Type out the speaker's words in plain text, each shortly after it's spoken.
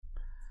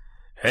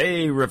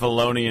Hey,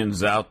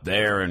 Riffalonians out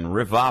there in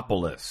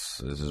Riffopolis.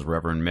 This is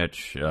Reverend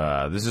Mitch.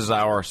 This is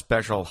our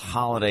special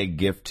holiday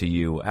gift to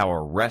you,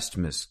 our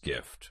Restmas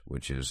gift,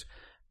 which is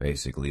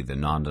basically the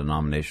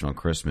non-denominational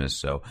Christmas,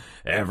 so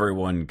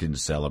everyone can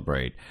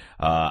celebrate.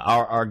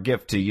 Our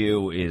gift to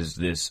you is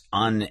this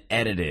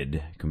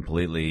unedited,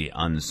 completely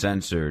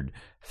uncensored,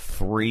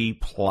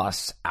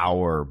 3+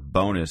 hour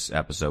bonus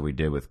episode we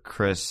did with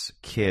Chris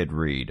Kidd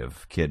Reed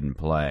of Kid and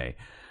Play.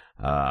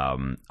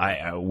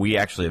 We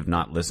actually have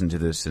not listened to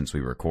this since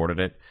we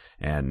recorded it,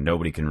 and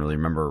nobody can really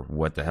remember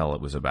what the hell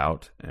it was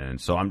about, and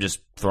so I'm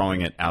just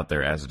throwing it out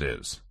there as it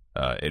is.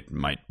 It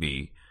might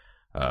be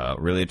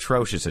really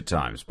atrocious at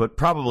times, but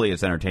probably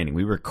it's entertaining.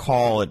 We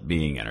recall it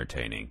being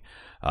entertaining.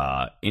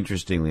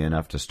 Interestingly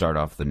enough, to start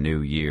off the new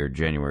year,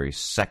 January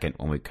 2nd,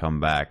 when we come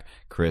back,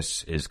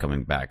 Chris is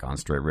coming back on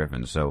Straight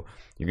Riffin', so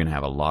you're going to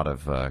have a lot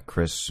of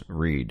Chris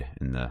Reed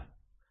in the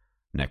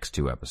next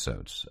 2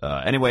 episodes.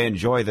 Anyway,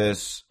 enjoy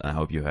this. I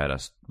hope you had a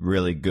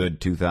really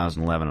good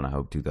 2011, and I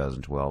hope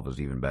 2012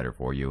 is even better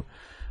for you.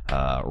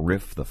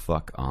 Riff the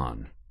fuck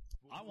on.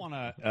 I want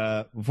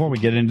to, before we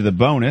get into the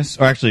bonus,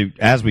 or actually,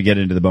 as we get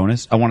into the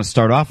bonus, I want to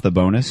start off the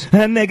bonus.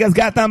 Niggas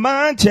got the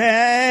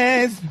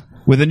munchies.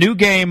 With a new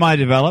game I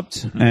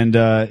developed, and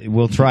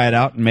we'll try it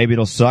out, and maybe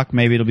it'll suck,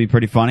 maybe it'll be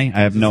pretty funny.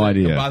 I have no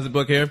idea. Composite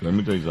book here. Let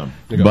me tell you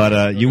something.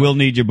 But you will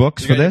need your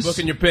books for this. Book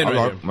and your pen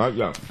right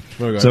here.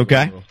 It's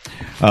okay.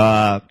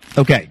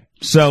 Okay,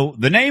 so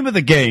the name of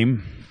the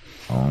game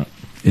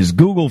is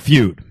Google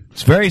Feud.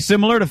 It's very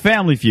similar to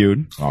Family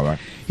Feud. All right.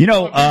 You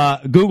know,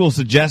 Google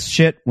suggests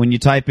shit when you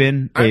type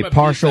in a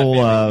partial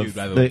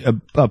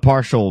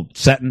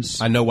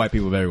sentence. I know white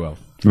people very well.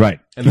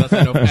 Right. And thus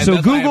I know,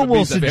 so Google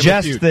will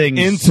suggest things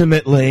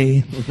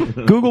intimately.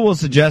 Google will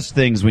suggest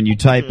things when you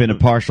type in a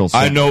partial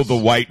sentence. I know the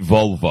white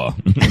vulva.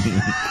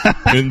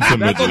 Intimately.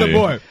 That's on the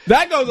board.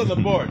 That goes on the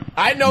board.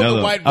 I know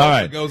the white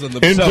vulva goes on the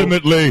board.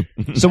 Intimately.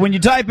 So when you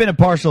type in a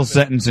partial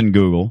sentence in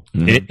Google,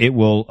 it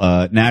will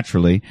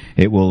naturally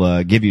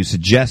give you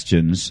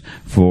suggestions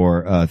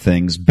for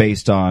things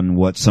based on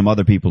what some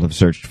other people have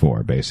searched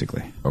for,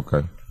 basically.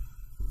 Okay.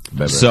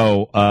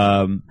 So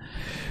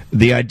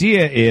the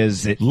idea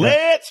is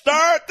let's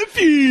start the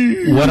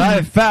feud. What I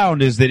have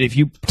found is that if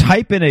you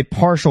type in a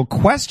partial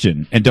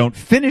question and don't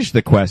finish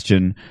the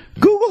question,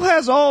 Google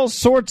has all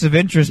sorts of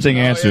interesting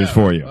answers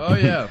for you. Oh,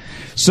 yeah.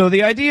 So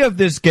the idea of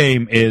this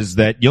game is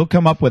that you'll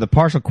come up with a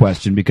partial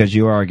question because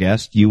you are our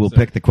guest. You will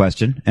pick the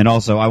question. And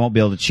also, I won't be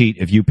able to cheat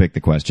if you pick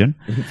the question.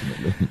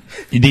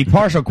 The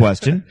partial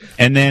question.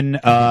 And then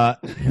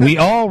we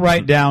all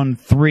write down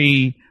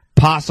 3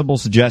 possible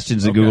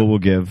suggestions that Google will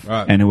give,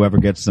 and whoever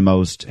gets the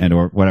most, and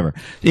or whatever.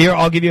 Here,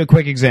 I'll give you a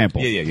quick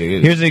example. Yeah.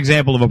 Here's an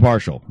example of a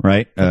partial,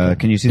 right?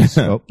 Can you see this?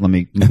 Oh, let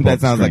me.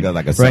 That sounds like a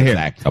right here.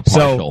 act, a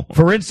partial. So,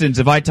 for instance,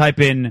 if I type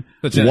in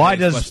why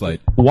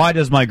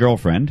does my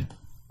girlfriend?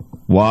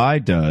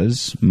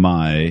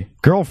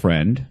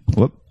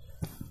 Whoop.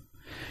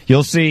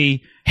 You'll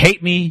see.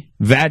 Hate me,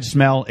 vag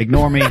smell,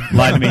 ignore me,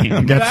 lie to me,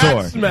 get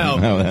sore. Smell.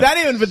 That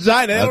even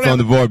vagina. That's on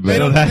the board, man.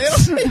 So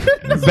that's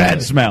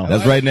bad smell.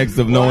 That's right next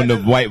to knowing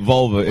the white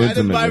vulva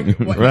intimately.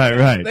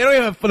 Right. They don't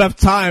even have enough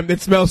time.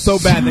 It smells so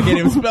bad they can't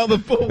even spell the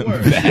full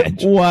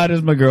word. Why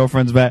does my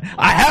girlfriend's bad?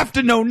 I have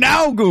to know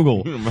now,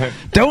 Google.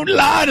 Don't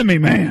lie to me,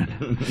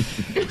 man.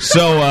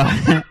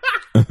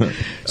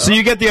 So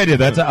you get the idea.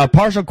 That's a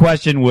partial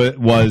question.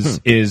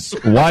 Is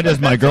why does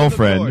my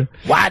girlfriend?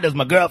 Why does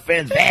my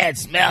girlfriend's vag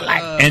smell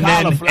like? And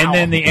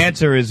then the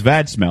answer is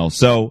vag smell.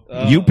 So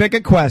you pick a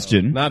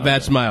question. Not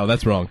vag smile.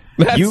 That's wrong.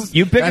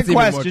 You pick a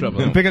question.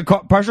 You pick a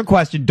partial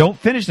question. Don't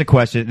finish the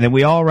question. And then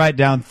we all write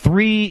down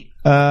 3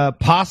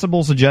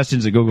 possible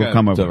suggestions that Google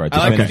come up with.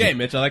 I like this game,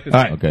 Mitch. I like this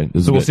game. Okay.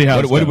 So we'll see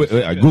how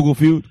Google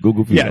Feud?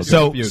 Google Feud. Yeah,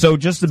 so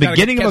just the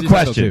beginning of a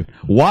question.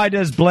 Why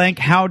does blank?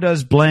 How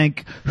does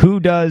blank? Who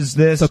does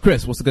this? So,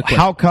 Chris, what's the good question?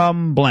 How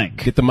come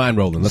blank? Get the mind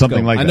rolling. Let's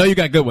Something go. like that. I know you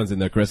got good ones in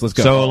there, Chris. Let's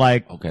go. So,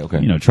 like, okay.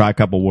 Try a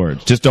couple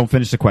words. Just don't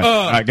finish the question.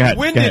 All right, go ahead.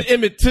 When go did ahead.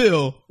 Emmett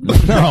Till? No.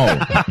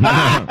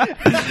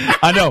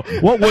 I know.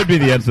 What would be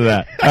the answer to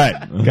that? All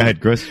right. Go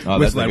ahead, Chris.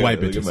 It's like white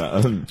bitches.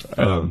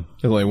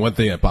 There's only one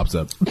thing that pops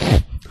up.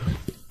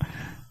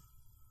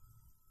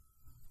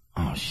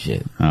 Oh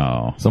shit!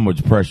 Oh, so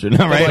much pressure.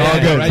 All right, all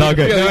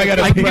good.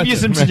 I can give you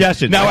some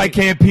suggestions. Now I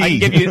can't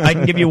pee. I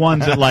can give you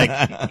ones that,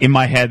 like, in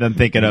my head, I'm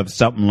thinking of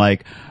something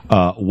like,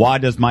 why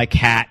does my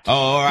cat?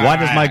 Why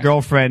does my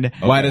girlfriend?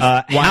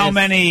 How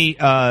many?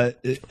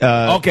 Okay,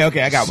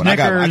 I got one. I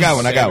got one.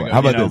 How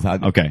about this?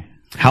 Okay.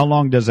 How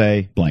long does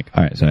a blank?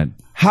 All right, so ahead.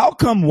 How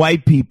come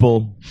white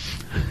people?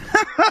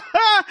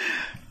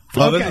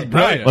 Oh, this is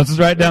brilliant. Let's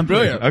just write down.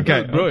 Brilliant.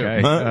 Okay.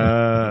 Brilliant.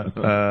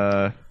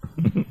 Okay.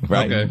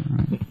 Right. Okay.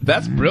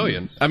 That's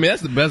brilliant. I mean,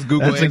 that's the best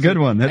Google That's answer. a good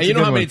one. That's and you a know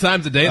good how many one.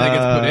 times a day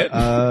that gets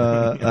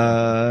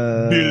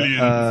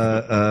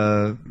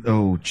put in?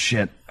 Oh,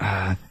 shit.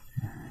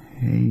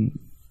 Hey.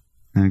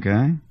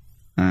 Okay.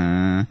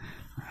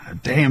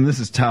 Damn, this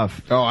is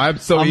tough. Oh, I'm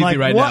so I'm easy like,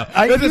 right what?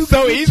 now. This is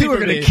so you easy two are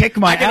for gonna me. kick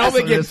my I can ass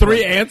only on get this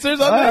 3 one. answers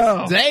on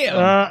Oh. this?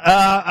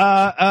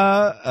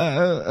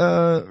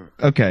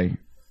 Damn. Okay.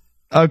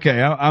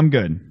 Okay, I'm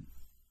good.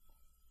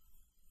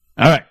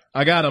 All right.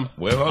 I got him.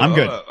 I'm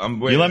good.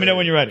 You let me know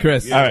when you're ready.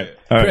 Chris. All right.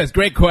 All right. Chris,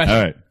 great question.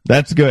 All right.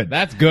 That's good.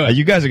 That's good.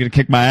 You guys are going to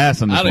kick my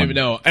ass on this I don't one. even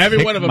know. Every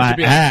Kick one of them my should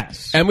be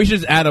ass. And we should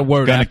just add a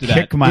word Gonna after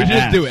kick that. my We should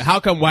just do ass. it.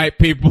 How come white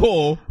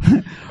people?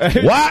 White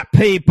Do a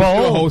people.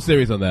 whole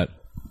series on that.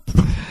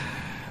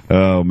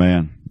 Oh,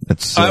 man.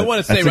 That's. I want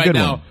to say that's a right good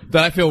now one.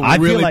 that I feel I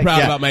feel really like, proud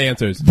yeah. about my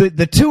answers.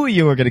 The two of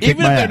you are going to kick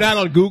Even my if they're ass.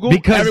 not on Google,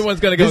 because everyone's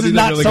going to go, this is these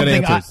are not really good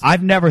something answers.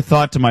 I've never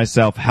thought to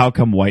myself, how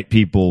come white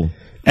people...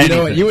 You know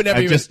what? anything. You would never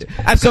I even- just,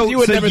 that's 'cause you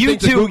would never you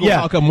think to two, Google,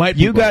 how come white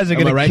you people? guys are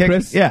Am going I right, kick,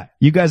 Chris? yeah,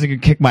 you guys are going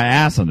to kick my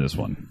ass on this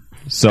one.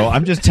 So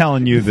I'm just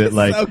telling you that,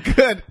 like, so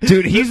good.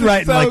 dude, he's This is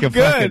writing so like a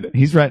good. fucking,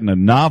 he's writing a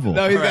novel.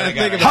 No, he's got to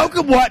think about How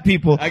come white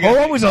people are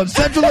always on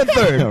central and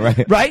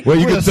third, right? Well,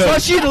 you with can a tell-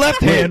 slushy in the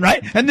left hand,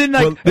 right? And then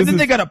like, Well, and this then is-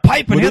 they got a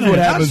pipe in well, hand, this is what not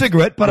a happens-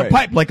 cigarette, but a right.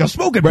 pipe, like a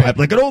smoking pipe,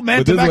 like an old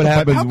man But this is tobacco what pipe.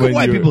 happens How come when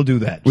white you're- people do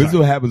that? This is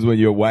what happens when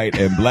you're white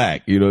and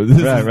black. You know,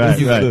 this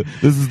Right.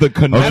 This is the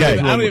conundrum. Okay.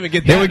 I don't even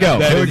get that. Here we go.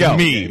 That Here we is go.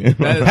 me.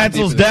 That is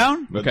Pencils deep in it.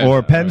 down Okay.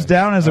 or pens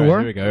down, as it All right, were.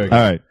 here we go, here we go.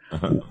 All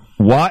right.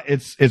 Why?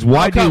 It's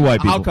why come- do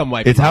white people? how come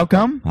white It's people? how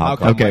come? How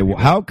come Okay. white well,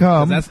 people? how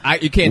come?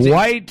 You can't take-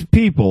 white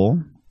people.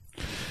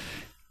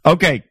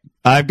 Okay,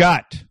 I've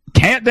got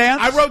can't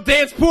dance. I wrote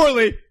dance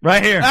poorly.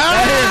 right here.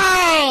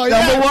 Oh,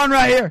 Number one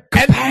right here.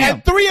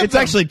 And 3 of It's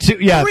them. actually two.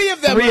 Yeah, 3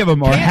 of them. Three of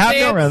them are Can't have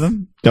dance. no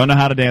rhythm, don't know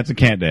how to dance, and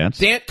can't dance.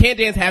 Can't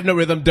dance, have no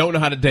rhythm, don't know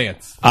how to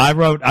dance. I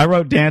wrote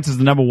dance as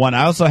the number one.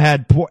 I also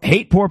had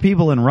hate poor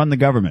people and run the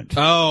government.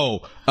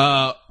 Oh,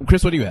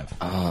 Chris, what do you have?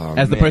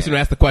 As the person who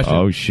asked the question.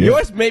 Oh, shit.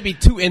 Yours may be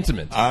too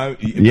intimate.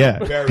 Yeah,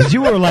 because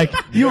you were writing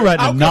How a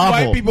come novel.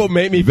 white people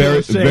made me feel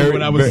ashamed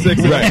when I was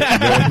 6?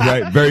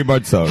 Right, very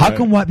much so. How right.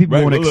 come white people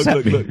Right, won't look,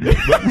 accept look, me?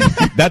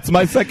 look. That's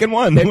my second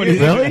one.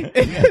 Really?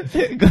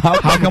 How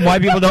come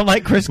white people don't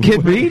like Chris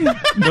Kidd Reed?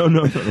 No.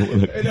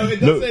 it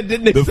just said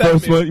didn't the accept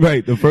first me. one,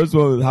 right? The first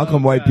one was how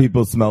come white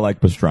people smell like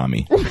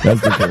pastrami?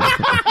 That's the first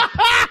one.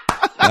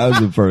 That was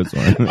the first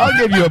one, I'll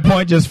give you a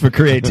point just for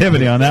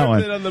creativity on that Put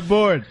it one. on the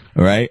board.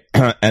 right?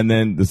 And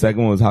then the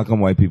second one was how come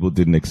white people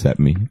didn't accept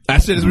me?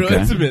 That shit is real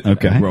Okay. intimate.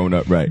 Okay. Grown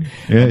up, right? Yeah,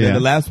 And then yeah. the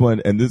last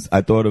one, and this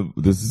I thought of.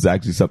 This is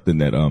actually something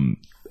that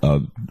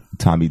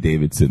Tommy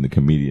Davidson, the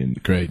comedian,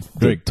 Great.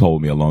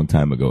 told me a long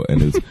time ago,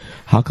 and it's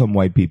how come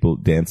white people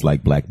dance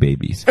like black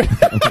babies?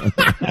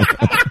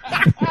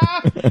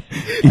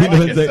 You know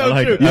what I'm It's saying? so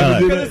like true. it. I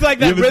like it. Because it's like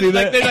You that ever rhythm, see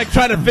like that? they're like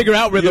trying to figure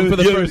out rhythm for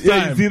the first Yeah,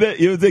 time. you see that?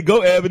 You say,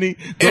 go Ebony,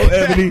 go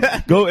Ebony,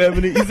 go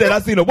Ebony. He said, I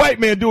seen a white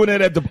man doing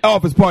that at the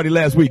office party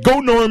last week. Go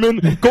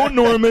Norman, go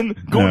Norman,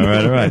 go All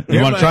Norman. right.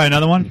 You want to try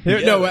another one?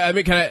 Here, no, I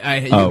mean, can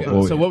I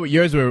Oh, so what were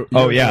yours were?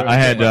 Oh yeah, I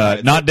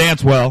had not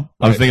dance well.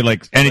 I was thinking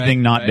like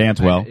anything not dance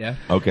well. Yeah.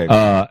 Okay.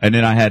 And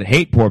then I had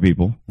hate poor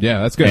people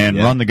Yeah, that's good. and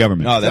Yeah. run the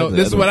government. Oh, So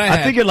this is what I had.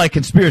 I think it like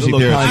conspiracy A little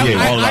theory. Kanye.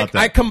 Yeah, all about that.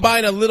 I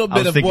combine a little I bit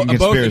was of thinking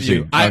both of conspiracy.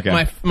 you.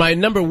 Okay. My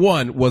number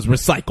one was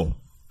recycle,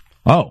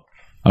 Oh,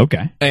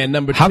 okay. and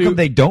number How two. come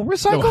they don't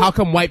recycle? No, how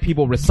come white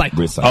people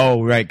recycle?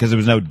 Oh, right, because there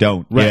was no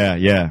don't. Right. Yeah,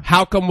 yeah.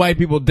 How come white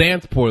people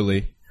dance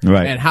poorly?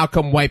 Right. And how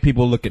come white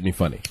people look at me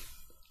funny?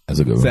 That's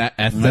a good one.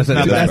 That's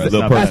not bad. a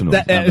little personal.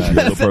 that- It's not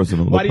bad. A little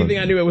personal. Why do you think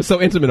I knew it was so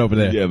intimate over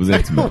there? Yeah, it was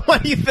intimate. Why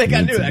do you think I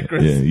knew that,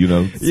 Chris? Yeah, you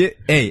know. Yeah,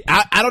 hey,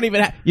 I don't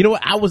even have, you know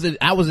what?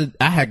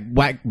 I had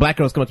black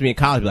girls come up to me in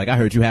college, be like, I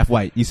heard you half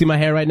white. You see my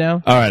hair right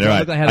now? All right, Do all I right.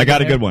 look like I had I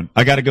got a hair? good one.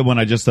 I got a good one.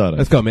 I just thought of.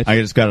 Let's go, Mitch. I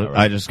just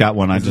got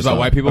one. I This just is about thought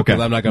white of. people? Okay.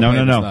 'Cause I'm not gonna No,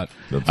 play no, it.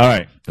 no. It's All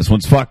right. This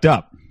one's fucked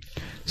up.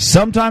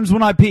 Sometimes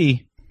when I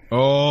pee,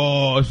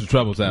 Oh, this is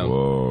Trouble Town.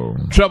 Whoa.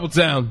 Trouble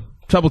Town.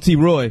 Trouble T.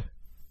 Roy.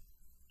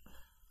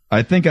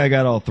 I think I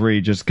got all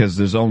three just because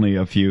there's only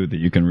a few that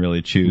you can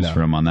really choose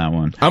from on that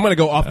one. I'm gonna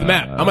go off the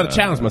map. I'm gonna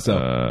challenge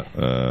myself.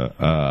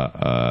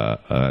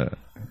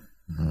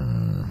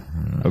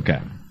 Okay.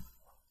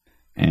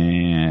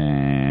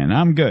 And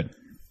I'm good.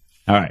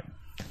 All right.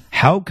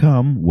 How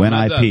come when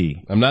I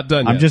pee? I'm not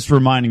done yet. I'm just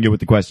reminding you what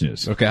the question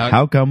is. Okay,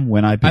 How come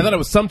when I pee? I thought it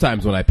was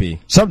sometimes when I pee.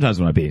 Sometimes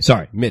when I pee.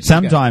 Sorry. Mitch,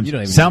 sometimes. you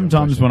don't even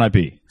Sometimes know when I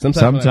pee.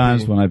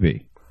 Sometimes when I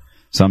pee.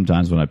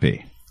 Sometimes when I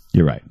pee.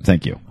 You're right.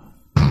 Thank you.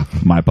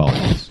 My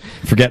apologies.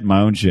 Forgetting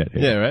my own shit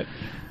here. Yeah, right?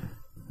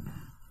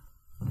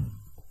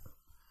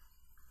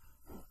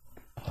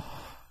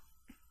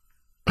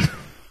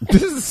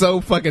 This is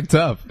so fucking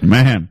tough.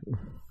 Man.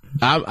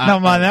 No, No,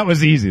 man, that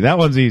was easy. That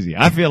one's easy.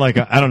 I feel like,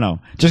 I don't know.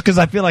 Just because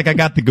I feel like I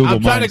got the Google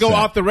I'm trying to go mindset.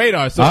 off the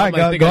radar, so All I'm right,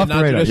 like go thinking off the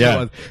radar, non-traditional yeah.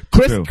 ones.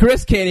 True.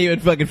 Chris can't even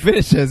fucking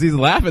finish this. He's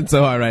laughing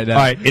so hard right now.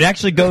 All right. It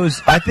actually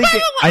goes, I think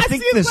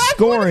the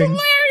scoring, His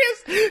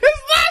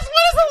last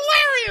one is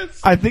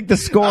hilarious. I think the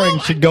scoring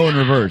should go in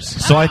reverse.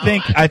 So I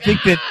think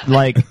that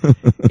like,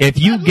 if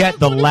you get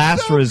the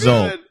last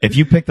result, If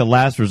you pick the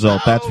last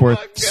result, that's worth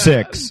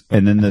 6,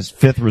 and then this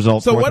fifth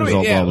result, So fourth what do we-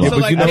 result, yeah, blah, blah, so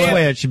blah. like That's Dan- the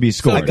way it should be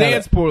scored. So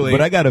dance poorly.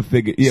 But I gotta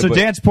figure. Yeah, So but,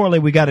 dance poorly,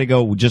 we got to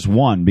go just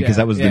one because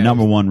that was the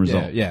number one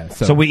result. yeah,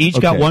 So we each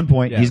got Okay. 1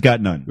 point. Yeah. He's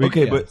got none.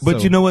 Okay, Yeah, but so-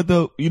 you know what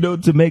though? You know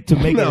to make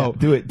No. it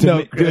do it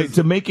No, Chris.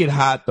 to make it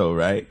hot though,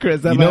 right?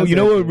 Chris, that you know might you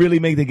know say- what would really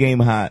make the game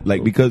hot,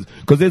 like because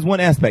there's one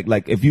aspect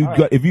like if you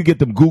get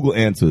them Google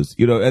answers,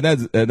 you know, and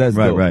that's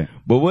Right, dope. right.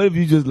 But what if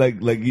you just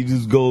like you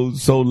just go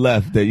so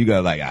left that you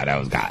got like that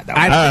was God. That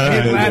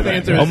was His last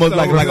answer is almost so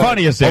like good.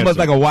 funniest almost answer.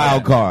 like a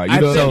wild card. You I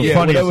know, think- yeah,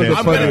 funniest whatever the answer.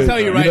 I'm gonna funniest- tell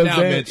you right know what now, I'm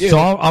saying? Mitch. Yeah. So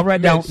I'll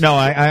write down. No,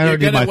 I You're already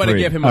did my gonna want 3.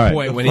 to give him All a right.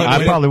 point when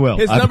I probably will.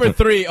 His I number put-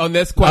 3 on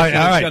this All question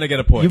right, all is right. gonna get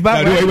a point. You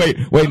about No, right.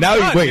 wait. Now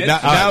done, wait. Mitch. Now,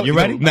 All right, now you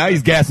ready? Now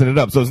he's gassing it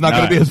up, so it's not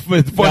going to All be as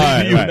funny All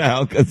right, for you all right.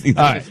 now because he's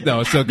All right. No,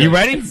 it's so good. You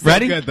ready? It's so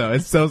Ready? good though.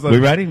 It's so We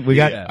ready? We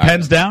got Yeah.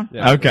 pens down?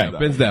 Yeah. Okay.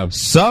 Pins down.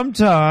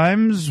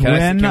 Sometimes Can I see-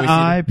 when can we see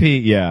I pee,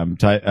 yeah,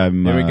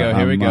 I'm Here we go,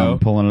 here we go. I'm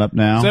pulling it up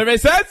now. Survey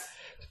says.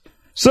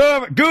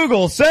 So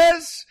Google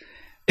says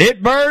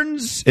it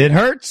burns, it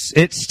hurts,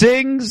 it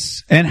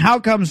stings, and how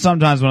come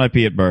sometimes when I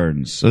pee it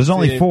burns? So there's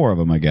only See, 4 of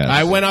them, I guess.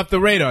 I went off the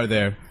radar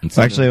there.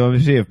 Actually, let me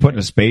see if putting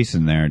a space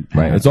in there.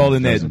 Right, it's all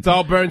in there. It's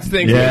all burns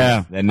things.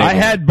 Yeah, That neighborhood. I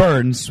had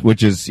burns,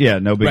 which is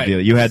no big Right.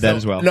 deal. You had that So-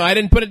 as well. No, I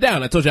didn't put it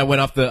down. I told you I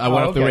went off the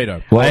okay.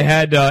 radar. I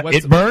had what's-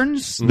 it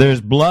burns.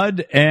 There's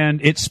blood and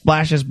it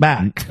splashes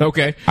back.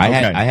 Okay. I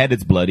Okay. had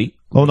it's bloody.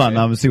 Hold on,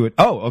 now let's see what.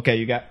 Oh, okay,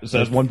 you got. So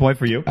that's 1 point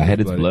for you. I had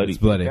it's bloody. It's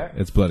bloody.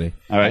 It's bloody.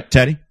 All right,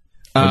 Teddy.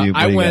 What do you-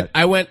 what I do you went.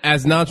 got? I went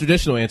as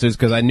non-traditional answers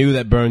because I knew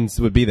that burns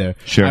would be there.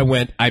 Sure. I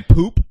went. I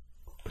poop.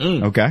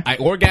 Okay. I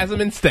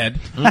orgasm instead.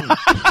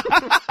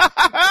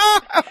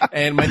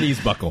 And my knees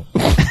buckle.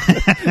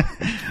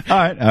 All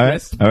right.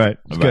 Yes. All right.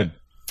 It's good.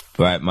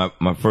 Right.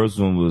 My first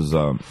one was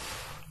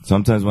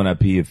sometimes when I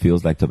pee it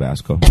feels like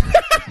Tabasco,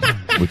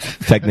 which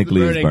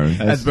technically is burning.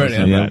 That's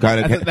burning. Yeah, I'm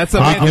kinda- That's a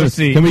I'm gonna answer.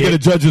 see. Can we get a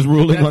judge's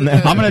ruling on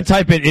that? I'm gonna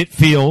type it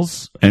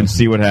feels and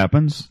see what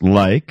happens.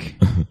 Like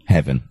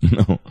Heaven.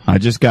 No. I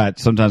just got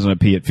sometimes when I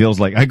pee it feels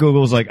like I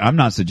Google's like I'm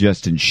not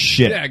suggesting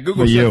shit. Yeah,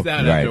 Google for you. shuts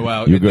down after a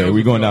while. You're It good. knows We're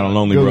what's going down a on.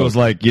 lonely Google's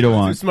road. like you don't Too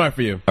want. smart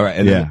for you. All right.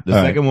 And Yeah, then the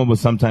all second one was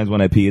sometimes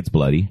when I pee it's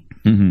bloody.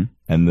 Mm-hmm.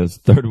 And the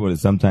third one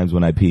is sometimes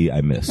when I pee I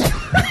miss.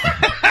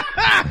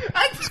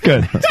 It's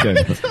good. It's good.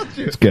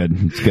 It's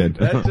good. It's good.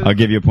 I'll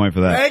give you a point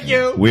for that. Thank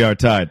you. We are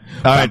tied.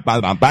 All right,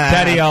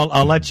 Teddy.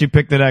 I'll let you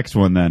pick the next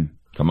one then.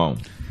 Come on.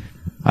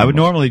 I would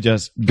normally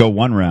just go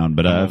 1 round,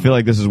 but I feel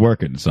like this is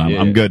working, so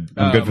I'm good.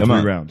 I'm good for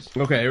 3 rounds.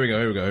 Okay, here we go.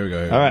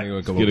 All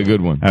right. Get a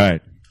good one. All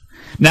right.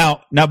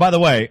 Now, by the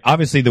way,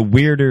 obviously, the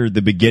weirder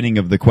the beginning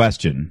of the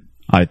question,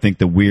 I think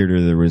the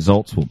weirder the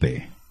results will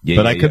be. Yeah,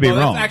 but yeah, I could be Well,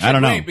 wrong. that's actually I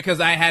don't know. great because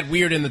I had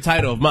weird in the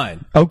title of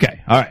mine. Okay.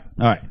 All right.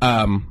 All right.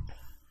 All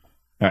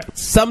right.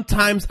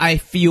 Sometimes I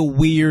feel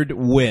weird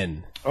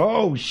when.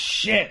 Oh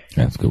shit.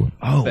 That's a good one.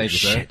 Oh Thank you,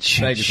 sir. shit.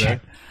 Shit. Thank you, shit.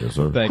 sir. Yes,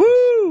 sir. Thank you.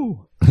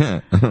 Woo.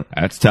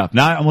 That's tough.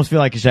 Now I almost feel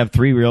like I should have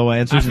 3 real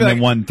answers and feel then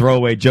like- 1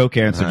 throwaway joke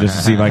answer just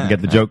to see if I can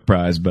get the joke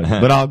prize. But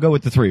I'll go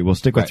with the 3. We'll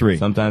stick with 3.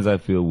 Sometimes I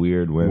feel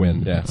weird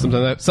When. Yeah.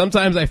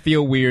 Sometimes I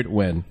feel weird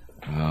when.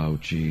 Oh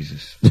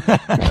Jesus.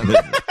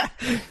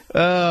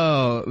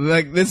 Oh,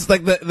 like this,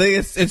 like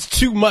it's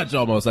too much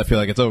almost. I feel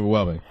like it's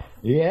overwhelming.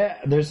 Yeah.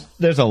 There's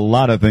a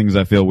lot of things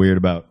I feel weird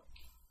about.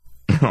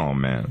 Oh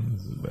man,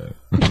 this is bad.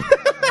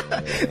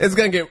 It's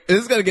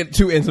gonna get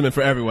too intimate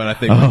for everyone. I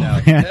think right now.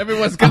 Man.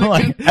 Everyone's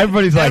gonna.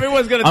 Everybody's like,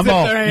 everyone's gonna I'm tip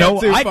all, their hand no,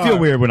 too I far. feel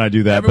weird when I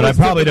do that, Everyone's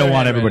but I probably tipping don't their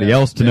want hand right everybody now.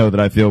 else to know that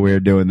I feel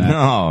weird doing that.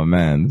 Oh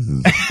man, this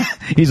is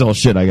He's all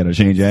shit. I gotta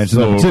change answers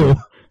number 2.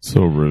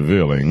 so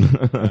revealing,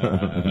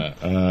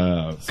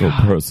 so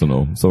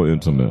personal, so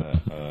intimate.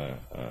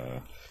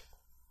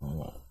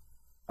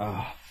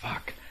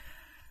 Fuck.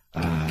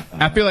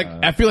 I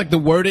feel like the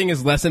wording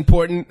is less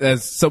important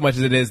as so much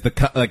as it is the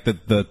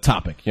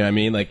topic. You know what I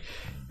mean? Like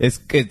it's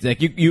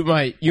like you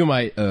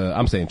might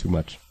I'm saying too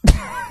much.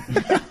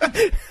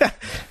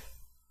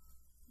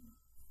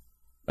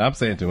 I'm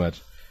saying too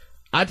much.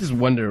 I just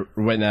wonder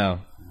right now.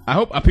 I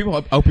hope people.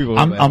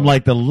 I'm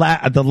like the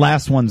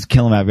last one's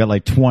killing me. I've got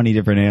like 20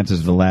 different answers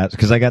for the last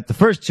because I got the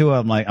first 2.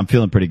 I'm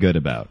feeling pretty good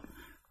about.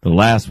 The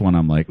last one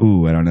I'm like,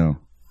 ooh, I don't know.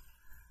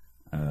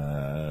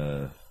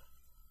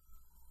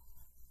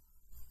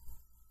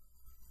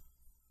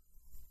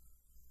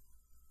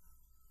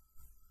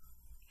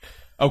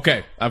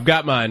 Okay, I've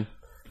got mine.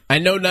 I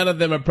know none of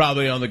them are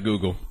probably on the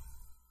Google,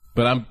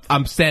 but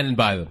I'm standing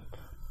by them.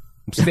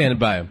 I'm standing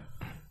by them.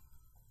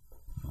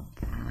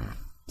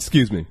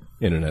 Excuse me,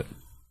 internet.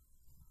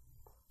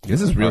 This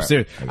is real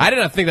serious. I did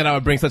not think that I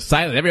would bring such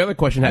silence. Every other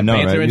question had I know,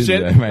 banter right? and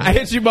shit. Usually, right. I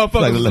hit you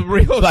motherfuckers with some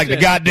real Like the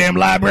shit. goddamn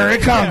Library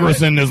of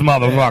Congress in this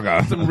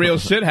motherfucker. Some real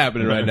shit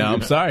happening right now.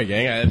 I'm sorry,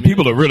 gang. I mean,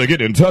 People are really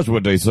getting in touch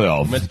with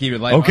themselves. meant to keep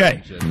it light.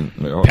 Okay.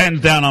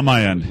 Pens down on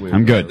my end.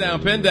 I'm good.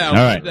 Pin down,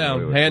 All right. pin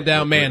down, hand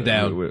down, man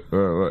down. Wait,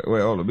 hold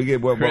on. Let me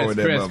get one more Chris, with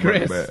that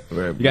Chris,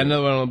 motherfucker. you got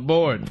another one on the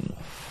board.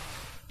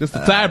 Just the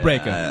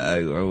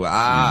tiebreaker.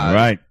 All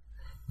right.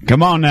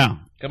 Come on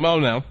now. Come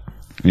on now.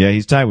 Yeah,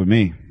 he's tied with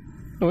me.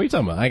 What are you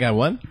talking about? I got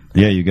one.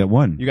 Yeah, you got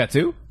 1. You got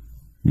 2?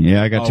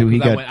 Yeah, I got two. He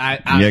 'cause I got went-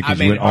 I because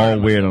made you it went hard all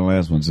on weird on the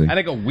last one. See, I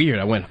didn't go weird.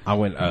 I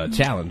went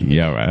challenge.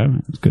 yeah, right.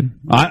 It's good.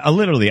 I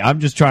literally, I'm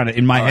just trying to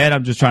in my head.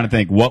 I'm just trying to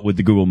think what would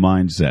the Google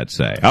mindset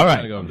say. All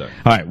right, Go there.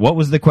 all right. What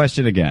was the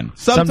question again?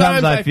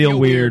 Sometimes I feel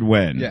weird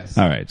when. Yes.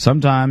 All right.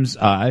 Sometimes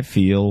I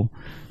feel.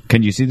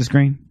 Can you see the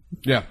screen?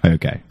 Yeah.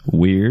 Okay.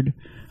 Weird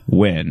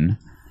when.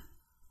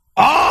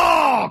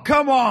 Oh,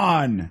 come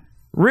on!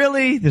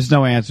 Really? There's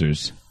no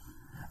answers.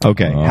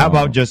 Okay. How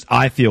about just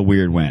I feel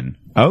weird when?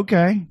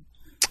 Okay.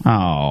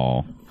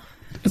 Oh.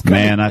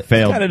 Man, I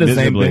failed kinda the same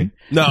miserably. thing.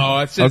 No,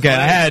 it's just Okay,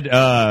 I had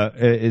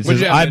it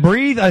says you have, I Mitch?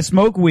 breathe, I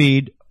smoke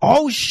weed.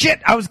 Oh shit,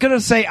 I was going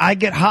to say I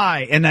get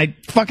high and I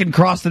fucking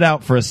crossed it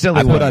out for a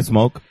silly I one. put I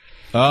smoke.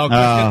 Oh, Chris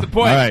gets the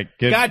point. all right,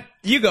 good. God,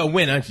 you go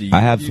win, aren't you? I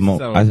have You smoke.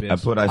 son of I a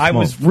bitch. put I smoke.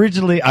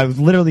 I was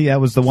literally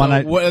that was the one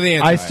I what are the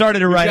answers? I started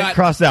to You write got- it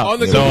crossed out. on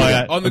the So Google- I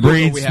got on the Google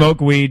breathe, we have-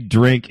 smoke weed,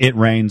 drink, it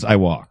rains, I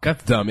walk.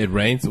 That's dumb. It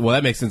rains. Well,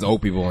 that makes sense.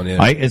 Old people on the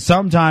internet.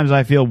 Sometimes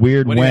I feel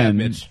weird What do you have, when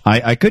Mitch?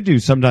 I could do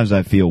sometimes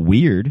I feel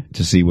weird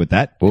to see what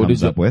that What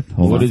comes did up with.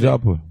 Hold What on. did y'all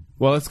put?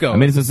 Well, let's go. I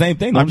mean, it's the same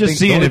thing. I'm just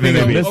seeing if it I'm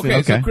maybe- missing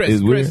okay, so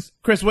is weird.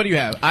 Chris, what do you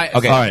have?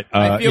 Okay. All right,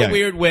 I feel yeah.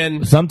 weird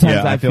when. Sometimes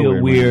Yeah, I feel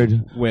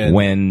weird when-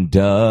 when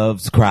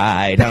doves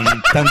cry. Dun,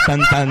 dun,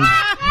 dun, dun.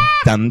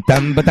 Dun,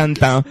 dun, ba, dun,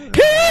 dun.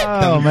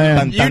 Oh, man.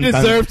 Dun, You dun, dun.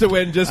 deserve to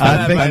win just for I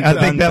that. think fact. I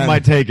think that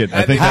might take it.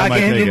 I think that might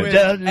take it.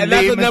 And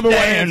that's the number one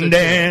answer.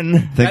 I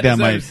think that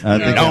might. deserves- I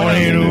think that No, might.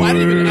 I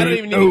don't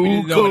even need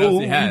to know what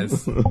else he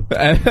has.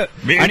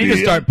 I need to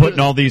start putting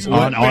all these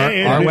on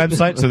our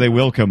website so they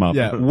will come up.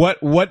 Yeah.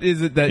 What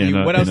is it that In you?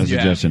 a- What else in a do you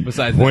suggestion. have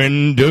besides that?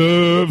 When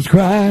doves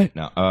cry.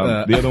 No,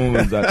 the other one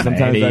was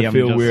sometimes Hey, I I'm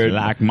feel just weird.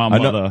 like my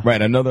mother.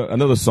 Right,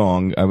 another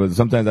song.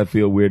 Sometimes I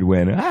feel weird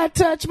when I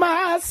touch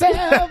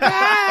myself.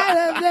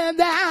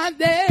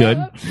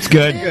 Good. It's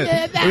good.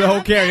 There's a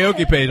whole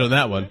karaoke page on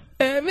that one.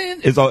 It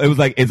was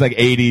like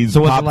 80s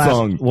So what's pop the last?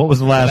 song. What was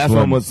the The last, last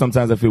one was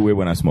sometimes I feel weird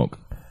when I smoke.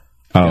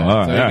 Oh, all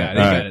right, So you all got right, it. You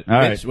all got right, it. all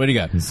right. Mitch, what do you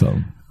got? So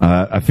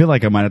I feel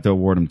like I might have to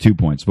award him 2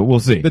 points, but we'll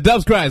see. The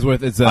Dove's Cry is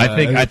worth. It's. I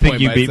think it's a point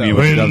you by beat me itself.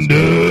 with the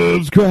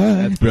Dove's Cry. doves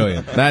cry. That's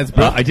brilliant. That's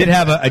brilliant.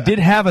 I did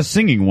have a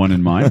singing one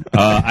in mind.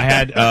 I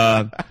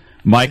had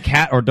my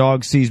cat or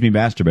dog sees me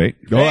masturbate.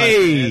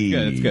 Hey,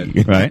 that's good.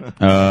 That's good.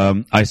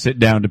 Right. I sit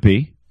down to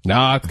pee.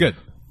 No, it's good.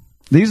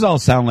 These all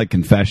sound like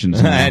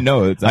confessions. I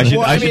know. I should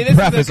Well, I mean, this should is a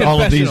preface all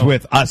of these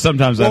confessional. with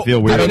sometimes I feel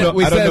weird. I don't know-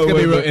 We said it's gonna be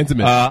whether- real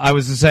intimate. I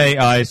was to say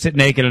I sit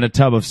naked in a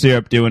tub of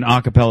syrup doing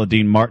a cappella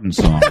Dean Martin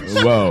songs.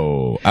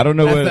 Whoa. I don't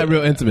know That's what. that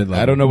real intimate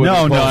level. I don't know what.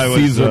 No, it's called, I was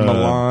Caesar I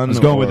Milan. was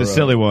going with or, the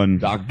silly one.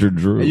 Dr.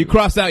 Drew. You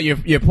crossed out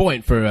your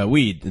point for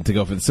weed to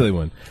go for the silly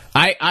one.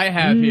 I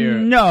have here.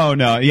 No,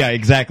 yeah,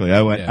 exactly.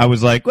 I went. Yeah. I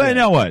was like, well, you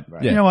know what?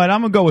 You know what?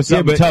 I'm gonna go with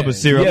some but- tub of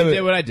syrup. yeah, You but-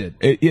 did what I did.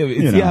 See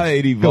know, how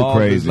it go evolves.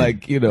 crazy. It's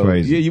like,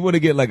 Crazy. you want to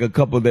get like a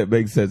couple that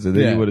makes sense, and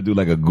then Yeah. you want to do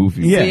like a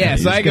goofy. Yeah. thing. Yeah,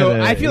 so he's I go. got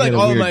a- I feel he's like got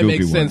a all of weird, mine make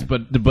goofy sense,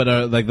 one. but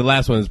like the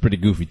last one is pretty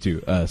goofy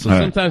too. So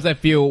sometimes I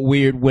feel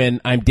weird when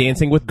I'm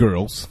dancing with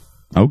girls.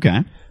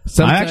 Okay.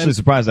 Sometimes- I'm actually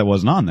surprised that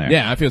wasn't on there.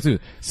 Yeah, I feel too.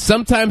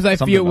 Sometimes I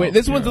Something feel weird. about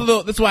This one's a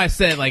little. That's why I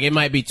said like it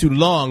might be too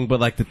long, but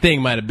like the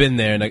thing might have been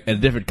there in a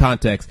different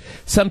context.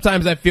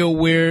 Sometimes I feel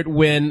weird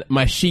when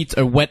my sheets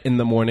are wet in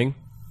the morning.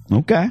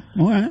 Okay.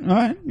 All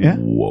right. Yeah.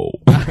 Whoa.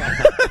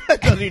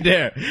 Don't you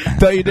dare!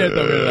 Don't you dare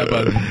throw me under that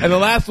bus. And the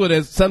last one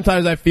is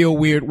sometimes I feel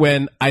weird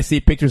when I see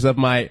pictures of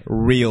my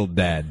real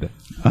dad.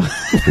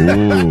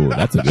 Ooh,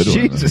 that's a good one.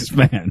 Jesus,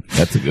 man.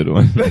 That's a good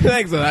one.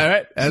 Thanks, all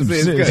right. That's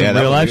it's good. Yeah,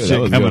 that real was life good. shit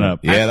That was coming good. up.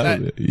 Yeah,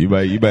 that was good. You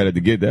might have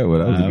to get that one.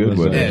 That was a good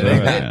one. yeah,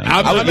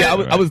 all yeah.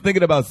 right. I was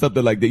thinking about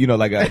something like that. You know,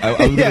 like I was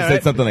going to Yeah, say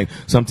right. something like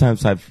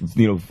sometimes I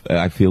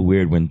feel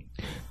weird when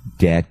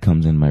Dad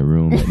comes in my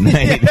room at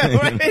night.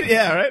 right?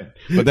 Yeah, right.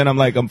 But then I'm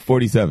like, I'm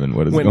 47.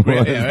 What is When, going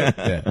on? yeah,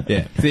 right?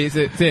 Yeah. See?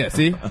 That's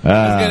a good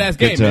ass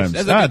Good game. times.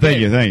 That's a good Thank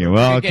game. you.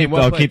 Well, Good game.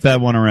 Well I'll played. keep that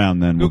one around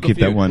then. We'll keep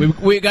that Feud. one.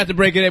 We got to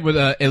break it in with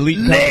elite.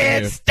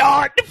 Let's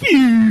start the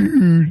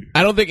feud.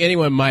 I don't think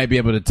anyone might be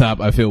able to top.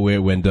 I feel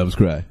weird when doves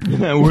cry.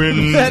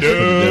 When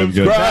doves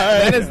good. cry.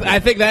 That is. I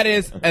think that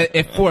is.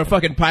 If for a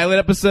fucking pilot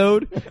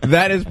episode,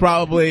 that is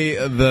probably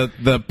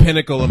the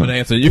pinnacle of an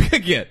answer you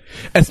could get,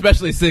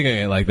 especially singing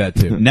it like that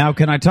too. Now,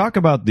 can I talk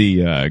about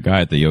the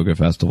guy at the yoga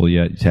festival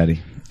yet,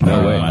 Teddy?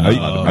 No way.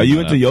 Are you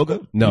into yoga?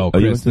 No, Are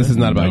you Chris, into this is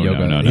not about No,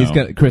 yoga. no, He's no.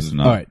 gonna Chris. This is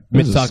not. All right,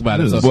 Mitch, This is- talk about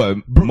it. this is- So-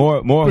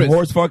 What? More Chris.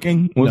 horse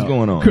fucking? What's No.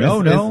 going on? Chris,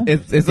 No.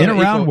 It's In on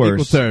around equal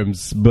worse.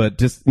 terms, but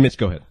just Mitch,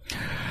 go ahead.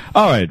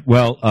 All right.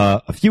 Well,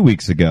 a few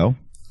weeks ago,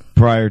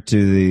 prior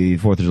to the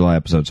 4th of July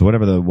episode, so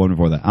whatever the one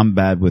before that, I'm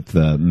bad with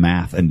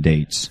math and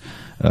dates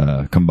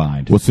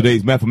combined. What's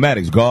today's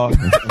mathematics, God?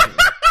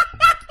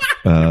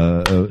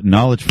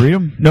 Knowledge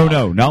freedom? No,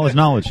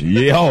 knowledge.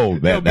 Yo,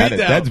 beat that's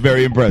down. very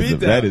Beat impressive.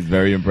 down. That is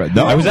very impressive.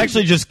 No, I was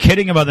actually just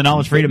kidding about the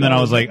knowledge freedom, then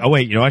I was like, oh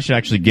wait, I should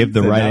actually give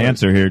the right knowledge.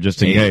 answer here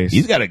just in case.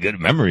 He's got a good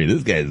memory.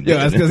 This guy's good. Yeah,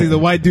 that's because he's a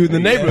white dude in the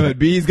neighborhood.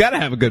 B, he's got to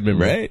have a good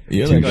memory, right?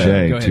 You're like, Go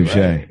ahead, Touche.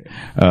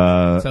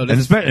 So And,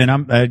 this- and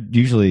I'm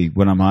usually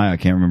when I'm high, I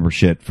can't remember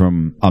shit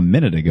from a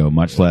minute ago,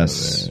 much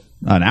less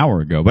an hour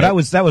ago, but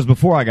that was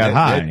before I got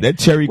high. That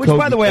cherry Which, Coke,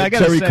 by the way, I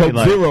gotta cherry say, Coke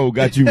like- Zero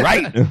got you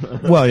right.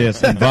 Well,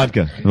 yes, and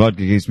vodka. Vodka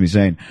keeps me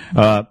sane.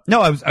 No,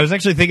 I was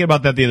actually thinking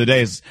about that the other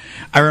day.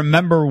 I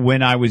remember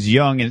when I was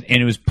young, and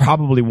it was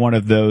probably one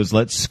of those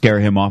let's scare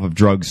him off of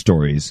drugs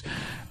stories.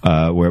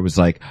 Where it was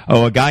like,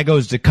 oh, a guy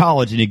goes to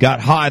college and he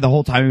got high the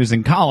whole time he was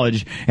in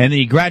college, and then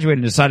he graduated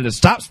and decided to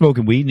stop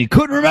smoking weed, and he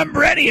couldn't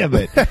remember any of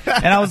it.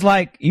 And I was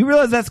like, you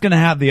realize that's going to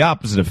have the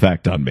opposite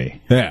effect on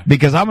me. Yeah.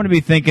 Because I'm going to be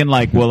thinking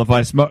like, well, if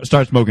I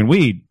start smoking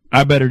weed,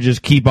 I better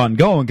just keep on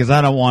going because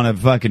I don't want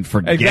to fucking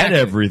forget Exactly.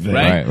 everything.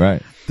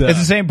 Right. It's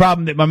the same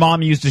problem that my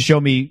mom used to show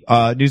me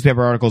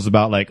newspaper articles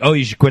about, like, oh,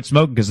 you should quit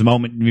smoking because the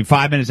moment,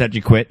 5 minutes after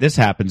you quit, this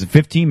happens, in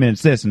 15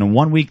 minutes this, and in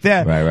 1 week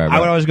that. Right. I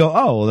would always go,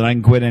 oh, well, then I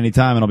can quit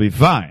anytime and I'll be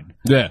fine.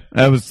 Yeah.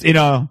 That was,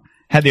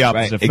 had the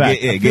opposite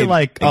effect. I feel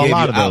like a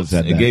lot of those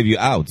had that. It gave you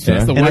outs.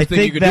 That's huh? the And I worst thing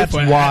you think could do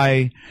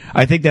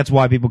that's for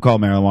why people call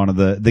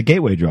marijuana the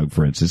gateway drug,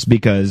 for instance,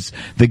 because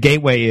the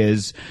gateway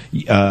is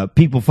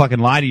people fucking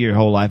lie to you your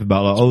whole life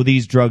about, oh,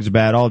 these drugs are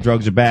bad, all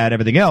drugs are bad,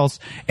 everything else,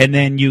 and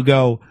then you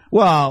go,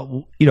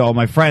 well,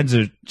 my friends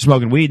are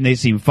smoking weed and they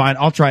seem fine,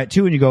 I'll try it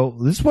too, and you go,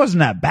 this wasn't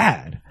that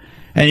bad,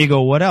 and you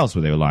go, what else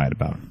were they lying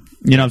about?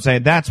 You know what I'm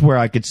saying? That's where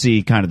I could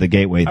see kind of the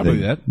gateway thing.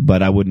 believe that.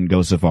 But I wouldn't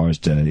go so far as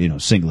to,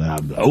 single it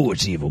out. Oh,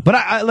 it's evil. But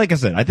I like I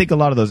said, I think a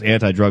lot of those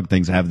anti-drug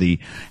things have the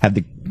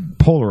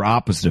polar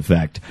opposite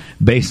effect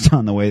based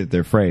on the way that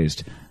they're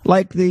phrased.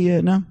 Like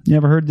you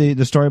never heard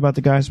the story about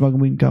the guy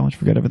smoking weed in college,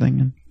 forget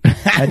everything, and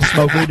had to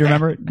smoke weed,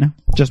 remember it? No,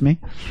 just me?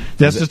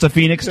 That's just a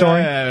Phoenix story?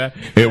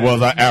 It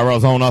was an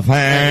Arizona thing.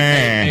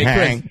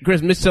 Hey,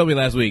 Chris, Mitch told me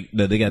last week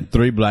that they got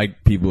 3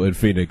 black people in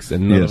Phoenix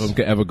and none of Yes. them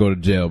could ever go to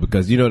jail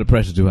because the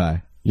pressure's too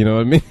high. You know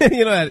what I mean?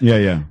 You know that.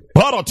 Yeah.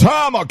 By the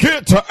time I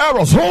get to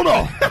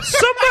Arizona,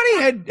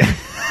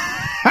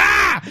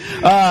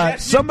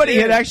 Somebody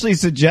had actually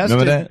suggested.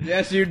 remember that?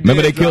 Yes, you did.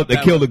 Remember they drop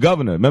that killed the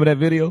governor. Remember that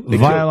video? They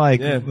Via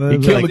killed- he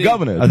killed the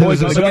governor. I think it was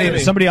Poisoned the governor.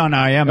 somebody on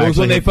IM It was actually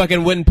when they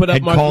fucking wouldn't put up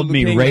had Martin called Luther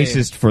me King Day.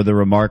 racist for the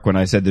remark when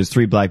I said there's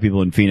 3 black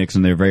people in Phoenix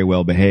and they're very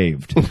well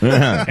behaved.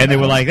 And they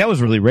were like, that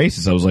was really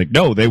racist. I was like,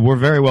 no, they were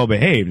very well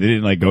behaved. They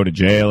didn't go to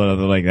jail or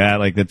nothing like that.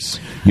 Like that's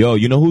Yo,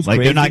 you know who's like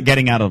crazy? they're not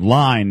getting out of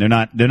line. They're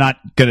not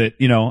gonna,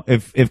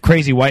 if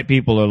crazy white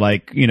people are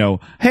like,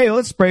 hey,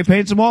 let's spray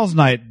paint some walls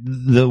tonight,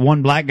 the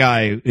one black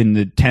guy in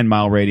the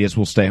 10-mile radius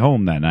will stay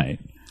home that night.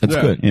 That's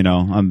Yeah. good.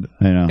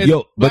 Yo,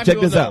 but Black check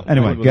people this know. out.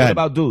 Anyway, go what ahead.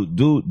 about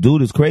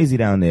dude is crazy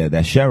down there.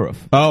 That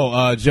sheriff.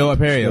 Oh, Joe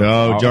Arpaio.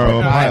 Oh,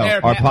 Joe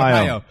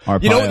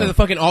Arpaio. You know what? The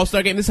fucking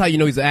All-Star game. This is how you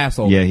know he's an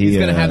asshole. Yeah, he's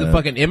gonna have the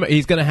fucking.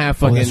 He's gonna have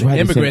fucking that's right.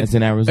 immigrants It's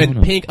in Arizona.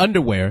 in pink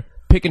underwear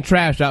picking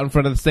trash out in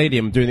front of the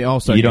stadium during the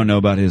All-Star. You game. don't know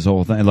about his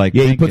whole thing. Like,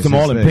 Yeah, he pink puts is them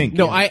all his in thing. pink.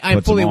 No, I'm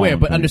Puts fully them all aware, in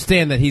but pink.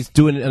 understand that he's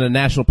doing it on a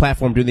national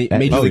platform during the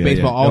Major League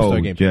Baseball All-Star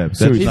game. Yeah,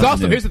 He's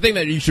also here's the thing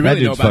that you should That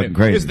really know dude's about fucking him.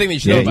 crazy. Here's the thing that you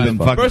should Yeah, know he's about been him.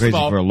 fucking First crazy of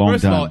all, for a long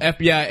time.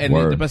 FBI and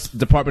Word. the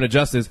Department of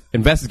Justice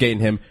investigating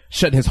him,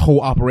 shutting his whole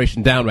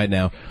operation down right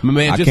now. My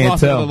man I just can't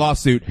lost tell. another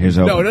lawsuit. Here's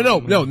No.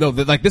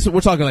 hoping. Like this,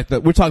 we're talking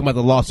about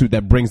the lawsuit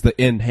that brings the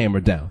end hammer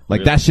down.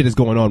 Like that shit is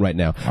going on right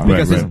now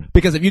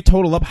because if you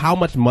total up how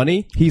much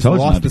money he's Told you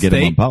lost not to the get him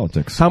on state,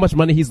 politics. how much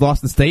money he's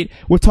lost the state,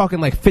 we're talking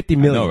like 50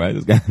 million. No, right?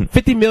 This guy.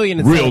 50 million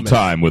in Real settlement.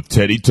 time with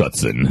Teddy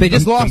Tutson. They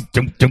just lost.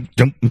 Dum, dum,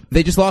 dum, dum.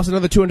 They just lost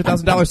another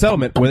 $200,000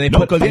 settlement where they No,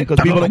 put because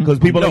people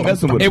ain't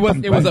messing with it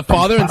was a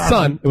father and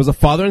son. It was a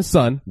father and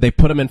son. They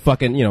put them in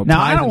fucking Now, ties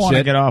I don't and want to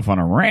shit. get off on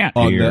a rant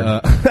On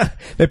here.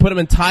 they put him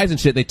in ties and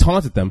shit. They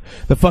taunted them.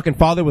 The fucking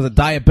father was a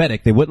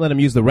diabetic. They wouldn't let him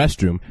use the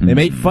restroom. They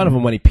made fun of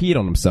him when he peed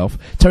on himself.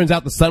 Turns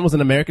out the son was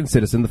an American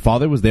citizen. The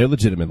father was there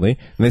legitimately.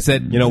 And they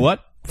said, you know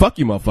what? Fuck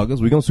you,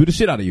 motherfuckers. We're gonna sue the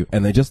shit out of you.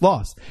 And they just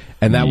lost.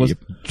 And that was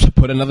to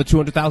put another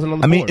 $200,000 on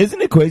the I mean, board. isn't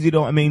it crazy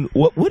though? I mean,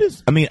 what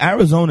is? I mean,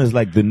 Arizona is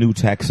like the new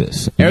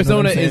Texas. You know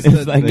Arizona what I'm is saying?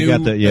 the It's like new.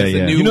 got the- yeah, is the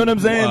yeah. new, You know what I'm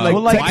saying? Like,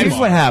 well, like, Weimar. here's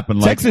what happened.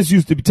 Like,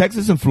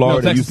 Texas and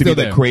Florida Texas used to be still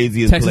the there.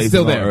 craziest Texas places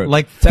still on there. earth.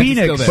 like Texas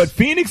Phoenix, still there. But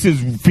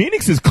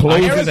Phoenix is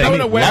closing.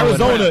 Arizona went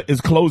Arizona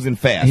is closing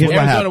fast. Here's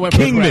Arizona what happened. went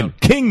first round.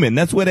 Kingman.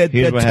 That's where that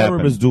Here's what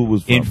terrorist happened. dude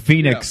was from. in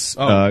Phoenix,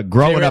 Yeah.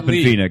 growing Jared up in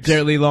Lee. Phoenix,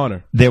 Jared Lee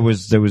Lawner.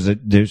 there's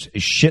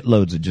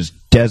shitloads of just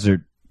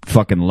desert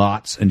fucking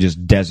lots and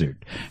just desert.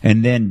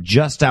 And then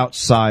just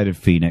outside of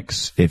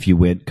Phoenix, if you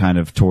went kind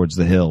of towards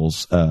the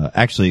hills,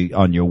 actually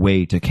on your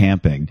way to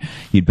camping,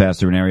 you'd pass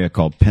through an area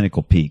called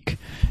Pinnacle Peak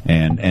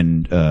and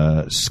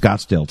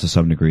Scottsdale to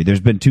some degree. There's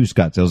been 2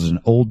 Scottsdales. There's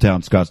an Old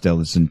Town Scottsdale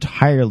that's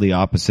entirely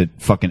opposite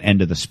fucking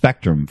end of the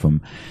spectrum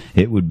from,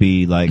 it would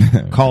be like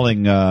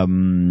calling,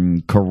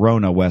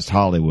 Corona West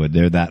Hollywood.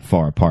 They're that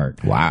far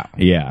apart. Wow.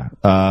 Yeah.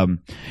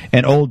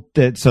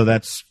 So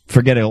that's,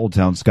 forget Old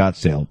Town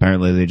Scottsdale.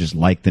 Apparently they just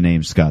like the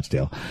name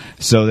Scottsdale.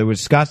 So there was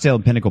Scottsdale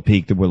and Pinnacle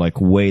Peak that were like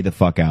way the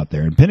fuck out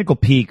there. And Pinnacle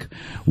Peak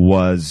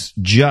was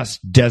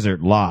just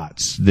desert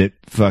lots that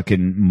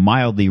fucking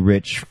mildly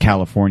rich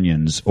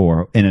Californians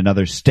or in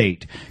another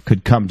state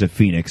could come to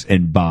Phoenix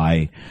and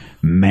buy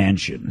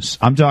mansions.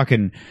 I'm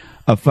talking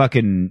a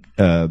fucking,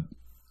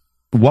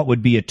 what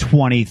would be a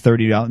 $20,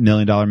 $30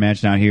 million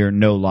mansion out here,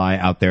 no lie,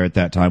 out there at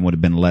that time would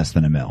have been less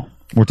than $1 million.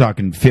 We're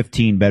talking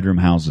 15-bedroom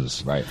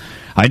houses. Right.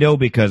 I know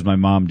because my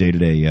mom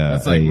dated a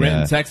That's like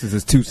rent in Texas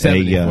is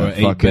 $270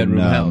 for an 8-bedroom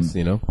house,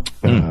 you know?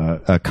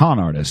 a con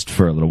artist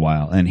for a little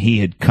while, and he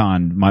had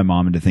conned my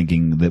mom into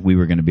thinking that we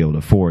were going to be able to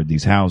afford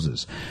these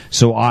houses.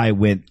 So I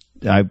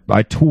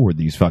toured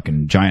these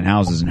fucking giant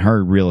houses and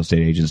heard real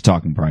estate agents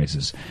talking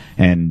prices.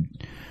 And,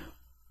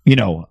 you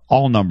know,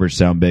 all numbers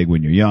sound big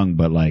when you're young,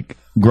 but like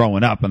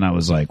growing up, and I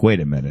was like, wait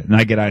a minute. And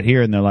I get out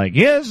here and they're like,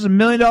 yeah, this is $1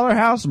 million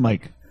house. I'm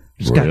like,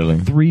 it's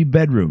got 3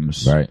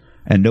 bedrooms. Right.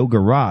 And no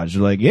garage.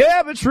 They're like,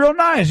 yeah, but it's real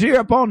nice here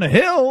up on the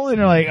hill. And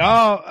they're like,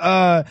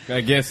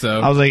 I guess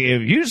so. I was like,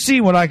 if you see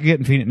what I could get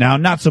in Phoenix. Now,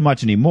 not so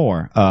much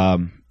anymore.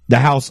 The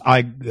house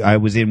I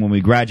was in when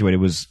we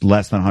graduated was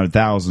less than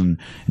 100,000.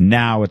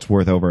 Now it's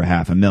worth over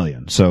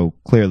 $500,000. So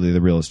clearly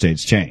the real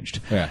estate's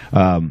changed.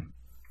 Yeah.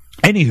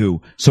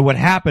 Anywho, so what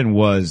happened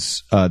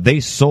was they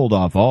sold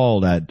off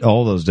all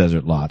those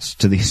desert lots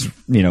to these,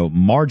 you know,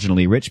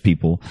 marginally rich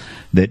people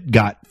that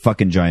got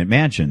fucking giant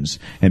mansions,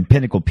 and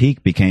Pinnacle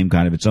Peak became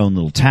kind of its own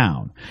little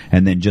town.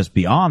 And then just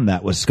beyond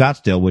that was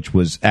Scottsdale, which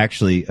was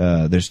actually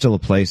there's still a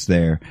place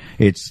there.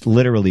 It's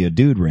literally a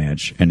dude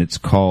ranch, and it's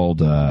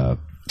called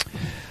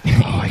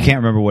I can't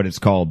remember what it's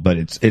called, but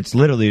it's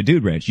literally a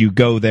dude ranch. You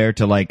go there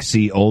to like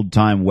see old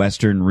time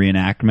Western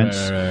reenactments,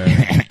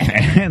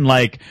 and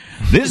like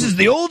this is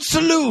the old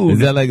saloon. Is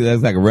that like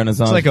that's like a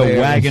Renaissance? It's like a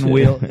wagon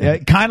wheel,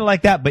 kind of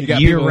like that, but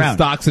year round.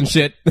 Stocks and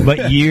shit,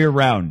 but year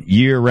round,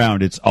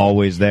 it's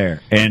always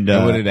there. And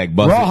what did that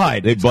bust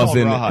Rawhide? They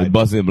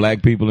bust in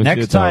black people and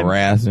next shit, time,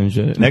 harass and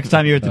shit. Next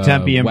time you're at the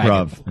Tempe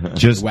Improv,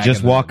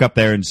 just walk up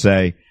there and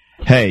say,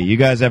 "Hey, you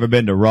guys ever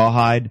been to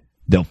Rawhide?"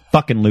 They'll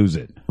fucking lose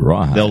it.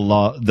 Rawhide.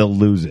 They'll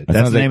lose it.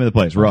 That's the name of the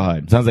place,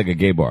 Rawhide. Sounds like a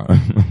gay bar.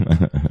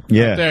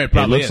 Yeah, there it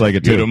looks like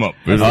it too. Get them up.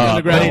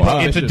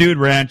 It's a dude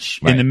ranch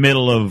in the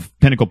middle of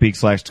Pinnacle Peak /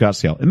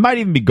 Scottsdale. It might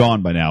even be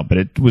gone by now, but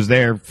it was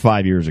there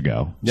 5 years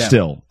ago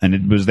still, and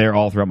it was there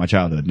all throughout my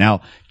childhood.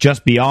 Now,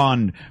 just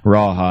beyond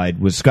Rawhide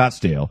was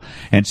Scottsdale,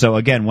 and so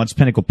again, once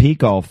Pinnacle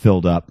Peak all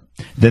filled up,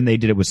 then they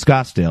did it with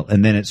Scottsdale,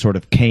 and then it sort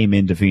of came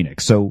into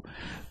Phoenix. So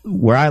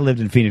where I lived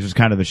in Phoenix was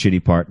kind of a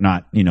shitty part,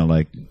 not, you know,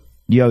 like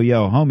yo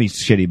homie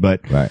shitty,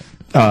 but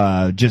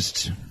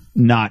just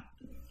not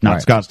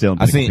Scottsdale and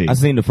Pinnacle Peak. I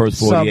seen the first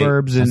 48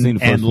 suburbs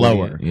and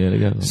lower. Yeah, they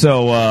got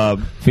so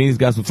Phoenix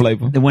got some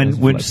flavor. When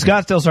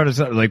Scottsdale started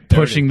like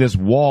pushing this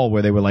wall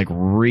where they were like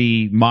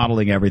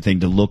remodeling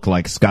everything to look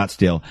like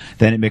Scottsdale,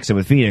 then it mixed it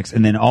with Phoenix,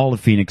 and then all of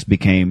Phoenix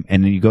became,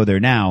 and then you go there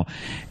now,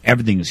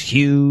 everything is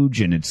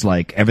huge, and it's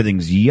like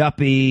everything's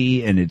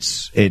yuppie, and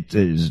it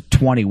is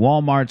 20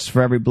 Walmarts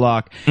for every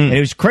block. And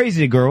it was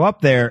crazy to grow up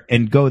there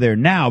and go there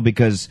now,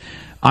 because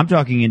I'm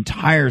talking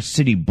entire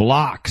city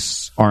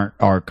blocks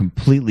are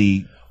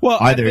completely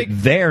either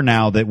there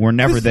now that were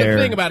never there,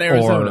 the thing about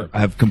Arizona, or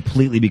have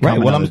completely become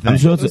another thing. I'm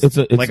sure it's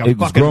like a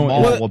fucking growing,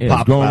 mall will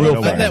pop out real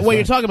of fast. nowhere. What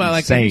you're talking about,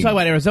 like when you talk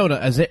about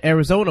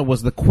Arizona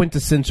was the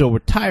quintessential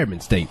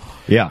retirement state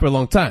for a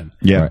long time.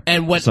 Yeah,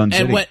 and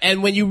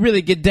when you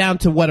really get down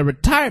to what a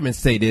retirement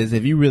state is,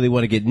 if you really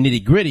want to get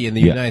nitty gritty in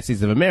the United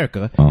States of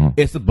America,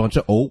 it's a bunch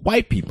of old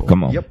white people.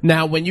 Come on.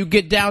 Now, when you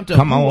get down to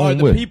who are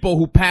the people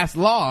who pass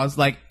laws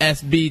like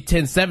SB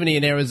 1070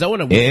 in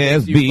Arizona,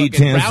 SB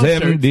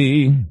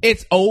 1070,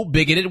 it's old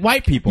bigoted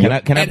white people.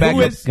 Can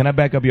I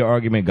back up your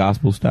argument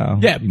gospel style?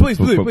 Yeah, please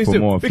do.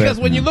 Because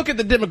when you look at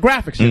the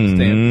demographics, you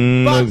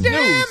understand, Fox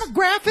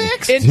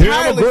News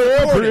entirely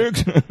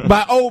supported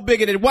by old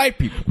bigoted white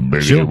people.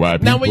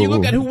 Now, when you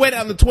look at who went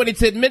out in the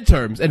 2010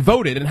 midterms and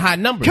voted in high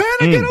numbers, can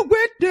I get a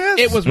witness?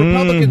 It was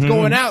Republicans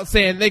going out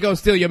saying they gonna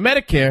steal your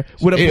Medicare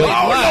with a blatant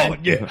lie.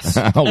 Lord, yes.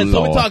 And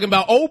so we're talking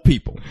about old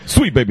people.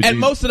 Sweet baby. And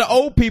most of the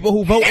old people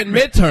who vote in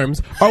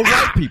midterms are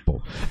white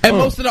people. And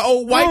most of the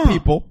old white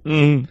people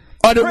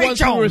are the ones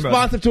who are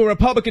responsive to a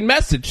Republican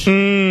message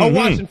are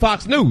watching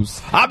Fox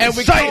News. And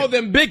we call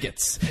them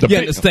bigots. You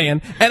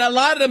understand? And a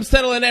lot of them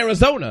settle in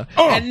Arizona.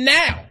 And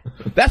now,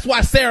 that's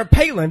why Sarah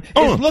Palin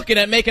is looking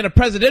at making a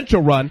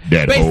presidential run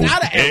based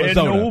out of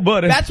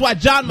Arizona. That's why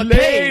John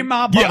McCain,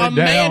 a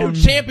man who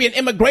championed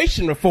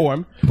immigration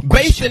reform,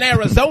 based in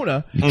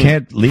Arizona, you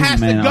can't leave has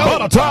man to go out.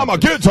 By the time I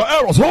get to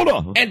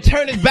Arizona and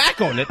turn his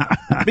back on it,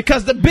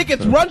 because the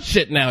bigots run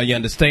shit now, you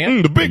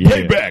understand? The big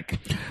payback.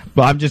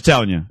 But I'm just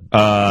telling you,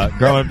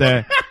 growing up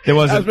there wasn't.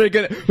 That was pretty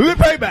good. The big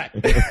payback.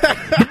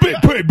 The big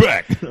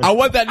payback. I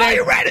want that name. Are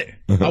you ready?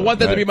 I want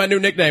that to be my new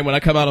nickname when I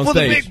come out on For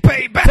stage. the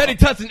big payback. Teddy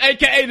Tutson,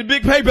 aka the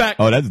Big Payback.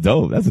 Oh, that's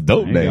dope. That's a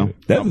dope There you name. go.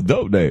 That's a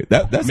dope name.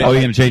 That's Oh,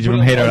 you gonna change it from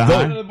hater to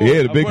high?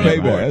 Yeah, the big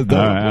payback. That's dope.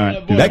 All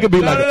right. That could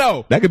be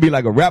No. that could be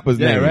like a rapper's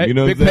Yeah, name. right? You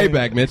know Big what I'm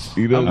saying? Payback, Mitch.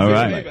 You know what All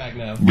I'm right. Payback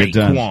now. Good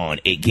done. Raekwon,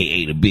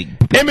 aka the big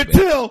Emmett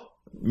Till.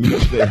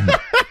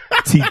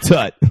 T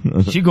Tut.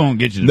 She gonna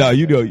get you. No,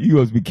 you know you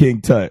must be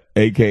King Tut,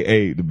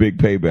 aka the big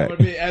payback.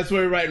 That's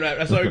where we're writing.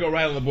 That's where we go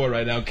right on the board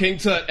right now. King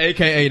Tut,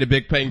 aka the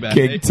Big Payback.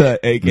 King Tut,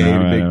 aka the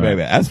big right.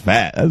 payback. That's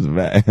fat. That's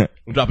fat.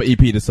 We'll drop an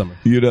EP this summer.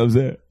 You know what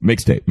I'm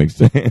saying?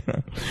 Mixtape.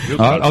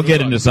 I'll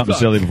get into something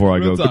silly before I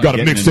go. Real talk. Got a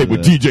Getting mixtape into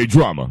with the- DJ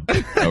Drama.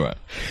 All right.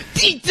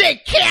 DJ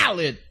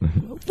Khaled, we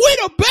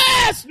the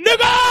best,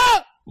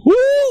 nigga.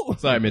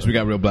 Sorry, Mitch. We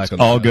got real black on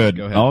the All side. good.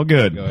 Go ahead. All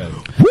good. Go ahead.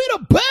 We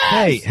the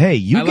best. Hey,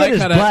 you I get like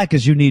as how that- black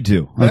as you need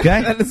to.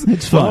 Okay,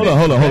 it's fun.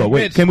 Hold on.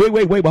 Wait, Mitch, can wait.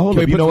 But hold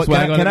can on. we You know put what? some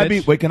swag on Can it, I be?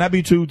 Mitch? Wait, can I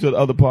be true to the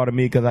other part of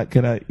me? Can I?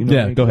 You know,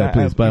 Yeah, go ahead,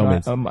 please. By all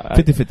means.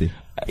 50-50.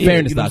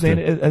 Fairness, you know what I'm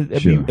saying?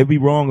 doctor. It'd be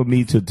wrong of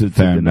me to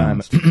Fair deny.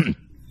 enough.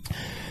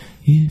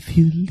 If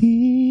you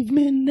leave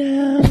me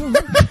now,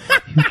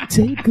 you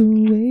take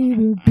away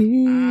the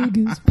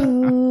biggest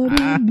part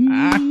of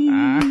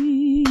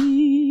me.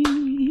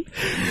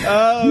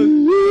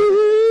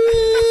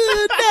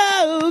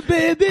 No,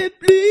 baby,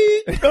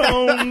 please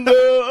don't go.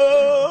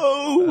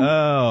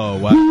 Oh,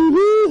 wow.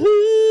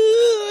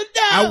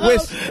 I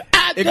wish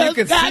if you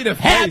could see the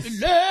face.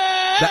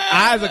 The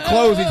eyes are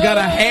closed. He's got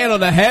a hand on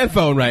the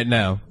headphone right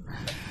now.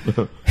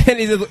 And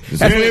he's just,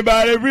 Does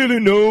anybody really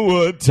know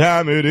what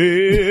time it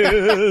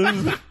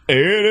is?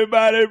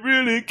 Anybody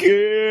really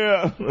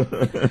care?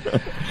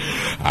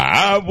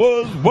 I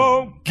was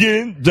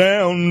walking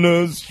down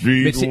the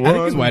street Bitch, I think he's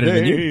one whiter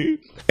than day.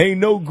 Ain't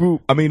no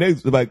group. I mean, they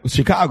like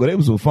Chicago. They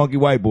was some funky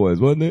white boys,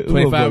 wasn't it?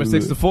 25 or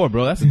 6 to 4,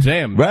 bro. That's a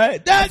jam.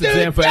 Right? That's a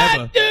jam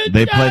forever.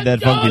 They played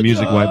that funky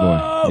music, white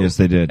boy. Yes,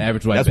 they did.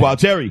 Average white That's band. Wild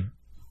Cherry.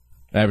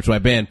 Average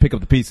white band. Pick up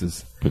the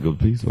pieces. Pick up a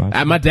piece.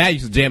 My dad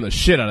used to jam the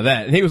shit out of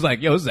that. And he was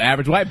like, yo, this is an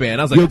average white band.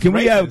 I was like, Yo, that's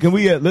can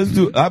we racist. let's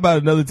do, how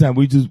about another time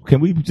can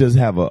we just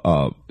have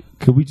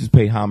can we just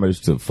pay homage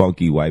to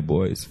funky white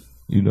boys?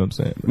 You know what I'm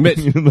saying? Mitch,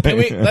 Like- can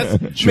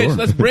we,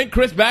 let's bring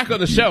Chris back on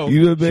the show.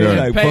 You know what I'm saying? Sure.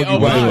 Like Pay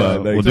funky white homage.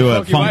 boy. Like, We'll do a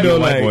funky funky white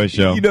white like, boy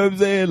show. You know what I'm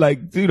saying? Like,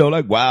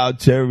 like Wild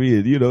Cherry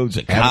and,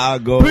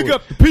 Chicago. Pick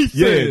up the pieces.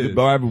 Yeah, the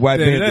Barbara White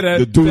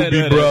Band, the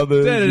Doobie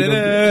Brothers.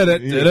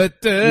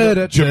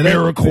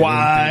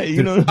 Jamiroquai,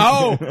 you know.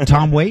 Oh,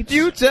 Tom Waits.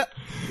 future.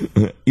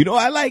 You know,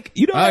 I like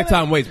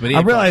Tom Waits, but he I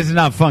ain't realize it's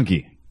not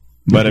funky,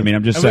 but I mean,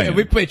 I'm just funky. saying. If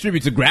we play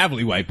tribute to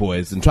gravelly white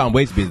boys and Tom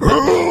Waits be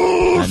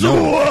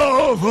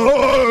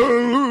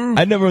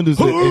I never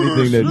understood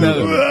anything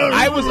that.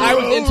 I was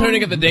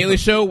interning at the Daily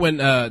Show when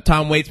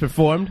Tom Waits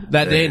performed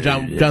that day, and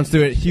Jon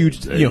Stewart,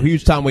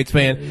 huge Tom Waits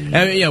fan,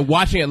 and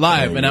watching it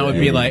live, and I would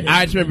be like,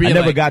 I just remember being I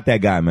never like, got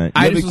that guy, man.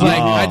 I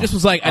just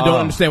was like, I don't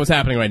understand what's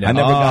happening right now. I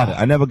never got it.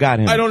 I never got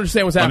him. I don't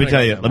understand what's Let me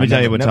happening.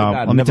 tell you what Never Tom.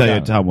 got him. Let me Never tell you got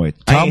him. Tom Waits.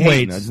 I Tom ain't hating,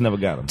 Waits. I just never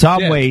got him.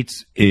 Tom Yeah.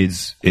 Waits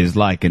is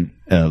like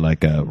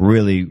like a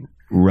really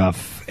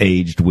rough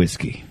aged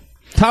whiskey.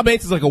 Tom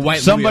Waits is like a white.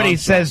 Somebody Louis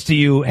Armstrong. says to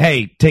you,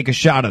 "Hey, take a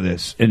shot of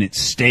this," and it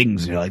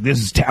stings. You're like, "This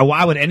is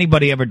why would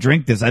anybody ever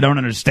drink this? I don't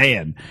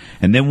understand."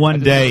 And then one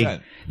day,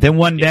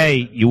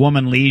 your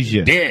woman leaves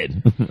you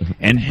dead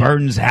and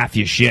burns half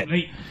your shit.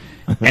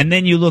 And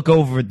then you look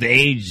over at the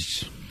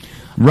aged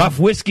rough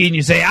whiskey and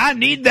you say, "I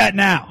need that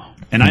now."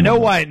 And I know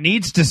why it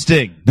needs to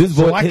sting. This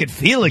so voice, I could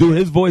feel it. Dude,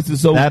 his voice is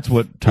so. That's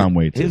what Tom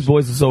Waits His is.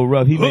 voice is so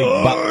rough. He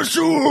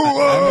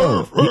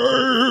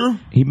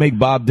make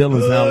Bob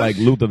Dylan sound like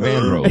Luther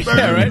Vandross.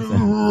 Yeah, right.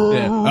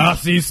 Yeah. I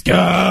see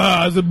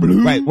skies of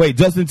blue. Right. Wait,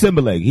 Justin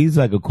Timberlake. He's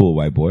like a cool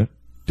white boy.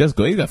 Just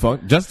go. He's got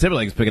funk. Justin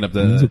Timberlake's picking up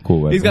the. He's a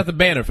cool white He's boy. got the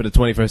banner for the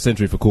 21st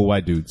century for cool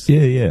white dudes.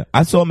 Yeah.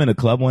 I saw him in a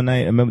club one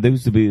night. I remember there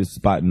used to be a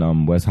spot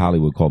in West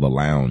Hollywood called the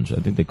Lounge. I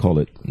think they call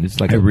it.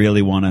 It's like I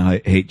really want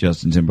to hate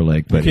Justin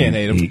Timberlake, but You can't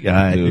hate him. Dude, You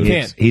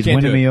can't. He's Can't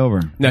winning do it. me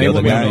over. No, he the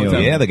won't guy, win no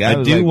time. yeah, the guy. I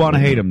was do like- want to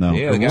hate him though.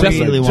 Yeah, the guy I was-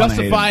 really wanna hate him.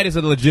 Justified is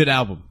a legit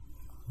album.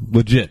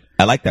 Legit.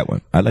 I like that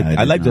one. I did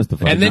like not.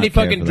 Justified. And then he not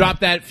care fucking for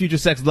dropped that Future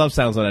Sex Love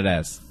Sounds on that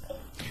ass.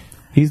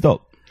 He's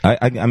dope.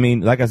 I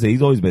mean, like I said,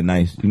 he's always been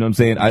nice. You know what I'm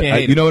saying?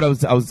 hate You know what I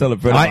was telling a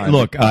friend of mine?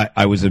 Look,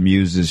 I was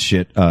amused as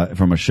shit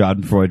from a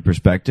Schadenfreude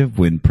perspective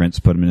when Prince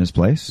put him in his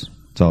place.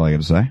 That's all I got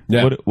to say.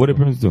 Yeah. What did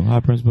Prince do? How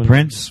Prince put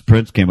him?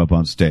 Prince came up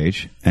on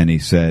stage and he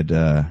said,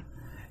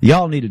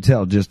 "Y'all need to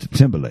tell Justin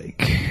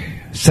Timberlake,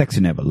 sexy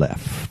never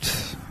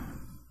left."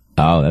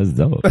 Oh, that's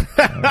dope.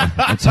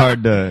 It's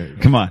hard to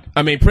come on.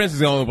 I mean, Prince is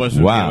the only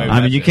one. Wow. I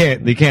mean, you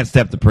can't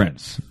step to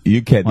Prince.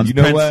 You can't. Once You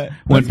know Prince, what?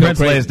 When Let's go Prince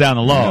crazy. lays down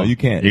the law, No, you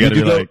can't. You got to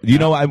Did be you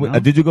go? like, You know,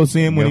 did you go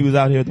see him when he was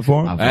out here at the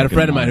forum? I had a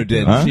friend of mine who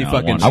did. Huh? She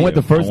fucking. I went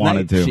the first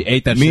wanted night. to. She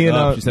ate that Me shit and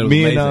up. She said it was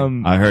me amazing.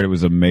 and I heard it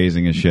was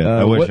amazing as shit.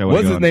 I wish I would.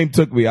 what's his name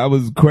took me? I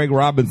was Craig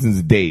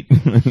Robinson's date.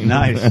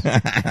 Nice.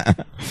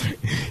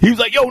 He was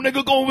like, "Yo,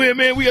 nigga, go over here,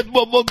 man. We got the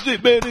motherfucker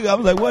shit, man." Nigga. I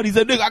was like, "What?" He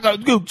said, "Nigga, I gotta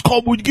go.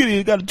 Call me when you get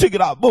here. Got to check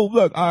it out." Boom,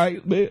 look, all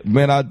right, man.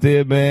 Man, I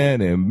did,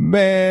 man, and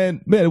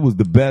man, it was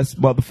the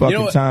best motherfucking You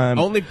know what? time.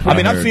 Only I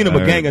mean, I I've heard- seen him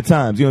I a gang heard. of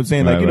times. You know what I'm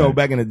saying? Like, Right, you know, right.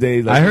 back in the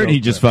days. Like, I heard you know, he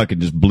just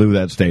blew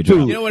that stage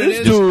Dude, up. You know what it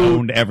is? Just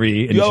owned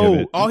every inch of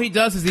it. All he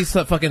does is these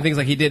fucking things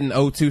like he did in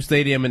O2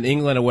 Stadium in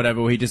England or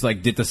whatever, where he just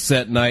like did the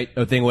set night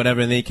or thing,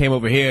 whatever, and then he came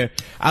over here.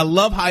 I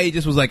love how he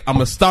just was like, I'm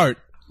gonna start,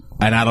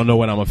 and I don't know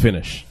when I'm gonna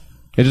finish.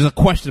 There's just a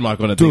question mark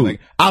on the thing. Dude. Like,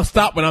 I'll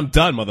stop when I'm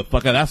done,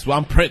 motherfucker. That's why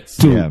I'm Prince.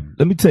 Dude, Yeah.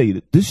 let me tell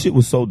you, this shit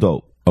was so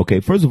dope. Okay,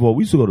 first of all,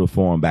 we used to go to the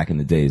forum back in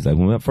the days. Like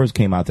when I first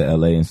came out to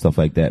LA and stuff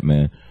like that,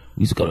 man.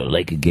 We used to go to the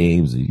Laker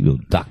games,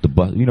 and, Dr.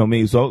 Bus, you know what I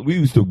mean? So we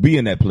used to be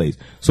in that place.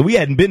 So we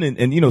hadn't been in,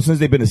 and since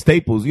they've been in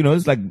Staples,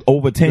 it's like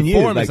over 10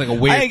 years. Forum is like a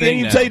weird I ain't thing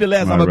even now. tell you the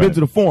last time I've been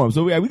to the Forum.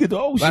 So we get to,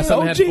 Last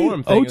time I had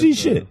Forum thing, OG it was,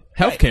 shit.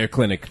 Healthcare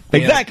clinic.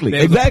 Exactly, They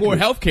had exactly. the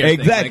poor healthcare thing.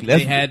 Exactly. Like,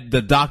 they had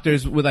the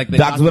doctors with like the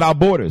Doctors Without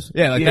Borders.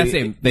 Yeah, like that's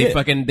it. They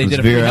Let's did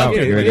a free veer out.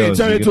 healthcare. Here it They goes.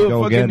 turned You into gonna a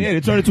go fucking, again?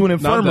 they turned into an No, I'm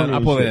infirmary. done.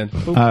 I'll pull it and in.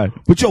 shit. All right.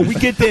 But we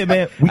get there,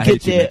 man. We I get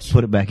hate you, there. Mitch.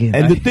 Put it back in.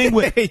 And the thing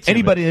with hate you,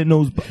 anybody that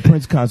knows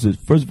Prince concerts,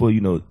 first of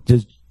all,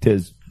 just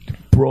there's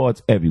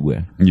broads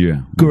everywhere.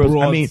 Yeah. Girls,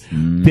 Broads. I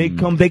mean,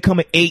 they come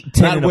at 8,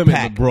 10 Not in a women,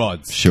 pack. but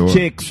broads. Sure.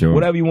 Chicks, sure.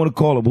 whatever you want to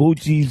call them,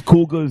 hoochies,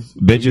 cougars,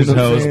 Bitches, you know what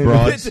I'm hoes, saying?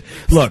 broads.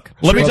 Look,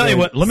 let me tell you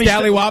what. Let me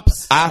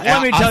Scallywops.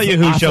 Let me tell you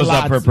who shows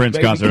up for a Prince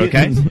concert,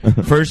 okay?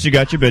 First, you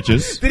got your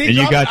bitches, Did he and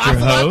you drop got your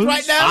ocelots hoes.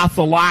 right now?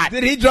 Ocelot.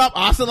 Did he drop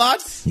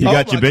ocelots? You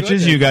got your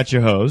bitches, you got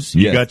your hoes,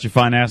 you Yes. got your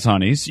fine ass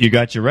honeys, you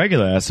got your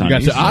regular ass You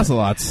honeys, got your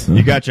ocelots.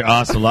 you got your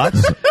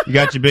ocelots, you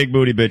got your big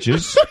booty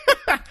bitches,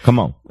 Come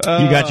on.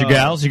 you got your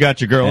gals, you got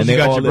your girls, And you they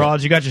got all your live.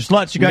 broads, you got your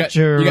sluts, you got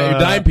your you got your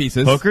dime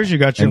pieces. hookers, you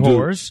got your And do-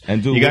 whores,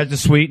 and do you got what? the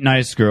sweet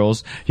nice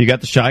girls, you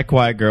got the shy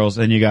quiet girls,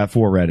 and you got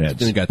 4 redheads.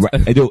 Then you got Right,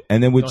 and,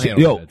 and then Don't hate on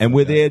redheads, and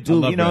we're okay. there I too.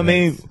 love You know what I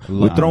mean? redheads.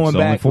 We're throwing It's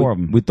only back. 4 of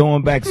 'em. We're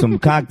throwing back some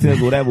cocktails,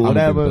 whatever.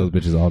 those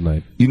bitches all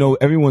night.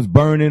 Everyone's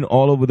burning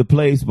all over the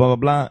place. Blah blah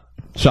blah.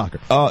 Shocker.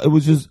 It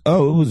was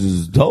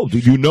just dope.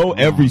 Dude. You know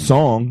every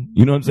song.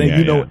 You know what I'm saying? Yeah,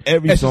 you know yeah.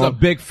 every It's just song. a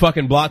big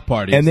fucking block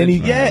party. And then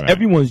right.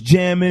 everyone's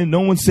jamming.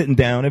 No one's sitting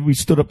down. Everybody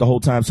stood up the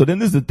whole time. So then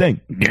this is the thing.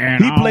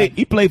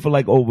 He played for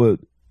like over,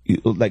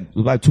 like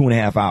about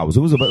 2.5 hours. It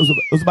was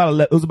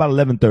about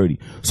 11:30.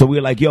 So we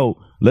were like, yo,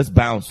 let's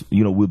bounce.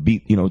 We'll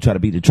beat, try to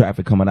beat the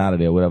traffic coming out of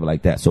there, whatever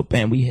like that. So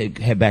bam, we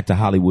head back to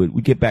Hollywood.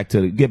 We get back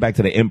to the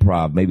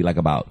Improv, maybe like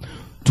about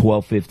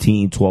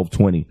 12:15,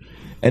 12:20.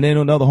 And then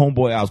another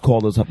homeboy I was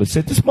called us up and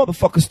said, "This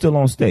motherfucker's still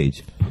on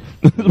stage."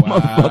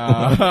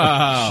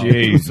 Wow.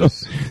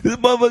 Jesus. This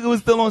motherfucker was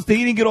still on stage.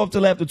 He didn't get off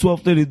till after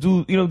 12:30.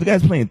 Dude, the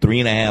guy's playing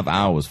 3.5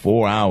 hours,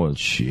 4 hours.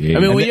 Shit. I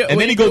mean, And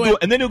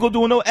then he'll go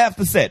do no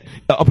after set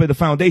up at the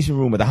Foundation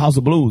Room at the House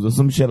of Blues or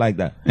some shit like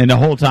that. And the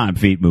whole time,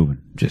 feet moving.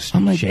 Just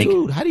I'm like, shaking.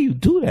 dude, how do you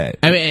do that?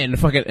 I mean, and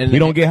fucking, and He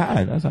don't get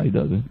high. That's how he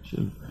does it. Shit.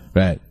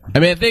 right. I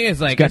mean, the thing is,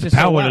 like, Got it's the just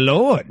so power of wild. the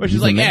Lord. Which is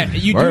He's like,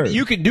 amazing. yeah, Word.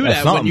 you can do That's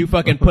that when something. you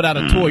fucking put out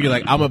a tour. You're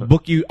like, I'm gonna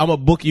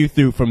book you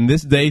through from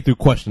this day through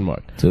question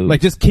mark. Dude.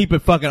 Like, just keep it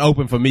fucking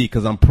open for me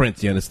because I'm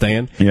Prince. You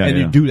understand? Yeah, and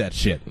yeah. you do that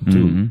shit,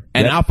 dude.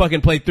 And I'll fucking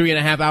play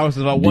 3.5 hours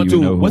if I want you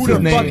to. know Who what's the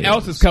his fuck name?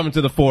 else is coming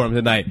to the Forum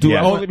tonight? Dude, The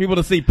I only want- people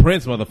to see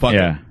Prince, motherfucker.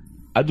 Yeah.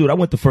 I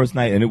went the first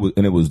night and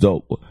it was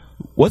dope.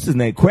 What's his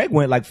name? Craig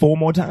went like 4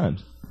 more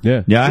times.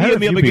 Yeah. Yeah, I He heard hit a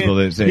me few up people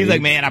again. that say He's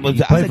like, man, I played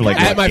for like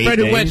I had my 8 friend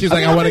who went. days. She was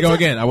like, I want to go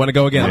again. I want to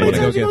go again. How I many want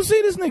to go times you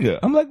again. gonna see this nigga?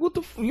 I'm like, what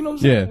the, you know what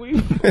I'm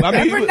saying? Yeah. I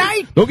mean, every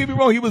night. Don't get me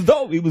wrong, he was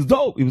dope. He was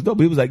dope. He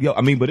was like, yo,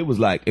 I mean, but it was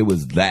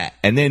that.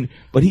 And then,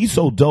 but he's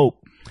so dope.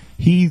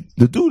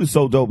 The dude is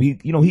so dope. He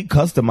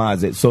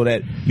customized it so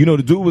that, the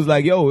dude was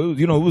like, yo,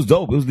 it was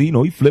dope. It was,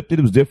 he flipped it.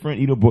 It was different,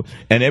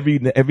 and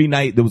every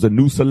night there was a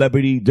new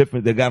celebrity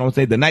different that got on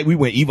stage. The night we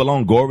went, Eva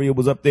Longoria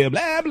was up there,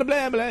 blah, blah,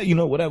 blah,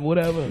 blah,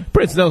 whatever.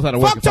 Prince knows how to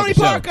work. Fuck Tony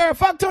Parker.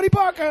 Fuck Tony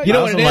Parker. You know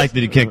I what also it is? like that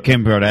he kicked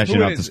Kim Kardashian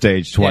Who off is- the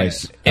stage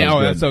twice. Yeah. That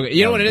was That's good. okay.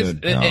 You know what That it was is?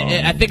 good.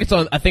 I think it's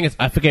on.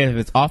 I forget if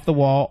it's Off the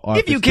Wall or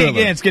If you it's can't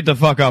Thriller. dance, get the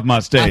fuck off my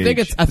stage. I think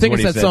it's is what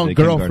he that said song to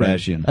Kim Girlfriend.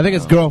 Kardashian. I think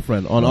it's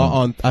Girlfriend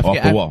on I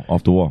forget,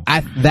 Off the wall.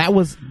 that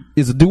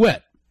is a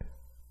duet.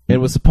 It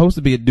was supposed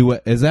to be a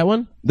duet. Is that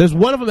one? There's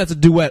one of them that's a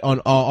duet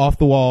on Off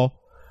the Wall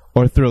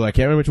or Thriller. I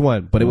can't remember which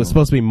one, but it was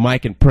supposed to be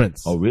Mike and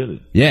Prince. Oh,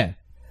 really? Yeah.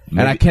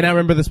 And I cannot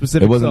remember the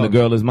specific It wasn't song. The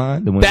Girl Is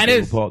Mine? The one That with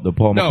is Paul no,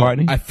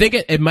 McCartney? I think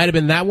it might have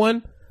been that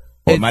one.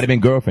 Or it might have been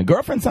Girlfriend.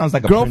 Girlfriend sounds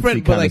like a Girlfriend,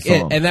 Princey but kind like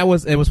of song. and it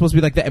was supposed to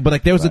be like that. But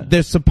like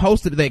there's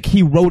supposed to be like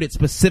he wrote it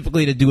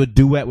specifically to do a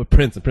duet with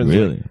Prince. And Prince was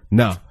Really? like,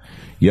 no.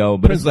 Yo,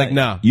 but Prince it's is like,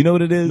 nah. You know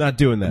what it is? Not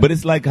doing that. But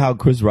it's like how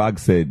Chris Rock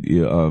said,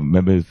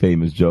 remember his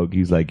famous joke?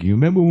 He's like, you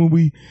remember when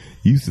we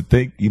used to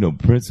think,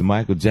 Prince and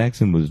Michael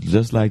Jackson was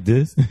just like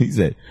this? He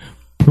said,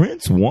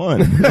 Prince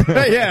won.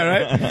 Yeah,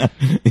 right.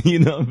 You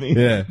know what I mean?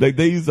 Yeah. Like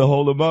they used to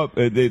hold him up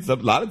and a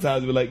lot of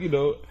times we're like,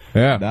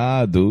 Yeah.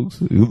 nah,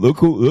 dudes. Look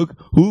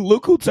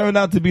who turned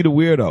out to be the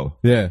weirdo.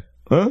 Yeah.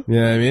 Huh? You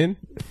know what I mean?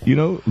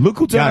 Look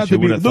who turned Gotcha,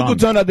 with a thumb.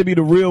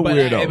 the real But,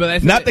 weirdo. but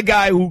that's- not the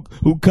guy who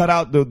cut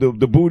out the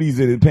booties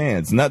in his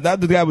pants. Not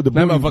the guy with the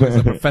That booties. motherfucker's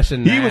a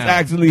professional. He was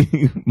actually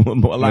a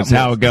lot That's more.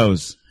 how it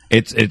goes.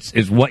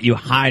 It's what you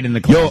hide in the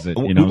Yo, closet.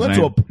 You know we what went I'm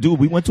to saying? a dude.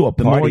 We went to a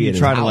The party. more you at his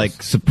try to house.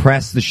 like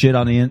suppress the shit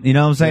on the end, you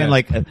know what I'm saying? Yeah.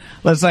 Like,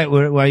 let's say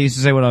what I used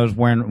to say when I was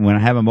when I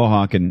have a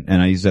mohawk and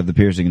I used to have the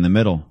piercing in the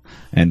middle.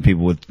 and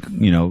people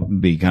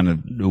would, be kind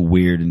of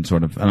weird and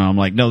sort of, and I'm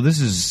like, no, this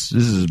is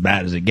as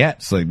bad as it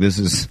gets. Like,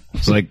 it's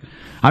like,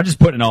 I'm just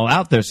putting it all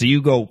out there so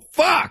you go,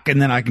 fuck, and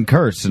then I can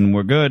curse and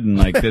we're good. And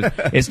like,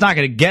 it's not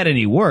going to get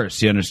any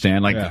worse. You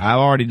understand? Like, I've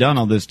already done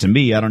all this to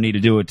me. I don't need to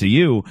do it to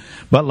you.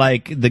 But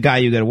like, the guy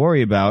you got to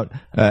worry about,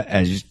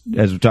 as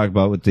we talked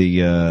about with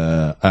the,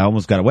 I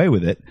almost got away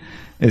with it,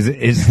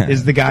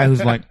 is the guy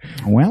who's like,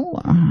 well,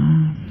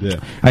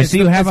 I see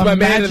you have a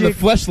magic, the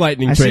flesh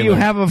lightning I trailer. see you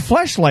have a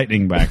flesh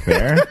lightning back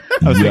there.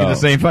 I was thinking the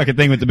same fucking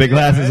thing with the big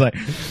glasses. Like,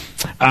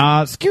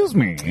 excuse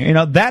me,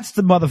 that's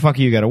the motherfucker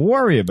you got to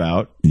worry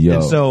about. Yo.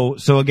 And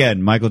so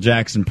again, Michael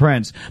Jackson,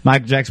 Prince.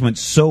 Michael Jackson went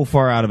so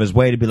far out of his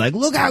way to be like,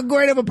 look how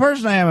great of a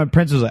person I am, and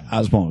Prince was like, I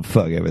just want to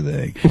fuck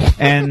everything.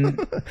 And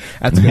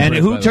That's a good and Prince,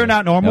 who by the turned way.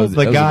 out normal? That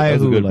was The guy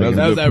who good. like,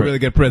 That was a really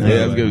good Prince.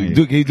 Yeah, that's good.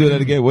 Can you do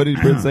that again? What did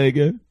Prince say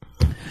again?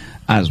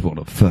 I just want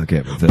to fuck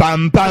everything.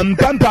 Bam bam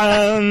bam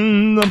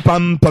bam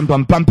bam bam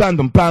bam bam bam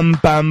bam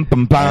bam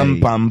bam bam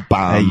bam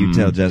bam. Hey, you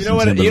tell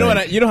Justin.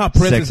 You know how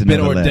Prince Sex has been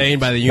never left. ordained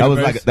by the That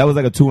universe. was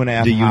like a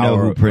 2.5 Do you know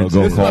hour who Prince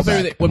ago is? This is my callback.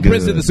 favorite thing. When Good.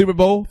 Prince did the Super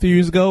Bowl a few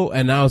years ago,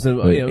 and I was in,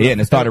 Yeah,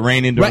 and it started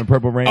raining during Right.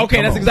 Purple Rain. Okay,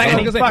 Come that's on. exactly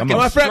what I was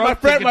going to say. fucking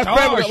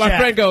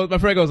My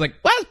friend goes like,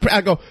 what? I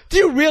go, do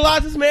you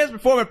realize this man's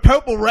performing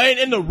Purple Rain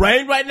in the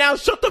rain right now?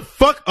 Shut the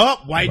fuck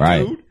up, white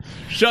Right. dude.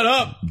 Shut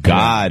up.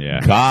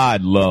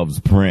 God loves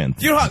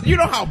Prince. You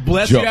know how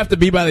blessed Joe. you have to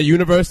be by the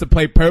universe to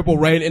play Purple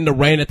Rain in the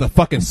rain at the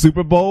fucking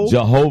Super Bowl?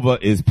 Jehovah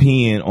is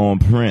peeing on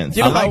Prince.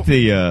 You I know like how-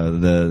 the guitar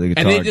and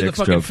they did the dick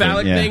fucking stroke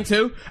phallic yeah. thing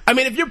too. I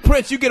mean, if you're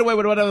Prince, you get away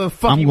with whatever the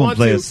fuck I'm you gonna want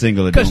play to. a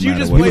single, it because don't you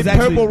matter just what played it is.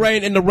 Purple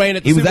Rain in the rain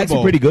at the He was Super actually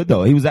Bowl. pretty good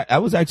though. I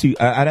was actually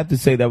I'd have to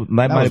say that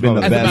might have was been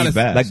the one of the best,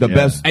 best, like the yeah.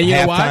 best And you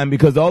know why? halftime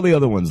because all the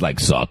other ones like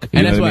suck. You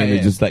And know that's what I why, mean? yeah.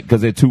 It's just like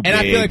because they're too And big.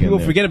 I feel like people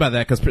and forget about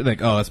that because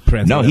like, oh, it's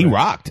Prince. No, he whatever.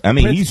 rocked. I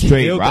mean, Prince he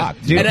straight killed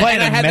rocked. that. Dude, And I playing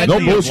had a that No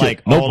medley of, bullshit.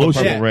 like, No all of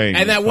bullshit. Purple Rain.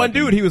 And that one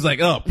dude, he was like,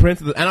 "Oh,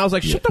 Prince," and I was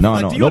like, "Shut the No,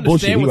 fuck! no, Do you no understand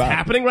bullshit. He what's rocked.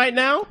 happening right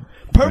now?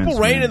 Purple Prince,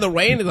 Rain man. in the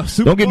rain is a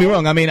Super Don't get me Bowl?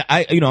 wong. I mean,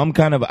 I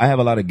have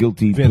a lot of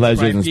guilty Vince pleasures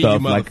Price, and you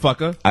stuff. Like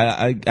motherfucker.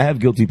 I have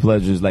guilty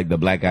pleasures like the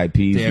Black Eyed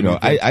Peas. Damn You know, you,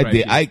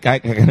 Vince I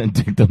Price. kind of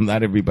dig them.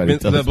 Not everybody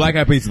does. The Black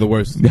Eyed Peas are the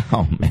worst.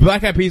 Oh, man.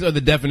 Black Eyed Peas are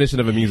the definition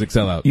of a music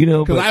sellout. You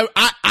know, because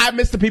but- I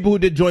miss the people who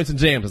did joints and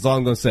jams. That's all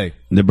I'm gonna say.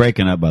 They're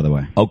breaking up, by the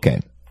way. Okay.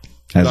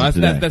 As No, of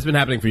today. that's been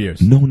happening for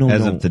years. No.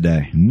 As of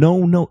today.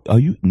 No. Are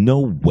you? No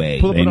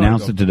way. Pull up They an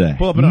announced article. it today.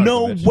 Pull up an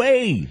article, No bitch.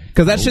 way.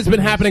 Because that shit's been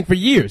happening for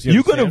years.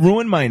 You're gonna understand?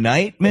 ruin my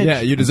night, man.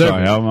 Yeah, you deserve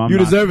Sorry, it. I'm You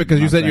not- deserve it because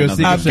you not said you're a saying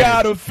secret I've shame.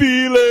 got a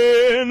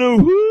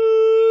feeling.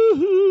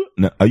 Woo.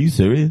 No, are you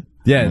serious?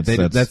 Yeah,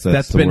 That's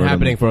that's the been word of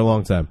happening it. for a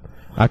long time.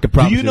 I could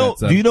promise Do you know?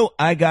 that, Do you know?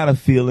 I got a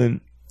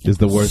feeling. is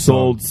the worst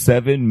sold song.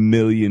 7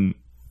 million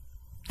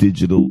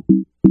digital.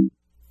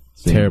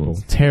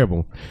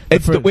 Terrible.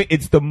 It's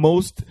the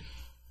most.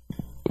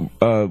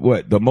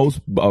 The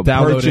most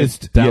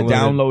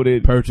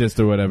downloaded, purchased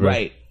or whatever.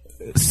 right,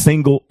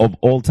 single of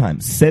all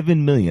time.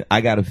 7 million.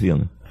 I got a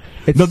feeling.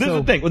 It's No, this so-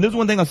 is the thing. Well, this is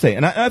one thing I'll say,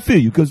 and I feel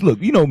you because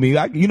look, you know me.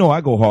 I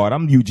go hard.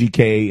 I'm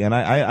UGK, and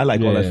I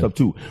like all that Yeah. stuff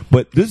too.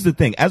 But this is the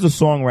thing. As a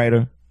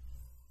songwriter,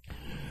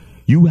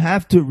 you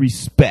have to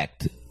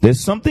respect.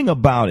 There's something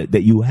about it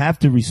that you have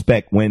to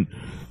respect when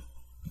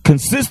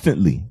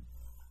consistently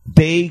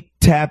they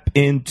tap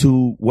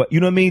into what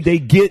you know what I mean. They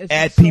get It's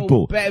at so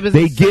people. bad. It's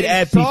They the get same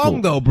at song,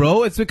 people. though,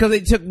 bro. It's because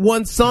they took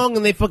one song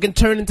and they fucking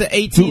turned into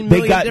 18 Dude, they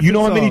million got. You know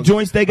how different many songs.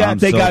 joints they got? I'm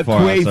They so got far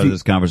outside of crazy.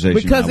 this conversation.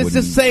 Because I it's the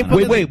wouldn't- same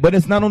fucking- Wait, but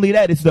it's not only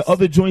that. It's the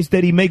other joints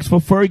that he makes for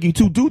Fergie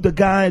too. Dude, the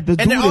And dude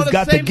they're all has the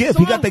got the same gift.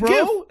 song, he got the bro.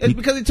 gift. It's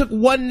because he took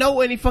one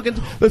note and he fucking.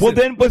 Well,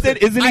 then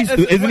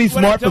isn't he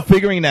smart for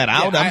figuring that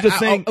out? I'm just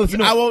saying.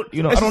 Listen, I won't.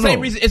 You know, it's I don't the same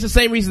know. reason. It's the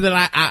same reason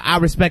that I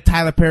respect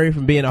Tyler Perry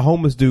from being a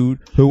homeless dude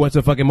who went to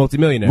a fucking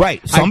multimillionaire.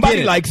 Right. Somebody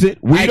likes it.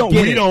 We don't.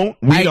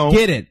 I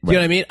get it. You know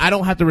what I mean? I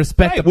don't have to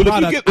respect Right. the Well, if you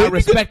product. get- I if you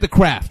respect the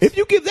craft. If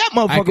you give that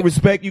motherfucker can-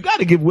 respect, you got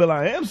to give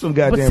Will.i.am some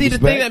goddamn But see,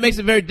 respect. the thing that makes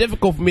it very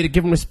difficult for me to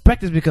give him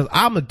respect is because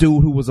I'm a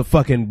dude who was a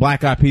fucking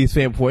Black Eyed Peas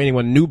fan before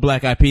anyone knew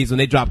Black Eyed Peas when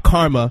they dropped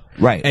Karma.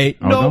 Right. Ain't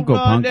Oh, no don't go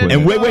punk with And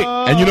it. wait,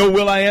 and you know what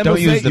Will.i.am will Don't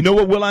say? use the- You know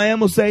what Will.i.am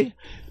will say?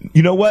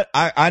 You know what?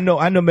 I know,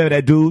 remember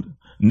that dude.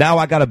 Now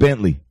I got a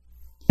Bentley.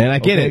 And I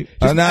get Okay. it.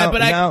 Just, Now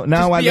but I just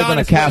live be in a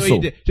honest about what you castle.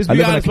 did. Just I be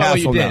live in a honest about what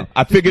you castle did. now.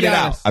 I Just figured be it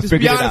out. honest. I Just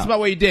figured be it honest out. about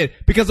what you did.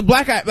 Because the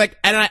Black Eyed,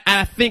 and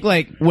I think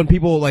like when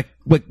people like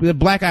the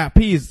Black Eyed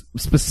Peas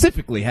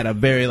specifically had a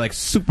very like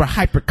super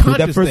hyper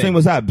conscious That first thing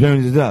was hot.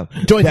 Turn it up.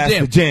 Join That's the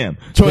the jam.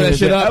 Turn that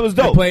shit up. That was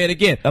and dope. play it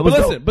again. That was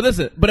dope.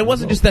 But it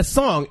wasn't just that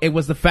song. It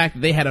was the fact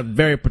that they had a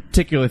very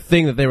particular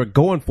thing that they were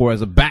going for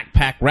as a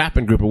backpack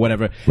rapping group or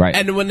whatever. Right.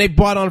 And when they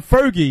brought on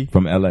Fergie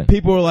From LA.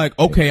 people were like,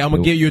 okay, I'm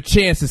gonna give you a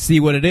chance to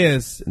see what it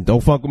is.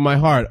 Don't fuck with my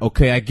heart.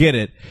 Okay, I get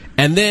it.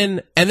 And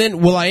then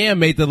Will.i.am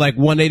made the like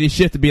 180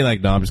 shift to be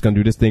like, no, I'm just gonna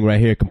do this thing right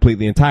here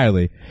completely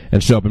entirely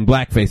and show up in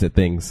blackface at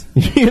things.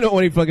 You know,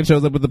 when he fucking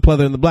shows up with the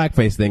pleather and the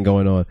blackface thing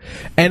going on.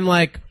 And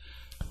like,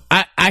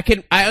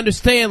 I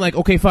understand like,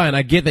 okay, fine,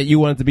 I get that you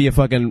want it to be a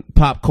fucking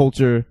pop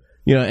culture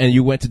and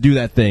you went to do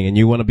that thing and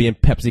you want to be in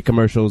Pepsi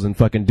commercials and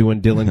fucking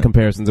doing Dylan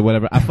comparisons or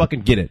whatever. I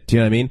fucking get it. Do you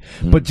know what I mean?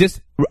 But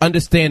just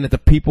understand that the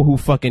people who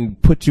fucking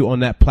put you on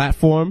that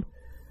platform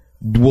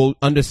will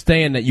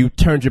understand that you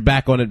turned your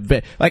back on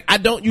it. Like, I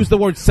don't use the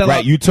word sellout.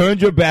 Right, you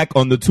turned your back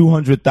on the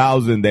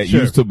 200,000 that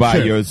used to buy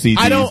your CDs.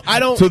 I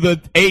don't to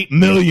the 8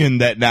 million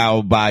that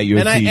now buy your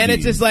CDs. And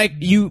it's just like I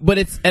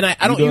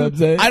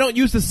don't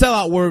use the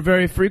sellout word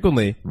very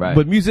frequently. Right.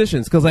 But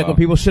musicians, because like when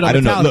people shit on I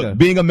don't Metallica. know. Look,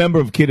 being a member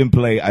of Kid and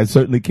Play, I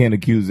certainly can't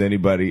accuse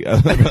anybody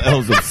else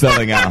of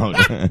selling out.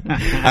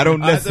 I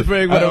don't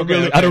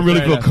really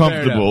feel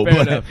comfortable.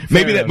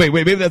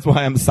 Maybe that's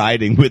why I'm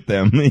siding with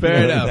them.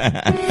 Fair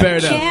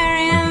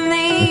enough.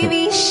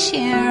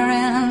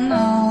 Sharing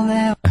all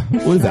that.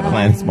 What does that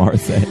Alanis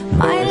Morissette?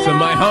 It's the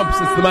My Humps.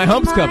 It's the My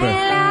Humps cover.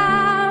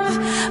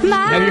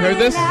 Have you heard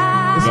this? No.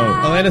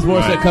 Alanis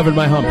Morissette covered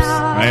My Humps.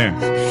 Right here.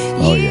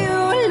 Oh yeah.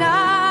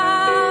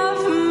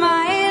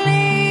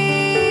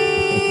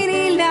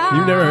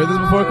 You've never heard this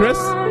before, Chris?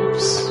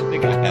 I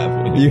think I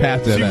have. You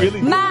have to. She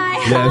really?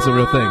 Yeah, it's a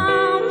real thing.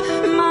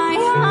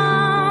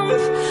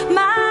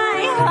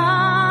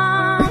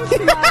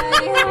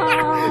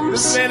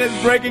 This man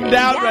is breaking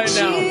down right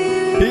now.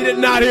 He did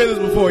not hear this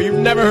before. You've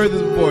never heard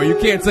this before. You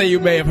can't say you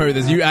may have heard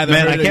this. You either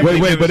heard it.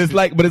 Wait, but it's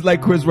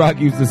like Chris Rock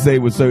used to say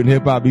with certain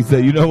hip hop. He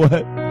said, "You know what?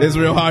 It's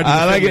real hard to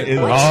I like it. It's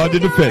hard to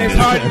defend. It's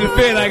hard to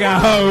defend. I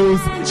got hoes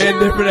and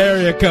different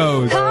area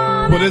codes.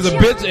 But there's a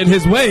bitch in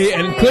his way,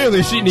 and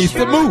clearly she needs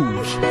to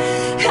move."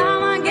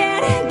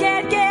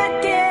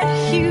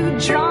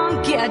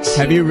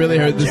 Have you really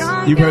heard this?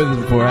 You've heard this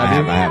before,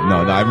 have you? I have.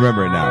 No, I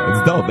remember it now.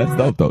 It's dope. That's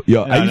dope, though.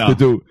 Yo, I used to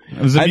do.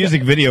 It was a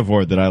music video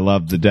for it that I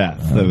loved to death.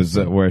 That was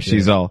where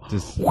she's all.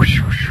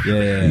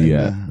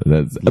 Yeah.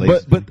 That's,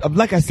 but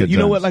like I said, you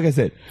know what? Like I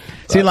said,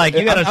 see, like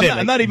you gotta say,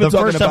 I'm not even the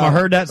talking first time I about-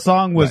 heard that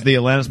song was the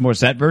Alanis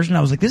Morissette version.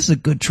 I was like, this is a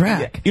good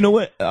track. You know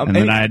what? And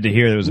then I had to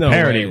hear there was a No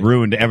parody. way.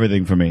 Ruined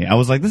everything for me. I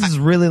was like, this is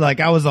really like,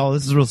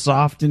 this is real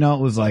soft, It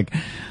was like,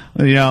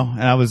 and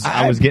I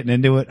was getting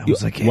into it. I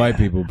was like, yeah. White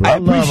people, bro. I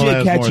love appreciate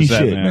Alanis catchy Morissette,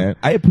 shit, man.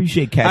 I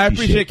appreciate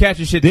catchy shit.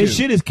 catchy shit This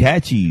too. shit is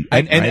catchy,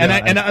 and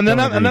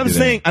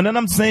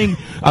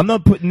I'm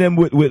not putting them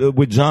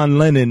with John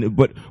Lennon,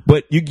 but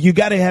you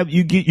gotta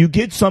you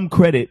get some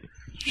credit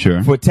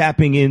Sure. for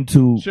tapping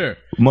into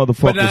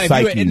motherfuckers'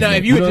 psyches. Now,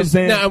 if you you know had just,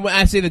 now,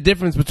 I say the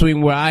difference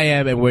between where I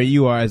am and where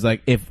you are is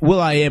like, if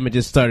Will.i.am had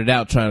just started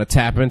out trying to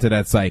tap into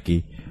that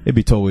psyche, it'd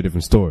be a totally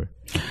different story.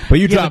 But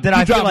you dropped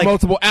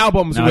multiple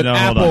albums with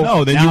Apple.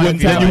 No, then you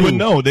wouldn't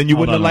know. Then you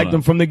wouldn't have liked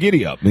them from the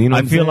Giddy Up. You know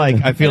I feel like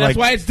That's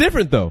why it's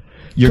different though.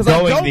 you're 'Cause I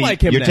going don't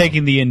like him you're now.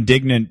 taking the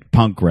indignant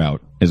punk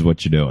route is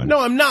what you're doing. No,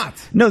 I'm not.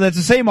 No, that's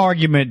the same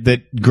argument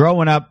that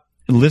growing up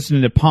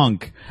listening to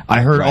punk,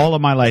 I heard all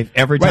of my life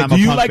every time do a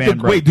you punk like band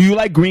broke. wait, do you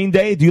like Green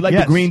Day? Do you like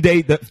Yes. the Green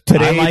Day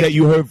today that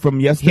you heard from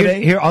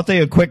yesterday? Here, I'll tell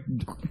you a quick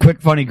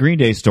funny Green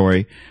Day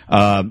story.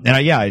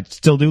 I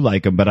still do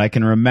like them, but I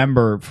can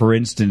remember, for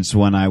instance,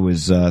 when I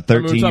was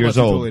 13 years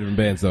old. Totally different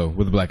bands though,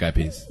 with the Black Eyed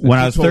Peas. When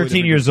I was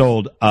 13 years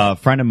old, a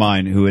friend of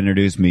mine who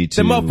introduced me to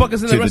The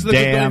motherfuckers in the rest of the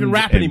group don't even Damned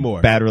rap and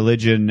anymore. Bad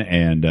Religion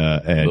and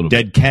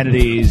Dead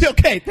Kennedys.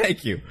 Okay,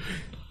 thank you.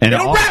 And They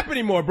don't all- rap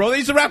anymore, bro. They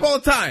used to rap all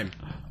the time.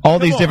 all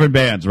Come these on. different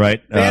bands,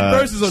 right? They had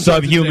verses on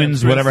Subhumans,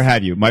 Chris. whatever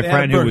have you. My They had a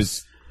friend who verse.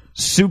 was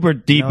super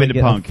deep Now they into get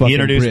a punk, he fucking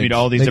introduced me bridge. to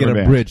all these They different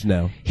get a bands. bridge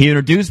now. He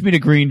introduced me to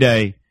Green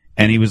Day,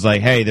 and he was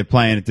like, "Hey, they're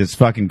playing at this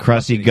fucking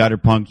crusty gutter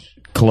punk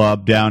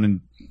club down in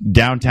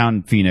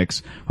downtown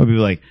Phoenix." Where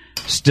people like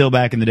still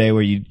back in the day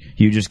where you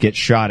just get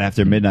shot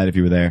after midnight if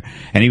you were there.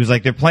 And he was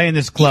like, "They're playing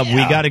this club. We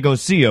got to go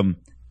see them."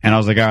 And I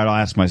was like, all right, I'll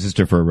ask my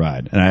sister for a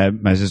ride.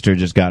 And my sister had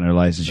just gotten her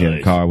license. She had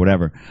a car,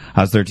 whatever.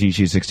 I was 13,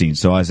 she's 16.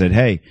 So I said,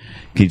 hey,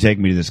 can you take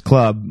me to this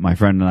club? My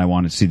friend and I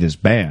want to see this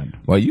band.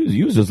 Well,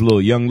 you was just a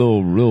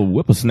little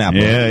whippersnapper.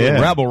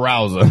 Yeah. Rabble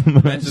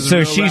rouser.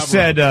 So she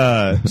said,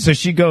 so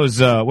she goes,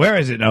 where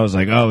is it? And I was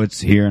like, oh, it's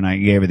here. And I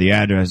gave her the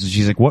address. And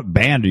she's like, what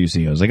band are you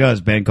seeing? I was like, oh,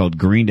 it's a band called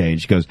Green Day.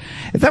 And she goes,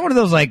 is that one of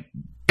those like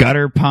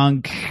gutter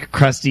punk,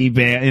 crusty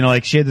band?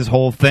 Like she had this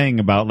whole thing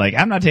about like,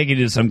 I'm not taking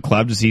you to some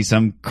club to see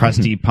some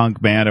crusty punk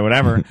band or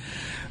whatever.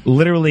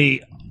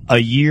 Literally a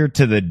year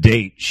to the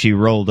date, she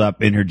rolled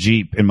up in her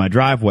Jeep in my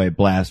driveway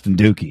blasting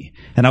Dookie.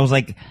 And I was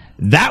like,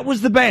 that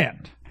was the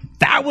band.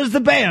 That was the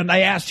band I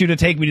asked you to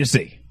take me to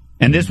see.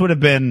 And this would have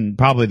been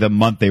probably the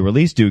month they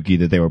released Dookie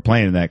that they were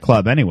playing in that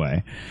club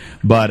anyway.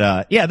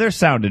 But, their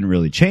sound didn't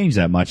really change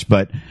that much.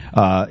 But,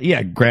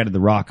 granted the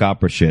rock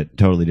opera shit,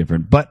 totally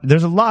different. But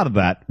there's a lot of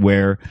that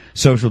where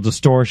Social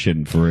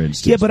Distortion, for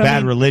instance,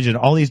 Bad Religion,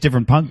 all these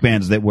different punk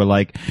bands that were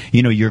like,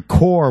 your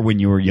core when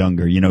you were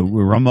younger,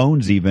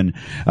 Ramones even,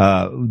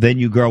 then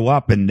you grow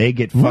up and they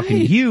get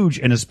fucking huge.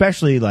 And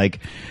especially like,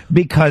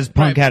 because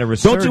punk had a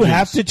resurgence. Don't you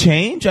have to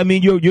change? I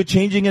mean, you're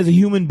changing as a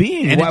human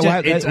being. And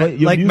it's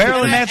like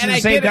Marilyn Manson, the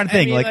same kind of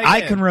thing.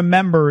 I can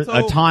remember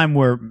a time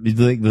where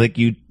like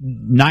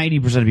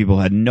 90% of people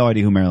had no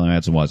idea who Marilyn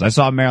Manson was. I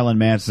saw Marilyn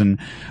Manson,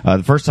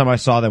 the first time I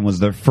saw them was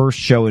their first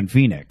show in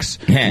Phoenix,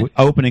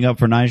 opening up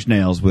for Nine Inch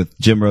Nails with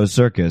Jim Rose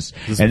Circus.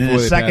 And then the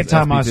second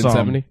time I saw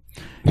them,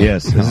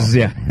 Yes, this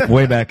is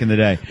way back in the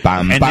day.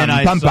 Bam, And bam, then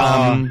I bam, saw.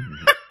 bam.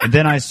 And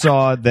then I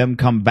saw them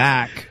come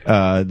back.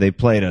 They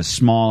played a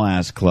small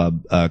ass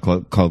club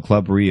called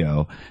Club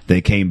Rio.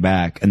 They came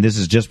back, and this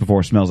is just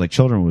before Smells Like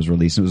Children was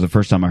released. It was the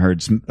first time I heard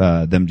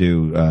them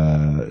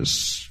do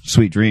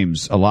Sweet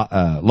Dreams a lot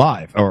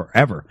live or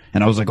ever.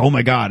 And I was like, oh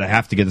my god, I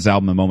have to get this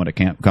album the moment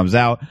it comes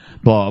out.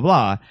 Blah blah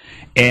blah.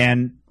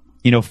 And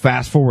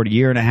fast forward a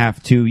year and a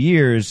half, 2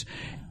 years,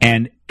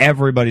 and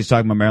everybody's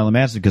talking about Marilyn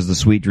Manson because of the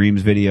Sweet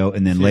Dreams video,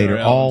 and then later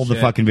all the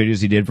fucking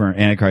videos he did for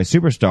Antichrist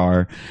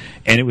Superstar.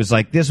 And it was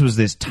like, this was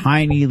this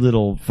tiny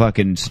little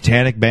fucking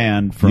satanic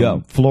band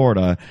from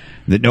Florida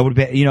that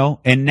nobody,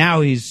 and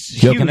now he's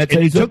huge. Can I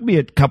tell And you it took me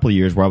a couple of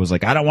years where I was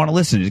like, I don't want to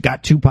listen. It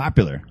got too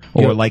popular.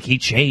 Or like he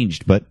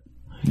changed, but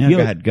go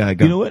ahead.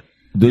 You know what?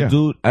 The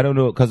dude, I don't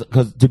know, cause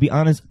to be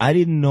honest, I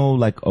didn't know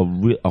like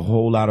a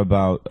whole lot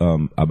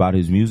about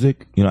his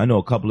music. I know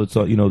a couple of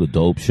songs, the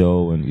Dope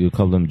Show and a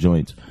couple of them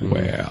joints.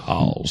 Where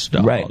all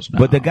stars Right. now.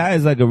 But the guy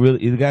is like a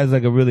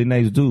really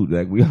nice dude.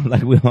 Like we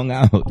hung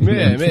out.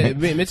 Yeah,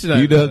 Mitch and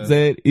I, You know what I'm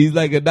saying? He's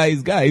like a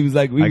nice guy. He was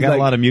like, I got a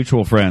lot of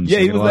mutual friends. yeah,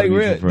 I he got a was lot like of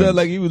mutual real,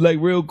 friends. he was like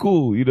real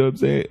cool. You know what I'm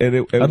saying?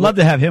 And I'd love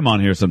to have him on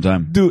here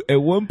sometime. dude,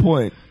 at one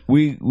point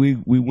we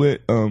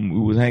went, we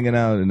was hanging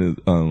out in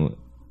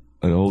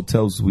a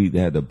hotel suite that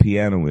had a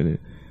piano in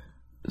it.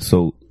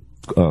 So,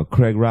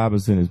 Craig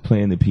Robinson is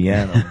playing the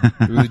piano.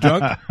 was he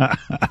drunk?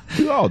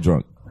 We all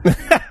drunk.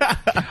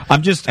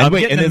 I'm getting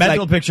the there's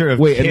mental picture of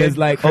and Kid, there's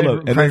like, hold up,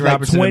 and Craig there's like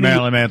Robertson 20 and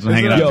Marilyn Manson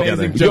hanging out Yo,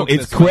 together. amazing joke.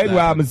 it's That's Craig what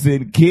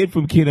Robinson, Kid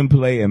from Kid and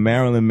Play, and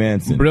Marilyn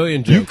Manson.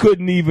 Brilliant You joke.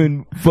 couldn't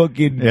even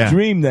fucking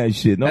dream that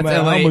shit. No That's matter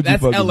how LA. much you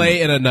That's fucking LA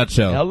in a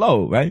nutshell.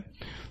 Hello, right?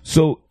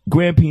 So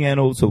grand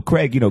piano. So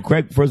Craig,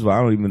 first of all,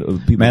 I don't even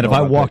people. Man, know if I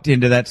about walked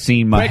into that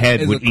scene, my Craig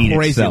head is would eat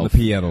crazy on itself. the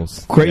pianos.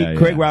 that. Craig Yeah.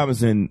 Craig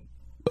Robinson.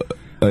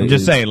 I'm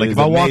just saying, like, if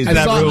I walked in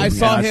that room I and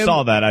saw I him-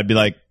 saw that, I'd be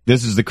like,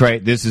 "This is the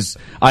crazy. This is."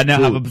 I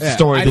now have a Yeah,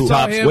 story I that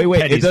saw tops him-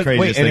 Wait, Petty's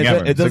craziest and thing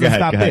ever. it So doesn't go ahead,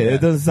 stop go there. ahead.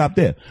 It doesn't stop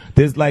there.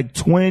 There's like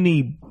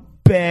 20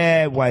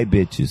 bad white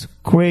bitches,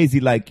 crazy,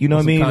 like, you know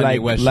what I mean, Kanye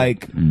like, West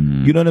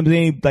you know what I'm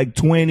saying, like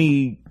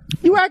 20.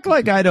 You act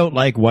like I don't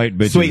like white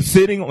bitches. So he's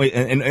sitting,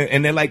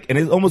 and they're like, and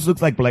it almost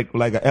looks like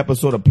an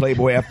episode of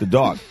Playboy After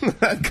Dark.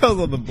 That goes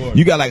on the board.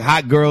 You got like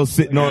hot girls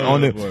sitting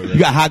on the, you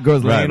got hot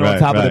girls laying on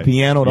top of the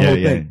piano, the whole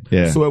thing.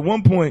 Yeah. So at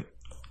one point,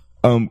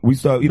 we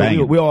start,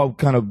 we all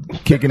kind of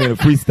kicking in and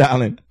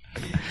freestyling.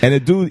 And the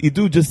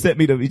dude just sent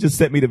me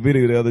the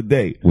video the other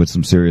day. with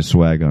some serious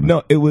swag on it.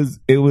 No, it was,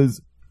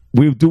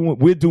 we're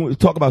doing,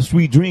 talk about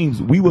Sweet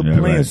Dreams. We were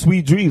playing right.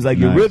 Sweet Dreams, like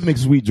your Nice. rhythmic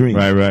Sweet Dreams.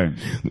 Right.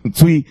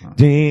 Sweet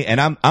Dream, and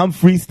I'm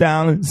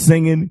freestyling,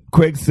 singing,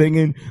 Craig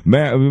singing,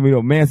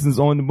 Manson's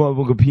on the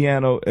motherfucking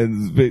piano,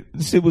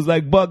 and shit was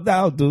like bugged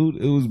out, dude.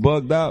 It was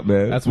bugged out,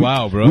 man. That's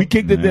wild, bro. We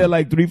kicked it there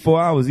like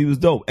 3-4 hours. He was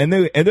dope, and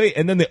then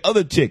the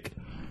other chick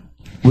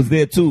was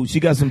there too. She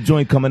got some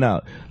joint coming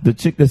out. The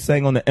chick that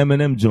sang on the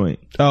Eminem joint.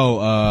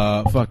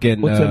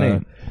 Fucking. What's her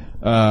name?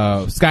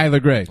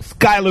 Skylar Gray.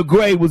 Skylar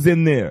Gray was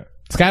in there.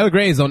 Skylar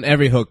Gray is on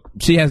every hook.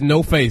 She has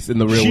no face in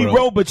the real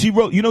world. She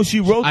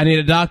wrote. I Need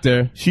a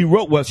Doctor. She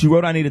wrote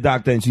I Need a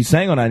Doctor, and she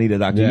sang on I Need a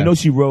Doctor. Yeah.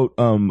 She wrote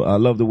I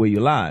Love the Way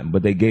You Lie,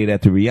 but they gave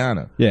that to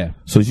Rihanna. Yeah.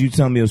 So she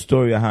tell me a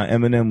story of how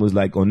Eminem was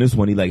like on this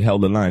one, he like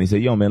held the line. He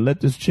said, yo man, let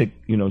this chick,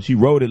 she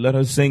wrote it, let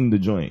her sing the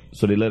joint.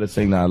 So they let her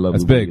sing I Love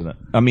That's the Way big. You Lie.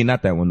 I mean,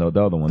 not that one though,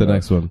 the other one. The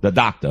next one. The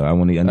Doctor. I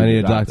Need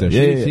a Doctor.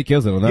 Yeah. She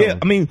kills it on that Yeah, one.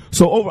 I mean,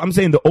 I'm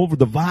saying the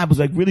vibe was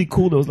like really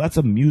cool. There was lots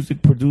of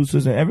music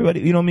producers and everybody,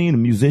 you know what I mean? The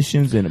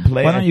musicians and the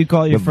players. Why don't you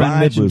call your The friend vibe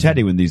Mitch and was-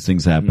 Teddy when these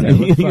things happen?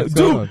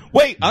 Dude,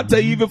 wait, I'll tell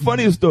you even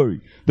funnier story.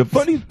 The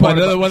funny part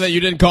Another about- one that you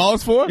didn't call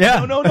us for?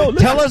 Yeah. No.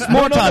 Tell us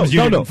more times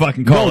you didn't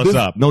fucking call us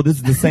up. No, this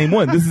is the same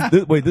one. This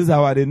is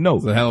how I didn't know.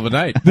 It's a hell of a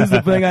night. This is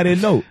the thing I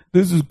didn't know.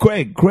 This is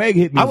Craig. Craig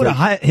hit me. I would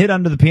have hit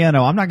under the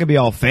piano. I'm not gonna be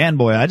all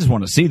fanboy. I just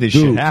want to see this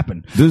shit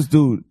happen. This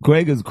dude,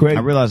 Craig. I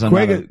realize I'm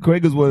Craig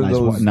not is one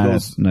of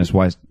Nice, those. nice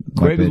white.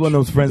 Craig is one of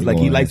those friends like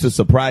he likes to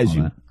surprise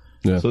you.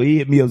 Yeah. So he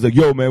hit me. I was like,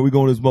 "Yo, man, we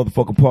going to this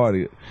motherfucking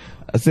party."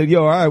 I said,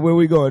 "Yo, all right, where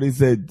we going?" He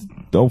said,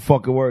 "Don't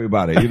fucking worry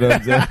about it." You know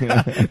what I'm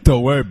saying?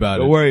 Don't worry about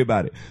Don't it. worry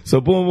about it. So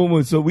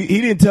boom. So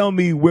he didn't tell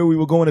me where we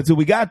were going until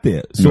we got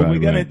there. So we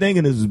got in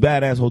thinking this is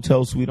badass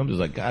hotel suite. I'm just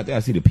like, God,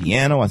 I see the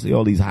piano. I see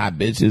all these hot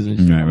bitches and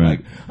shit.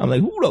 Right. I'm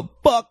like,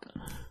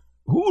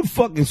 who the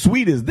fucking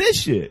suite is this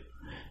shit?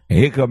 And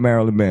here come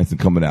Marilyn Manson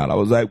coming out. I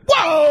was like,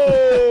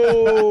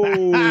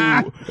 whoa!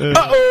 Yeah.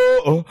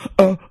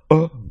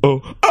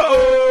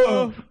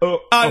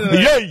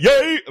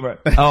 Right.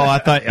 Oh,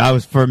 I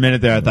was for a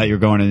minute there. I thought you were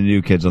going to the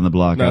New Kids on the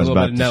Block. No, I was a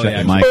little about bit to of shut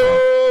Nelly, the mic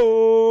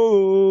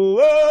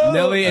off.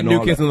 Nelly and all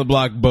New Kids that. on the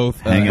Block both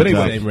Hang in it the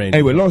up. same range.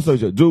 Anyway, long story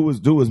short, dude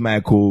was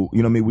mad cool. You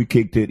know what I mean? We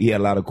kicked it. He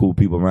had a lot of cool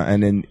people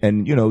around,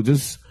 and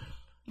just.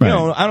 Right.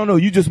 I don't know.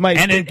 You just might.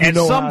 And think at you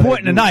know some how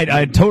point in that the dude- night, I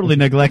had totally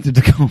neglected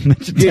to call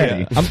Mitch and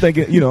Teddy. Yeah, I'm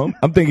thinking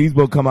he's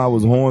supposed to come out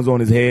with horns on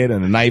his head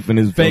and a knife in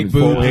his Fake his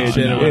boobs forehead. and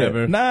shit or Yeah.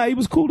 whatever. Nah, he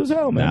was cool as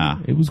hell, man. Nah.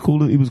 He was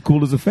cool. He was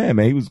cool as a fan,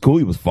 man. He was cool.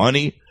 He was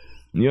funny.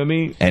 You know what I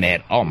mean? And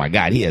then, oh my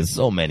God, he has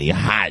so many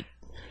hot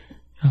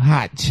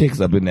hot chicks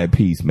up in that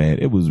piece, man.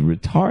 It was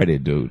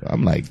retarded, dude.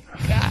 I'm like,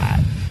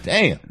 God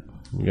damn.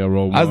 You gotta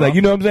roll more I was like, often.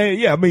 you know what I'm saying?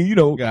 Yeah, I mean, you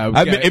know,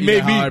 it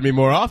made me. hire me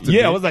more often.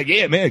 Yeah, I was like,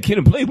 yeah, man, Kid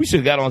and Play, we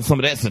should have got on some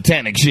of that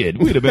satanic shit.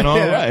 We'd have been all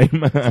right.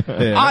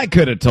 I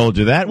could have told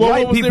you that.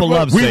 White people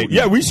love Satan.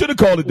 Yeah, we should have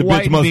called it The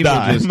White Bitch Must people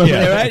Die. just-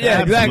 Yeah, right?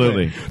 Yeah, exactly.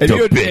 Absolutely. If you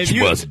would- bitch if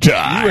you- must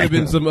die. You would have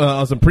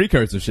been some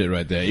precursor shit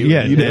right there.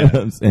 Yeah, You know what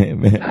I'm saying,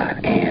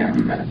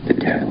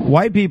 man?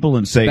 White people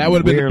and Satan. That would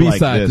have been the we're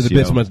B-side like to this, The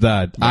Bitch yo. Must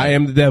Die. I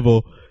Am the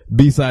Devil,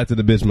 B-side to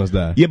The Bitch Must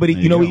Die. Yeah, but he,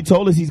 There you know, you he go.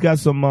 told us he's got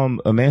some,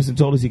 Manson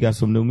told us he got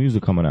some new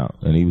music coming out,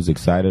 and he was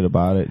excited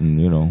about it, and,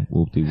 you know,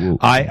 whoop-de-whoop.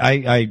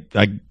 I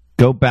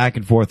go back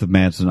and forth with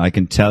Manson. I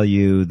can tell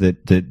you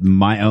that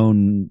my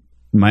own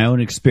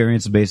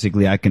experience,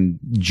 basically, I can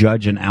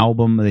judge an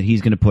album that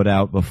he's going to put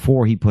out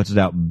before he puts it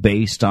out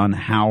based on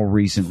how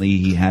recently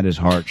he had his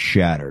heart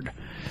shattered.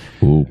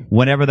 Ooh.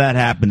 Whenever that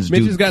happens, Mitch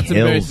dude has got some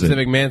very kills it.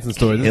 specific Manson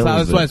stories. That's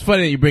Kills why it. it's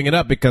funny that you bring it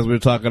up because we were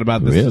talking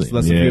about this Really? just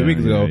less than a few weeks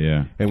ago.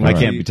 Yeah. And I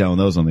can't be telling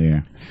those on the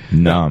air.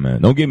 Nah,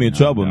 man. Don't get me in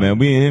trouble, man.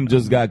 We and him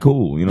just got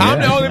cool. You know I'm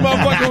the only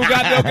motherfucker who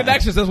got no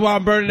connections. That's why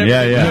I'm burning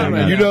everything Yeah, down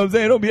right You now. know what I'm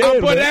saying? Don't be I'm hey,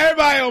 putting man.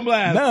 everybody on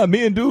blast. Nah,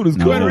 me and dude is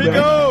cool. Puerto man.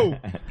 Rico.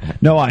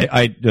 No,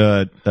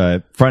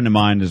 a friend of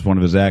mine is one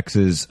of his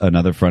exes.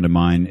 Another friend of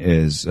mine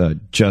is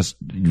just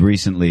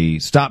recently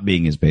stopped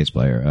being his bass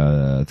player.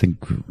 I think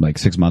like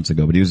 6 months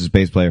ago, but he was his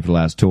bass player for the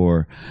last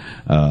tour.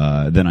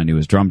 Then I knew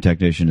his drum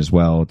technician as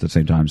well at the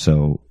same time.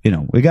 So, you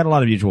know, we got a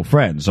lot of mutual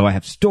friends. So I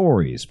have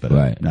stories, but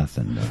Right.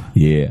 nothing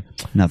Yeah.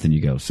 you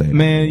go say.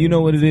 Man, you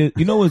know what it is?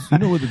 You know what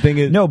the thing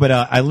is? No, but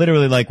I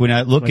literally like when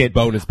I look at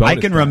bonus I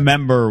can time.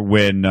 remember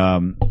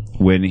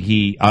when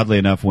he oddly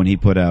enough when he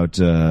put out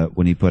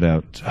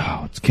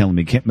oh, it's killing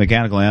me,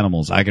 Mechanical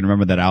Animals. I can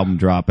remember that album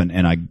dropping,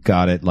 and I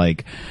got it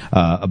like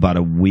about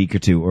a week or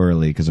two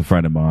early because a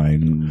friend of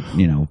mine,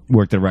 you know,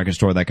 worked at a record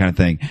store, that kind of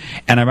thing.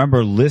 And I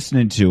remember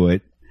listening to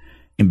it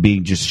and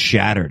being just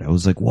shattered. I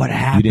was like, what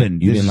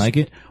happened? You This didn't is- like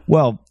it?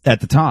 Well,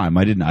 at the time,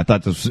 I didn't. I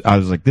thought I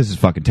was like, this is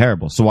fucking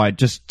terrible. So I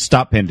just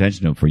stopped paying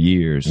attention to it for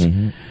years.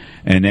 Mm-hmm.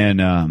 And then,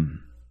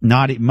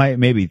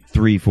 maybe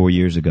 3-4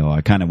 years ago,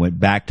 I kind of went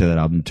back to that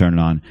album, turned it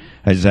on.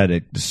 I just had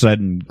a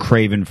sudden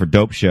craving for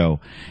Dope Show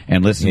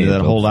and listened to Yeah, that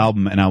Dope whole Show.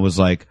 album, and I was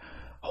like,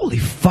 holy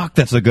fuck,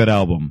 that's a good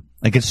album.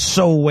 Like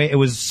it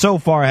was so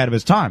far ahead of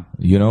his time.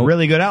 You know,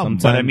 really good album.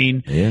 But I sometime-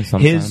 mean, yeah,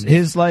 sometimes.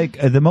 his like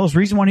the most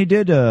recent one he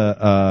did,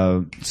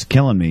 it's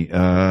killing me.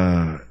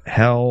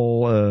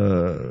 Hell,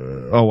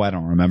 I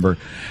don't remember.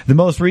 The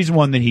most recent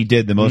one that he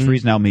did, the most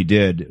recent album he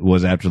did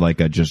was after like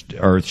a just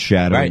earth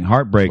shattering Right.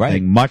 heartbreak Right.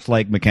 thing, much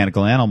like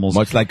Mechanical Animals,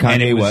 Much like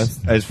And Kanye it was,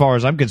 West. as far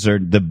as I'm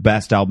concerned, the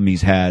best album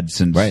he's had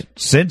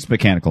since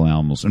Mechanical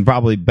Animals, and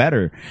probably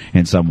better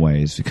in some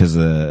ways because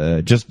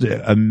just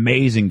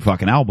amazing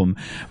fucking album.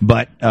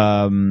 But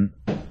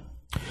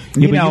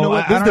you but know, you know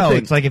what? I This don't is the know. thing.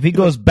 It's like if he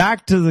goes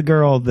back to the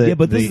girl that Yeah,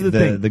 but this is the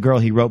thing. the girl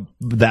he wrote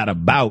that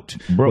about,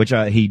 Bro. which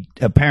he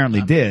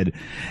apparently did.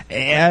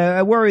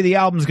 I worry the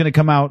album's going to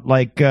come out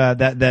like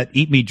that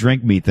Eat Me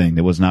Drink Me thing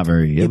that was not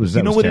very. It was. You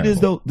that know was what it terrible. is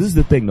though? This is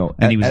the thing though.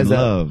 And he was As in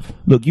a- love.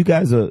 Look, you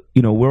guys are,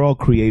 you know, we're all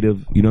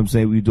creative. You know what I'm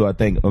saying? We do our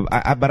thing.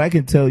 But I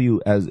can tell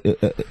you as,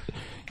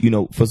 you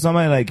know, for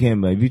somebody like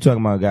him, if you're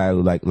talking about a guy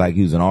who like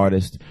he's an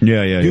artist.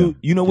 Yeah, yeah, Dude,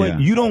 yeah. you know what? Yeah.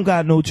 You don't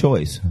got no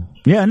choice.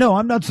 Yeah, no,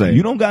 I'm not saying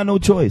You don't got no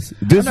choice.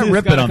 This I'm not is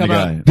ripping on the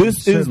guy. This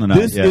is Certainly not,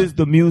 this yeah. is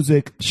the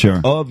music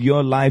Sure. of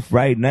your life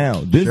right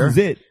now. This Sure. is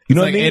it. You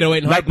know It's what I like mean?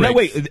 808 and Like, no,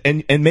 Heartbreaks.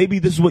 wait, and maybe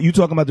this is what you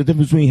talking about, the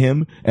difference between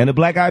him and the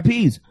Black Eyed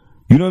Peas.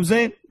 You know what I'm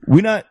saying?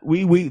 We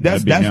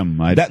that's That'd be him.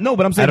 no,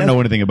 but I'm saying I don't know that's-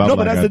 anything about No,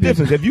 but Black that's the Eyed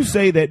Peas. difference. If you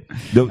say that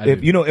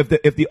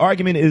if the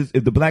argument is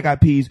if the Black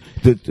Eyed Peas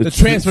the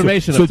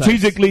transformation of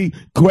strategically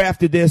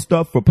crafted their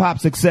stuff for pop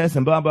success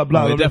and blah blah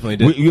blah. Well, they blah,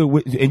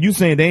 definitely did. and you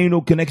saying there ain't no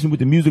connection with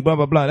the music, blah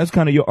blah blah. That's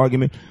kind of your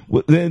argument.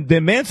 Well, then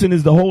Manson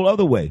is the whole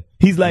other way.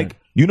 He's like,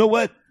 you know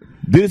what?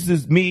 This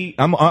is me.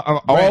 I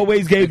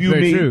always gave That's you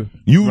very me. true.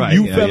 You Right,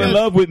 you yeah, fell yeah. in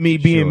love with me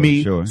being Sure,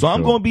 me. sure, so I'm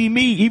sure. gonna be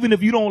me, even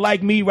if you don't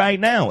like me right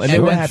now. And then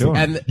Sure, what happened? sure.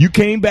 And- You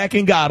came back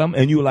and got him,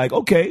 and you were like,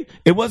 okay,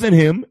 it wasn't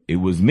him, it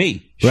was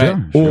me. Right.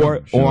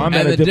 Or I'm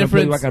at And a the different place where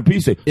I difference- can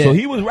appreciate. Yeah. So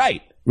he was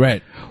right.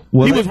 Right.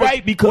 Well, He was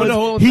right because Well,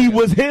 hold on a he second.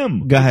 was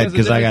him. Go ahead,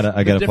 because the I difference-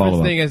 gotta the follow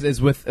up. difference thing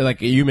is with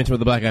like you mentioned with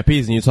the Black Eyed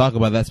Peas, and you talk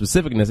about that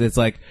specificness. It's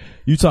like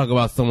you talk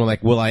about someone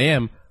like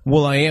Will.i.am.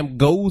 Will.i.am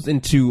goes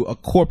into a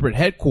corporate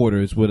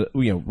headquarters with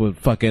with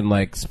fucking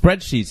like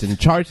spreadsheets and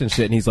charts and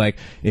shit, and he's like,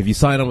 if you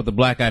sign on with the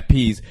Black Eyed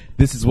Peas,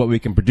 this is what we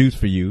can produce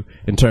for you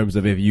in terms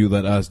of if you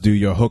let us do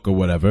your hook or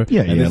whatever.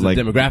 Yeah, and yeah, this is like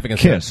the demographic and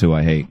Kiss, stuff. who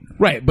I hate.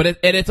 Right, but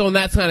it's on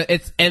that kind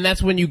of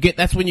that's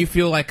when you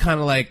feel like kind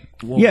of like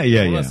well, Yeah, yeah,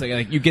 hold on a yeah. second,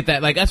 like you get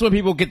that like that's when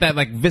people get that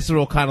like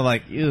visceral kind of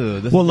like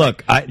ew. This Well, is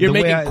look, you're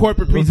the way making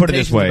corporate let me put it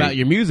presentations this way. about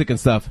your music and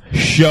stuff.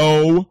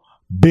 Show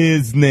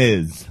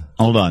business.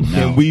 Hold on. Can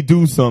Now, we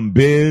do some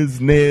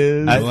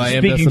business?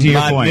 Will.i.am does speaking some to your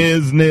My point,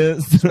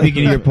 business. speaking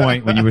to your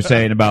point when you were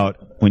saying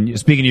about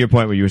speaking to your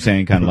point where you were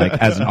saying kind of like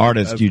as an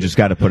artist, you just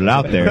got to put it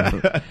out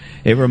there.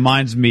 It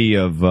reminds me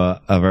of I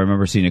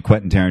remember seeing a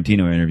Quentin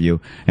Tarantino interview,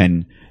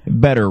 and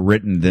better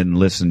written than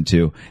listened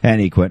to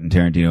any Quentin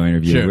Tarantino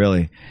interview,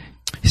 really.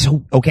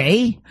 So,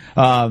 okay.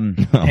 And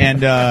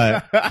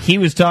he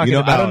was talking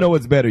about... I don't know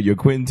what's better, your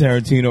Quentin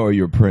Tarantino or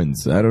your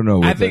Prince. I don't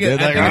know. I think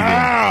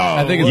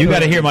you got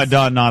to hear my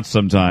Don Knotts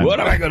sometime. What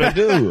am I going to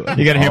do?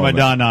 You got to hear my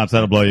Don Knotts.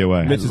 That'll blow you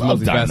away. Mitch is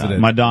multifaceted.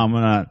 My Don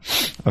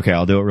Knotts. Okay,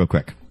 I'll do it real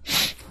quick.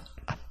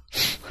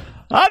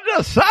 I'm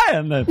just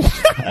saying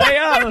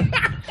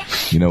that.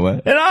 You know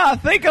what? I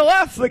think I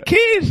left the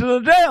keys to the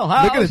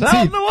jailhouse. Look at the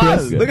teeth,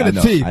 Chris. Look at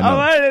the teeth.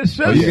 I mean, it's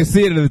just, you can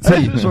see it in the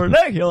teeth. It's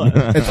ridiculous.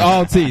 It's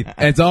all teeth.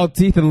 It's all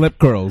teeth and lip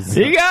curls.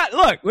 When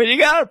you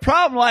got a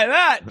problem like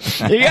that,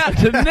 you got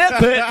to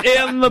nip it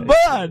in the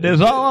bud,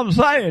 is all I'm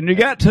saying. You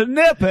got to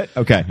nip it.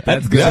 Okay.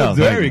 That's good. That's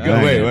very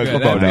good. Wait,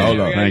 come on now. Hold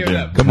on. Thank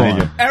you. Come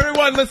on.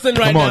 Everyone listen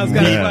right now. It's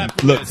got to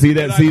clap. Look, see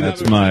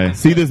that?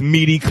 See this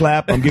meaty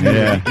clap? I'm giving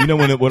you, you know,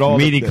 when it, with all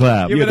meaty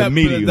clap. Yeah, the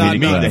meaty,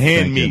 the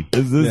hand meat.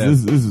 This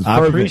is perfect.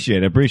 I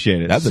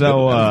appreciate it. That's a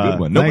good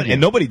one.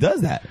 Nobody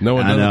does that. No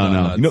one does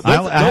that. No.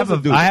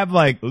 I have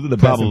like those are the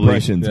best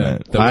impressions,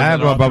 man. I have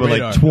probably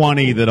like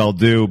 20 that I'll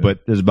do,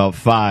 but there's about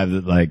 5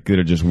 that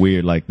are just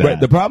weird like that. Right.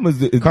 The problem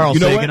is Carl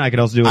Sagan. I could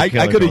also do. I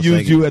could have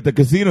used you at the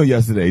casino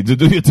yesterday to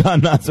do your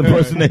Don Knotts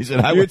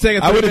impersonation. You would take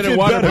a 3-minute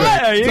water break.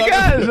 Yeah, you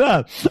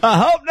guys. I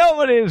hope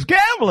nobody's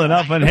gambling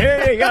up in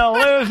here. You're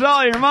gonna lose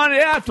all your money.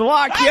 I have to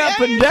lock you up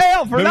in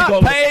jail for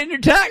not paying your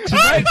taxes.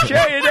 Make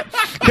sure you do.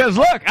 Because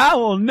look, I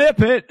will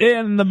nip it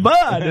in the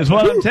bud. Is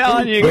what I'm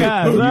telling you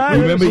guys.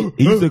 Remember,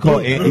 he used to call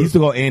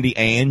Andy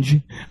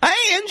Ange.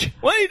 Ange,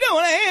 what are you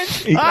doing,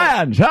 Ange?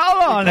 Ange,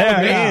 hold on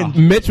there.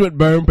 Mitch would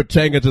burn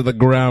Pachanga to the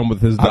ground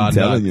with his Don Knotts. I'm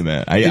telling you,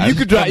 man. You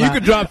could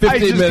drop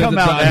 15 minutes of Don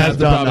Knotts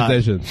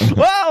improvisation.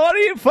 Well, what are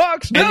you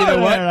folks doing? And you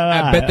know what?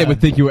 I bet they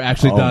would think you were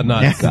actually Don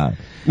Knotts.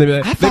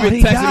 I thought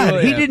he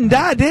died. He didn't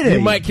die, did he?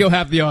 You might kill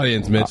half the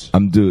audience, Mitch.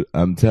 I'm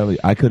telling you,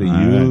 I could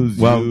have used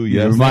you.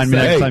 Yes. Remind me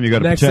next time you go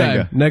to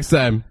Pachanga. Next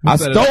time. I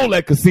stole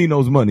that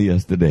casino's money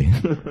yesterday.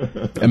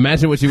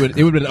 Imagine what it would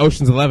have been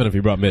Ocean's 11 if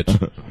you brought Mitch.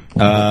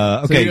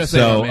 Okay,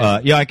 so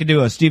I could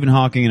do a Stephen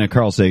Hawking and a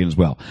Carl Sagan as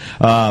well.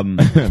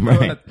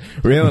 Right.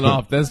 Reeling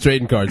off. That's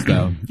trading cards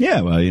now.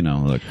 Yeah, well,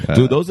 look.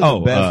 Dude, those are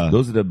the best.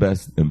 Those are the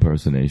best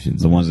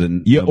impersonations. The ones that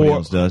nobody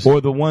else does.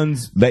 Or the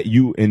ones that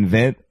you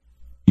invent.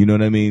 You know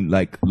what I mean?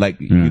 Like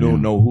you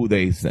don't know who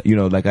they,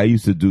 like I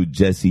used to do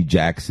Jesse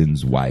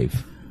Jackson's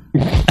wife.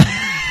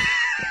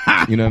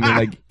 You know what I mean?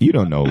 Like, you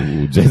don't know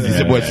who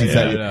Jesse, what she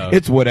said.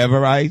 It's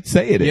whatever I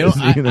say it is.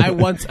 You know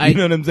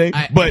what I'm saying?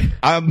 But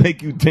I'll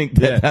make you think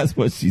that that's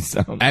what she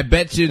sounds. I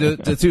bet you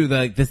too,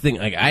 like this thing,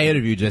 like I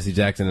interviewed Jesse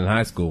Jackson in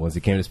high school once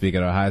he came to speak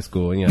at our high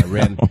school, and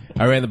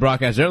I ran the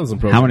broadcast journalism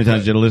program. How many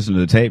times did you listen to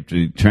the tape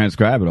to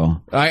transcribe it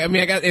all?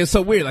 It was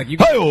so weird. Like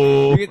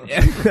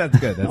that's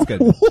good.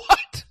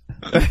 What?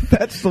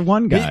 That's the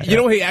one guy. You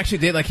know what he actually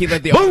did? Like he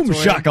let the boom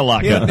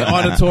shakalaka. He let the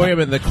auditorium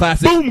and the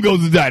classic boom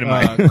goes the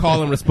dynamite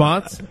call and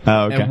response.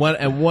 Oh, okay.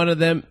 And one of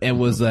them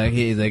was like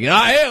he's like,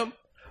 I am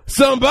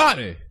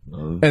somebody,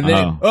 and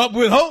then up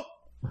with hope,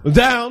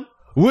 down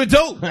with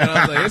dope. And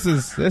I was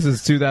like, this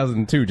is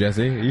 2002,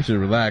 Jesse. You should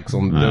relax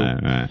on the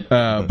dope.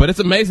 Right. But it's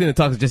amazing to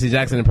talk to Jesse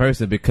Jackson in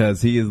person because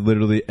he is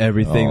literally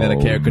everything that a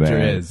caricature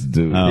is.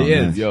 Dude. He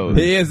is. Yo,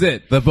 he is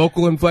it. The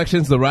vocal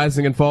inflections, the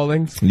rising and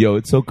fallings. Yo,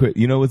 it's so crazy.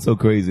 You know what's so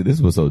crazy? This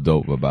was so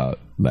dope about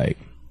like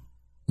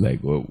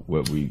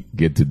what we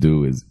get to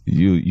do is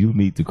you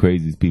meet the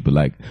craziest people.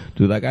 Like,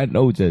 dude, like I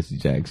know Jesse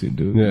Jackson,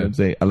 dude. You know what I'm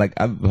saying? Like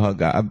I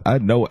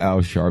know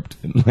Al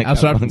Sharpton. Like Al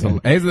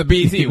Sharpton. He's the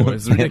BET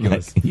Awards. It's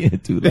ridiculous. Like, yeah,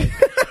 dude. Like,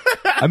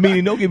 I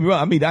mean, don't get me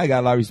wrong. I mean, I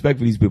got a lot of respect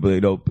for these people.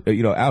 You know,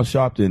 Al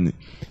Sharpton.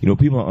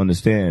 People don't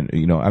understand.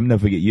 I'll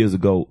never forget years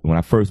ago when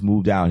I first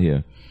moved out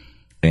here,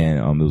 and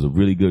there was a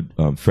really good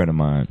friend of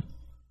mine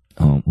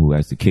who I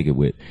used to kick it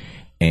with,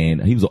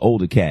 and he was an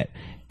older cat.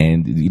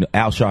 And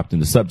Al Sharpton,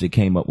 the subject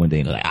came up one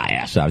day, and like,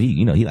 Al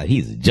Sharpton,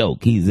 he's a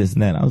joke, he's this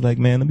and that. I was like,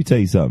 man, let me tell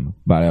you something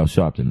about Al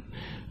Sharpton.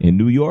 In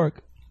New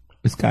York,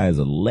 this guy is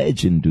a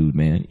legend, dude,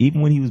 man.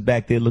 Even when he was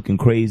back there looking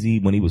crazy,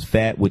 when he was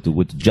fat with the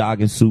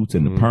jogging suits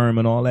and the perm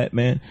and all that,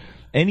 man.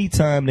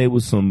 Anytime there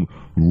was some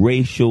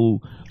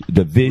racial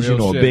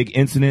division or big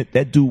incident,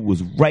 that dude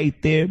was right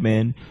there,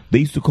 man. They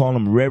used to call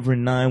him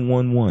Reverend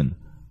 911.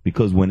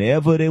 Because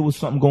whenever there was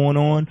something going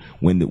on,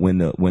 when the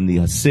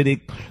Hasidic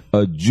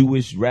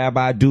Jewish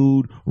rabbi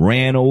dude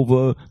ran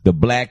over the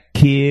black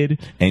kid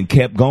and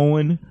kept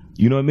going,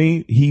 you know what I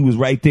mean? He was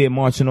right there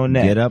marching on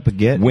that. Get up and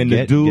get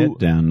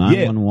down.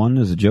 911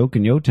 is a joke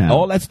in your town.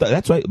 All that stuff.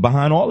 That's right.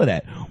 Behind all of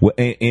that. When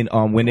they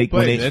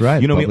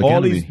right. you know what I mean?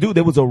 All these, dude,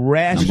 there was a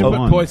rash of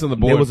points on the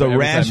board. There was a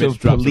rash of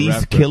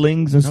police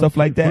killings and stuff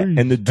like that.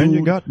 And the dude,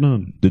 you got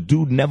none. The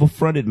dude never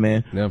fronted,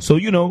 man. Yep. So,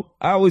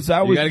 I always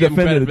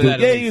defended the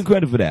dude. Yeah, you get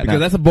credit for that. Because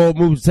that's a bold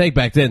move to take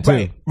back then,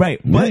 too. Right.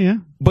 Yeah.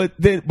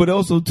 but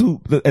also too,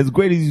 as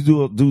great as these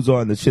dudes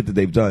are and the shit that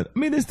they've done, I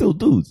mean, they're still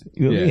dudes.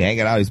 You know what I mean?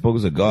 Hanging out, he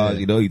smoking cigars,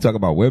 you know, he talk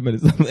about women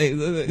and stuff.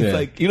 It's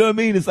like, you know what I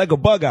mean? It's like a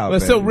bug out. But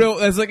it's so real.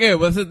 It's like,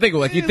 what's the thing?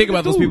 Like, you think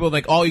about those people,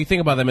 like, all you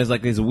think about them is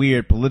like this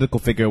weird political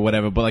figure or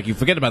whatever, but like, you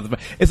forget about them.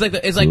 It's like,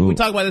 we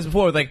talked about this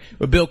before, like,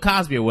 with Bill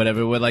Cosby or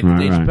whatever, with like the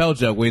Dave Chappelle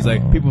joke, where he's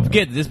like, people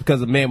forget that just because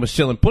the man was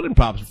chilling pudding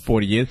pops for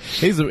 40 years,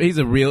 he's a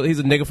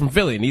nigga from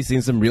Philly, and he's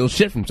seen some real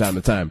shit from time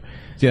to time.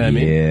 Do you know what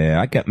I mean?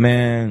 Yeah, I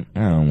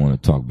don't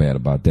want to talk bad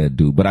about that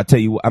dude, but I tell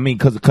you, I mean,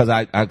 cause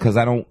I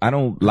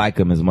don't like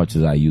him as much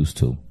as I used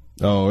to.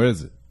 Oh,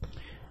 is it?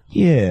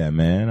 Yeah,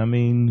 man. I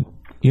mean,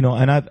 you know,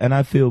 and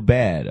I feel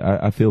bad.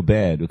 I feel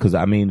bad because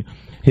I mean,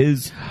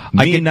 he'd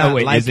be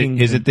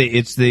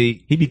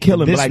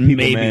killing black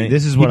people, man.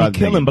 This is what I'm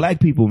killing black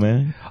people,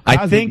 man.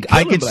 I think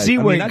I could see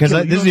where, because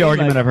this is the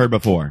argument I've heard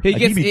before.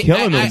 He be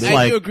killing them.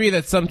 I do agree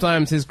that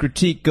sometimes his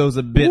critique goes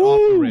a bit off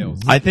the rails.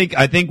 I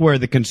think where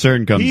the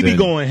concern comes in. He be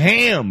going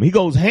ham. He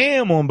goes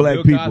ham on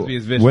black people.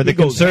 Where the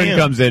concern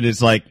comes in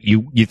is like,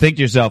 you think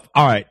to yourself,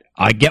 all right,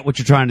 I get what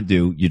you're trying to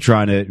do. You're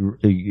trying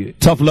to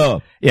tough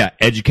love. Yeah,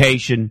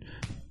 education.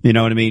 You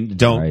know what I mean?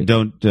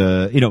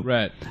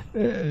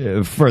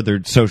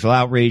 Further social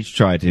outreach.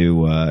 Try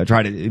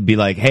to be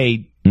like,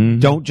 hey,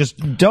 don't think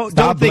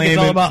it's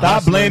all about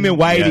stop blaming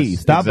Whitey.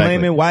 Yes, stop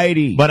blaming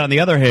Whitey. But on the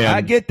other hand,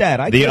 I get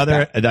that.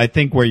 I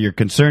think where your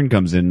concern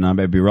comes in, and I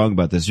may be wrong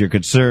about this. Your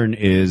concern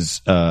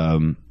is,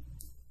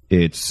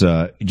 it's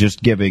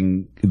just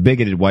giving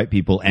bigoted white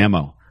people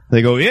ammo.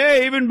 They go,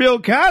 yeah, even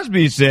Bill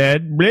Cosby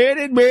said, blah,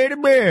 blah, blah,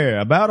 blah,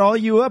 about all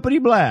you uppity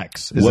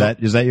blacks.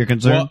 Is that your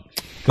concern?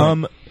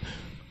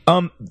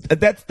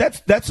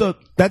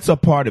 That's a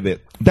part of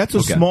it. That's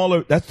a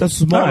smaller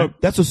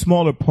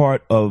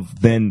part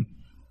of then.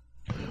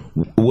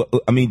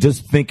 I mean,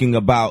 just thinking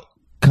about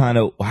kind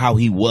of how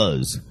he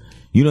was.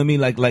 You know what I mean?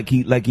 Like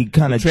he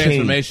kind of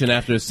transformation changed.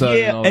 After his son.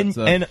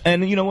 Yeah,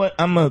 and you know what?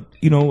 I'm a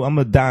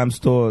dime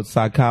store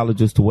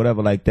psychologist or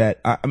whatever like that.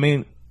 I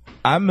mean,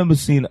 I remember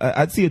seeing.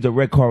 I'd see a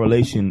direct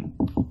correlation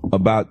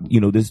about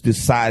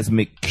this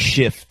seismic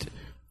shift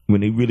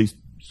when he really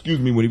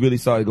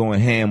started going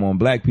ham on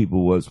black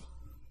people was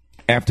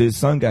after his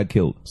son got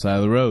killed. Side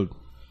of the road.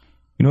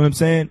 You know what I'm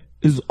saying?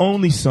 His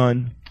only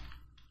son.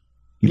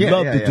 He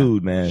loved the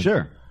dude, man.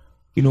 Sure.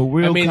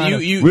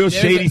 Real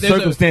shady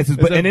circumstances.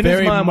 But and in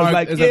his mind was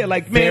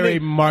like,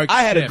 man,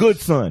 I had a good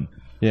son.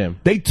 Yeah.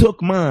 They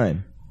took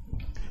mine.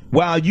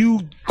 While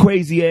you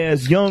crazy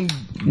ass young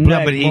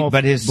black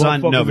but his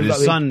son,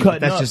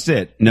 that's just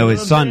it. No,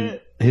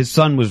 his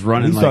son was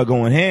running. He started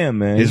going ham,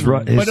 man. His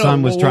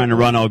son was trying to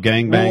run all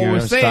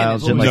gangbanger style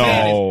shit like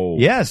that.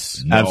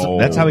 Yes, absolutely.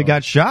 That's how he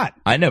got shot.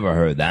 I never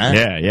heard that.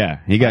 Yeah.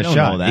 He got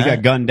shot. He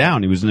got gunned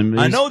down.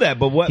 I know that,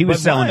 but what? He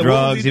was selling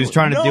drugs. He was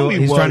trying to He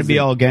was trying to be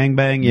all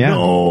gangbang. Yeah.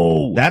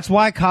 No. That's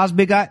why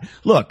Cosby got.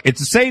 Look, it's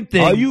the same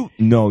thing. Are you?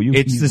 No, you.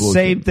 It's the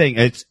same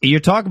thing. You're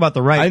talking about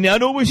the right. I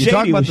know we're shady. You're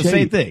talking about the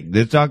same thing.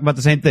 They're talking about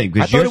the same thing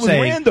because you're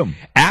saying random.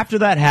 After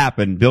that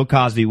happened, Bill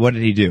Cosby, what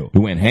did he do? He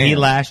went ham. He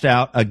lashed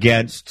out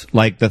against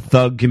like the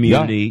thug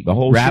community. The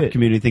whole rap shit.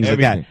 community, things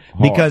Everything. like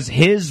that. Because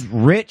his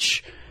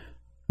rich,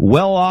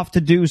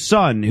 well-off-to-do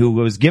son, who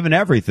was given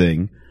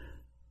everything,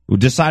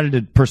 decided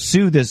to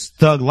pursue this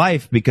thug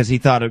life because he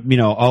thought,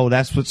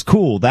 that's what's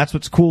cool. That's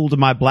what's cool to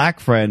my black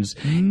friends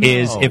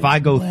is if I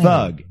go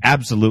thug.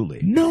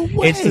 Absolutely. No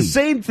way. It's the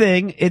same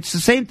thing. It's the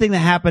same thing that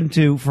happened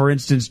to, for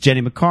instance,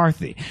 Jenny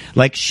McCarthy.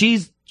 Like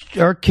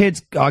her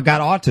kids got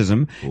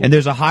autism, and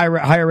there's a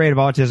higher rate of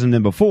autism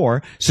than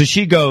before. So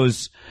she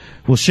goes,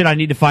 well, shit, I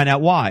need to find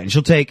out why. And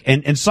she'll take,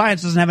 and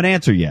science doesn't have an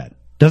answer yet.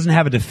 Doesn't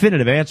have a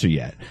definitive answer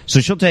yet. So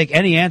she'll take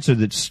any answer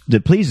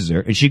that pleases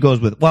her, and she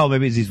goes with, well,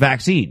 maybe it's these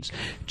vaccines.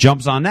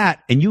 Jumps on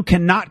that, and you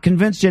cannot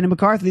convince Jenny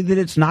McCarthy that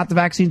it's not the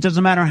vaccines.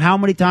 Doesn't matter how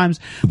many times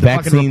the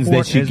vaccines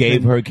that she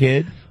gave her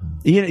kid.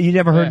 You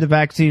never heard the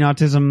vaccine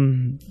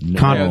autism? No.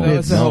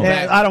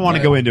 I don't want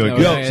to go into it.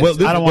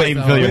 I don't want to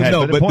even fill your head.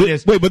 No, but the point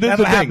is, this is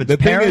the thing. The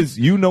thing is,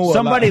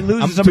 somebody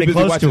loses somebody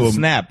close to him.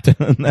 Snapped.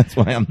 That's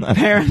why I'm not.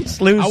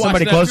 Parents lose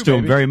somebody close to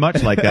them very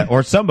much like that,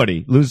 or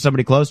somebody loses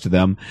somebody close to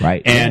them,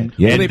 right? And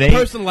they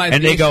personalize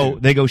and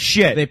they go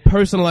shit. They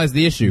personalize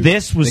the issue.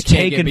 This was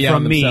taken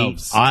from me.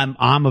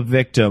 I'm a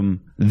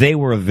victim. They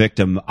were a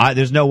victim.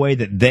 There's no way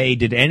that they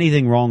did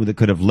anything wrong that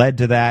could have led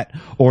to that,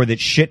 or that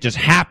shit just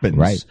happens.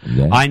 Right.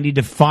 Yeah. I need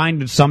to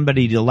find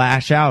somebody to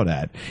lash out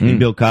at. In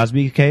Bill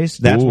Cosby's case,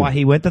 that's why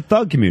he went to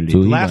thug community.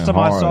 Dude, Last time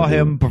I saw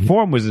him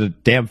perform was at a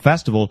damn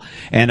festival,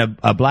 and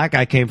a black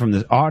guy came from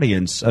the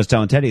audience. I was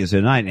telling Teddy this the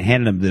other night, and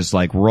handed him this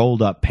like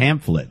rolled up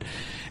pamphlet,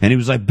 and he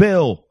was like,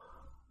 "Bill,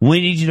 we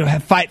need you to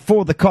fight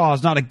for the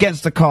cause, not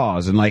against the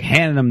cause," and like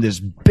handed him this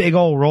big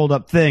old rolled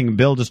up thing. And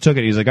Bill just took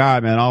it. He's like, "All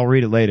right, man, I'll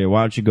read it later.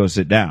 Why don't you go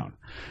sit down?"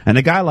 And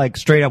the guy like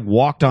straight up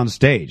walked on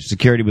stage.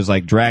 Security was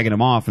like dragging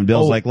him off, and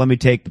Bill's like, "Let me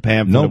take the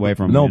pamphlet away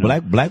from him." No, you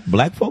know?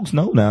 black folks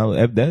know now.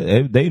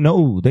 They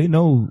know.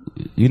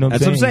 You know,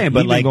 That's what I'm saying.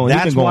 But like,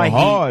 that's why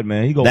hard,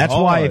 man. He go That's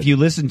hard. why if you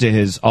listen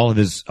to all of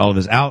his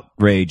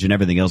outrage and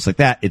everything else like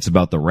that, it's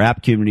about the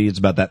rap community. It's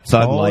about that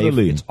thug life.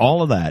 It's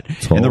all of that.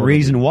 And the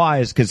reason why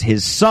is because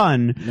his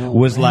son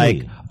was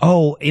like,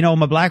 "Oh, you know,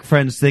 my black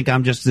friends think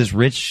I'm just this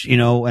rich, you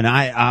know, and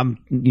I'm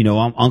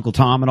Uncle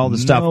Tom and all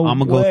this stuff. I'm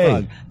gonna go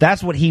thug."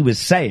 That's what he was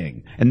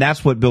saying, and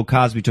that's what Bill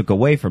Cosby took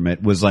away from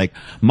it. Was like,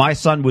 my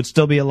son would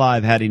still be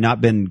alive had he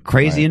not been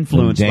crazy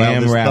influenced by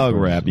all this thug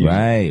rap.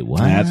 Right?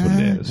 What? That's what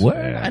it is. What?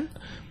 Yeah.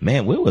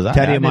 Man, where was I?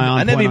 Teddy, am I on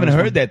I never point even on this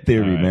heard one? that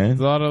theory, man. There's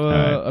a lot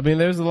of, I mean,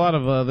 there's a lot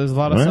of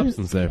Right?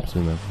 substance there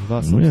between them. A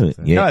lot of Really? substance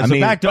there. Yeah. All right, I so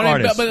mean, back to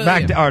artists.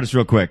 Back to artists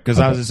real quick, because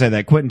I was going to say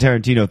that Quentin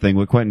Tarantino thing,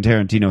 what Quentin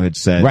Tarantino had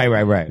said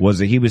Right. was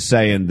that he was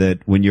saying that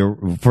when you're,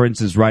 for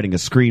instance, writing a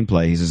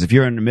screenplay, he says, if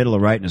you're in the middle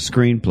of writing a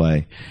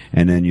screenplay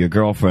and then your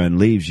girlfriend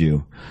leaves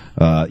you,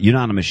 you're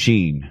not a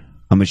machine.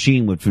 A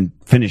machine would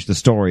finish the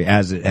story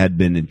as it had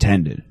been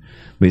intended.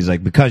 But he's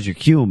like, because you're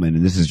human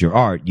and this is your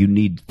art,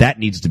 that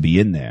needs to be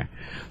in there.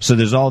 So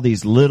there's all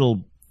these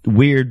little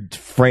weird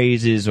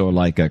phrases or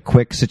like a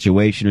quick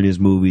situation in his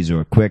movies or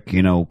a quick,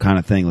 you know, kind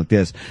of thing like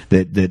this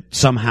that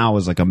somehow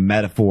is like a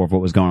metaphor of what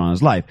was going on in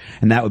his life.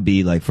 And that would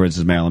be like, for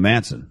instance, Marilyn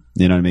Manson.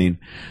 You know what I mean?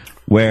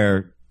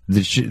 Where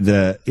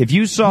if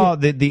you saw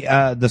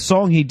the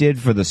song he did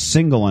for the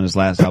single on his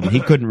last album, he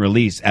couldn't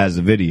release as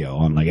a video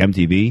on like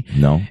MTV.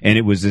 No. And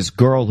it was this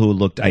girl who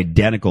looked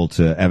identical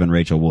to Evan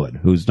Rachel Wood,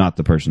 who's not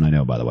the person I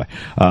know, by the way.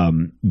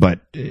 But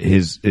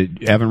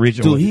Evan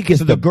Rachel Dude, Wood. he gets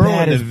so the the girl in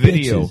the baddest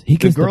video, bitches. He the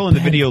gets girl the in the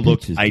video baddest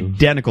looked bitches, dude.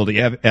 identical to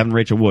Evan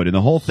Rachel Wood. And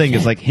the whole thing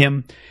is like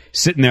him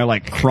sitting there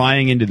like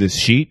crying into this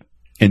sheet.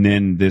 And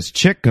then this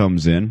chick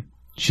comes in.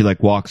 She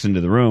like walks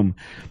into the room,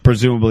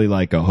 presumably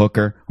like a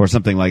hooker or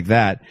something like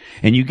that.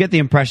 And you get the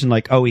impression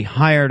like, oh, he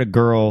hired a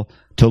girl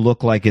to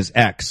look like his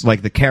ex,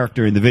 like the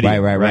character in the video.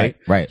 Right.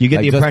 You get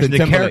Like the impression Justin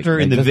the character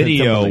Timberlake. in the Justin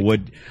video Timberlake.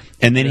 would,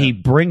 and then he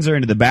brings her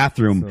into the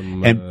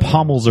bathroom and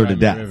pummels her to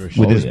Diamond death River with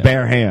shit. his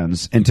bare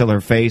hands until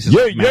her face is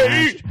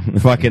smashed,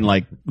 fucking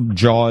like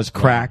jaw is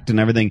cracked and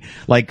everything,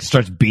 like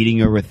starts beating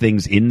her with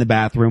things in the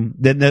bathroom.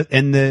 Then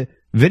the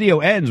video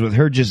ends with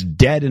her just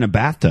dead in a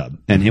bathtub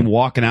and him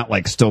walking out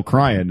like still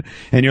crying.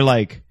 And you're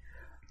like,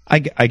 I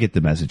get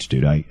the message,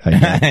 dude. I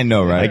I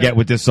know, right? I get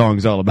what this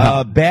song's all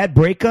about. Bad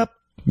breakup.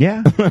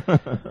 Yeah.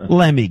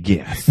 Let me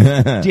guess.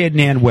 Didn't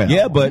end well.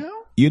 Yeah, but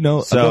you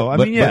know, So, I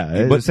mean, yeah,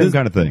 it's the same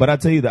kind of thing. But I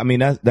tell you, I mean,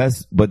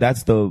 that's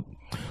the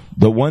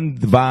one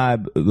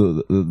vibe,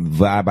 the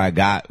vibe I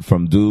got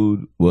from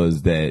dude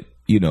was that,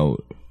 you know,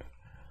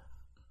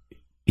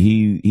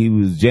 he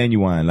was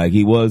genuine, like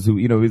he was who,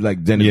 you know, he's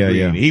like Dennis Green.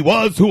 yeah. He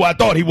was who I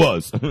thought he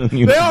was.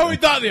 You know? They always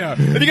thought they are.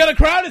 And you got to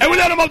crown it. And we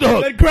let him off the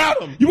hook. Then crown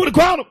him. You want to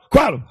crown him?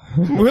 Crown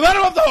him. We let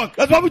him off the hook.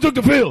 That's why we took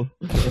the field.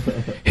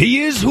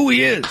 He is who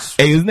he is.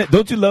 Hey, isn't it?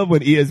 Don't you love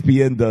when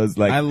ESPN does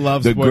like I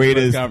love the sports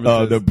greatest press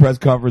conferences. the press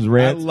conference I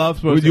rants? love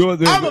sports. Would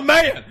you- I'm a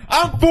man.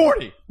 I'm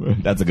 40.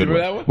 That's a good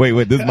Remember one. that one?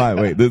 Wait, this is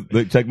mine. Wait,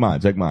 look, check mine.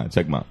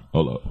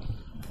 Hold up.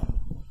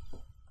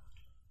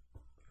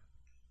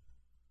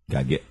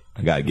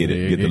 I gotta get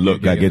it. Get the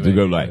look. Gotta get the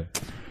go like.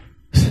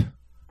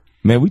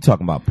 Man, we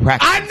talking about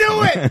practice. I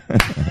knew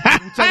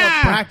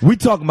it. We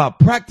talking about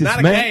practice, Not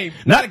a man. game.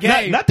 Not a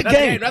game. Not the Not the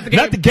game. game. Not the game.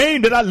 Not the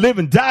game that I live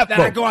and die Then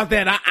for. I go out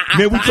there and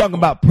Man, we talking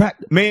about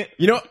practice. Man,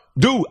 You know,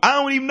 dude, I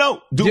don't even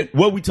know. Dude, You-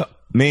 what we talk?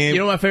 Man, you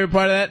know my favorite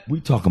part of that? we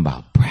talking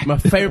about practice. My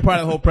favorite part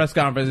of the whole press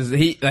conference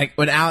is like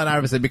when Allen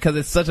Iverson, because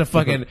it's such a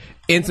fucking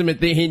intimate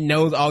thing, he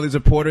knows all these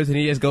reporters and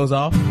he just goes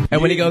off.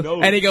 And when he goes,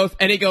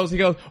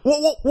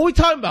 what we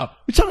talking about?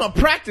 We talking about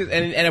practice.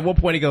 And at one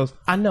point he goes,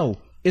 I know.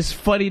 It's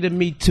funny to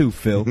me too,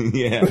 Phil.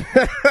 Yeah.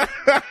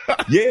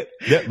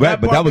 Right,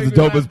 but that was the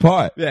dopest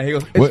part. Yeah, he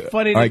goes, it's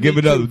funny to All right, me give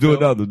another. too, Do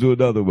Phil.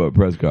 another one,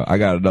 press car. I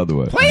got another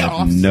one.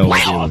 Playoffs. No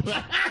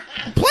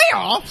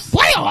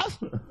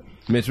Playoffs.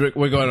 Mitch,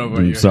 we're going over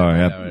I'm here. sorry.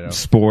 Yeah,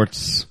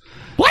 Sports,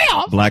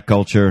 Playoffs. black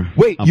culture.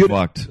 Wait, I'm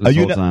fucked this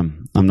whole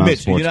time. I'm not Mitch,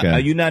 a sports guy. Are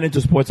you not into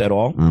sports at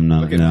all? I'm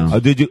not. No.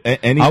 Did you?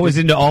 Any? I was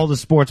into all the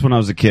sports when I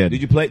was a kid.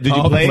 Did you play? Did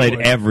you I play? played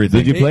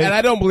everything. Did you play? And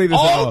I don't believe this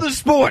at all. All the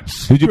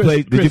sports. Did you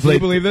play? Did you Chris, play? do you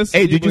believe this?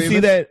 Hey, Do you did you believe see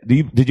this?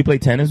 that? Did you play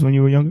tennis when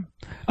you were younger?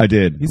 I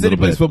did. He said he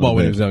plays football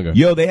when he was younger.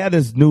 Yo, they had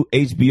this new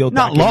HBO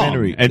Not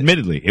documentary. long.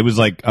 Admittedly, it was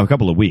like a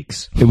couple of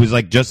weeks. It was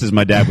like just as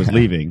my dad was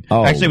leaving.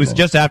 Oh, Actually, it was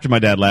just after my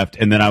dad left,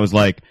 and then I was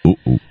like,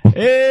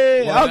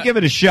 "Hey, I'll give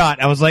it a shot."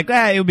 I was like,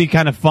 it would be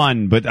kind of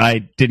fun, but I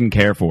didn't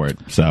care for it.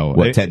 So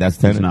What, that's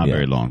tennis? It's not Yeah.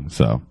 very long.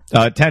 So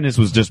tennis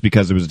was just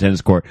because it was a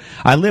tennis court.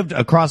 I lived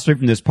across the street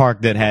from this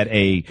park that had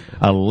a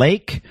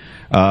lake,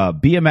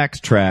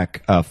 BMX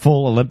track, a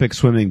full Olympic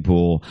swimming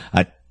pool,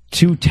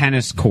 2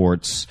 tennis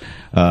courts,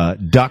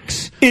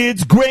 ducks.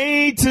 It's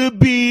great to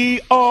be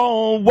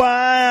all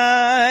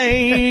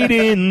white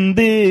in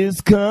this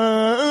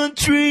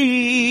country.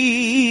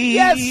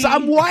 Yes,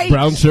 I'm white.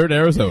 Brown shirt,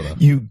 Arizona.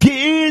 You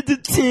get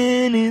with the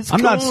tennis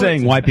I'm not court.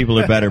 saying white people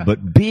are better,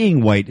 but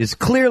being white is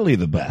clearly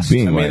the best.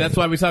 Being I mean, white. that's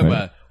why we talk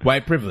about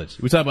white privilege.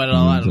 We talk about it a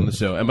lot on the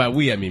show, and by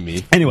we I mean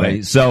me.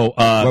 Anyway, so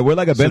Well, we're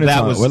like a Benetton.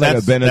 that was we're like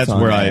a Benetton. that's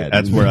where ad.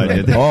 that's where I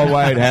did that. All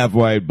white, half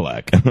white,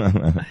 black.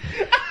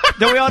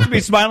 Don't we all have to be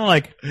smiling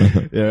like,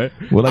 Yeah,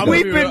 We're like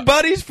we've been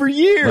buddies for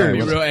years?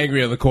 be real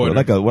angry on the we're corner.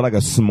 like a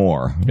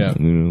s'more. Yeah.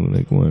 You know,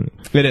 like one.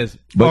 It is.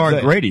 Or a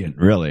that- gradient,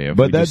 really. If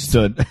but we that's- just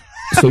stood.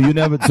 So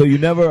you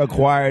never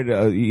acquired.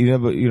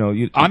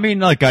 I mean,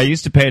 like, I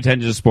used to pay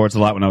attention to sports a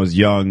lot when I was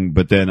young,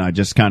 but then I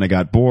just kind of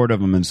got bored of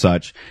them and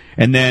such.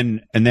 And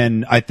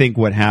then I think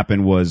what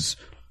happened was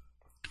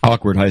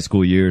awkward high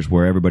school years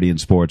where everybody in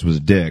sports was a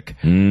dick.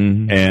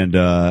 Mm-hmm.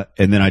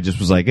 And then I just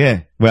was like,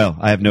 well,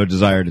 I have no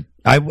desire to.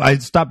 I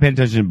stopped paying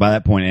attention by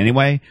that point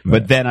anyway,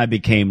 but then I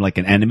became like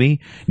an enemy.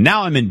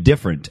 Now I'm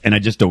indifferent and I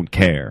just don't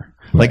care.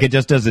 Like, it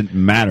just doesn't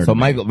matter. So to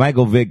me.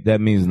 Michael Vick, that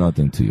means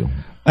nothing to you.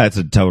 That's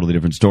a totally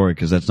different story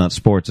because that's not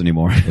sports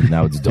anymore. And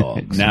now it's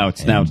dogs. now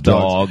it's dogs.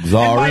 Dogs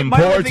are And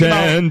my only thing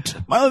important.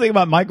 my only thing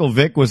about Michael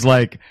Vick was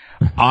like,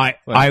 I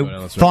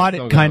let's thought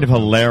don't it go kind of down.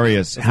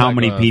 hilarious how not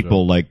many go down,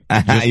 people like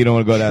just You don't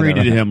want to go down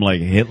treated there. him like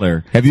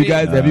Hitler. Have you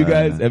guys?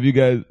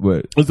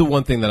 What? What's the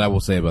one thing that I will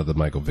say about the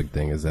Michael Vick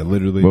thing is that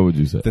literally, What would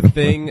you say?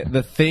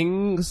 the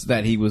things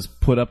that he was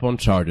put up on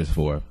charges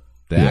for,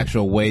 the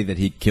actual way that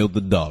he killed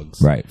the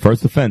dogs, Right.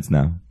 First offense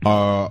now.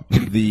 are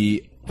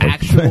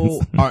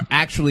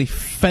actually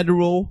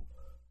federal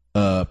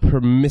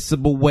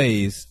permissible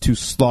ways to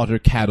slaughter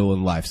cattle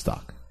and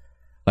livestock.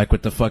 Like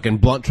with the fucking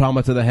blunt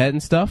trauma to the head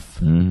and stuff,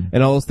 and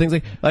all those things.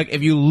 Like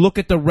if you look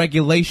at the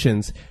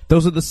regulations,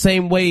 those are the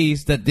same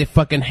ways that the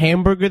fucking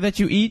hamburger that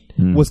you eat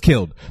was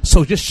killed.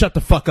 So just shut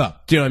the fuck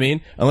up. Do you know what I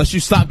mean? Unless you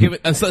stop giving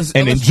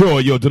And enjoy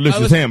your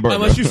delicious hamburger.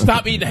 Unless you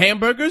stop eating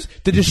hamburgers,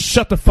 then just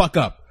shut the fuck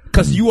up.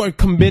 Because you are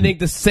committing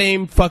the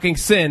same fucking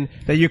sin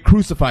that you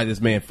crucified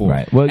this man for.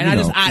 Right. Well, and you I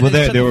know. just, I Well,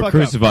 just shut they the were fuck up.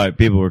 crucified.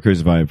 People were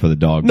crucified for the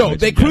dog. No,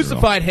 bites they in general.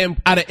 crucified him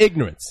out of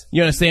ignorance.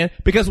 You understand?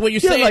 Because what you're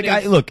Yeah, saying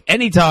like is, look,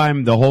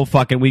 anytime the whole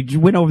fucking we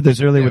went over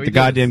this earlier with we the did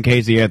goddamn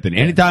Casey Anthony.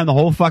 Anytime the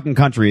whole fucking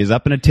country is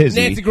up in a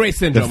tizzy, Nancy Grace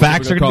syndrome. the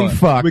facts is are what we're going to be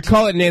call it. fucked. We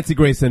call it Nancy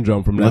Grace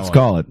syndrome from now Let's on.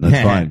 call it.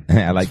 That's fine.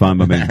 I like It's fine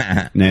by me.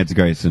 Nancy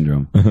Grace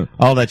syndrome.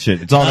 All that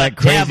shit. It's all that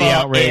crazy devil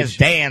outrage. is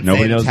dancing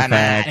Nobody knows the tonight.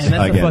 facts. And I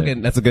that's a get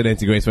fucking, that's a good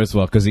Nancy Grace, first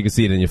of all, because you can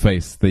see it in your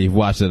face that you've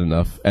watched it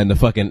enough. And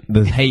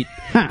the hate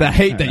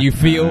that you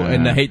feel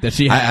and the hate that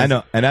she has. I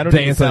know, and I don't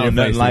even dance on your sound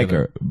nothing face like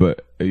together. her,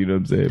 but you know what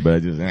I'm saying. But I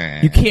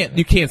just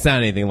You can't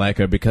sound anything like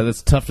her because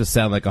it's tough to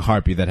sound like a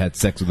harpy that had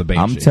sex with a baby.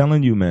 I'm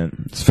telling you,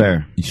 man. It's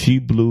fair. She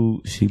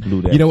blew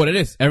that. You know what it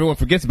is? Everyone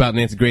forgets about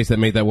Nancy Grace that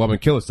made that woman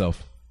kill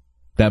herself.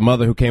 That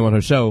mother who came on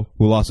her show,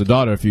 who lost her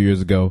daughter a few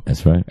years ago.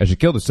 That's right. And she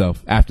killed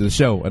herself after the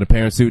show, and the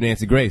parents sued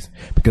Nancy Grace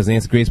because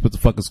Nancy Grace put the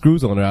fucking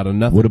screws on her out of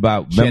nothing. What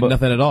about? She had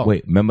nothing at all.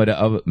 Wait, remember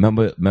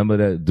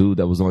that dude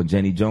that was on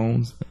Jenny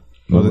Jones?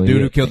 Well, the Remember dude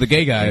he- who killed the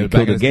gay guy he back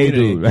killed in the the gay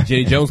community. dude, right?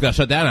 Jenny Jones got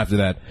shut down after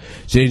that.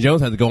 Jenny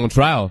Jones had to go on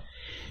trial.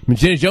 I mean,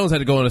 Jenny Jones had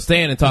to go on a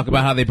stand and talk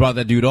about how they brought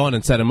that dude on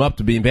and set him up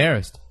to be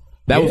embarrassed.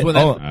 That was when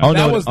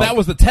that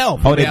was the tell.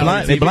 Oh, they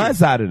reality TV.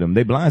 blindsided him.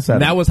 They blindsided him.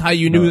 That was how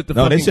you knew that the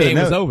fucking they should've game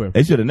was never- over.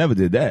 They should have never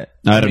did that.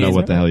 I don't know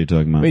what the hell you're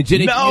talking about. I mean,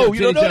 Jenny. No, you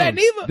don't know Jenny that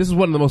Jones. neither. This is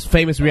one of the most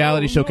famous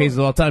reality showcases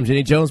of all time.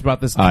 Jenny Jones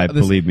brought this.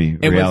 Believe me,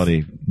 it was-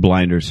 reality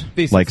blinders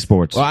These- like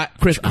sports. Well,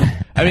 Chris,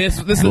 I mean,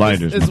 this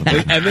Blinders. is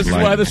and this is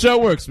why Blinders. the show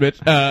works, Mitch,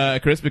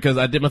 Chris, because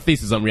I did my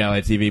thesis on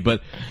reality TV.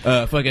 But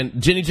fucking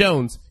Jenny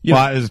Jones, you know,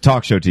 Well, it's a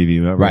talk show TV,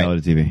 not Right.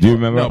 reality TV. Do you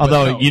remember? No, but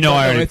Although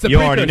it's a you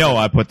already precursor. know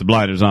I put the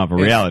blinders on for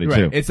reality right.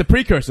 too. It's a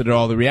precursor to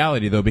all the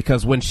reality, though,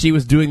 because when she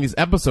was doing these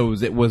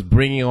episodes, it was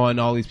bringing on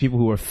all these people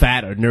who were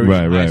fat or nerdy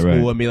Right, in high right, school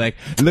right. and be like,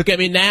 "Look at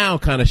me now,"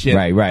 kind of shit.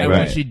 Right, right, And right.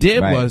 what she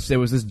did Right. was there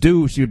was this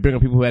dude. She would bring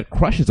on people who had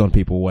crushes on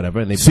people, or whatever,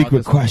 and they Secret brought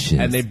this, crushes.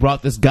 and they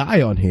brought this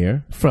guy on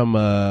here from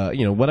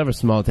whatever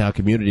small town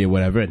community or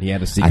whatever, and he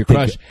had a secret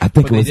crush. I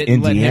think but it was they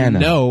didn't Indiana. Let him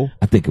know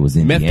I think it was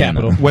meth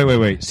Indiana. capital.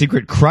 Wait.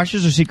 Secret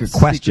crushes or secret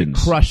questions?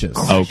 Secret crushes.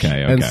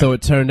 Okay. And so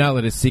it turned out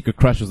that his secret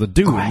crush was a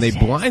dude, and they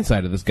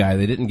blindsided this guy.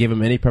 They didn't give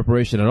him any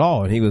preparation at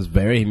all, and he was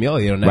very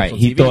humiliated on Right. national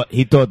TV.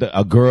 He thought that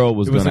a girl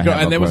was It was going a to girl,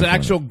 have and there was an crush on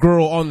actual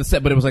girl on the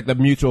set, but it was like the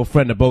mutual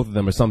friend of both of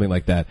them or something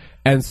like that.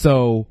 And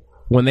so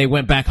when they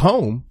went back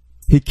home,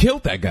 he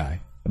killed that guy.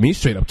 I mean, he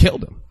straight up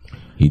killed him.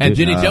 He And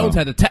did. Jenny Jones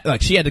had to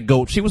she had to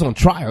go. She was on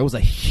trial. It was a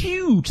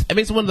huge. I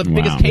mean, it's one of the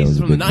biggest That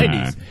cases was a from the big-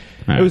 '90s.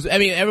 Right. It was. I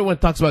mean, everyone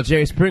talks about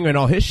Jerry Springer and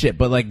all his shit,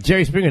 but like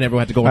Jerry Springer never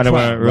had to go on All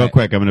right, trial. real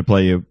quick, I'm going to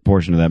play you a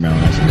portion of that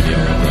Marilyn Manson video.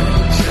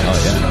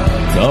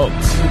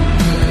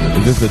 Dogs.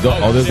 Is this the dog?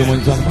 Oh, this is the one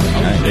you're talking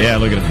about? Yeah,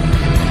 look at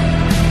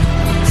it.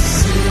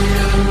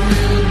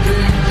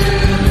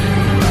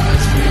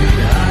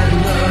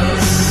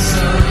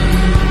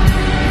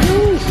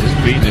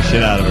 Just beating the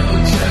shit out of her.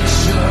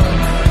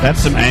 That's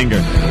some anger.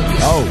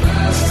 Oh,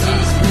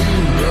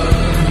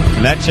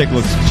 And that chick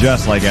looks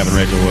just like Evan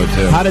Rachel Wood,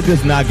 too. how did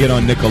this not get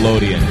on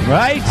Nickelodeon?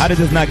 Right? How did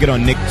this not get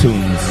on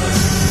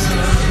Nicktoons?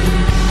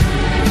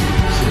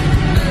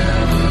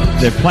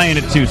 They're playing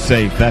it too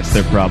safe. That's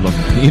their problem.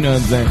 You know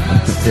what I'm saying?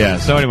 Yeah.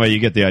 So anyway, you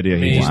get the idea.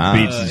 He just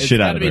beats the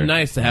shit out of her. It's gotta be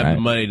nice to have Right. the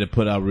money to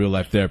put out real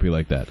life therapy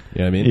like that. You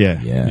know what I mean?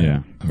 Yeah.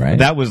 Right.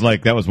 That was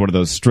one of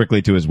those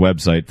strictly to his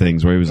website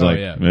things where he was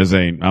yeah. "This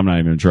ain't. I'm not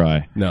even gonna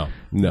try." No.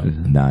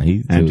 Nah,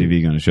 he's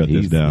MTV gonna shut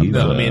this down. He's,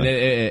 No, I mean,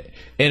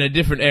 in a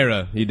different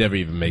era, he never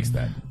even makes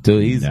that.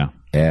 dude, he's. Yeah.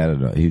 I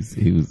don't know.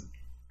 He was.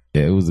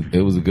 Yeah, it was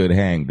a good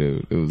hang,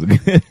 dude. It was a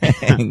good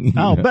hang.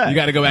 I'll bet. You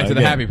got to go back to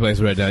the happy place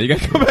right now. You got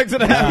to go back to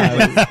the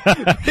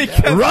happy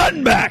place.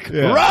 Run back!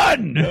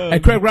 Run!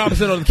 And Craig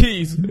Robinson on the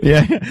keys.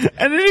 Yeah.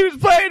 And then he was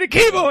playing the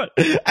keyboard.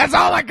 That's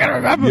all I can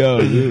remember. Yo,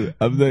 dude,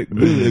 I'm like,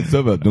 dude, it's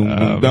about dum.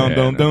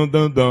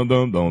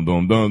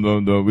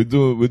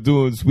 We're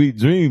doing sweet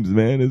dreams,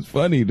 man. It's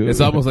funny, dude.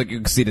 It's almost like you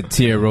can see the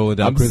tear rolling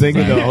down. I'm Chris'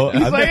 singing eye. the hook.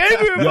 He's like, hey,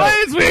 we're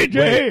playing Sweet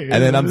Dreams.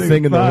 And then I'm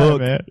singing the Fine,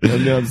 hook. man.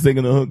 And then I'm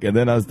singing the hook. And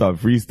then I start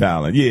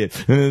freestyling. Yeah.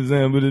 And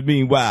then with it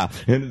being wild.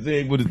 And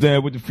then with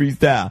the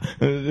freestyle.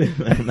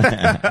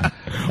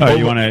 Oh,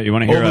 you want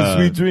to hear over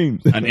Sweet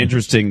Dreams. an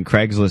interesting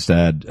Craigslist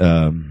ad?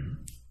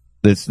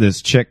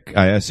 This chick,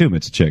 I assume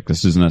it's a chick.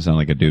 This does not sound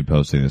like a dude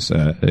posting this.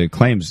 It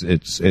claims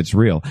it's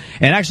real.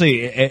 And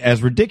actually,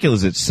 as ridiculous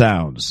as it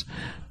sounds,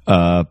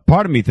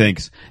 part of me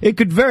thinks it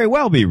could very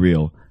well be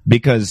real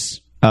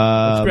because It's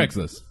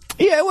Craigslist.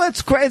 yeah, well,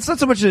 it's not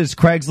so much as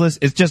Craigslist.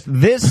 It's just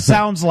this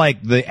sounds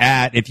like the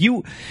ad. If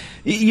you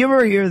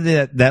ever hear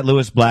that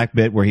Lewis Black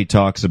bit where he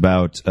talks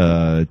about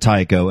Tyco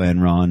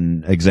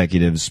Enron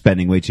executives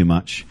spending way too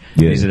much?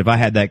 Yeah. He said, if I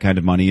had that kind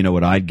of money, you know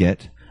what I'd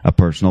get? A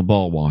personal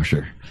ball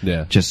washer.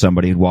 Yeah. Just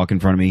somebody who'd walk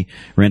in front of me,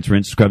 rinse,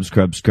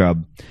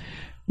 scrub.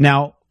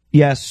 Now,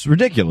 yes,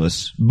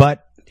 ridiculous,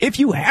 but if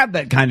you had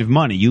that kind of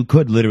money, you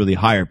could literally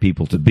hire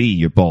people to be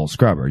your ball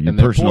scrubber, your And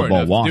they're personal poor ball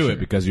enough to washer. do it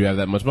because you have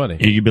that much money.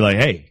 You'd be like,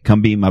 hey,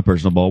 come be my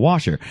personal ball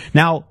washer.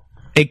 Now,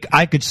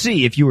 I could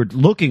see if you were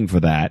looking for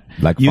that,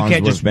 Like you can't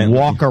Farnsworth just Bentley.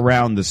 walk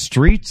around the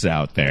streets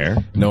out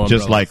there, No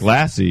just umbrellas. like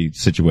Lassie's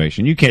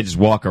situation. You can't just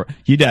walk around.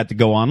 You'd have to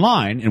go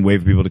online and wait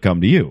for people to come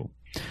to you.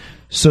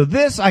 So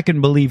this I can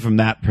believe from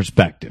that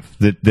perspective,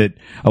 that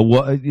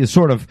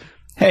sort of,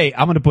 hey,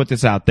 I'm going to put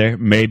this out there.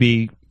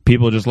 Maybe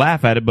people just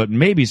laugh at it, but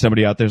maybe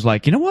somebody out there's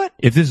like, you know what?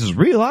 If this is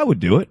real, I would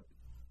do it.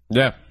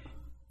 Yeah.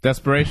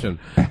 Desperation.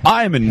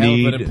 I am in Hell of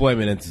need. an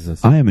employment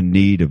instance. I am in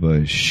need of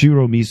a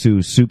shiro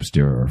miso soup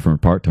stirrer for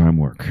part-time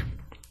work.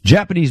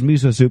 Japanese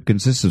miso soup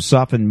consists of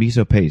softened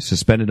miso paste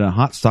suspended in a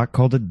hot stock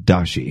called a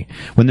dashi.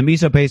 When the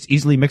miso paste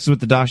easily mixes with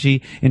the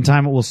dashi, in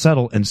time it will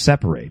settle and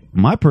separate.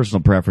 My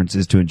personal preference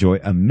is to enjoy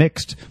a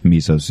mixed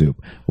miso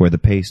soup, where the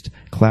paste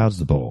clouds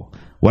the bowl.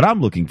 What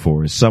I'm looking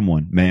for is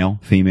someone, male,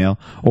 female,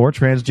 or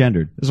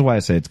transgendered, this is why I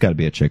say it's got to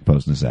be a chick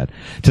posting this ad,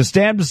 to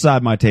stand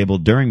beside my table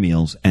during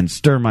meals and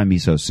stir my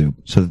miso soup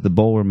so that the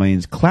bowl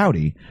remains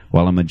cloudy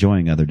while I'm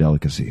enjoying other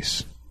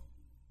delicacies.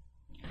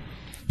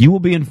 You will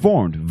be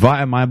informed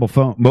via my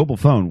mobile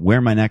phone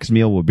where my next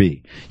meal will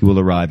be. You will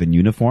arrive in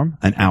uniform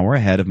an hour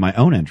ahead of my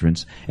own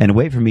entrance and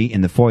wait for me in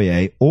the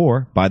foyer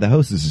or by the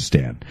hostess's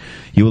stand.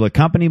 You will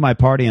accompany my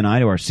party and I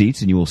to our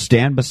seats, and you will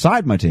stand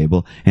beside my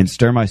table and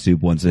stir my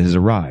soup once it has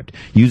arrived.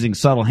 Using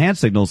subtle hand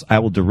signals, I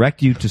will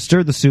direct you to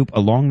stir the soup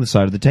along the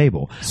side of the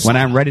table. When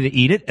I'm ready to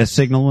eat it, a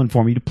signal will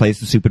inform you to place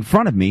the soup in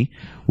front of me.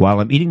 While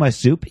I'm eating my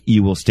soup,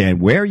 you will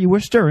stand where you were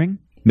stirring,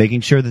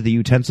 making sure that the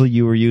utensil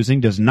you are using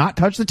does not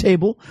touch the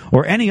table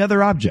or any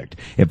other object.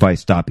 If I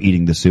stop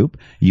eating the soup,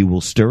 you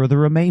will stir the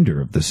remainder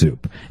of the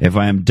soup. If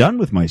I am done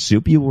with my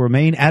soup, you will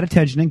remain at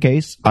attention in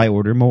case I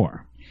order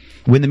more.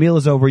 When the meal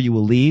is over, you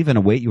will leave and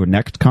await your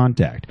next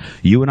contact.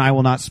 You and I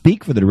will not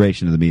speak for the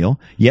duration of the meal,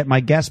 yet my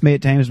guests may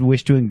at times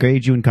wish to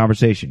engage you in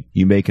conversation.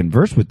 You may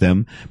converse with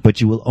them, but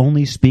you will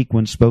only speak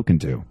when spoken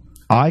to.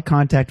 Eye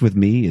contact with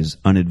me is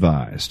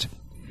unadvised.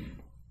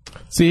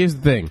 See, here's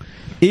the thing.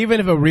 Even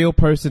if a real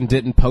person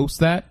didn't post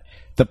that,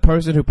 the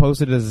person who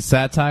posted it as a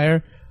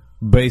satire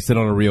based it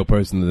on a real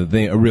person,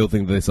 a real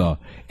thing that they saw.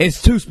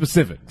 It's too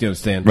specific. Do you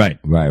understand? Right.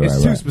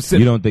 It's too specific.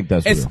 You don't think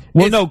that's real?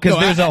 Well, no, 'cause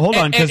there's a- hold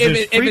on, 'cause there's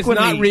if it's not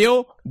frequently-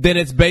 real, then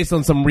it's based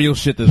on some real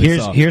shit that they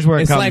saw. Here's where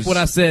it it's comes- like when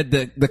I said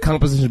that the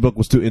composition book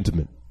was too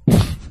intimate.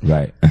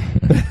 Right.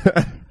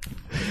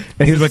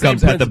 Here's the what same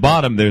comes at the principle.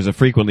 bottom. There's a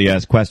frequently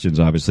asked questions.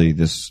 Obviously,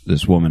 this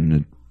woman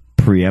had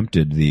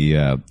preempted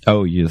the.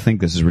 Oh, you think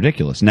this is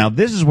ridiculous? Now,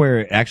 this is where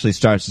it actually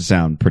starts to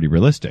sound pretty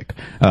realistic.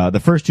 The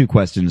first two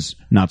questions,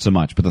 not so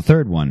much, but the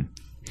third one.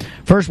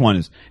 First one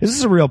is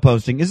this a real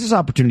posting? Is this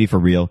opportunity for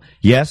real?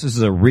 Yes, this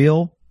is a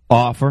real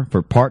offer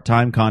for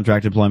part-time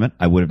contract employment.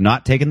 I would have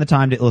not taken the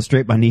time to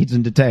illustrate my needs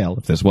in detail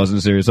if this wasn't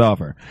a serious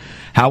offer.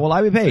 How will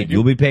I be paid?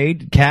 You'll be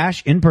paid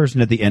cash in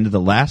person at the end of the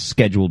last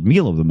scheduled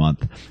meal of the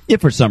month. If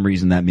for some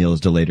reason that meal is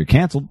delayed or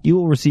canceled, you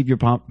will receive your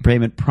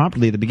payment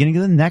promptly at the beginning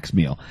of the next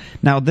meal.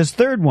 Now, this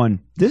third one,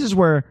 this is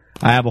where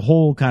I have a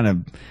whole kind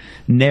of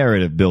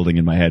narrative building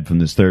in my head from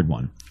this third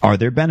one. Are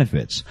there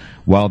benefits?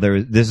 While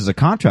this is a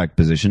contract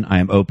position, I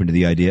am open to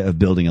the idea of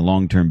building a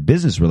long-term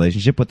business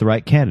relationship with the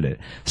right candidate.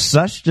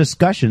 Such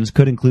discussions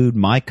could include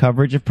my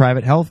coverage of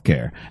private health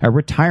care, a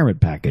retirement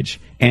package,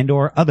 and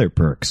or other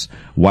perks.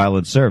 While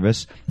in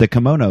service, the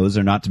kimonos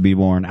are not to be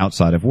worn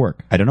outside of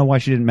work. I don't know why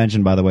she didn't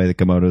mention, by the way, the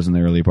kimonos in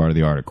the early part of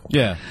the article.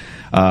 Yeah.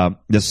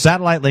 The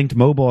satellite-linked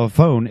mobile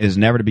phone is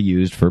never to be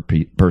used for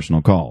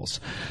personal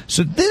calls.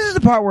 So this is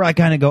the part where I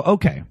kind of go,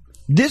 okay,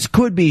 this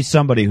could be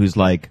somebody who's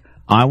like,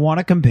 I want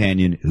a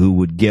companion who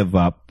would give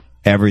up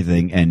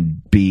everything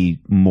and be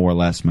more or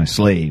less my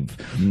slave.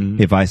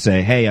 If I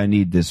say, hey, I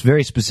need this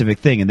very specific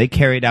thing, and they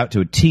carry it out to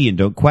a T and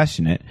don't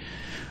question it,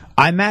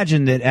 I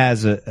imagine that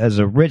as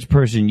a rich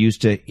person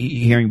used to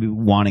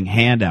hearing wanting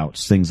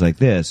handouts, things like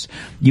this,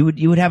 you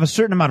would have a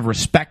certain amount of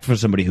respect for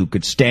somebody who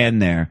could stand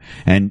there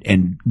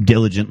and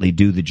diligently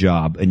do the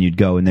job, and you'd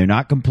go, and they're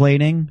not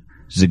complaining.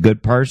 This is a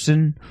good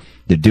person.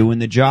 They're doing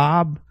the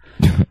job,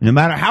 no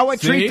matter how I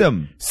treat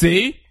them.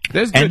 See?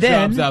 There's good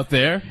jobs out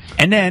there.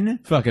 And then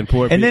fucking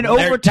poor people. And then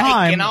over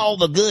time, taking all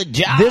the good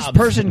jobs. this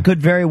person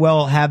could very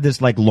well have this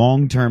like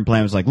long-term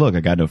plan. It's like, look, I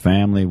got no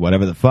family,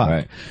 whatever the fuck.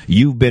 Right.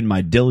 You've been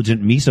my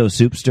diligent miso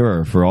soup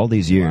stirrer for all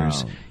these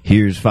years. Wow.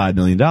 Here's $5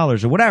 million or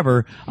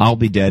whatever. I'll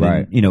be dead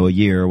in, a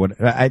year or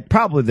what.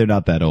 Probably they're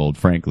not that old,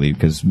 frankly,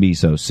 because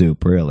miso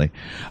soup, really.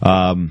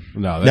 No,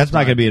 that's not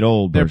going to be an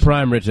old They're person.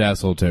 prime rich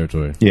asshole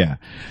territory. Yeah.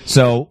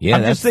 So Yeah,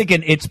 I'm just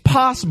thinking it's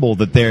possible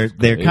that they're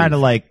kind of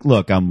like,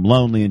 look, I'm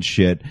lonely and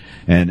shit,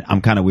 and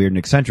I'm kind of weird and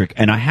eccentric,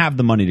 and I have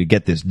the money to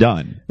get this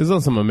done. This is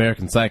on some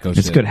American Psycho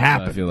This shit. could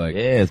happen. I feel like.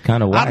 Yeah, it's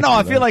kind of. I don't know.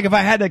 I feel like if I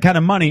had that kind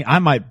of money, I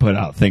might put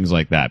out things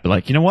like that. But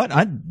like, you know what?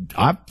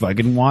 I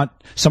fucking want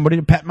somebody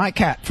to pet my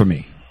cat for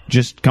me.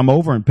 Just come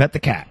over and pet the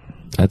cat.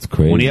 That's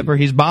crazy. Whenever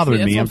he's bothering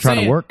See, me, I'm that's what trying I'm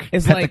to saying. work.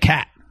 It's pet like- the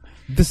cat.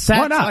 The stats,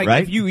 Why not, like,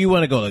 right? If you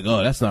want to go like,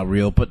 oh, that's not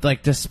real, but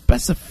like the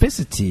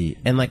specificity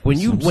and like when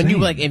you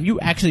like if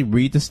you actually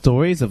read the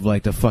stories of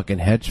like the fucking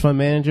hedge fund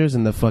managers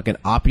and the fucking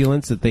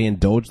opulence that they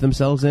indulge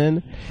themselves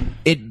in,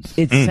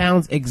 it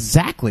sounds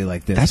exactly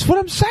like this. That's what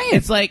I'm saying.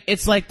 It's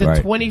like the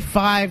Right.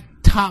 25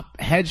 top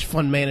hedge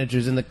fund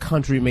managers in the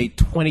country made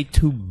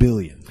 $22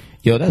 billion.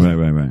 Yo, that's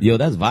Right. Yo,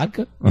 that's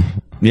vodka.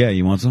 Yeah,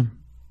 you want some?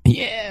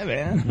 Yeah,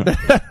 man.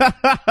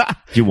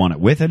 Do you want it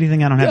with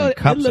anything? I don't have Yo, any it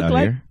cups look out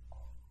like- here.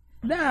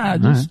 Nah,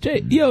 just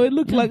straight. Yo, it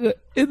looked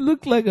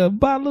like a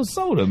bottle of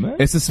soda, man.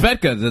 It's the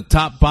Svedka, the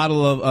top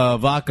bottle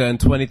of vodka in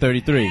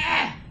 2033.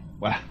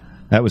 Wow.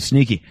 That was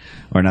sneaky.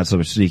 Or not so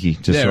much sneaky,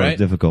 just Yeah, sort right? of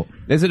difficult.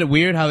 Isn't it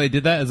weird how they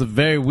did that? It's a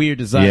very weird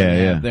design.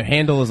 Yeah. Their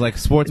handle is like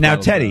sports. Now,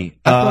 bottles, Teddy,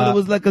 I thought it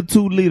was like a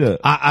 2-liter.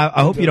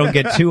 I hope you don't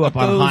get too up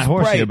on a Those high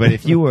horse Sprite. here, but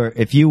if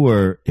you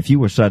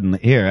were suddenly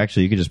here,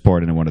 actually, you could just pour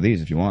it into one of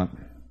these if you want.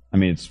 I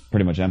mean, it's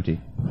pretty much empty.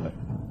 But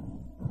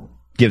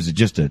gives it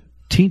just a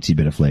teensy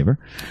bit of flavor.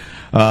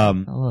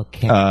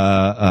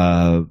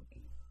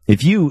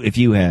 If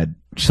you had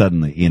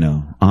suddenly,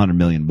 $100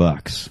 million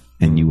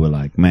and you were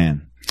like,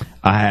 man,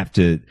 I have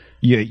to,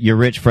 you're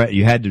rich, Fred,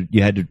 you had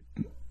to,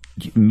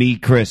 me,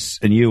 Chris,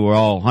 and you were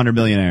all 100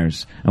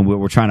 millionaires, and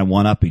we're trying to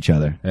one up each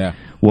other. Yeah.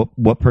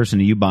 What person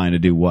are you buying to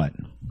do what?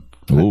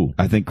 Ooh.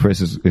 I think Chris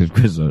is You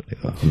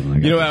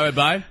know what I would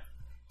buy?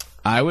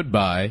 I would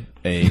buy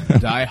a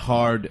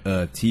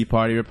diehard Tea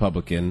Party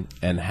Republican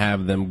and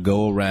have them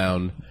go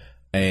around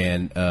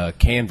and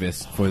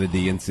canvass for the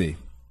DNC.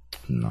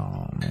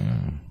 No,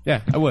 man.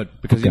 Yeah, I would.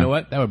 Because you know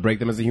what? That would break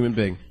them as a human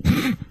being.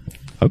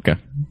 Okay.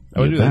 I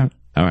would do that.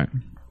 All right.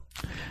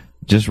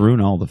 Just ruin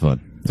all the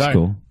fun. It's Sorry.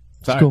 cool.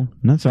 Sorry. It's cool.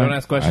 That's all Don't right.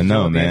 ask questions. I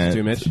know, Don't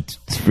answer man. to, Mitch.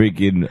 It's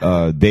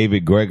freaking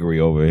David Gregory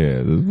over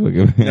here.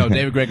 No,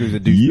 David Gregory's a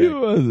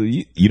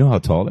douchebag. You know how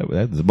tall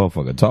that's a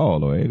motherfucker tall,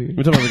 though, ain't he?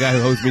 We're talking about the guy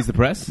who hosts Meets the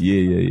Press?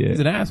 Yeah. He's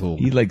an asshole.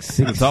 He's like He's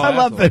a 6. tall I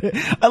love asshole.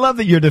 that. I love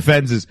that your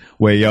defense is,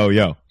 well,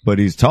 yo, but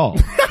he's tall.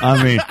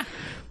 I mean,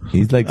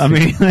 He's like,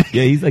 yeah,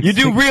 he's like, you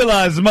do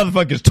realize the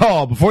motherfucker's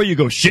tall before you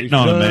go shitting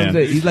on him, man.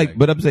 He's like,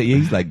 but I'm saying,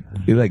 he's like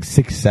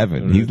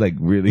 6'7". He's like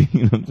really,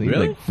 you know what I'm saying?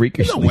 Really? He's like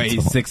freakishly There's no way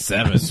he's tall.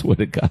 6'7". I swear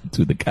to God,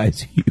 dude, the guy's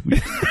huge.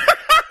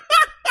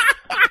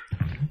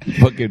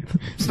 Fucking,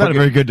 It's not a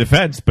very good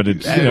defense, but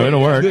it's,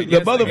 it'll work. the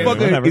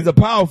motherfucker, he's a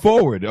power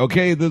forward.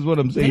 Okay, this is what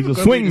I'm saying. He's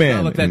a swing Does man.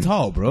 not look that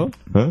tall, bro.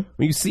 Huh?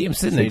 When you see him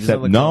sitting there, he does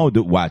Except, not look tall. no,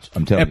 dude, watch.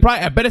 I'm telling you.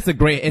 I bet it's the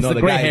gray. It's No, the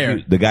gray guy's hair.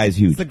 huge. The guy's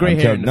huge. It's the gray I'm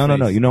hair telling- in the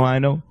No. face. You know how I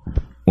know?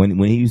 When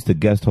he used to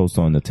guest host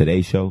on the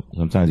Today Show,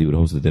 sometimes he would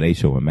host the Today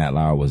Show when Matt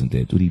Lauer wasn't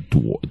there. Dude,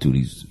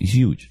 he's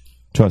huge.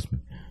 Trust me.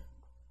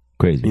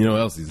 Crazy. You know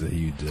what else? He's a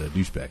huge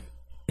douchebag.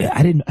 Yeah,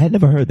 I had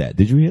never heard that.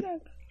 Did you hear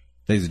that?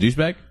 That he's a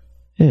douchebag?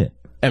 Yeah.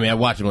 I mean, I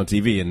watch him on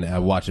TV and I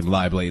watch him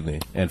live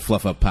lately and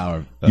fluff up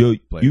power. Yo,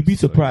 players. you'd be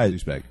So he's a surprised.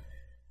 douchebag.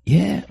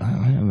 Yeah.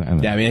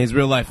 Yeah, I mean, his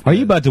real life. Are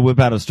you about to whip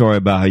out a story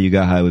about how you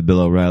got high with Bill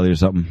O'Reilly or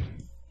something?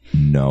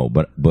 No,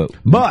 but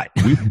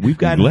we've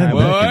gotten high.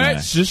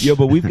 What? Yo,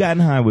 but we've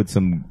gotten high with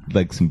some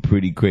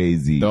pretty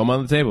crazy. Throw him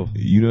on the table.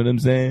 You know what I'm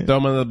saying? Throw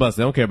him under the bus.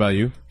 They don't care about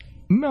you.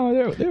 No,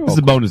 they're This is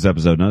a bonus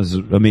episode. No, this is,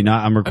 I mean,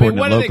 I'm recording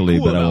what it are they locally,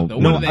 cool but I about, won't. though?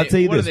 No, What are I'll tell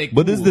you what are this. they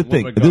But this is the cool?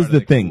 thing. What This is regard the are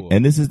they thing. cool?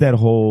 And this is that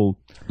whole,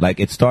 like,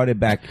 it started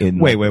back in.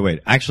 Wait.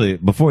 Actually,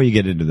 before you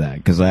get into that,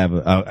 because I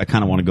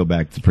kind of want to go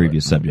back to the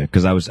previous subject,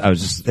 because I was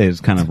just, it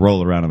was kind of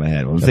rolling around in my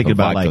head. I was thinking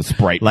about vodka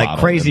Sprite like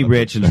bottle. Crazy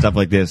Rich and stuff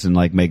like this, and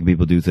like making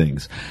people do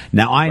things.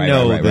 Now I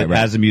know that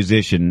as a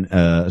musician,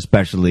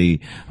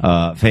 especially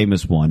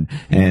famous one,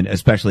 and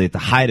especially at the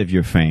height of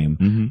your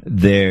fame,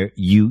 there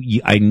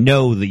I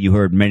know that you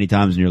heard many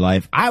times in your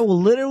life, I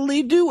will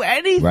literally do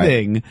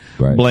anything,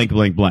 Right. blank,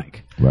 blank,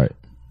 blank. Right.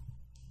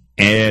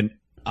 And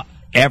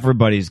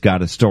everybody's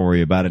got a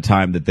story about a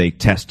time that they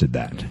tested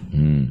that.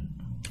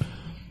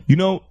 You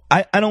know,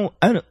 I don't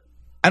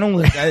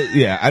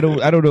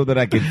know that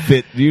I can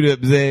fit. You know what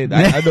I'm saying?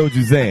 I know what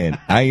you're saying.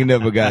 I ain't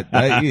never got.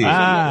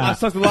 I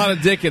sucked a lot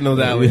of dick in those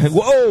alleys.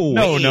 Whoa!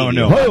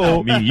 No.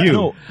 Whoa. Me, you.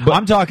 No, but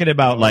I'm talking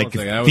about like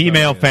second, that was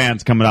female not good.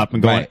 fans coming up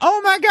and going, Right.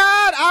 "Oh my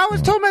God! I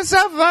was told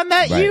myself if I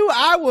met Right. you,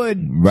 I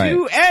would Right.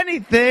 do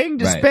anything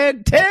to Right.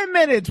 spend 10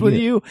 minutes with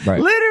you. Right.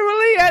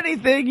 Literally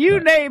anything, you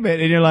name it."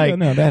 And you're like,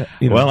 No, that,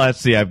 you know. "Well, let's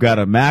see. I've got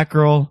a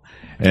mackerel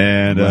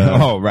and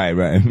right.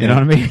 you know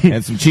what I mean,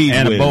 And some cheese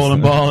and whiz. a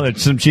bowling ball, and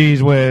some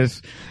cheese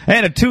whiz,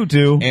 and a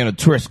tutu." And a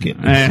Triscuit.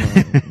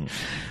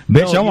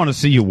 Bitch, I want to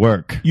see you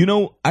work. You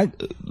know,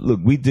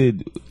 we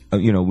did,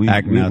 we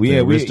Acting out the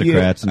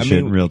aristocrats and shit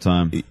in real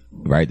time.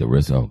 Right, the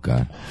wrist. Oh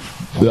God.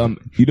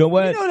 You know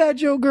what? You know that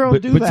Joe girl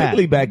But do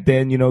particularly that. back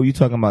then, you're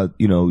talking about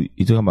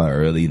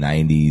early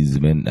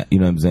 '90s, man. You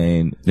know what I'm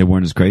saying? They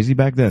weren't as crazy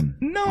back then.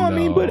 No, I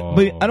mean, but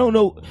I don't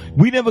know.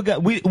 We never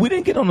got we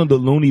didn't get on the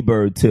Looney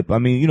Bird tip. I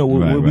mean,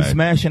 we Right.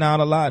 smashing out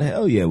a lot.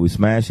 Hell yeah, we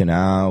smashing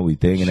out. We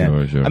thinking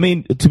that. Sure. I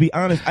mean, to be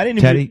honest, I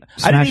didn't Teddy, even. I didn't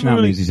smashing even out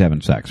really. means he's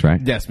having sex,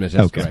 right? Yes, Mitch.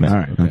 That's Okay, correct. all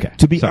right, okay.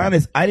 To be Sorry.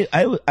 honest, I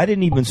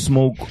didn't even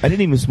smoke. I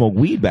didn't even smoke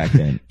weed back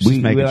then.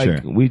 Just making like,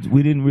 sure. we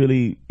didn't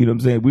really. You know what I'm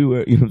saying? We were.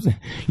 You know what I'm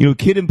saying?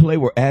 Kid and Play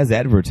were as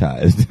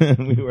advertised.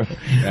 we were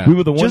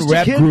the one Just a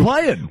rap kid group.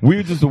 playing. We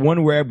were just the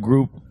one rap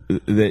group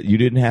that you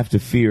didn't have to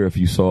fear if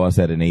you saw us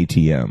at an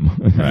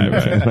ATM.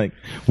 Right. Like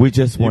we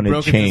just wanted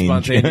broke into change.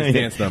 spontaneous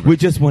dance number. We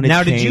just wanted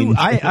Now, change. did you?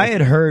 I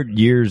had heard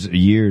years and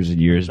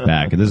years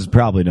back, and this is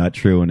probably not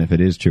true. And if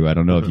it is true, I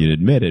don't know if you'd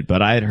admit it,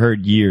 but I had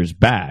heard years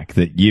back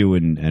that you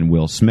and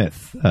Will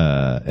Smith,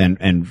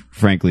 and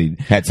frankly,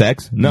 had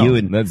sex? No, you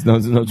and that's no.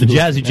 the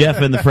Jazzy Jeff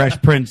and the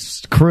Fresh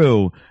Prince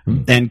crew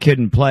and Kid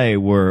and Play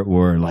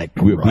were like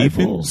We're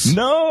beefing? rivals.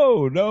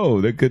 No,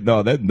 nothing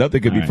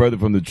could be right. further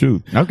from the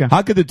truth. Okay.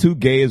 How could the two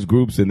gayest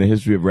groups in the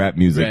history of rap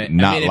music Right.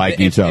 not I mean, like if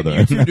each other?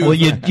 you two dudes Well,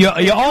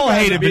 you all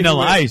guys hated are being Vanilla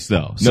weird. Ice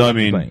though. So I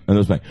mean,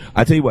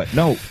 I tell you what.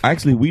 No,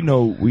 actually, we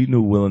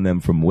knew Will and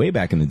them from way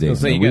back in the day.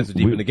 So you guys are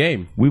deep in the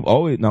game. We've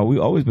always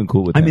been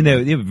cool with. I them.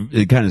 mean,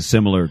 they're kind of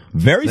similar.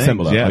 very things,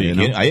 similar. Yeah, Oh, you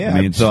know? yeah.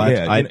 I mean, so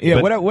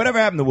but whatever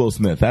happened to Will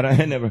Smith? I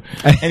never.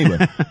 Anyway,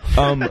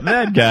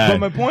 that guy. But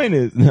my point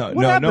is, no.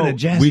 happened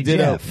to Jazzy We did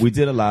Jeff? we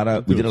did a lot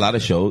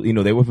of shows.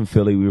 They were from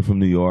Philly. We were from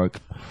New York.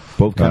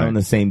 Both kind of Right. on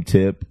the same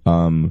tip.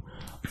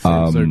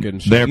 Circuit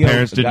and shit. Their You know,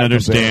 parents didn't guys from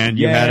understand.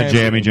 Philly. You had a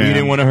jammy jam. We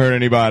didn't want to hurt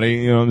anybody.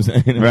 You know what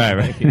I'm saying?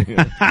 Right.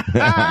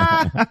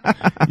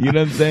 You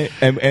know what I'm saying?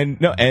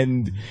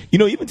 And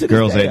even to this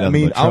Girls day, ain't I nothing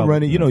mean, but I'll trouble.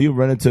 run it. You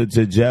run into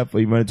Jeff, or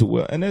you run into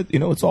Will, and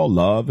it's all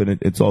love and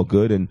it's all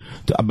good.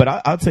 But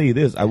I'll tell you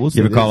this. I will say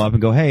You ever this. call up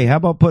and go, "Hey, how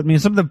about putting me in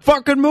some of the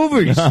fucking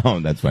movies?" Oh,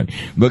 that's funny.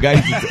 But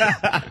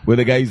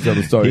the guy used to tell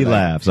the story. He like,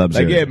 laughs, I'm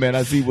like, serious. yeah, man,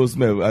 I see Will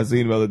Smith. I seen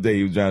him the other day.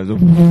 He was trying to.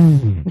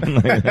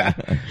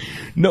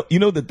 No,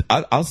 that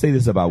I'll say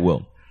this about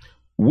Will.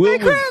 Will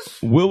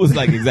was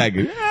like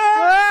exactly.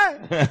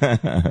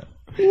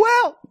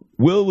 Well,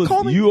 Will was.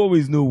 You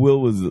always knew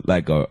Will was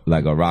like a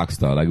rock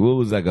star. Like Will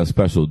was like a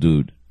special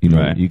dude.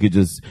 Right. You could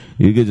just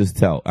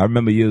tell. I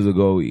remember years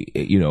ago.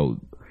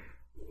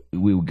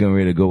 We were getting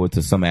ready to go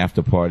into some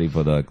after party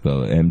for the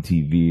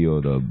MTV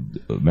or the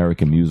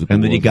American Music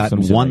and then he Awards or got some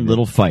in shit one like that.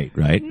 little fight,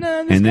 right? Nah,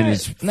 and then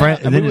his friend,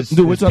 and then his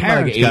we're talking about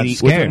parents like got 80,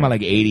 scared. we're talking about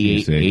like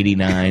 88,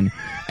 89,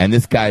 and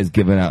this guy's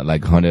giving out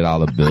like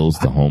 $100 bills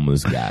to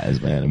homeless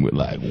guys, man. And we're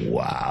like,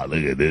 wow,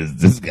 look at this.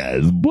 This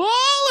guy's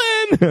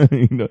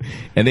balling.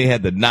 And they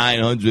had the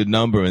 900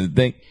 number and the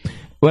thing.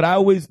 But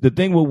the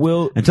thing with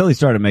Will, Until he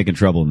started making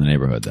trouble in the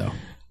neighborhood, though.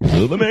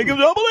 Will to make him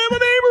double in the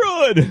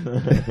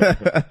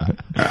neighborhood.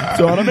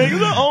 Trying to make him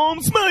the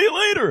home, smell you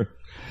later.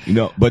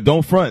 But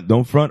don't front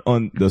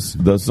on the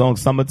song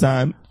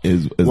 "Summertime"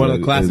 is One of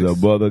the classics.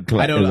 Is a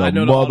I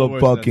know all the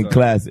words to that motherfucking song.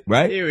 classic,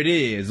 right? Here it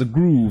is, a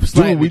groove,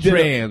 slightly we did a-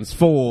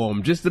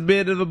 transformed, just a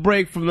bit of a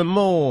break from the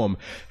norm.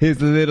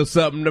 Here's a little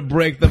something to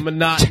break the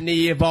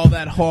monotony of all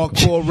that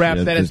hardcore rap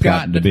Shit, that has it's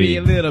gotten to be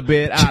a little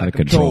bit out of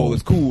control.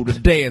 It's cool to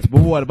dance,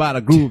 but what about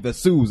a groove that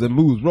soothes and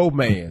moves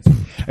romance?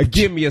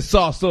 Give me a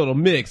sauce little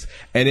mix,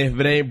 and if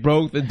it ain't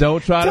broke, then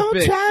don't try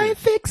to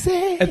fix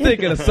it. And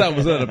thinking of something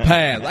was in the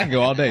past. I can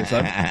go all day,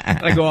 son. I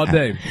can go all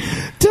day.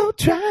 Don't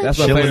trying. That's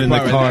my Chilling favorite in the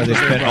part car, right they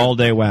there. spent all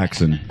day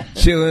waxing.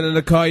 Chilling in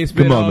the car, you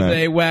spend Come on, all man.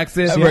 day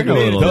waxing. See, I know a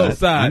little of that.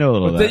 Side. I know a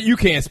little But of then that. you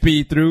can't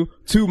speed through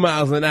 2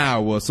 miles an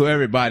hour, so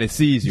everybody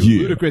sees you.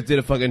 Yeah. Ludacris did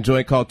a fucking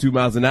joint called 2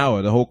 miles an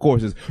hour. The whole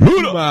course is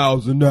 2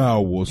 miles an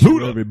hour,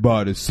 so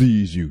everybody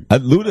sees you.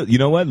 Luda, you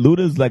know what?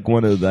 Luda's like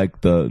one of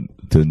like the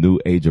new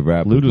age of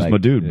rap. Luda's like, my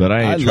dude, but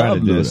I ain't trying love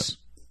to Luda. diss.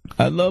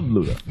 I love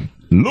Luda.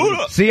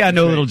 Luda. See, I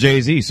know little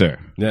Jay-Z, sir.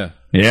 Yeah.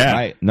 Yeah.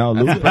 Right. No,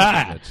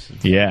 Luda.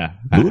 Yeah.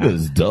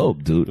 Luda's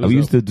dope, dude. I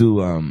used to do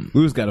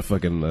Luda's got a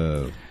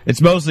fucking, It's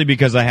mostly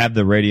because I have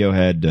the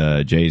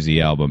Radiohead Jay-Z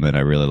album, and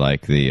I really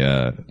like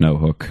the No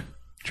Hook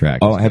track.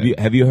 Oh, have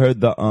you heard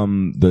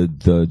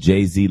the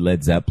Jay-Z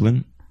Led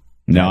Zeppelin?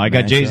 No, I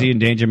got mashup? Jay-Z and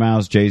Danger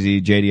Mouse,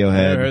 Jay-Z, JD I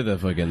Head. heard the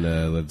fucking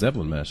Led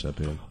Zeppelin mashup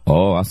here.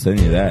 Oh, I'll send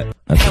you that.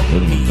 That's a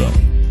good one, though.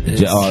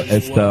 It's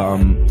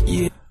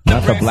the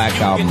not the Black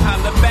album. The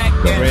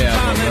Gray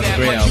album. That's the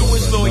Gray album.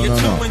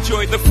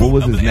 No. What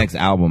was his next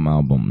album?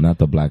 Not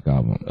the Black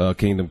album.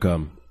 Kingdom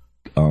Come.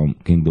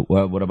 Kingdom.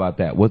 What about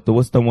that?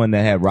 What's the one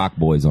that had Rock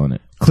Boys on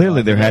it?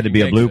 Clearly, there had to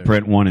be a Gangster.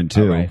 Blueprint 1 and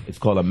 2. All right. It's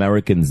called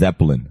American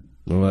Zeppelin.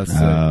 Well, that's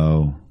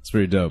Oh. it's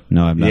pretty dope.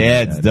 No, I'm not.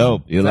 Yeah, it's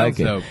dope. You like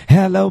it? dope.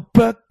 Hello,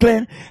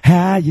 Brooklyn.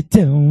 How you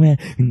doing?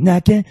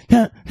 Knocking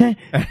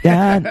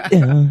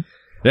down.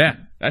 Yeah.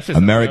 That's just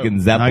American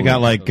Zeppelin. I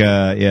got like,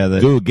 the,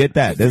 Dude, get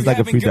that. There's like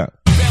a freestyle.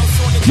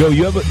 Yo,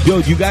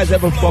 you guys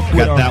ever fuck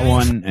with got that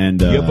one,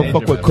 and, You ever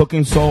fuck with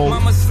Cooking Soul?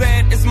 Like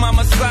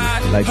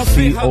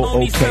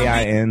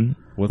COOKIN.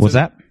 what's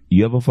that?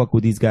 You ever fuck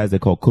with these guys that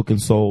call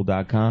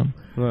cookingsoul.com?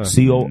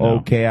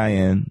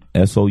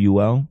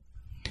 COOKINSOUL.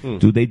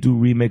 Dude, they do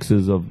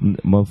remixes of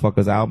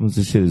motherfuckers' albums.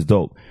 This shit is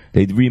dope.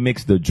 They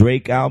remix the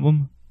Drake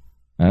album.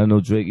 I don't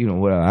know Drake,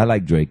 whatever. I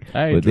like Drake.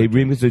 But they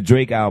remix the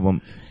Drake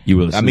album. You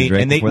were listening to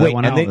Drake and they before that wait,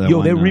 went and out? they, That yo,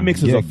 one, their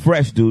remixes gig? are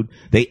fresh, dude.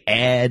 They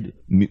add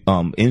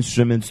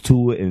instruments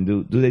to it,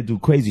 and they do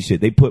crazy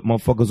shit. They put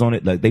motherfuckers on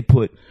it, like they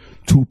put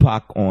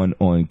Tupac on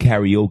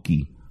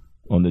karaoke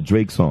on the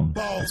Drake song.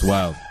 That's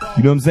wild.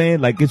 You know what I'm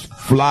saying? Like it's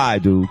fly,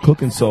 dude.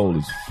 Cooking Soul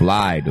is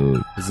fly,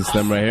 dude. Is this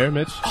them right here,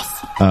 Mitch?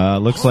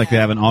 Looks like they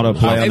have an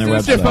autoplay on their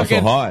This is your website.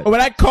 fucking- hard. When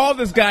I called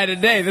this guy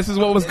today, this is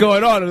what was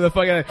going on. The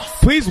fucking,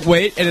 please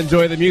wait and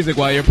enjoy the music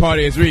while your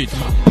party is reached.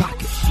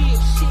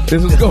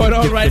 This is going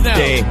on right now.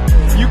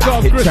 You call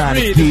Chris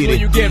Reed, this is what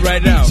you get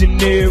right now.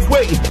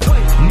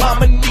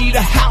 Mama need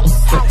a house.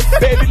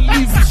 Baby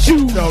leave the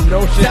shoes. No shit,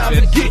 Time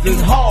bitch. getting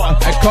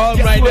hard. I call him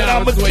Guess right what now.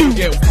 I'ma This is what you do?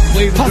 get.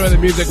 Please enjoy the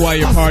music while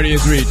your party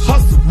is reached.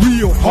 Hustle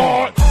real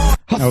hard.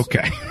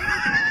 Okay.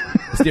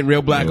 It's getting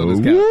real black on this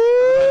couch.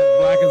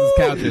 Black as his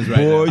couch is right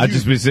Boy, now. I've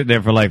just been sitting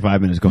there for like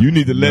 5 minutes going, You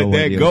need to let no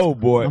that idea. go,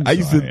 boy. I'm I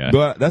used sorry, to yeah.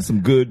 go out. That's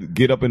some good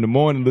get up in the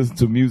morning, listen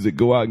to music,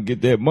 go out and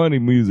get that money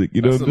music.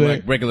 You know That's what some I'm like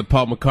saying? regular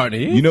Paul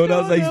McCartney. You know what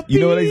else I used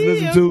to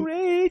listen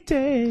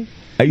to?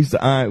 I used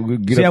to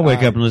get See, I up,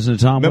 wake up and listen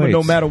to Tom Remember,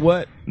 Waits.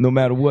 no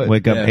matter what.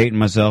 Wake up Yeah. hating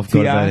myself, go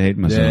to bed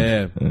hating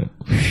myself. Yeah.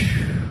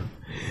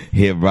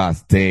 Hit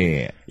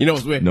Rostan. You know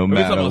what's weird? No When we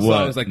talk matter about what,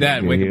 songs like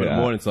that, you wake up hear in the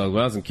that. morning songs.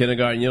 When I was in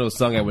kindergarten, the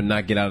song I would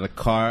not get out of the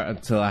car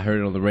until I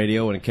heard it on the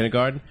radio when in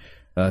kindergarten?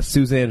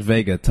 Suzanne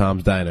Vega,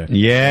 Tom's Diner.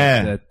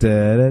 Yeah.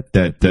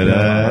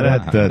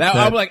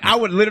 That, I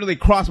would literally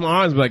cross my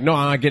arms and be like, no,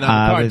 I'm not getting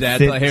out of the car,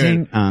 Dad, until I hear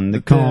sitting it. on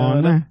the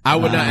corner. I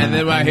would not, and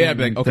then when I hear it, I'd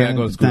be like, okay, I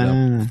go to school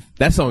now.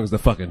 That song is the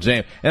fucking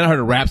jam. And I heard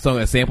a rap song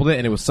that sampled it,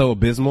 and it was so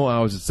abysmal, I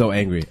was just so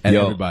angry at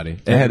everybody.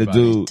 They had a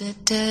dude.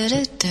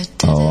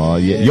 Oh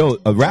yeah, yo,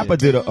 a rapper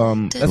did a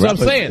That's what I'm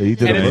saying. He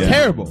did And it's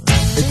terrible.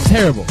 It's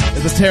terrible.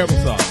 It's a terrible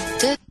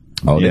song.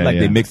 Oh, Yeah, they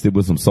yeah. mixed it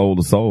with some soul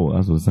to soul.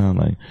 That's what it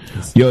sounded like.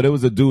 Yo, there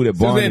was a dude at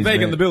Barney's. Suzanne Vega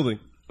man. in the building.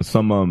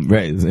 Some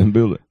right in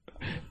building.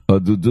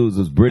 Dudes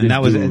was British. And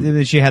that was, dude. and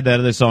then she had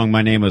that other song,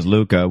 My Name Was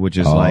Luca, which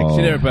is like,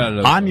 She never put out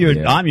another I'm song. your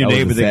Yeah. That was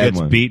neighbor a that sad gets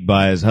one. beat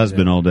by his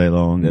husband all day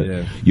long.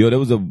 Yeah. Yo, there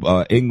was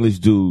a English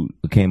dude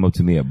who came up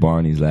to me at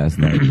Barney's last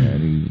night,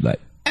 man. He was like,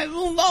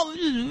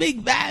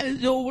 big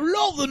bad,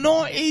 love the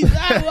Northeast.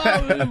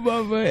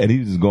 And he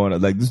was just going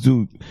like this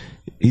dude.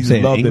 He just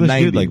Say, loved the English 90s.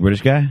 dude, like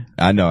British guy?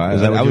 I know. I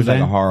Is that what I you're was like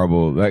saying? a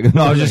horrible. Like,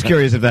 No, I was just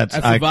curious if that's,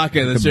 That's I the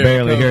vodka that could Sherry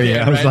barely Coke, hear you.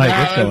 yeah, I was right? like, Nah,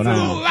 what's going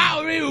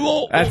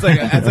that's on?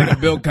 That's like a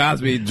Bill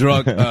Cosby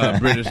drunk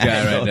British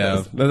guy right now.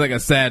 That's like a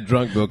sad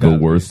drunk Bill the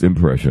Cosby. worst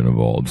impression of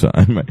all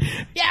time.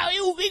 Yeah,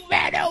 you big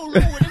bad old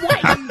Lord.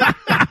 Why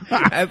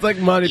That's like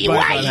Monty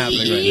Python happening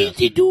right now.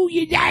 you do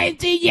your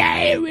dance in your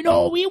hair and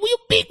all? We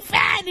big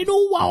fan and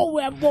all.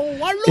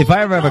 If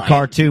I ever have a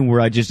cartoon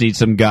where I just need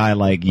some guy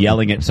like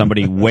yelling at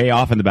somebody way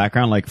off in the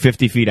background, like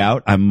 50 feet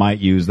out, I might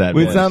use that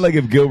Well, it voice. sounds like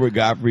if Gilbert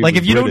Gottfried. Like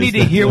was if you don't British, need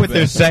to hear what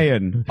they're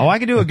saying. Oh, I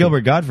can do a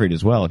Gilbert Gottfried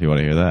as well if you want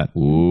to hear that.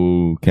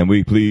 Ooh, can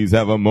we please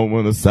have a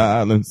moment of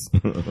silence?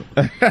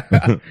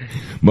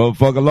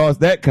 Motherfucker lost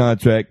that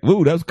contract.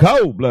 Ooh, that's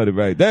cold blooded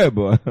right there,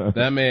 boy.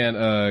 That man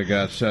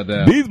got shut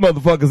down. These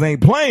motherfuckers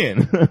ain't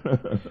playing.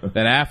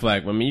 That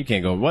Affleck, I mean, you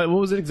can't go. What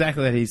was it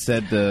exactly that he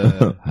said? He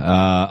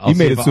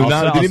made a tsunami.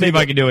 I'll see if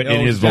I can do it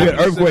in his voice. Yeah,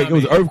 earthquake. It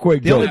was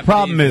earthquake. The only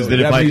problem is that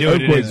if I do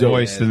it in his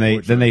voice, Yeah,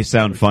 then they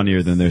sound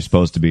funnier than they're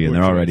supposed to be, and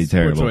they're already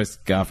terrible. Poor choice,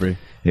 Godfrey.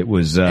 It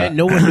was. And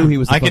no one knew he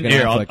was. The I can. fucking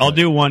Here, Affleck I'll guy.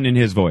 do one in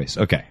his voice.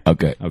 Okay.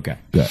 Okay. Okay.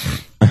 Good.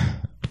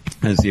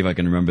 Let's see if I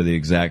can remember the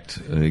exact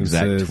It's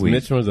tweet.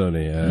 Mitch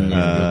Mazzoni.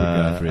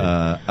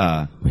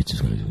 Mitch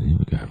is going to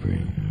do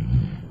Godfrey.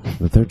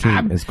 The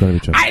 13 is going to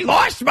be trouble. I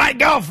lost my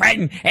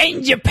girlfriend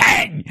in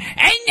Japan, and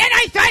then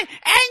I thought,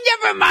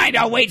 never mind,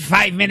 I'll wait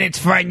 5 minutes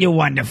for a new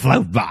one to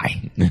float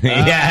by. Yeah,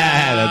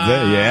 that's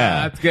it.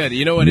 Yeah. That's good.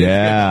 You know what?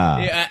 Yeah.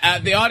 It's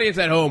good. The audience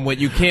at home, what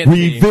you can't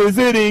see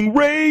Revisiting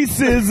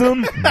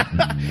racism.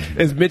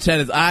 is Mitch had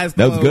his eyes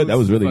That closed. was good. That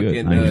was really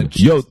good. fucking, Cheeks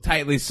Yo.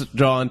 tightly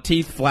drawn,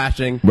 teeth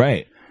flashing.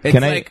 Right. It's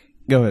Can like,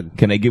 go ahead.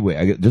 Can I give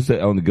away? Just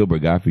on the Gilbert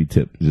Godfrey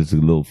tip, just a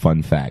little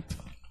fun fact.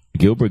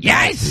 Gilbert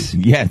Yes.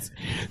 Godfrey. Yes.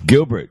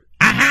 Gilbert,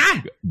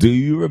 Uh-huh. do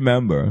you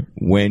remember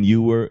when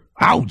you were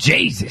Oh,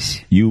 Jesus.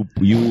 you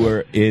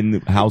were in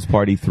House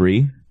Party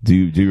 3? Do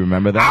you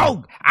remember that?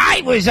 Oh,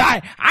 I was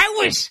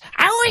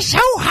so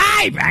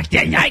high back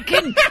then. I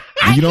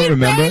You don't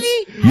remember?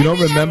 You don't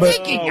remember?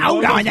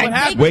 Hold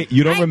on. Wait,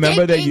 you don't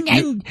remember that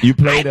you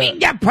played I mean,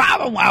 the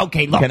problem.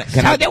 Okay, look. Can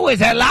So I- there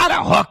was a lot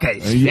of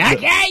hookers. You-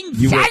 Again,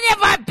 you son were-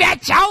 of a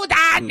bitch. Hold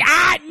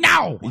on.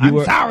 No. You I'm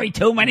were- sorry.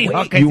 Too many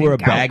hookers. You were a and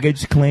coke.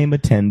 baggage claim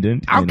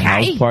attendant in Okay.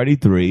 House Party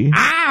 3.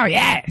 Oh,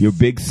 yes. Your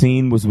big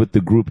scene was with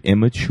the group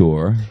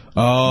Immature.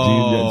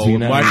 Oh, do you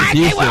know- Marcus They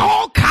were Houston.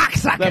 all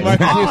cocksuckers. That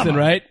Marcus All of Houston, them.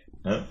 right?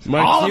 All Marcus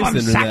of them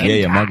Houston. sucking.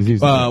 Yeah, Marcus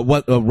Houston.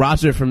 What?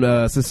 Roger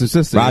from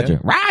Sister. Roger.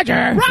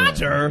 Yeah?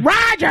 Roger.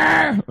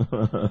 Roger.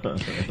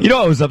 You know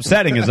what was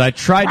upsetting is I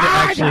tried to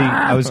Roger!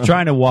 I was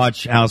trying to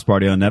watch House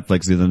Party on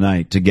Netflix the other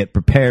night to get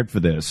prepared for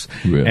this.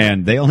 Really?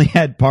 And they only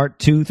had part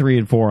 2, 3,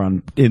 and 4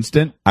 on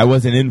instant. I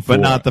wasn't in 4.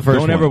 But not the first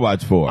Don't one. ever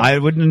watch 4. I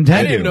wouldn't I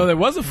intend didn't even to. know there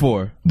was a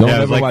 4. Don't Yeah, it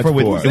was ever like watch for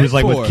with- 4. It was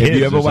like with Four. kids. If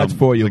you ever or watch something.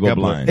 4, you'll Like go a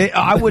couple- blind.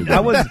 I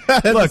was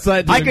look.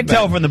 scientific I could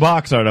tell from the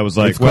box art. I was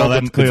like, It's well, called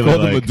that's it's clearly called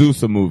the like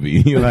Medusa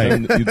movie. You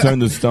turn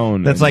the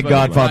stone. that's like But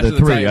Godfather Clash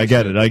of the 3. I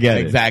get it. I get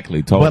it.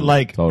 Exactly. Totally. But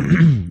like,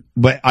 totally.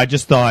 but I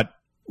just thought,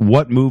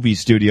 what movie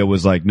studio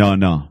was like,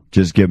 no,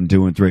 just give them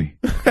 2 and 3,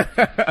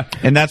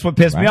 and that's what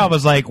pissed me off. I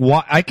was like,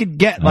 why? I could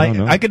get like,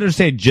 don't know. I could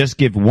understand just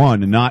give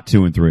 1 and not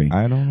 2 and 3.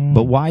 I don't know.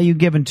 But why are you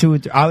giving 2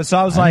 and 3? I was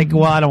like,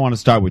 well, I don't want to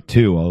start with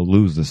 2. I'll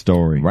lose the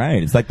story.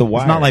 Right. It's like the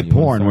Wire. It's not like You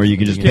wanna porn start where you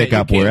can just something. pick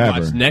up you can't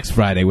wherever. watch next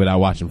Friday without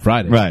watching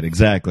Friday. Right,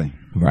 exactly.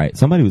 Right.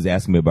 Somebody was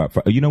asking me about.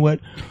 You know what?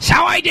 So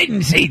I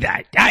didn't see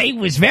that. I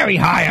was very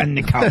high on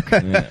the coke.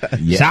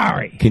 Yeah.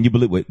 Sorry. Can you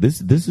believe? Wait.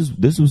 This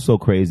was so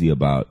crazy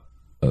about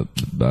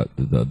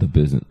the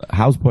business.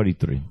 House Party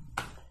 3.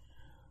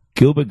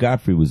 Gilbert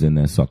Godfrey was in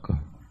that sucker.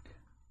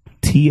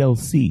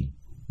 TLC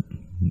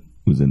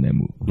was in that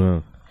movie.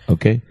 No.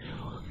 Okay.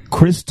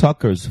 Chris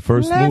Tucker's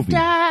first movie.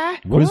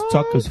 Chris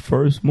Tucker's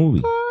first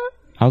movie.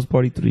 House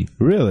Party 3.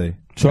 Really?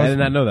 Trust I did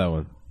me. not know that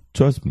one.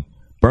 Trust me.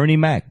 Bernie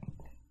Mac.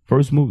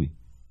 First movie.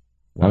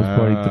 House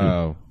Party 3.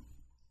 Wow.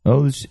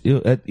 Oh, just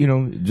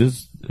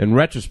In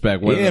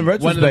retrospect, one Yeah, of in the,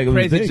 retrospect, one it of the was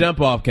crazy big. jump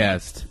off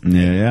cast.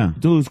 Yeah.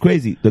 dude, it was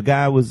crazy. The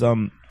guy was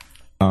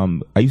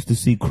I used to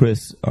see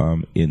Chris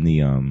in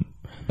the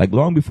like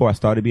long before I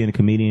started being a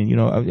comedian. You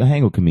know, I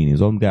hang with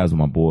comedians. All them guys were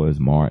my boys,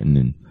 Martin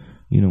and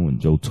and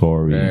Joe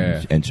Torre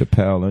and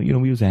Chappelle.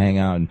 And, we used to hang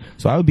out, and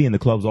so I would be in the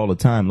clubs all the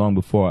time long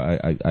before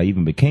I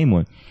even became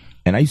one.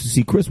 And I used to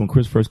see Chris when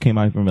Chris first came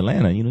out from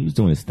Atlanta. He was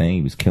doing his thing.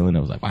 He was killing it.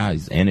 I was like, wow,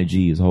 his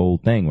energy, his whole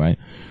thing, right?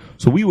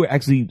 So we were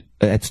actually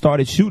had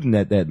started shooting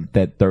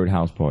that third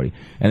house party.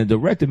 And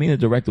the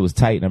director was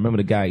tight. And I remember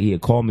the guy, he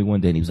had called me one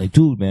day and he was like,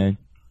 dude, man,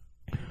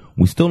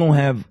 we still don't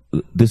have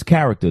this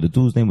character. The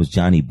dude's name was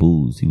Johnny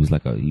Booze. He was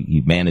like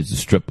he managed the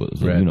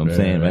strippers. Right, you know what I'm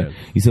saying, right. right?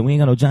 He said, we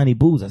ain't got no Johnny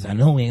Booze. I said,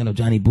 no, we ain't got no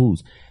Johnny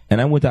Booze.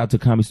 And I went out to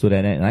Comedy Store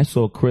that night and I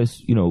saw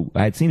Chris,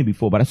 I had seen him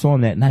before, but I saw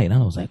him that night and I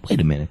was like,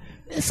 wait a minute,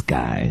 this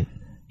guy,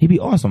 he'd be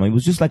awesome. It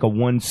was just like a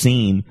one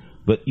scene,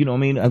 but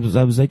I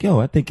was like, yo,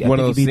 I think One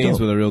of he'd those be scenes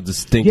dope. with a real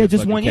distinct. Yeah,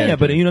 just one,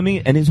 but you know what I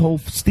mean? And his whole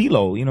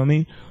stilo, you know what I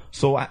mean?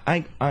 So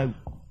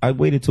I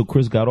waited till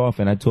Chris got off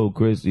and I told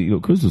Chris,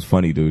 Chris was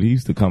funny, dude. He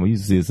used to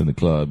see us in the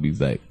club. He's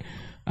like,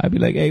 I'd be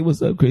like, hey,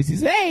 what's up, Chris? He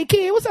said, hey,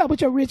 kid, what's up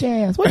with your rich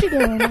ass? What you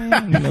doing,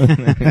 man?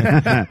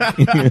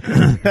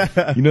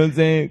 You know what I'm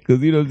saying? Cause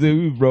you know what I'm saying?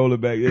 We was rolling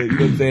back. Yeah, you know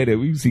what I'm saying? And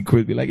we see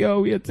Chris be like, yo,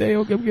 we had to say,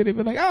 okay, we get it.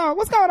 Be like, oh,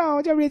 what's going on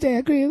with your rich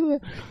ass, Chris?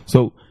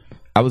 So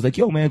I was like,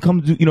 yo, man,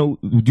 come do, do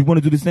you want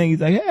to do this thing?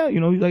 He's like, yeah, he's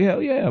like,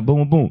 hell yeah,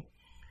 boom, boom.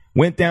 He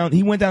went down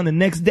the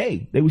next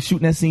day. They were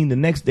shooting that scene the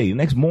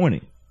next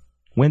morning.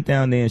 Went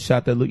down there and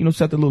shot that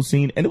little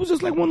scene. And it was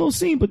just like one little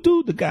scene. But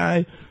dude, the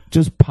guy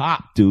just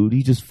popped, dude.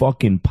 He just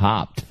fucking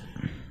popped.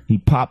 He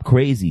popped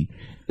crazy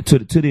to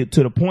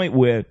the point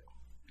where,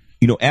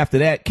 after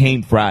that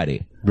came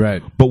Friday.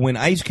 Right. But when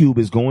Ice Cube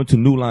is going to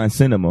New Line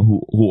Cinema,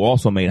 who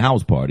also made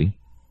House Party,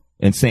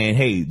 and saying,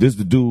 hey, this is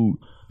the dude,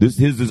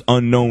 here's this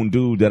unknown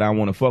dude that I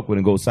want to fuck with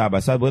and go side by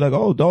side. We're like,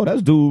 oh, dog,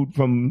 that's dude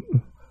from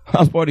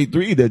House Party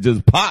 3 that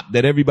just popped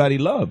that everybody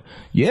loved.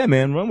 Yeah,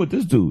 man, run with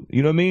this dude.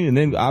 You know what I mean? And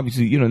then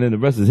obviously, you know, then the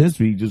rest is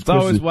history. Just Chris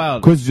always is,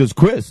 wild. Chris is just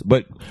Chris.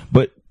 But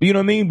you know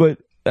what I mean? But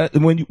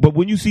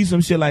when you see some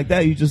shit like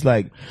that, you just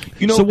like,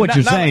 you know. So what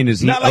you're saying is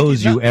he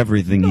owes you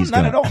everything he's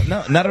not got. at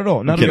all. Not at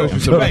all. Not Get at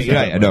all. over it.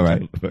 Right. I know,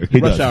 right? He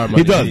Rush does. hour He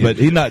money. does, but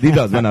he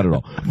does, but not at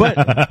all.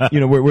 But you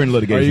know, we're in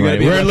litigation. Right?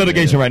 We're in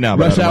litigation right now.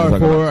 Rush but I don't Hour wanna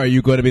talk 4, about it. are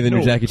you going to be the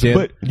new Jackie Chan?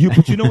 But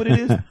you know what it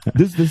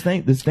is?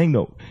 This thing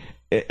though,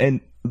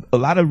 and a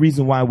lot of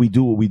reason why we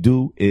do what we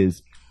do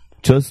is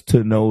just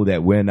to know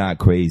that we're not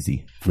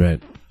crazy.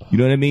 Right. You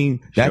know what I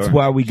mean? That's Sure,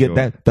 why we get sure.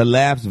 that. The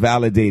laughs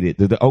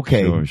validated.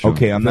 Okay, Sure.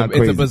 okay, I'm not It's a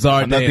crazy.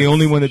 bizarre I'm not the dance.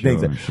 only one that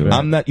thinks Sure, that. sure.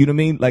 I'm not. You know what I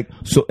mean? Like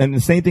so, and the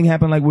same thing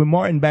happened like with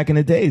Martin back in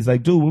the days.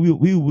 Like, dude,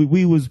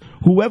 we was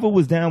whoever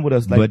was down with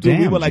us. Like, But dude,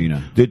 we damn, were like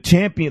Gina. the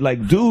champion.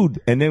 Like,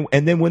 dude, and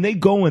then when they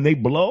go and they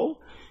blow,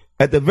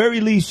 at the very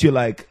least, you're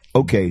like,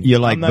 okay, You're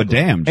like, I'm not but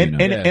gonna- damn,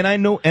 Gina. and I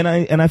know, and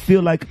I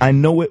feel like I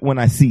know it when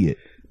I see it.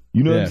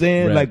 You know what I'm Yeah,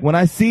 saying? right. Like when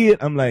I see it,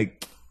 I'm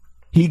like,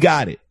 he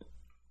got it.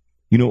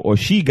 You know, or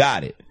she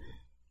got it.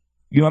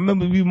 You know, I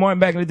remember we Martin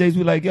back in the days.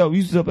 We were like, yo, we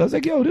used to. I was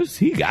like, yo,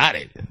 he got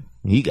it.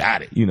 He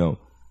got it. You know,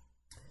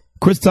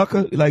 Chris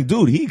Tucker, like,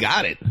 dude, he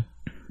got it.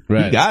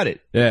 Right. He got it.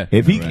 Yeah.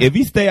 If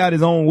he stay out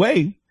his own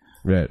way,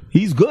 Right.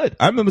 he's good.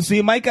 I remember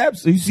seeing Mike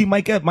Epps. You see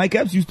Mike Epps. Mike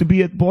Epps used to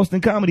be at Boston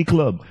Comedy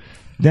Club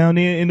down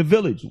there in the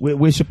Village where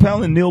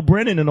Chappelle and Neil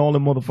Brennan and all the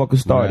motherfuckers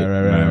started.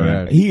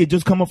 Right. He had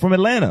just come up from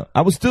Atlanta.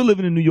 I was still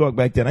living in New York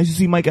back then. I used to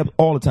see Mike Epps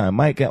all the time.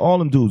 Mike, all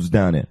them dudes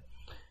down there.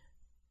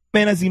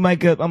 Man, I see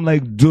Mike Epps. I'm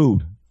like,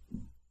 dude,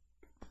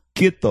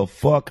 get the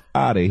fuck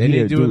out of They here, need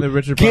to do dude. the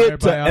Richard Pryor Get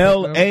to biopic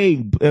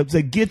L.A.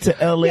 Say, get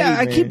to L.A. Yeah,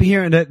 I man. keep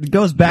hearing that it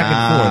goes back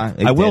Nah, and it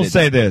forth. I will did.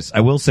 say this.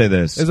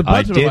 There's a bunch I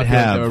of did them I feel like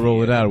have. they were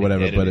rolling out or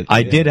whatever, but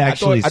I did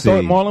actually I see.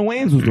 thought Marlon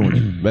Wayans was doing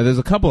it. but there's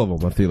a couple of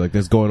them I feel like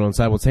that's going on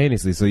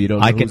simultaneously, so you don't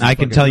know I who's can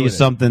fucking tell you doing it.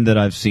 something that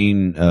I've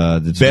seen.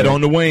 That's Bet very-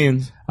 on the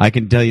Wayans. I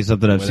can tell you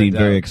something I've Without seen doubt.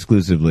 very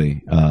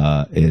exclusively.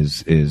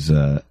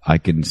 I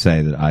can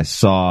say that I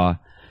saw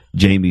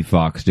Jamie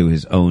Foxx do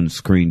his own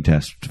screen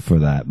test for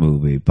that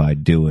movie by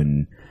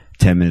doing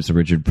 10 minutes of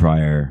Richard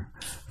Pryor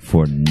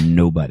for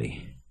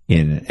nobody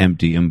in an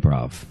empty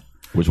improv.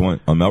 Which one?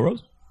 On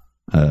Melrose?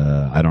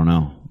 I don't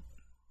know.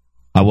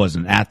 I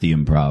wasn't at the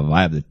improv.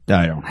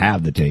 I don't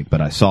have the tape, but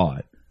I saw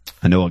it.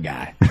 I know a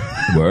guy.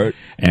 Word.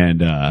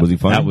 And Was he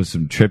funny? That was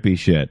some trippy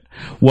shit.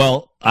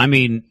 Well, I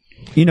mean,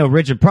 you know,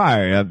 Richard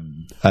Pryor,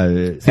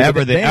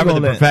 ever the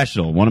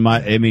professional, one of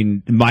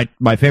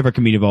my favorite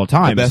comedian of all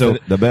time.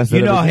 The best You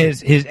that know ever came.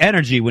 his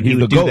energy when he He's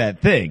would the do GOAT. that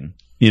thing.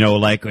 You know,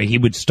 like he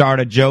would start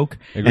a joke,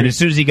 and as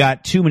soon as he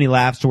got too many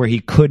laughs to where he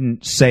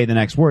couldn't say the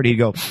next word, he'd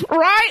go,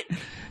 right?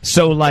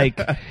 So like,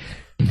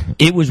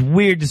 it was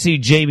weird to see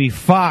Jamie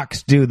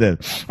Foxx do the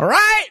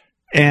right,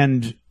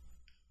 and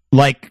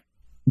like,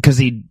 because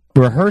he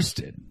rehearsed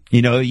it.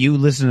 You know, you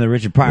listen to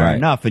Richard Pryor Right.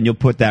 enough, and you'll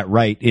put that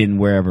right in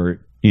wherever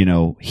you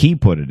know he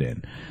put it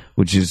in,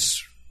 which is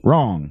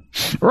wrong.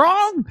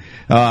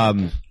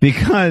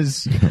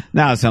 Because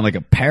now I sound like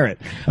a parrot.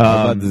 I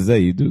was about to say,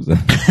 you do.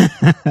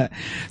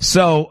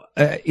 So,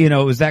 you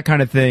know, it was that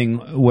kind of thing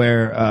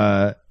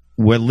where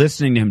we're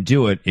listening to him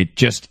do it.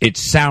 It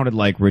sounded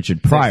like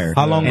Richard Pryor.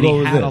 How long And ago he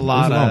was had this? a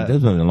lot of.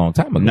 This was a long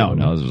time ago.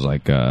 No, this was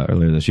like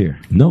earlier this year.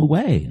 No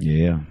way.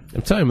 Yeah.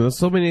 I'm telling you, there's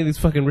so many of these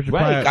fucking Richard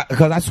Pryor. Right,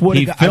 because I swear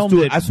He to God, filmed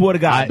it. I swear to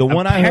God, the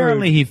one I heard.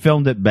 apparently he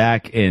filmed it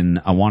back in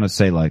I want to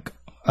say like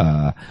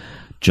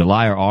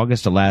July or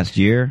August of last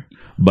year,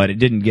 but it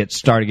didn't get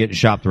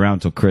shopped around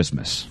until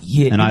Christmas.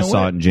 Yeah, and you I know saw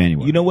what? it in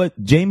January. You know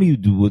what? Jamie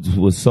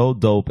was so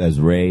dope as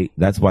Ray.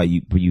 That's why he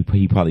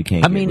probably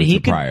can't. I mean, get he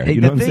Richard could. Pryor. The You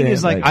know what I'm thing saying?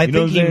 is, like, I you know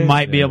think what he I'm saying?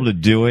 might be able to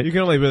do it. You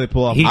can only really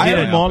pull off. He I did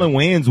heard it. Marlon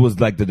Wayans was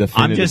like the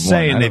definitive. I'm just one.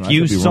 saying, I don't if know, I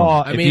you could be saw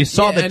wrong. I if mean, you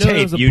saw yeah, the I know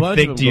there's tape, a you'd bunch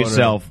think of to them going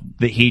yourself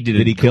that he did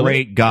Did he a kill it?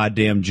 great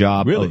goddamn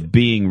job Really? of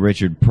being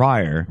Richard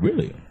Pryor.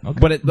 Really, okay.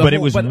 But But it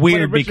was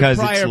weird a Richard because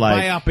it's Pryor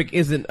like- biopic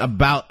isn't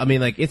about. I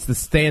mean, like it's the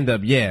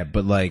stand-up, yeah,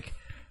 but like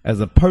as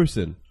a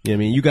person, you know what I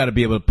mean, you got to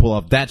be able to pull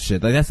off that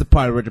shit. Like that's the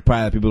part of Richard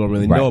Pryor that people don't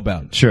really Right. know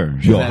about. Sure.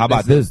 Yo, That- how about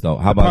that's this though?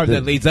 How the about part this?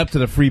 that leads up to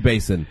the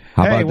Freemason?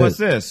 How Hey, about what's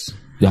this? this?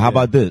 Yeah, how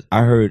about this?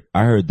 I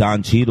heard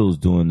Don Cheadle's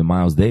doing the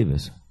Miles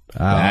Davis.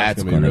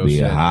 That's gonna be gonna real be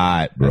shit.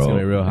 hot, bro. That's gonna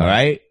be real hot. All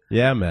right,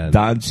 Yeah, man.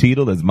 Don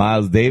Cheadle as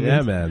Miles Davis.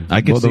 Yeah, man.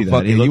 I can see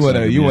that. He Motherfucker, looks you wanna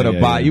like him. you Yeah, wanna yeah,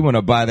 buy yeah. you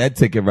wanna buy that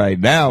ticket right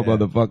now,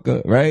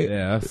 motherfucker. Right?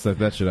 Yeah, I'll set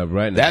that shit up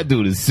right now. That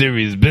dude is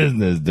serious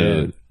business,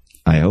 dude.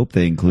 I hope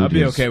they include I'll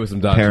be his okay with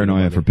some Don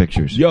paranoia Cheadle for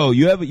pictures. Yo,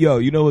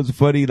 you know what's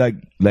funny? Like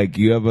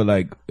you ever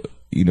like,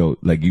 you know,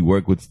 like you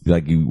work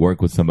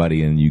with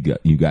somebody and you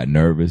got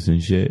nervous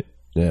and shit.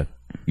 Yeah.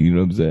 You know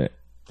what I'm saying?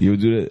 You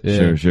ever do that?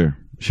 Yeah.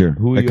 Sure.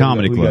 Who The you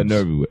comedy who you got clubs.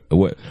 nervous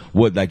with?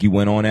 What like you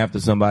went on after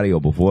somebody or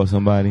before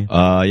somebody?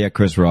 Yeah,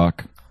 Chris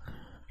Rock.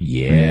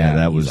 Yeah,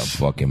 that he's was a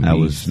fucking that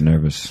beast. was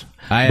nervous.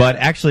 I, But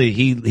actually,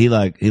 he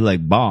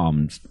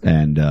bombed,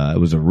 and it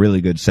was a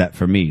really good set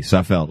for me. So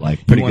I felt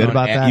like pretty You went good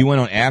about on that. You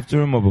went on after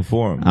him or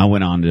before him? I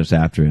went on just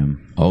after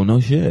him. Oh, no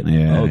shit.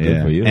 Yeah, Oh, good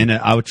yeah. for you. And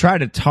I would try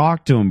to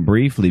talk to him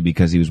briefly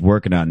because he was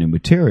working out new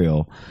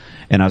material,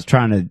 and I was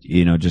trying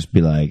to, just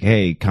be like,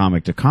 "Hey,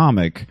 comic to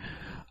comic,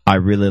 I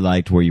really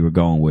liked where you were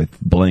going with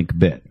blank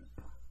bit."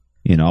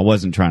 I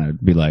wasn't trying to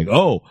be like,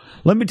 "Oh,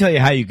 let me tell you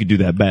how you could do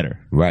that better."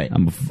 Right.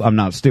 I'm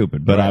not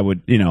stupid, but Right. I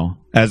would,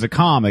 as a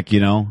comic,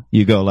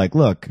 you go like,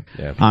 "Look,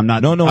 I'm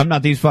not, I'm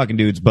not these fucking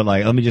dudes," but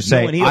like, let me just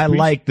say, and he I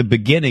like the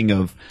beginning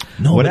of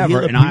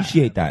whatever, He'll and I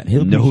appreciate that.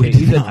 He'll No, appreciate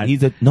he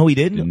did not. No, he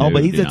didn't. No, Oh,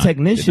 but he's did a not.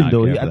 technician, Did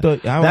though. not I get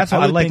thought. that's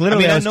why, like,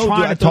 literally, I was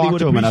trying to talk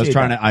to him, and I was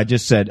trying to. I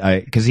just said,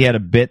 because he had a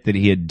bit that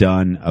he had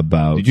done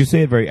about. Did you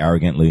say it very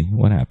arrogantly?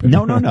 What happened?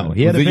 No.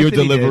 He had Was a it bit your that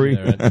he did.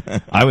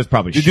 delivery? I was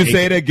probably. Did you shaking.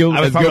 say it I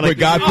was as probably Gilbert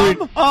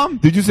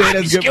Gottfried? Did you say it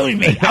as Gilbert?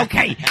 Excuse me.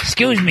 Okay,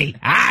 excuse me.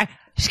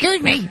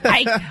 Excuse me.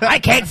 I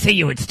can't see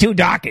you. It's too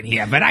dark in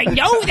here, but I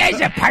know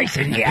there's a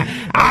person here.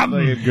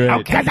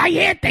 Because I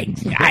hear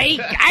things.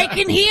 I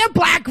can hear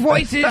black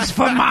voices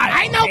from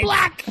I know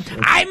black.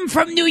 I'm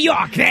from New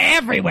York. They're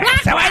everywhere.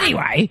 So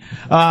anyway,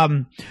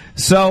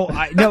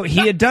 No,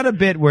 he had done a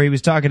bit where he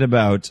was talking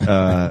about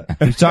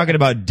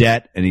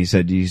debt, and he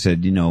said, and you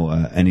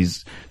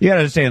gotta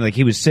understand, like,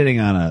 he was sitting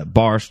on a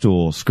bar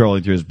stool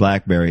scrolling through his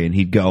BlackBerry, and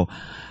he'd go,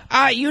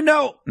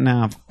 no.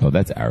 Oh,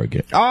 that's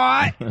arrogant.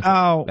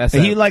 That's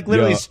he a- like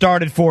literally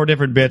started 4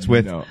 different bits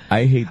with, No,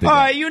 I hate that.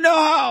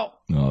 how.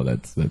 No,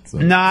 that's.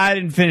 No, I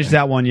didn't finish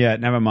that one yet.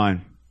 Never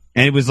mind.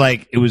 And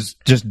it was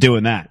just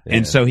doing that.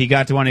 And so he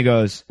got to one, he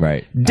goes,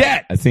 Right.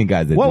 debt. I've seen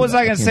guys that What do was that.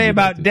 I going to can't say do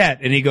about that. debt?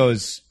 And he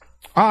goes,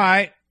 all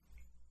right.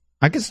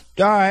 All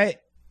right.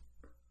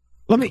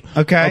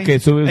 Okay,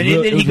 so it was and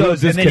real, then it was he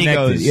goes, real and then he disconnected.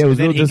 goes, Yeah, it was and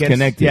then real he gets-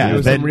 disconnected. yeah, It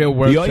was then- some real The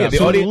workshop. audience,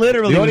 So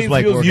literally the was audience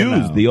like feels working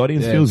used. out. The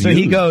audience feels So used.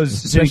 he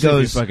goes,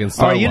 Especially if you fucking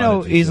Star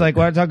Wars it, he's like,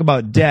 when I talk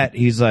about debt,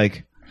 he's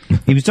like,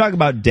 he was talking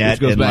about debt Which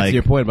goes and back like, to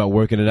your point about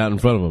working it out in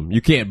front of them.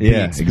 You can't be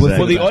Yeah, explicit. exactly.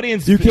 Well, the about it.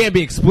 audience, You can't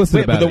be explicit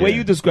But about the it. way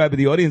you describe it,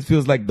 the audience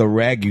feels like the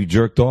rag you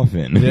jerked off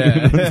in.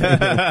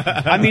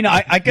 Yeah. I mean,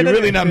 I could You're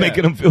really not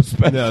making them feel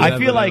special. No, I feel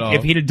not at like all.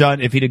 if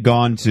he'd have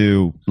gone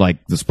to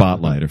like the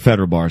Spotlight or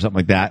Federal Bar or something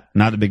like that,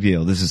 not a big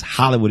deal. This is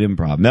Hollywood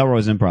Improv,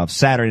 Melrose Improv,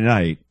 Saturday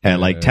night at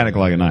like 10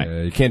 o'clock at night.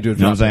 You can't do a You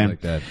know what I'm drop saying?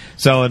 like that.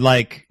 So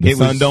like The it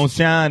sun was. don't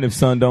shine if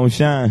sun don't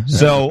shine.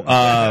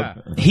 So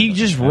he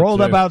just rolled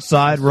up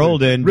outside,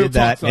 rolled in, Real did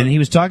that, talk, son. and he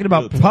was talking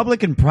about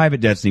public and private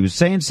debts. And he was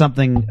saying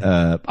something.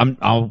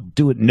 I'll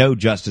do it no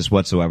justice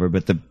whatsoever,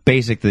 but the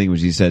basic thing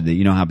was he said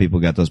that how people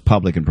got those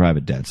public and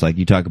private debts. Like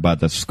you talk about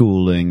the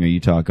schooling or you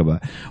talk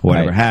about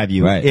whatever Right, have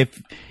you. right.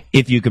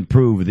 If you can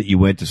prove that you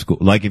went to school,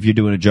 like if you're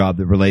doing a job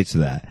that relates to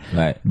that.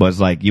 Right. But it's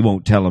like you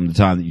won't tell them the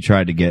time that you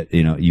tried to get,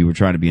 you were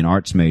trying to be an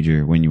arts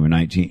major when you were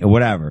 19 or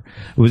whatever.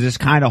 It was this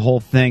kind of whole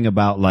thing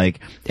about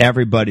like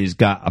everybody's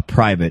got a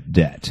private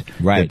debt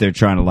Right. that they're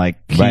trying to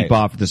like keep Right.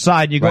 off to the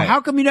side. And you go, Right. how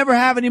come you never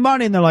have any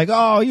money? And they're like,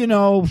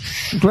 oh,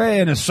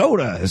 playing a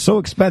soda is so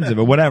expensive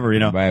or whatever,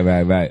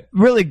 Right.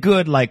 Really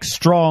good, like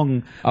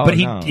strong, Oh, but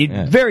he no,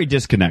 yeah. very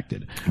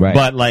disconnected. Right.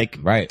 But like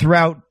Right.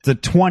 throughout the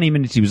 20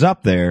 minutes he was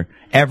up there,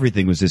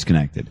 everything was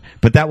disconnected.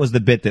 But that was the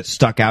bit that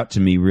stuck out to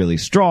me really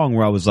strong,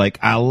 where I was like,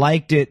 I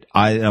liked it.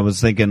 I was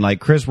thinking like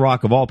Chris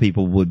Rock of all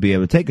people would be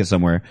able to take us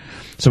somewhere.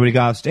 So when he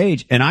got off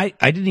stage, and I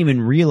didn't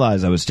even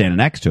realize I was standing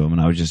next to him, and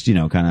I was just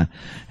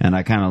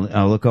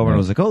I look over and I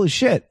was like, holy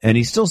shit! And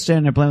he's still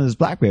standing there playing with his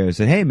BlackBerry. I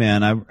said, hey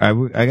man, I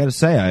got to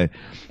say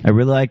I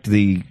really liked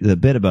the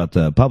bit about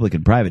the public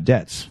and private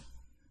debts.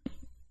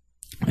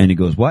 And he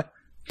goes, what?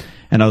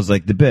 And I was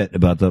like, the bit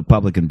about the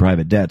public and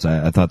private debts.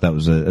 I thought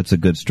that's a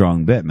good,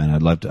 strong bit, man.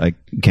 I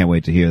can't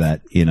wait to hear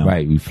that,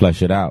 Right. We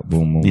flesh it out.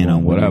 Boom, boom, boom,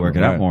 when whatever. you work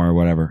it out more or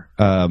whatever.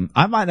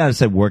 I might not have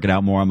said work it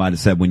out more. I might have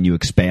said when you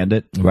expand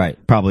it. Right.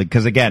 Probably.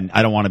 Cause again,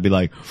 I don't want to be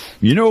like,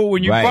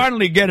 when you Right.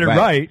 finally get it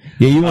right.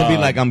 Yeah, you want to be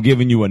like, I'm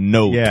giving you a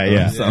note. Yeah, or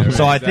yeah. something.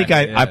 So I think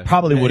I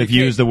probably would have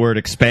used the word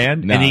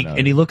expand. No,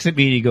 and he looks at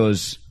me and he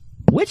goes,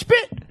 which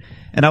bit?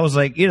 And I was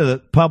like,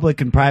 the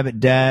public and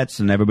private debts,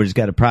 and everybody's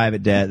got a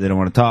private debt they don't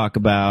want to talk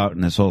about,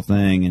 and this whole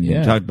thing, and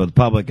you talked about the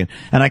public, and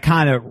I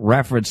kind of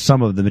referenced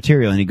some of the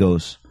material, and he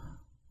goes,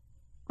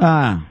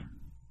 and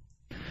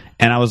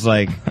I was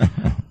like,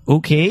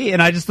 okay,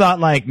 and I just thought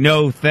like,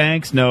 no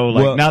thanks,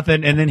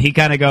 nothing, and then he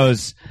kind of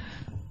goes,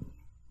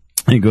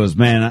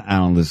 man, I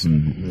don't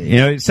listen.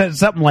 He said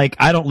something like,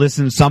 I don't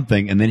listen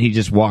something, and then he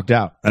just walked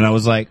out. And I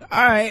was like, all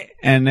right.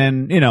 And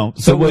then,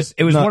 so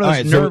it was one of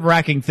those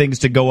nerve-wracking things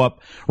to go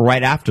up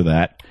right after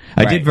that.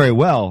 I did very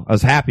well. I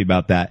was happy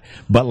about that.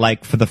 But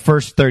like for the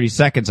first 30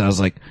 seconds, I was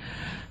like,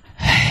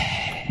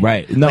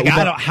 right. No, like,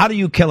 how do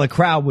you kill a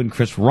crowd when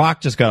Chris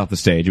Rock just got off the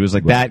stage? It was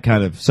like that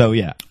kind of, so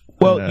yeah.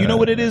 Well, you know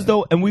what it is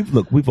though, and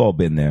we've all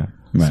been there.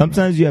 Right.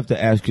 Sometimes you have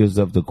to ask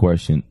yourself the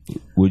question: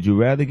 would you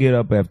rather get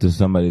up after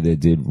somebody that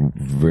did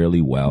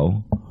really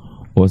well,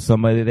 or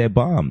somebody that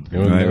bombed.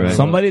 Right.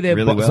 Somebody that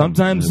Really well.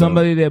 sometimes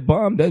somebody that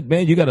bombed. That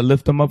man, you got to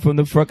lift them up from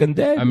the fucking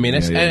dead. I mean,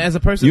 as a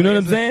person, you know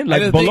what I'm saying?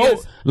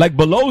 Like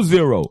below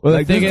zero. Well,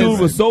 like this dude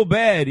was so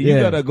bad, you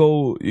Yeah. gotta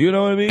go. You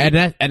know what I mean?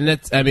 And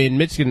that's I mean,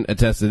 Mitch can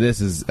attest to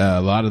this. Is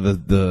a lot of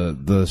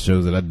the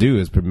shows that I do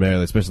is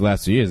primarily, especially the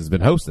last 2 years, has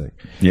been hosting.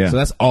 Yeah. So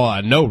that's all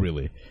I know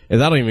really.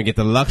 Is I don't even get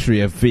the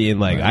luxury of feeling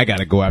like I got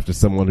to go after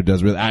someone who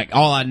does really.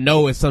 All I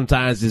know is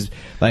sometimes is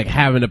like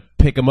having to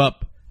pick them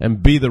up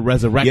and be the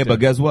resurrector. Yeah, but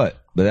guess what?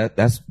 But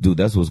that's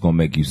what's gonna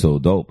make you so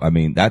dope. I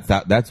mean,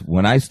 that's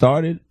when I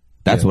started.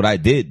 That's what I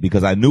did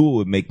because I knew it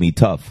would make me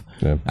tough.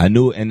 Yeah. I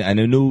knew, and I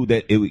knew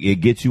that it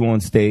gets you on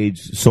stage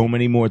so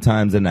many more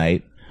times a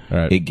night.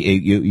 Right.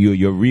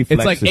 Your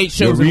reflexes. It's like 8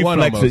 shows in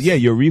one almost. Yeah,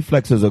 your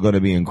reflexes are going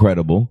to be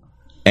incredible.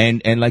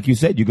 And like you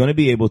said, you're going to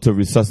be able to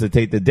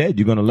resuscitate the dead.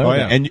 You're going to learn Oh,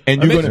 yeah. that.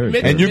 And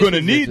you're going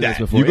to need that.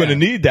 You're going to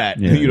need that,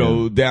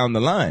 down the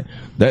line.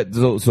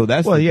 So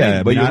that's Well, the yeah,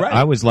 thing. But you're right.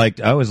 I always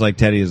liked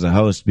Teddy as a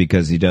host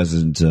because he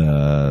doesn't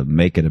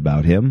make it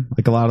about him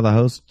like a lot of the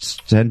hosts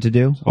tend to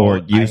do or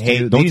used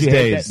to. don't These you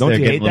hate days that? Don't they're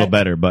you getting hate a little that?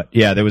 better, but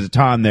yeah, there was a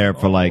time there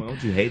for like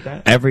Don't you hate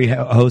that? every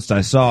host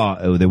I saw,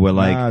 they were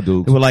like, Nah,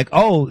 dude. they were like,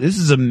 oh, this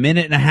is a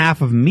minute and a half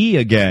of me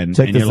again,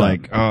 Check and this you're out.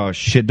 like, oh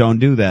shit, don't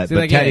do that. See,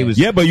 But like, Teddy yeah. was,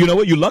 Yeah, but you know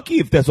what? You're lucky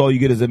if that's all you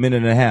get is a minute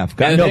and a half.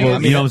 God, And the no, thing but is, I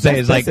mean, you know what I'm saying?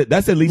 It's like,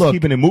 that's at least look,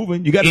 keeping it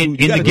moving. You got to in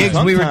the gigs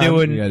we were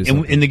doing, You gotta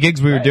do in the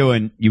gigs we were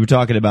doing, you were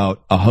talking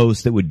about a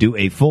host that would do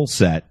a full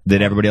set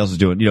that everybody else was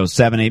doing,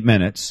 7-8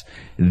 minutes.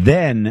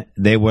 Then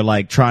they were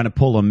like trying to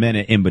pull a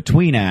minute in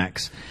between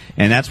acts,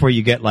 and that's where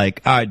you get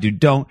like, all right, dude,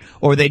 don't,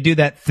 or they do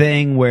that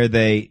thing where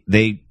they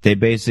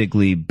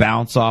basically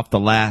bounce off the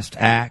last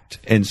act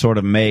and sort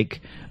of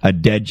make a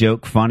dead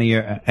joke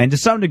funnier. And to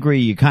some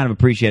degree, you kind of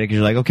appreciate it because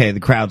you're like, okay, the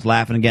crowd's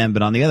laughing again.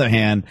 But on the other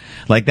hand,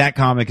 like that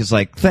comic is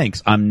like,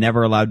 thanks, I'm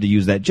never allowed to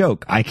use that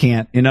joke. I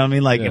can't, you know what I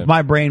mean? Like if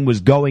my brain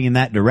was going in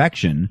that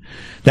direction,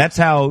 that's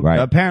how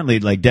apparently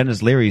like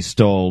Dennis Leary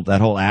stole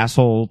that whole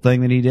asshole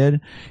thing that he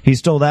did. He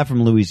stole that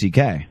from Louis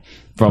C.K.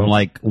 From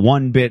like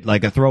one bit,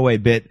 like a throwaway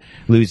bit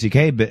Louis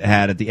C.K.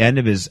 had at the end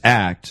of his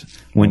act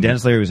when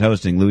Dennis Leary was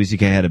hosting. Louis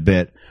C.K. had a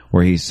bit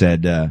where he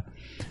said,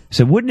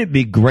 wouldn't it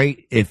be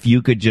great if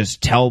you could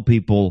just tell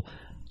people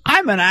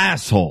I'm an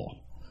asshole,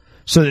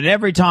 so that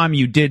every time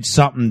you did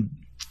something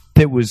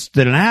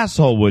that an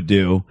asshole would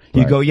do,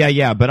 you go,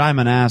 yeah, but I'm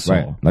an asshole.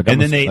 Right. Like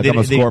I'm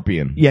a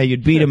scorpion. Yeah,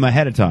 you'd beat him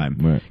ahead of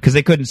time because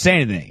they couldn't say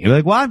anything. You're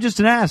like, well, I'm just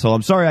an asshole.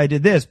 I'm sorry I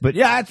did this, but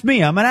yeah, it's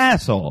me. I'm an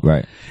asshole.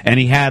 Right. And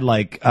he had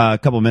like a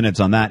couple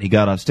minutes on that. He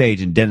got off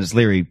stage and Dennis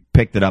Leary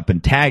picked it up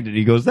and tagged it.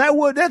 He goes,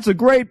 that's a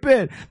great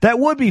bit. That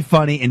would be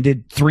funny, and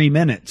did 3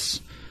 minutes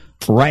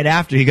right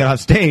after he got off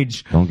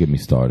stage. Don't get me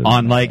started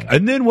On like,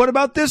 and then what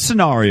about this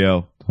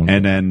scenario?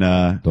 And then,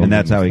 and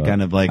that's how he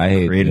kind of like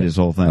created his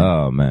whole thing.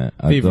 Oh man,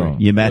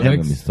 You met him?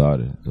 Don't get me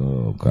started.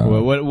 Oh god.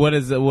 What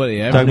is it?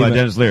 Yeah, Talking about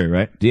Dennis Leary,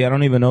 right? Yeah, I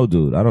don't even know,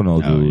 dude. I don't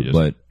know, dude.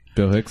 But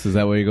Bill Hicks, is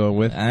that what you're going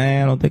with?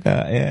 I don't think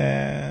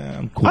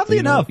I'm cool. Oddly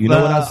enough, you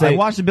know what I say? I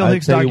watched the Bill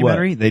Hicks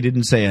documentary. They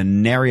didn't say a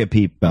nary a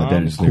peep about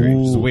Dennis Leary.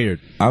 It's weird.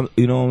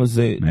 You know what I'm gonna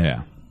say?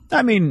 Yeah.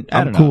 I mean,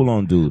 I'm cool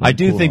on dude. I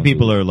do think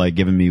people are like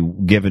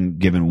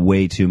giving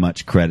way too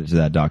much credit to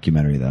that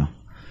documentary, though.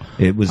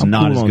 It was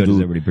not as good as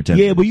everybody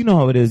pretended. Yeah, but you know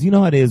how it is. You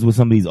know how it is with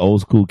some of these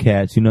old school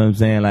cats. You know what I'm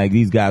saying? Like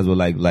these guys were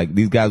like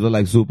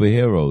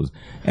superheroes,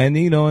 and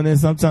and then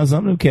sometimes some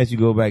of them cats you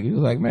go back, you're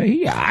like, man,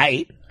 he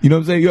alright. You know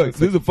what I'm saying? Yo,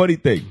 this is a funny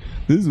thing.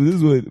 This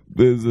is what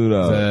Bill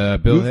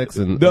Hicks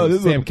and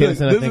Sam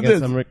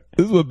Kinison.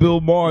 This is what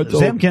Bill Maher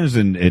told. Sam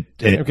Kinison.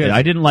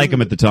 I didn't like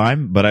him at the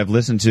time, but I've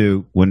listened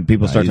to when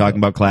people start talking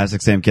about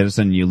classic Sam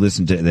Kinison. You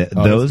listen to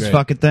those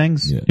fucking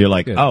things. Yeah. You're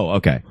like, oh,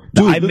 okay.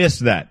 Dude, I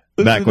missed that.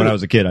 Back when I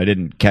was a kid, I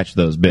didn't catch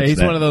those bits. Yeah,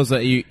 he's one of those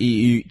that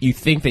you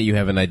think that you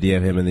have an idea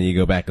of him, and then you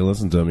go back and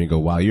listen to him, and you go,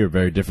 "Wow, you're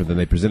very different than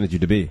they presented you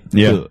to be."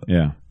 Yeah,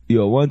 yeah.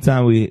 Yo, one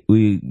time we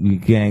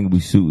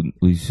shooting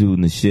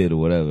the shit or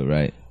whatever,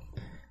 right?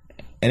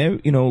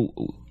 And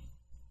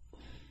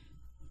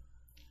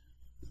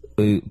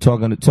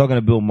talking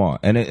to Bill Maher,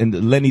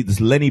 and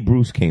Lenny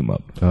Bruce came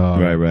up.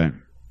 Right.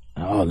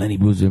 Oh, Lenny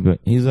Bruce,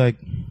 he's like,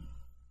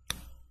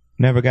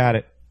 never got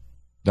it.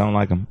 Don't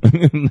like him.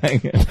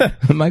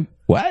 I'm like,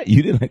 what?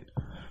 You didn't like?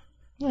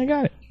 I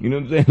got it. You know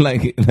what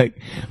I'm saying?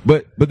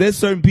 But there's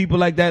certain people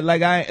like that,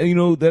 like that I don't. You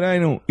know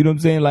what I'm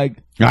saying? Like,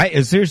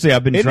 seriously,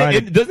 I've been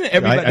trying. Doesn't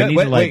everybody?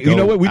 Wait, you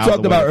know what we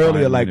talked about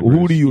earlier? Like,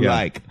 who do you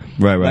like?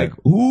 Right. Like,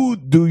 who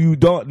do you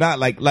not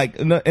like?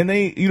 And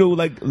they,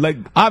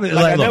 I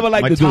never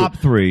like my to top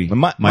three.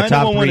 My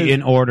top three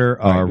in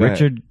order are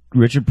Richard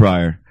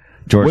Pryor,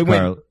 George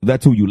Carlin.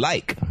 That's who you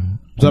like.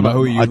 Talking about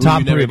who you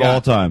top three of all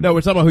time. No,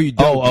 we're talking about who you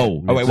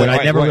don't.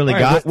 I never really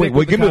got.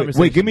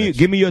 Give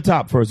me your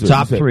top first.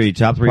 Top three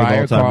of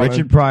all time.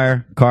 Richard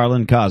Pryor,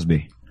 Carlin,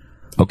 Cosby.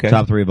 Okay.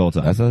 Top three of all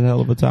time. That's a hell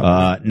of a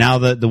top. Now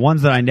the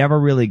ones that I never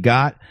really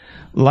got,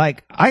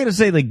 like I gotta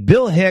say, like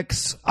Bill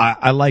Hicks,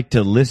 I like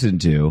to listen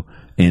to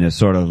in a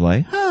sort of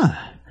like,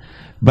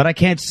 but I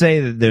can't say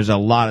that there's a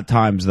lot of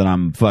times that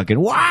I'm fucking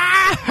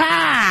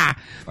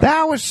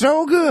That was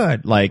so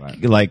good.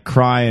 Like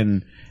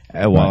crying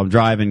while I'm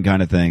driving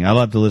kind of thing. I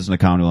love to listen to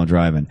comedy while I'm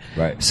driving.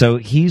 Right. So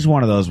he's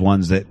one of those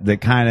ones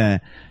that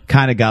kind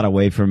of got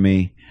away from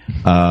me.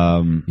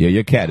 Yeah,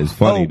 your cat is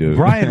funny, dude.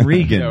 Brian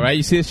Regan. Yeah, right?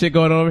 You see this shit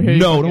going over here?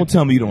 No, don't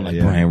tell me you don't like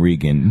Brian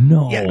Regan.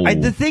 No. Yeah,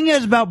 the thing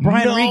is about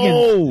Brian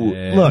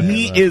Regan. No. Look,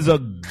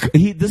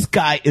 this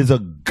guy is a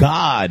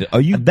god. Are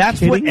you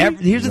That's what. kidding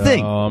me? Here's the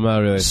thing. Oh, I'm not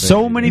really.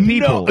 So many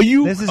people. Are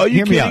you hear me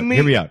kidding out, me?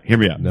 Hear me out. Hear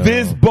me out. No.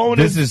 This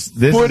bonus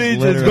This footage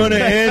is literally- going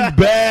to end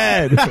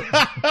bad.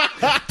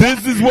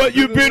 This is what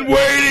you've been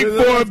waiting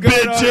for,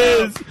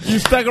 bitches. You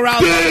stuck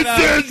around.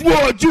 This is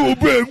what you've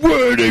been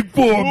waiting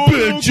for,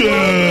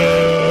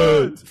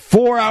 bitches.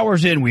 4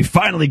 hours in, we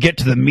finally get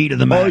to the meat of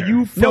the matter.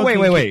 you no, fucking-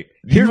 wait.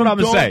 Here's what I'm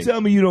Don't gonna say. tell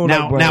me you don't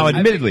now, like Brian now, Regan.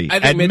 admittedly, I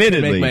think Mitch can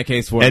admittedly, make my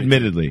case for me.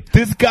 admittedly,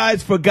 This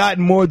guy's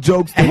forgotten more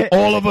jokes than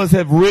all of us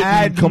have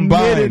written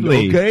combined.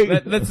 Admittedly.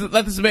 Okay.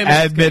 Let this man.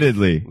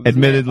 admittedly,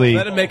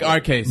 Let him make our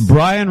case.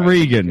 Brian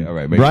Regan, all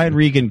right, make Brian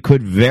Regan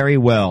could very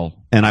well,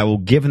 and I will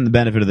give him the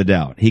benefit of the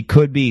doubt. He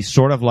could be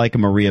sort of like a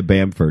Maria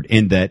Bamford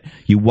in that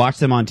you watch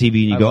them on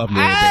TV and you go, love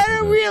Maria Bamford,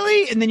 dude.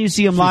 really? And then you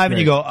see him live and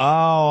you go,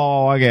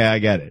 oh, okay, I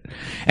get it.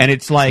 And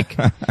it's like,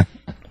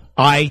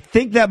 I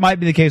think that might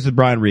be the case with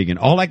Brian Regan.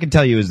 All I can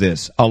tell you is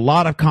this. A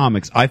lot of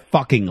comics I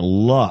fucking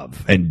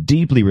love and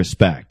deeply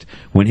respect.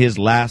 When his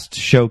last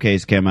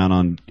showcase came out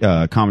on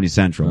Comedy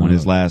Central, when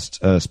his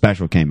last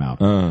special came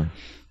out,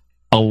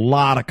 a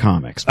lot of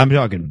comics. I'm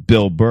talking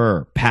Bill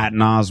Burr, Patton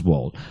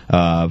Oswalt,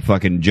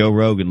 fucking Joe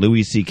Rogan,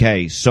 Louis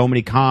C.K. So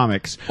many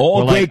comics.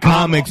 All were great like,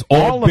 comics,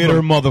 all of bitter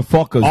them-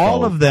 motherfuckers.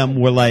 all though. of them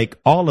were like,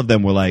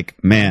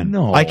 man,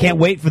 No. I can't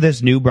wait for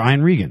this new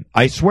Brian Regan.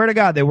 I swear to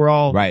God, they were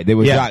all Right, they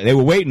were Yeah. they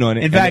were waiting on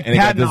it. In fact, and they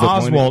got Patton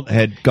disappointed. Oswalt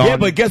had gone. Yeah,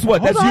 but guess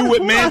what? Hold That's on, you with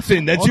hold on.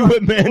 Manson. That's Hold you on.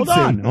 with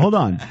Manson. Hold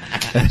on.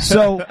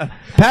 So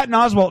Patton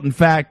Oswalt, in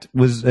fact,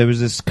 there was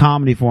this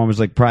comedy forum, it was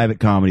like private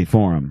comedy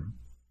forum.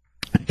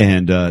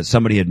 And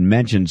somebody had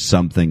mentioned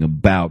something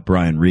about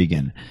Brian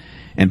Regan.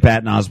 And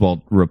Patton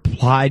Oswalt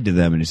replied to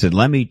them and he said,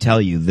 let me tell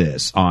you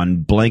this, on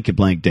blank and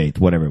blank date,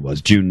 whatever it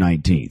was, June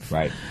 19th.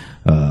 Right.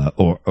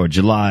 Or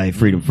July,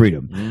 freedom.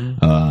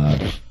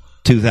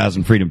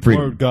 2000, freedom.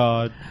 Word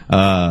God.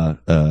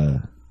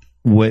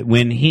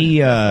 When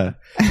he, right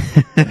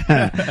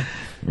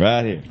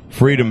here.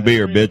 Freedom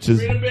beer, bitches.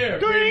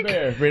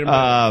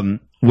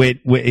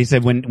 He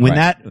said when Right.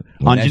 that When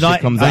on that July,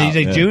 shit comes he out,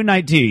 said yeah. June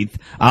 19th,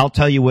 I'll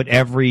tell you what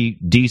every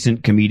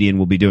decent comedian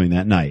will be doing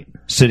that night,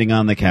 sitting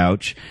on the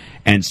couch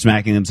and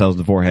smacking themselves in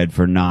the forehead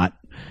for not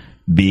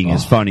being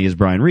as funny as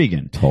Brian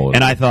Regan. Totally.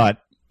 And I thought,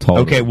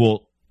 Totally. okay,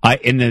 well,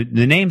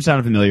 the name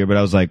sounded familiar, but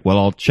I was like, well,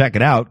 I'll check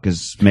it out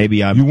because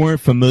maybe I'm. You weren't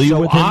familiar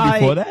with him I-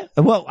 before that?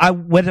 Well,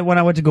 when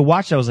I went to go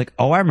watch it, I was like,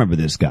 oh, I remember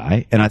this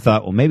guy. And I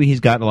thought, well, maybe he's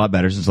gotten a lot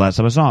better since the last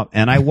time I saw him.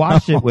 And I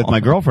watched it with my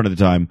girlfriend at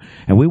the time,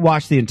 and we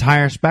watched the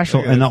entire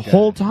special. And the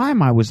whole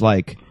time I was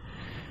like,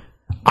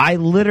 you're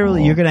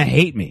going to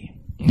hate me.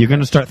 You're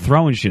going to start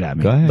throwing shit at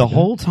me. Go ahead, the go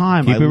whole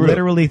time, Keep I it real.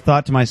 literally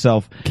thought to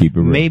myself, Keep it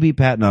real. maybe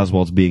Patton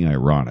Oswalt's being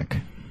ironic.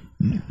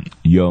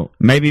 Yo,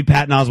 Maybe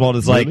Patton Oswalt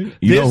is like, Really?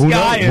 You know, this who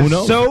guy knows? Who is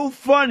knows? so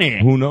funny.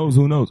 who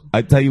knows?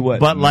 I tell you what.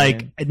 But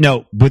like,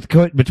 no,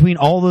 between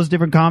all those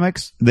different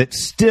comics that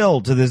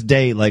still to this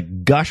day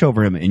like gush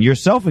over him, and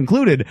yourself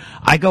included,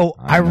 I go,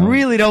 I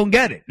really don't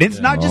get it. It's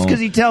not just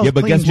because he tells yeah,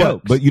 but clean guess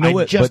jokes. what? But you know I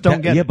what? just but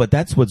don't get yeah, it. but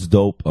that's what's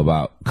dope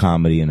about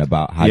comedy and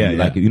about how Yeah, you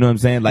yeah. like it. You know what I'm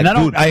saying? Like, And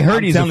dude, I heard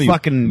I'm he's a telling you,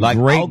 fucking like,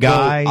 great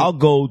guy, I'll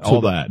go to all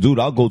the that. dude.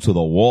 I'll go to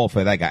the wall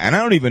for that guy, and I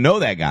don't even know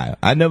that guy.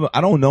 I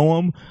don't know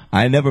him.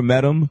 I never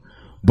met him.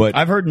 But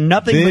I've heard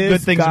nothing but good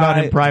this things guy,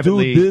 about him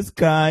privately. Dude, this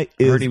guy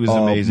is Heard he was a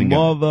amazing guy.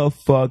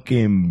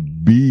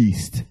 motherfucking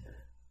beast.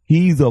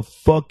 He's a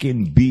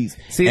fucking beast.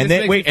 See, and this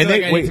then makes me wait, and feel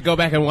then like I wait. need to go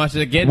back and watch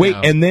it again. Wait,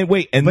 now. and then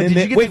wait, and But then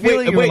did you get wait, the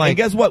feeling you were like- and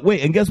guess what?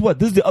 Wait, and guess what?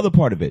 This is the other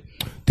part of it.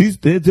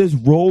 There's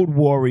road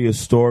warrior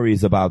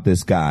stories about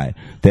this guy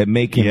that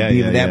make him Yeah, be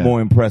yeah, that yeah.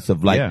 more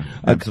impressive. Like, Yeah,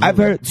 I've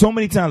absolutely. heard so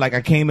many times. Like,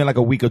 I came in like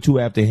a week or two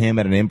after him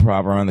at an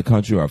improv around the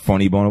country or a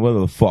funny bone or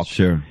whatever the fuck.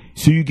 Sure.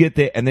 So you get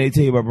there, and they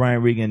tell you about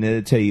Brian Regan, and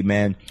they tell you,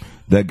 man,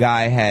 the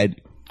guy had,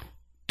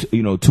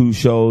 2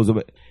 shows,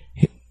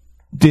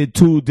 did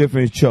 2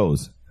 different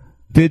shows.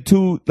 Did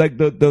 2, like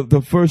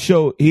the first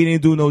show, he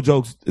didn't do no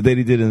jokes that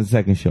he did in the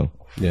second show.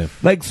 Yeah.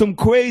 Like some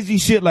crazy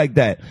shit like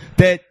that.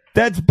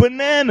 That's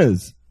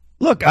bananas.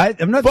 Look,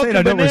 I'm not Fucking saying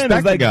I don't bananas.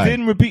 respect Like, the guy.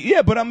 didn't repeat.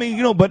 Yeah, but I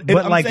mean, but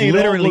But I'm like saying it all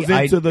literally, goes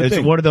into the it's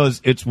thing. one of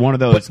those. It's one of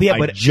those. But, yeah, I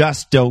but-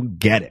 just don't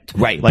get it.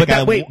 Right. Like but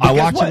I guess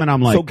watch what? him and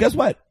I'm like, so guess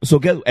what?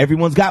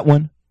 Everyone's got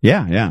one.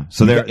 yeah.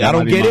 So there, I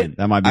don't get it.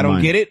 That might be I don't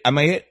mine. get it. I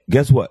might hit.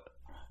 Guess what?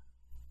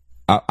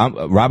 I'm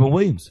Robin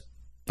Williams.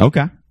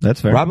 Okay,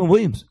 that's fair. Robin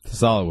Williams. It's a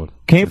solid one.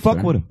 Can't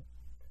fuck with him.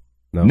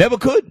 No. Never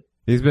could.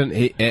 He's been.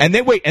 And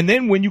then wait, and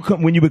then when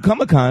you become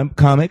a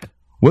comic,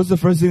 what's the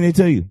first thing they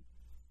tell you?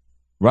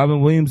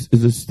 Robin Williams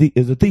is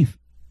a thief.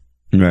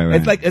 Right.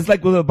 It's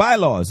like with the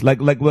bylaws, like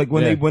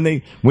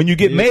when you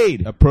get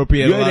made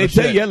appropriate. Yeah, they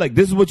tell you like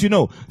this is what you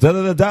know. Da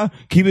da da da.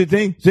 Keep it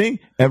thing.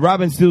 And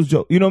Robin steals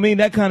joke. You know what I mean?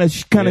 That kind of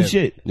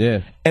shit.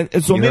 Yeah. And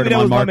so You maybe heard him that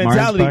on was my Mark Maron's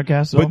mentality.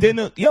 podcast, But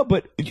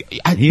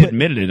then he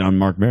admitted it on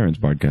Mark Maron's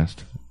podcast.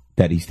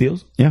 that he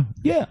steals. Yeah.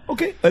 Yeah.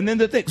 Okay. And then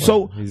the thing.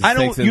 So he I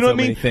don't. takes in You know so what I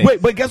many mean? things.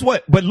 Wait. But guess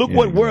what? But look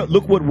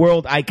what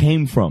world I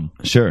came from.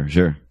 Sure.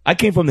 I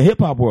came from the hip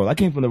hop world. I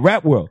came from the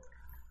rap world.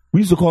 We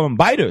used to call them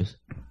biters.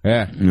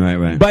 Yeah.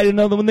 Right. Biting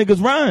other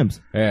niggas' rhymes.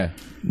 Yeah.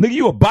 Nigga,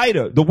 you a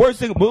biter. The worst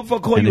thing,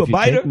 motherfucker call And you a if you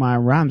biter. take my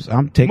rhymes,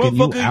 I'm taking you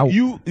Motherfucker, out.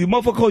 you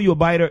motherfucker call you a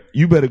biter.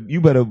 You better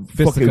fucking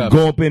Fisticuffs.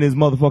 go up in his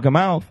motherfucking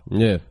mouth.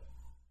 Yeah.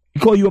 He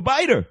call you a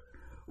biter.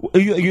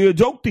 You're a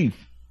joke thief.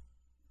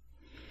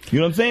 You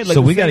know what I'm saying? Like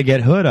So the we got to same-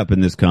 get Hood up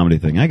in this comedy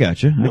thing. I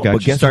got you. No, I got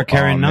but you. guess Start what?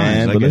 carrying Oh, knives.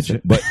 man, I but get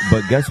listen, you.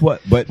 but guess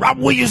what? But Rob,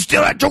 will you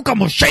steal that joke? I'm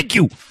gonna shake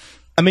you.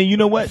 I mean, you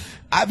know what?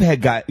 I've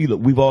had guys.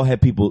 Look, we've all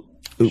had people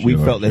we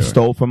felt that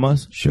stole from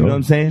us. Sure. You know what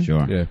I'm saying?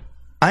 Sure. Yeah.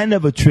 I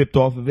never tripped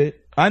off of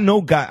it. I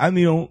know guy. I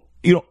mean,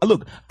 you know.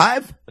 Look,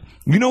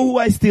 you know who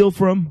I steal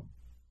from?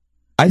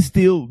 I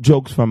steal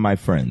jokes from my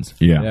friends.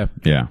 Yeah.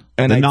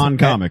 And the I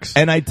non-comics.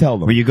 and I tell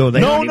them Where you go, they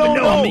don't even know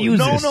I'm gonna use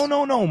no, this.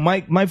 No.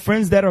 My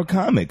friends that are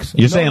comics.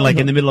 You're No, saying like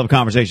no. in the middle of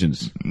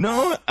conversations.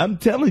 No, I'm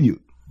telling you.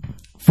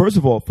 First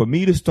of all, for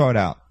me to start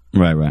out,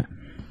 Right.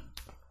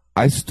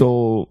 I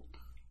stole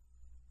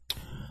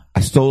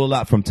a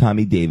lot from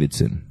Tommy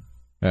Davidson.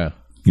 Yeah.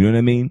 You know what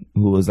I mean?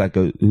 Who's like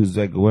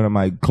one of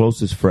my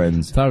closest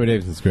friends Tommy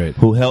Davidson's great.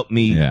 who helped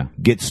me Yeah.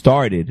 get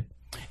started.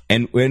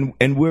 And we're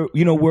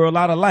we're a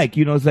lot alike.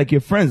 You know, it's like your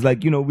friends.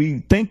 Like, you know, we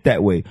think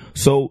that way.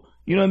 So,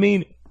 you know what I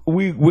mean?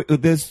 We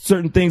there's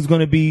certain things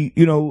going to be,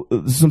 you know,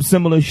 some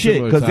similar shit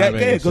Similar because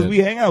timing and shit. we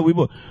hang out.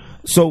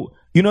 So,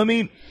 you know what I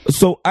mean?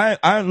 So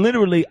I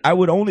literally I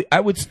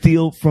would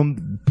steal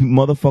from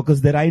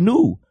motherfuckers that I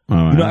knew.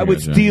 Oh, You know, I I would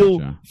gotcha, I steal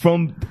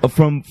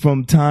gotcha.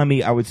 from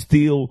Tommy. I would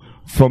steal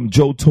from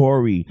Joe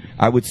Torre.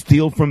 I would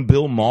steal from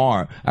Bill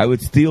Maher. I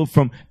would steal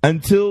from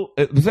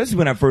especially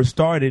when I first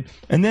started.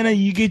 And then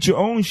you get your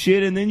own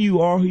shit, and then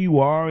you are who you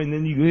are, and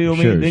then you know what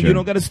I Sure, mean. Then sure. you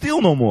don't got to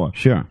steal no more.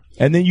 Sure.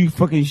 And then you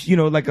fucking, you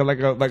know, like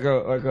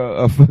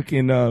a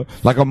fucking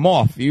like a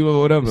moth, you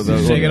know, whatever.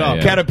 Shake it off.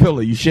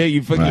 Caterpillar. You shake,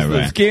 you fucking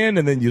Right. skin,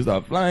 and then you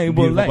start flying.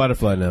 Beautiful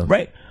butterfly now.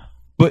 Right.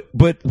 But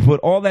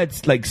all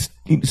that's like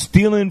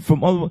stealing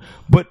from other.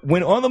 But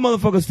when other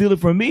motherfuckers steal it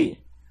from me,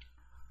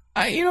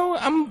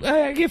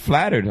 I get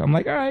flattered. I'm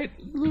like, all right,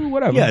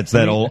 whatever. Yeah, it's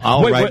that old,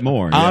 I'll write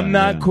more. I'm Yeah,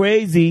 not yeah.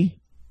 crazy.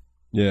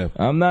 Yeah.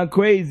 I'm not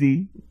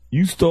crazy.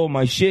 You stole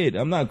my shit.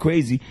 I'm not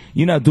crazy.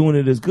 You're not doing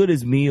it as good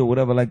as me or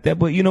whatever like that.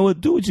 But you know what?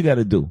 Do what you got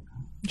to do.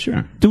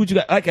 Sure. Do what you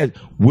got.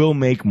 We'll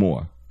make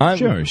more.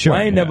 Sure,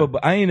 I ain't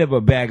yeah. never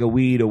a bag of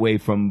weed away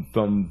from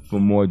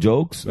more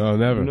jokes. Oh,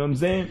 never. You know what I'm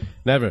saying?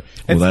 Never.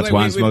 Well, that's why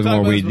I'm we've smoking talked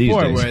more about weed this these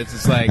before, days. Where it's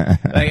just like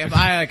if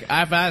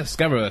I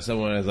discover that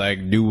someone is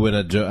like doing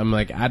a joke, I'm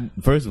like,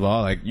 first of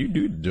all, like you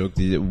do the joke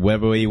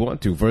whatever way you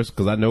want to first,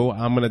 because I know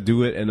I'm gonna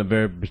do it in a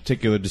very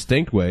particular,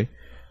 distinct way,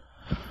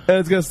 and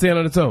it's gonna stand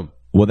on its own.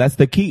 Well, that's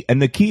the key.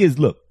 And the key is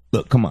look,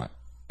 come on.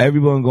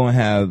 Everyone gonna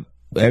have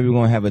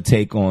a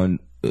take on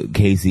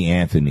Casey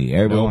Anthony.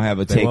 Everyone gonna have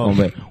a they take on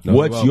won't. No,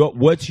 they won't.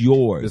 what's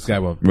yours? This guy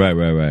won't. Right.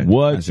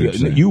 What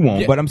you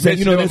won't, but I'm saying,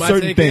 you know, there's my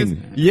certain take is,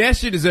 things. yes,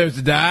 she deserves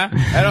to die,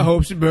 and I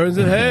hope she burns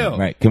in hell.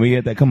 Right? Can we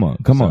get that? Come on,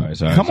 Sorry,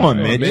 come on,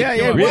 sorry. Mitch.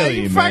 Yeah,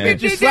 really, man.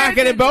 You're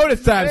slacking in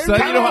bonus time, son.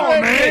 Come You know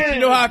on, man. You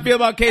know how I feel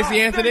about Casey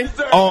Anthony.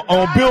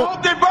 On Bill,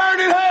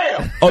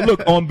 oh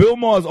look, on Bill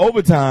Maher's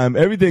overtime,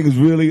 everything is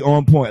really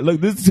on point.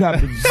 Look, this is the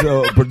type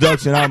of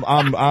production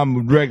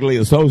I'm regularly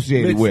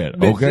associated with.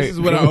 Mitch, Okay, this is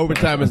what our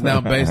overtime is now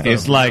based on.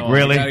 It's like, We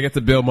really? gotta get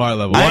to Bill Maher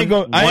level. I ain't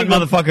gonna- One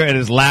motherfucker at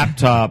his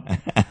laptop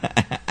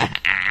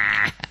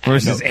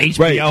versus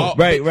HBO.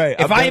 right.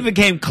 If I even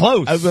came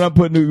close, That's what I'm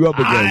putting you up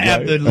against. I have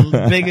right?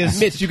 the biggest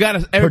Mitch, you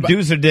gotta everybody,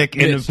 producer dick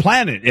in Mitch, the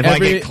planet. If I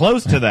every- get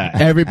close to that,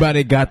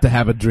 everybody got to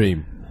have a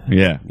dream.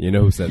 yeah. You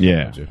know who said that?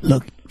 Yeah. don't you?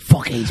 Look,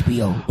 fuck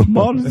HBO.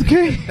 Martin's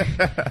king.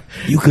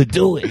 You could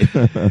do it.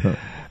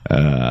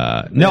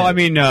 No, I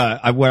mean,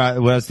 what I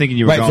was thinking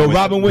you were Right, going so with,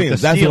 Robin with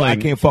Williams, the that's what I stealing,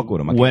 can't fuck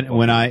with him. I can't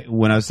When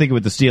I was thinking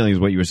with the stealing, is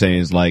what you were saying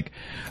is like,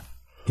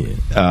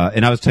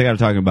 and I was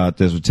talking about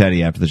this with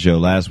Teddy after the show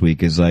last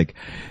week. Is like,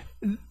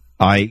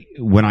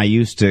 when I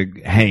used to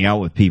hang out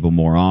with people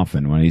more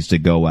often, when I used to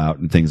go out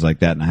and things like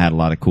that, and I had a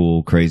lot of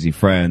cool, crazy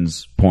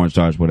friends, porn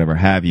stars, whatever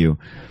have you.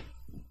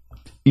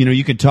 You know,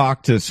 you could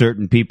talk to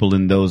certain people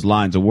in those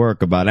lines of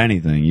work about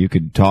anything. You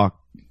could talk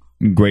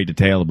in great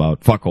detail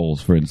about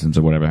fuckholes, for instance,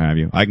 or whatever have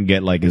you. I can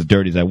get like as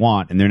dirty as I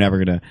want, and they're never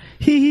gonna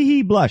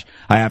blush.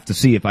 I have to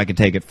see if I can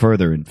take it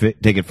further and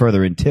take it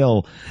further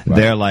until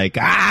they're like,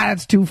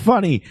 that's too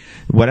funny,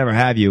 whatever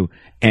have you.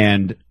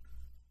 And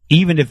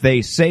even if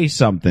they say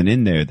something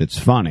in there that's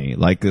funny,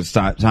 like there's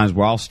times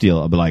where I'll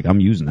be like, I'm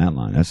using that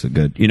line. That's a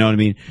good, you know what I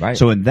mean? Right.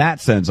 So in that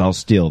sense, I'll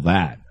steal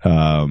that.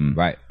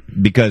 Right.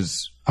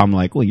 Because I'm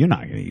like, well, you're not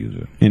going to use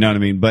it. You know what I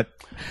mean? But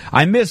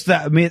I miss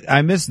that.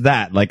 I miss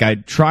that. Like,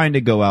 I'm trying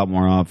to go out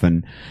more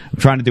often. I'm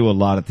trying to do a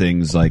lot of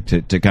things, like,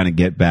 to kind of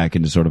get back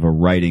into sort of a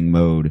writing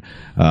mode.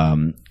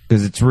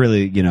 Cause it's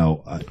really, you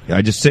know,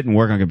 I just sit and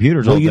work on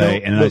computers all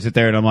day, and then I sit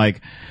there and I'm like,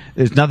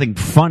 there's nothing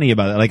funny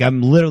about it. Like,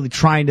 I'm literally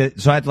trying to,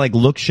 so I have to like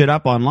look shit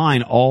up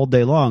online all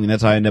day long, and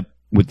that's how I end up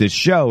with this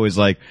show, is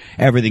like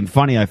everything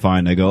funny I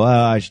find, I go,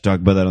 I should talk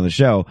about that on the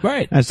show.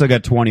 Right. And I still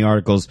got 20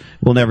 articles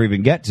we'll never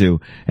even get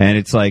to. And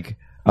it's like,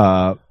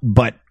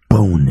 but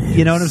bonus.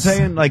 You know what I'm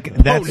saying?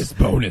 Like,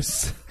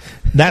 Bonus.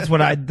 that's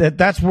what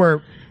that's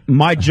where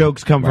my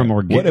jokes come from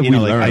What have we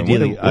learned?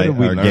 ideally, What have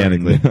we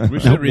organically.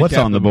 learned? What's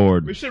on the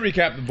board? We should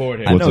recap the board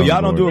here. I know on y'all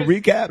the don't do a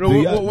board?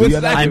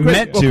 recap. I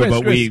meant to,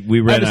 but we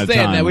ran out of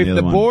time. That on the the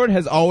other one. board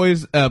has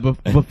always,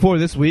 before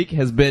this week,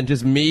 has been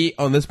just me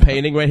on this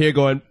painting right here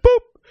going, boop,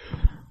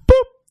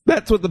 boop.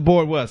 That's what the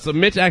board was. So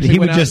Mitch actually He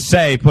would just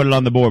say, put it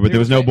on the board, but there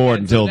was no board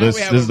and so until now this.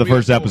 we have This is a the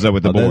first real episode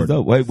with the That's board.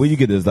 dope. Wait, where you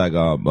get this? Like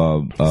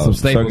Some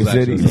staples, Circuit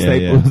City, actually.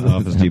 Staples.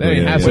 Office Depot. They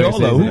Yeah, have yeah. Wait, Circuit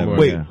hold City on. board,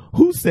 Wait, yeah.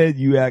 who said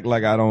you act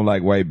like I don't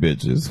like white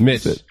bitches?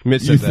 Mitch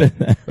You said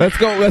that. Let's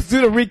go. Let's do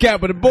the recap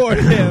of the board.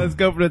 Yeah, let's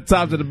go from the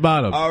top to the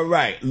bottom. All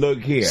right, look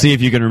here. See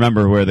if you can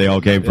remember where they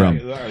all came from.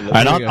 all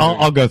right, All right,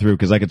 I'll go through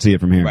because I can see it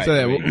from here.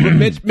 So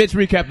Mitch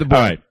recap the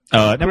board.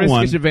 All right. Number Chris,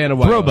 one, get your Vanna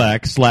White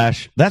throwback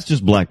 / that's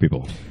just black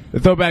people. The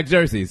throwback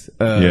jerseys.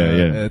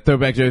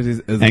 Throwback jerseys.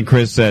 And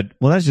Chris said,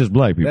 well, that's just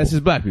black people. That's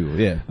just black people.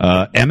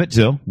 Yeah. Emmett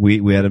Till.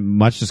 We had a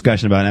much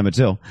discussion about Emmett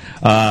Till.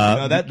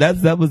 No,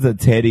 that was a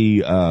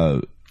Teddy.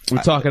 We're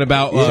talking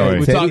about Sorry.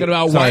 we're talking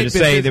about Sorry white to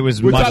bitches. say there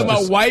was we're much talking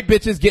about white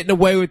bitches getting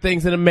away with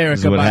things in This America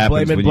is what by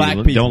happens blaming when black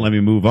you people. don't let me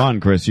move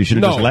on, Chris. You should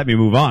have No. just let me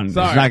move on.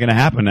 Sorry. It's not going to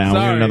happen now. We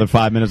Sorry. have another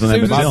 5 minutes on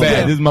Susan Emmett Till. My Smith.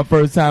 bad. This is my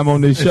first time on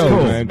this show,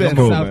 cool. man. Been Come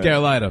in on, South man.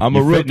 Carolina. I'm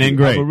You're a rookie. fitting in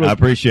great. I'm a rookie. I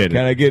appreciate it.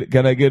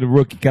 Can I get a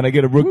rookie? Can I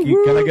get a rookie?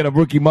 Can I get a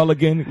rookie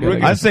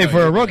mulligan? I'd say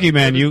for a rookie,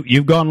 man,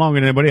 you've gone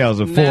longer than anybody else.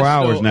 4 National-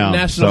 hours now.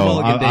 National So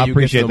Mulligan Day, I you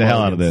appreciate get the some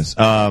hell out of mulligans.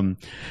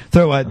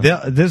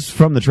 this. This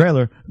from the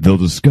trailer. They'll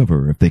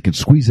discover if they can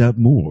squeeze out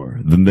more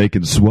than they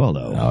can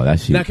swallow. Oh,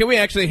 that's Now, shit. can we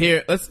actually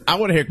hear? I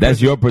want to hear. Chris.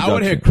 That's your I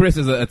want to hear production. Chris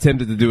as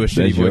attempted to do a shitty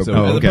That's your voiceover.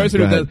 production. As a Okay, person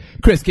go who ahead. does,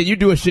 Chris, can you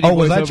do a shitty voiceover? Oh,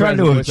 was I trying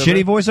to do a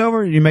shitty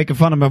voiceover? You making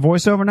fun of my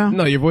voiceover now?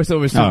 No, your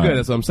voiceover is so All good. right.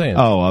 That's what I'm saying.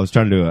 Oh, I was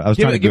trying to do it. I was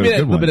trying to give do me a that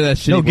good little one. bit of that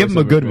shitty. No, give him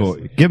a voiceover, good Chris.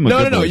 voice. Give him a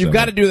good No. You've voiceover.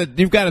 got to do that.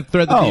 You've got to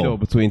thread the Oh. needle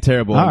between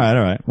terrible. All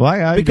right. Well,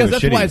 I Because do a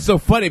that's shitty why it's so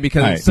funny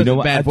because All it's right. such You know a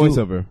what? bad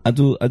voiceover. I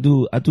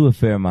do a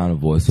fair amount of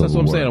voiceover. That's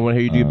what I'm saying. I want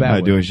to hear you do bad.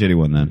 I do a shitty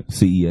one then.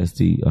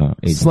 CEST.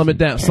 Slum it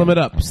down. Slum it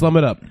up. Slum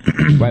it up.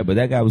 Right, but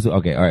that guy was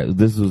okay. All right,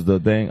 this was the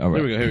thing. All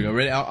right. Here we go.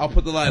 Ready? I'll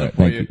put the line All up right,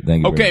 for thank you. you,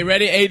 thank you Okay,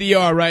 very ready?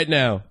 ADR right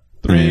now.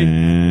 3,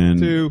 And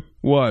 2,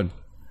 1.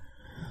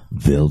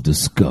 They'll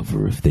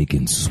discover if they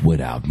can sweat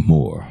out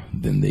more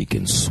than they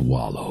can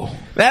swallow.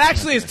 That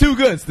actually is too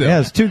good. Still, yeah,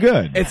 it's too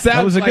good. It sounds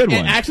that was a like, good one.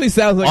 It actually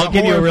sounds like I'll a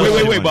give you a horror real film.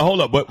 shitty one. but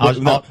hold up. But, I'll,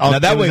 now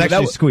that that was way,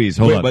 actually squeeze.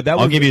 Hold on. But that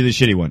I'll was, give you the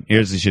shitty one.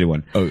 Here's the shitty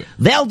one. Okay.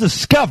 They'll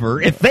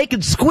discover if they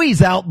can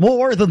squeeze out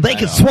more than they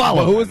can swallow.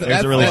 Well, who was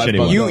There's a really shitty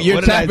one. You're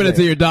What did I tapping say?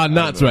 into your Don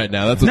Knotts right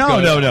now. That's what's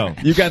going on. No.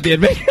 You got the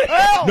advantage.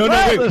 No, wait,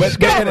 They'll wait,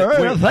 discover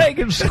wait. if they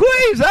can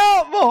squeeze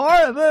out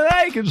more than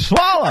they can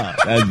swallow.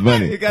 That's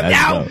funny. Now,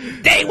 That's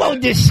dope. they will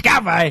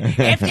discover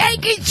if they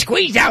can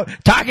squeeze out.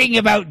 Talking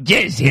about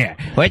jizz here.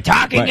 We're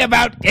talking Right.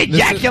 about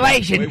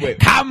ejaculation wait.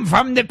 come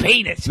from the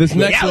penis. This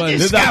next They'll one-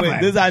 This discover.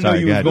 is I know Sorry,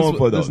 you go was ahead. going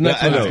for though. this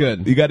next I one is know.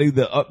 good. You got to do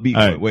the upbeat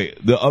All one. right.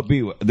 Wait, the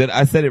upbeat one. Did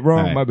I said it wrong?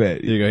 All right. My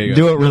bad. Here you go.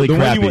 Do it really The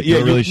one crappy. you want, Do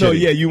it really no, shitty.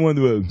 yeah, you want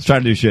to. Let's try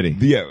to do shitty.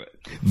 Yeah.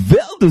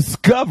 They'll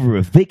discover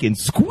if they can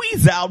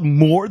squeeze out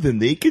more than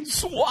they can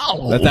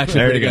swallow. That's actually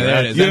There pretty you good. go.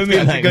 There it is. You know what I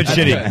mean? That's That's a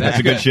good shitty. That's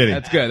a good shitty.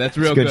 That's good. That's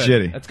real That's good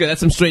shitty. That's good. That's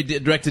some straight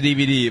direct to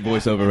DVD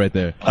voiceover right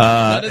there.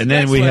 And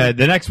then we had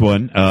the next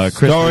one. Chris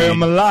Story Reed, of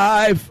my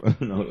life.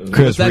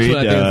 Chris This next Reed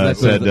one, I think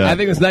said, I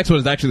think this next one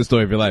is actually the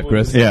story of your life,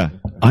 Chris. yeah,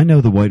 I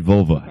know the white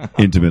vulva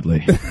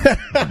intimately.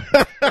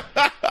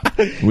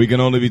 We can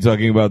only be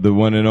talking about the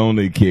one and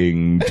only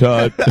King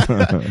Tut.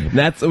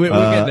 That's we're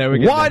getting there. We're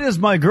getting Why there. does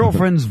my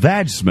girlfriend's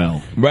vag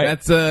smell? Right.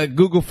 That's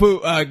Google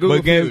food.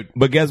 Google food.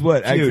 But guess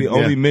what? Actually, yeah.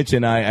 only Mitch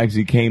and I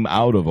actually came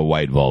out of a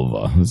white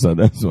vulva. So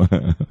that's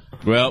why.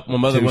 Well, my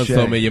mother once Touche.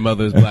 told me your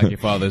mother's black, your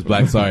father's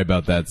black. Sorry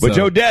about that. But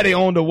So- your daddy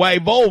owned a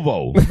white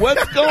Volvo.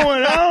 What's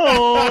going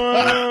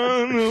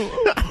on?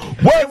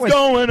 What's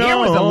going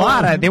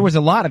on? There was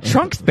a lot of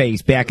trunk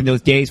space back in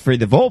those days for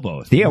the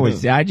Volvos. There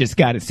was, I just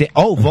got to say,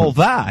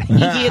 Volva.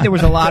 Yeah, there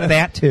was a lot of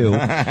that too.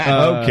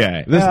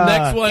 Okay. this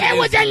next one There is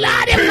was a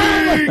lot of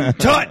Volvos.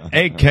 Tut,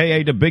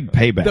 a.k.a. the big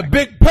payback. the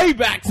big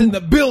paybacks in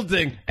the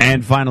building.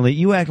 And finally,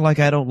 you act like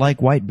I don't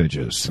like white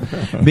bitches.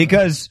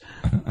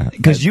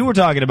 Because you were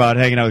talking about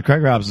hanging out with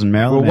Craig Robinson,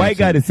 Marilyn For a white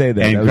Manson, guy to say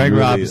that, and that was Craig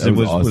really- Robinson that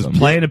was was awesome.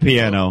 playing a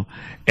piano,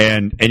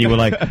 and you were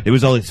like, there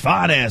was all these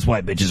fine-ass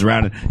white bitches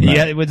around it.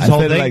 Yeah, it was this I whole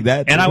said it thing. like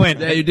that, And I too. went,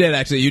 Yeah, you did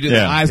actually. You did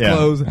Yeah, the eyes yeah.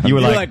 closed. You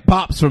were like-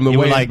 Pops from the you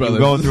were Wayans like brothers.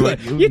 going through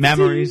It's it, like,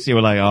 memories. You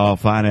were like, oh,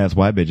 fine-ass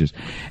white bitches.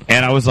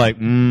 And I was like,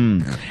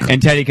 And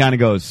Teddy kind of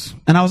goes,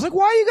 and I was like,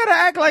 why you gotta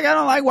act like I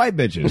don't like white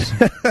bitches?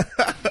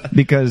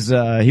 because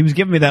he was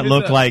giving me that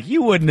look like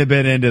you wouldn't have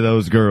been into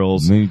those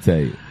girls. Let me tell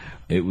you.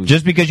 It was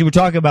Just because you were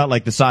talking about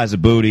like the size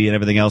of booty and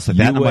everything else like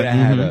that. You And I'm like, would've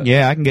had mhm, a-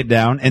 yeah, I can get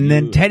down. And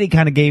then Teddy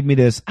kind of gave me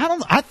this.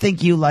 I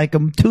think you like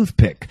them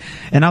toothpick.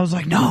 And I was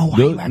like, no, why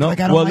you act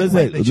like I don't well, like listen.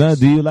 white No, bitches?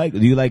 do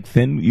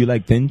you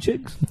like thin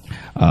chicks?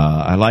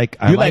 I like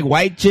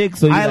white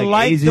chicks, or you I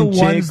like Asian the ones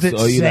chicks, that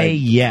or you say like,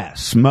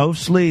 yes.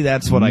 Mostly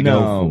that's what I go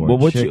for. But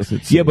what you, Chicks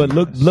that say yeah, but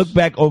yes. look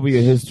back over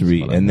your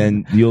history, and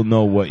then you'll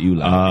know what you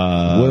like.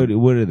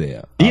 What are they?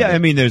 Yeah, I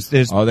mean, there's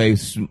Are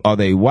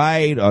they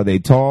white? Are they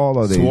tall?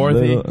 Are they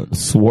Swarthy?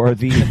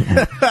 Swarthy?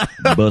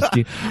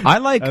 Busty? I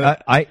like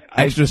I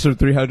Extras from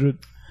 300.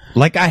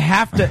 like I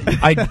have to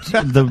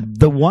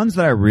the ones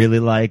that I really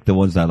like, the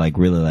ones that I like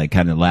really like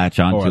kind of latch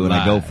onto Or and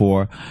I go alive.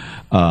 for.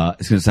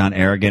 It's gonna sound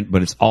arrogant,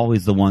 but it's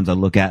always the ones I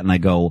look at and I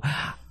go,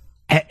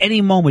 at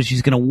any moment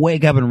she's gonna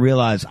wake up and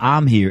realize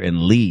I'm here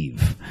and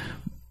leave.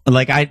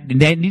 Like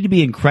they need to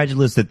be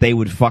incredulous that they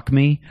would fuck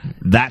me.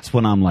 That's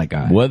when I'm like,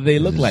 all right. What do they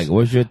look like?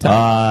 What's your type?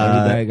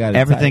 Everybody got a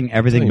everything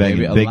type. big, Maybe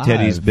big alive.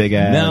 titties, big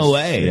ass. No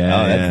way. Oh,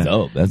 that's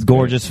dope. That's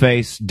gorgeous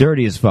face,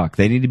 dirty as fuck.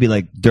 They need to be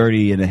like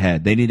dirty in the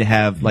head. They need to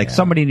have like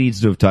somebody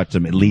needs to have touched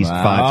them at least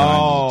 5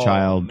 times as a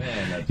child.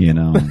 You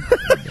know,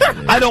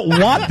 I don't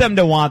want them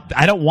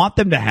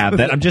to have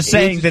that. I'm just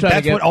saying just that trying to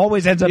that's get- what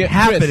always ends up Yeah,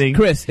 happening.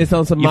 Chris, it's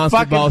on some You monster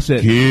fucking- ball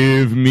shit.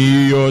 Give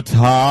me you're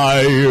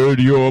tired,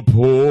 you're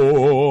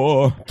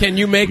poor. Can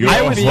you make Your me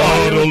always feel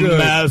vital good?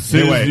 mass Hey,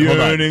 is wait, hold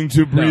on. yearning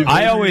to breathe.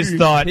 I always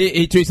thought,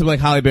 He treats him like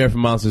Holly Bear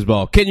from Monsters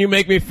Ball. Can you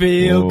make me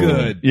feel Oh.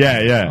 good?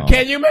 yeah.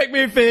 Can you make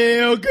me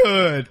feel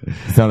good?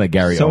 Sound like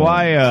Gary So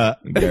Owen.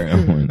 Gary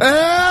Owen.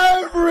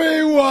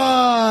 Everyone!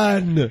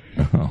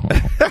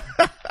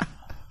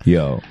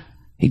 Yo,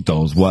 he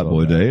throws White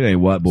Boy Day. It ain't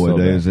White Boy So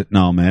Day, bad. is it?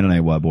 No, man, it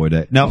ain't White Boy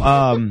Day. No,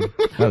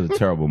 that was a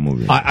terrible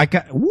movie. I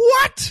got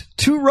what?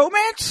 True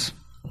Romance?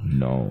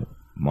 No.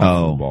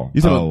 Monster Ball.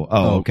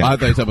 Okay. I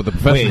thought you were talking about the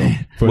professional.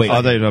 Wait,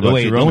 I thought you were talking about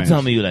wait! True Don't Romance.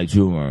 tell me you like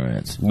True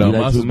Romance. No, you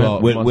like Monster True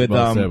Ball- Romance Monster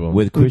Ball's terrible.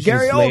 with Christian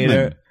Gary Slater,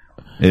 Oldman.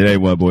 It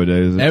ain't White Boy Day,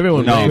 is it?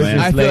 Everyone no, knows. man.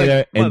 I Christian feel like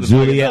Slater, and motherfucking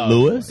Juliette dog.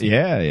 Lewis.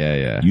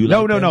 Yeah. You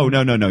no, like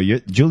that no. You're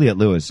Juliette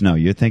Lewis. No,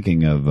 you're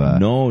thinking of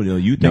No,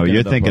 you no,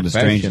 you're The thinking of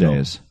Strange Professional.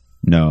 Days.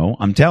 No,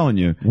 I'm telling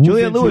you,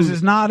 Juliette in Lewis True-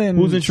 is not in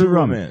who's in True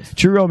Romance?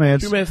 True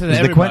Romance. True Romance has is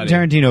the everybody.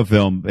 Quentin Tarantino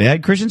film. It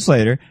had Christian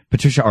Slater,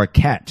 Patricia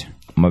Arquette.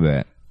 My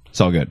bad. It's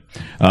all good.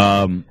 It's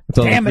all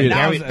Damn it, the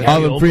now freedom, it's-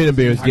 all the freedom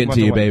beers Talk getting about to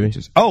the you, white baby.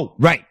 bitches. Oh,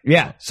 right.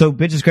 Yeah. So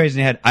Bitches Crazy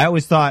in the Head. I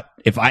always thought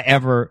if I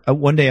ever,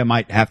 one day I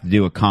might have to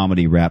do a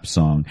comedy rap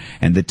song.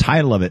 And the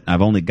title of it,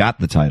 I've only got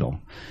the title,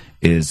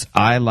 is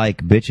I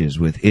Like Bitches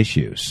with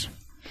Issues.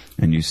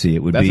 And you see,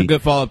 it would That's be a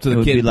good follow-up to the it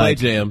would Kid be Play like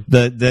Jam.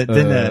 Then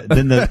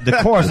the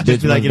chorus would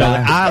just be like, you know, Bitch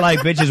must I like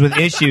bitches with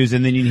issues,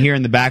 and then you'd hear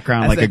in the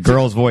background That's like a like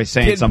girl's voice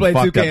saying Kid some Play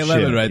fucked up 2K11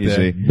 shit. right you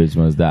there. see? Bitch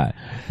must die.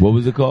 What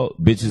was it called?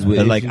 Bitches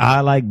with Like Issues?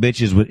 I like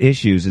bitches with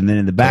issues, and then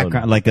in the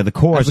background, like the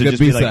chorus That's a would good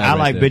just be like B-side I right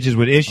like there. bitches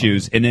with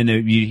issues, and then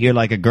you hear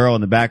like a girl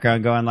in the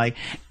background going like,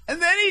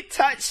 and then he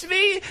touched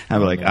me.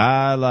 I'm like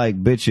I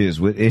like bitches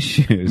with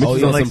issues. Oh,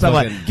 So, yeah, like some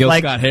like fucking Gil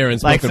Scott-Heron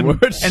spoken some-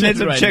 word and then shit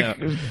some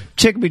right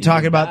chick would be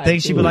talking about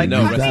things. She'd be like,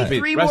 No, touch rest in me peace.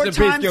 3 Rest more in peace,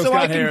 times Gil so I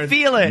can Scott-Heron.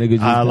 feel it. Nigga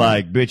just I died.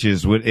 like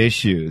bitches with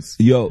issues.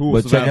 Yo, Who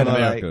but was check it Savannah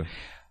out. America?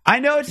 I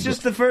know it's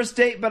just the first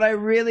date, but I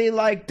really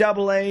like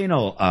double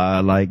anal.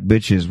 I like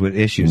bitches with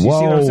issues. You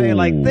see what I'm saying?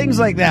 Like things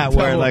like that,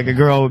 where like a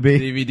girl would be.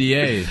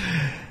 DVDA.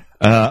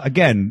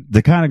 Again,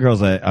 the kind of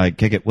girls I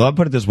kick it. Well, I'll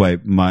put it this way: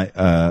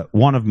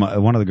 one of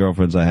the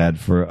girlfriends I had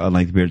for a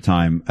lengthy period of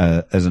time,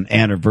 as an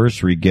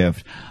anniversary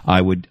gift,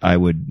 I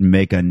would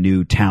make a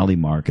new tally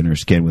mark in her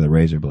skin with a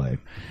razor blade.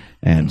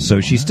 And so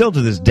she still to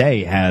this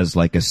day has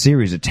like a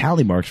series of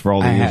tally marks for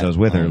all the years I was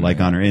with her, like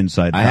on her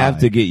inside. I have thigh.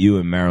 to get you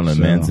and Marilyn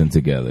So- Manson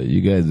together.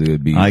 You guys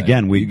would be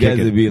Again, like, we'd you guys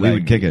kick it. would be We like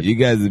would kick it. You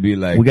guys would be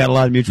like We got a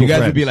lot of mutual You guys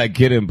friends. would be like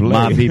Kid and Play.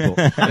 My people.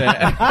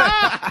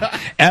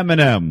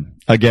 Eminem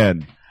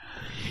again.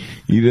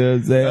 You know what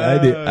I'm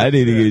saying? I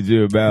need to get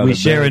you a Marilyn. We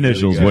share Manson.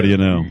 initials. You What do you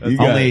got- know? you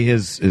got- Only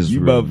his is You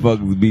rude.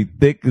 motherfuckers be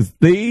thick as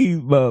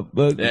thieves,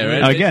 motherfuckers. Yeah,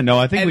 right? Again, no,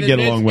 I think we And get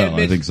then along Mitch- well. and I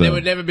Mitch, think so. There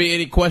would never be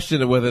any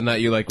question of whether or not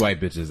you like white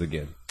bitches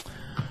again.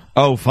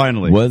 Oh,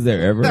 finally. Was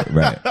there ever?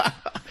 Right.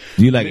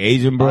 Do you like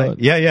Asian bro?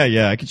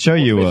 Yeah. I could show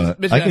you.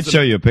 Mitch I has could some,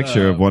 show you a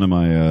picture of one of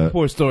my.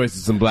 Poor stories to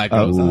some black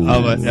girls.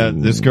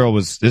 This girl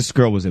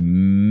was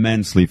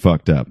immensely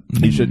fucked up,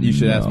 You should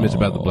ask Mitch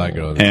about the black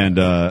girls. and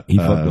He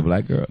fucked a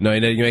black girl. No, he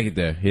didn't make it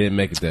there. He didn't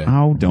make it there.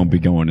 oh, don't be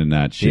going in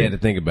that He had to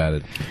shit. think about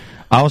it.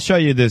 I'll show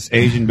you this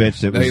Asian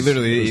bitch that No, was, he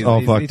literally was all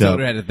he fucked told up.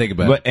 her had to think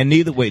about But it. and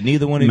neither one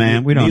of you.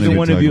 Man, we don't. Neither need to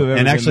one talk of you about- have ever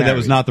And been actually, that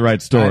was married. not the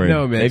right story. I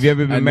know, Mitch. Have you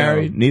ever I been know.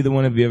 married? Neither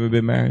one of you ever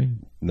been married?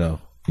 No,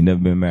 You never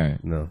been married?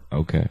 no.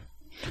 Okay.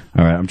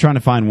 All right, I'm trying to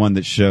find one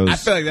that shows. I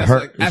feel like that's her,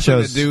 like that's it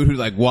like shows, the dude who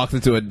like walks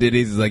into a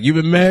Diddy's is like, "You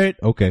been married?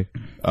 Okay,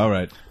 all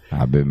right."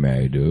 I've been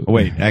married, dude.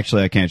 Wait,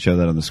 actually, I can't show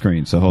that on the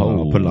screen. So hold on,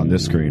 I'll put it on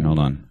this screen. Hold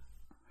on.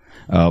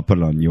 I'll put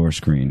it on your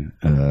screen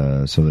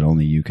so that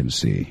only you can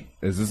see.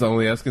 Is this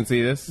only us can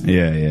see this?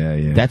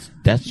 Yeah.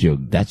 That's your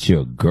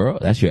girl?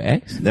 That's your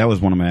ex? That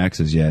was one of my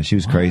exes. Yeah, she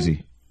was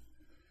crazy.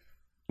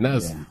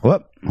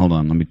 Whoop. Hold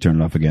on. Let me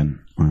turn it off again.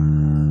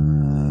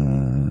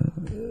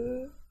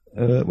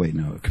 Wait,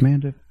 no.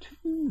 Command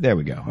F2. There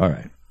we go. All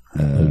right.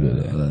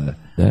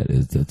 That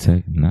is the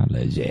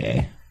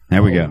technology.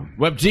 There we go.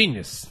 Web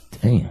genius.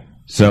 Damn.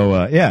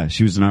 So, yeah,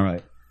 she was an all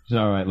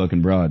right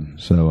looking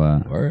broad. So,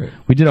 Word.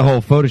 we did a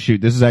whole photo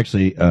shoot. This is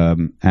actually,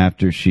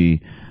 after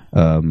she,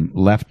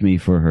 left me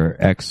for her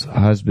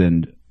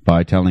ex-husband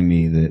by telling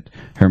me that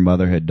her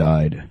mother had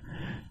died.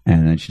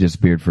 And then she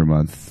disappeared for a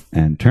month.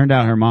 And turned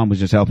out her mom was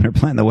just helping her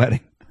plan the wedding.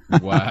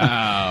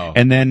 Wow.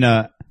 And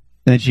then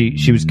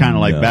she was kind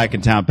of like back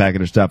in town packing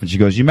her stuff, and she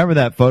goes, "You remember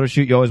that photo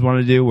shoot you always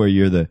wanted to do where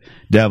you're the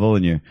devil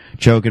and you're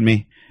choking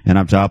me and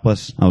I'm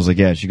topless?" I was like,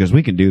 "Yeah." She goes,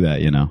 "We can do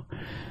that, you know."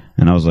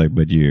 And I was like,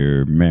 "But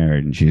you're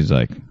married." And she's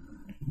like,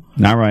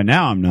 "Not right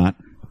now, I'm not."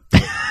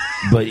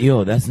 But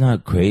yo, that's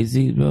not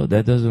crazy, bro.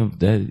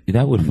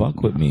 That would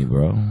fuck with me,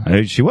 bro.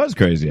 She was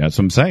crazy. That's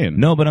what I'm saying.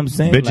 No, but I'm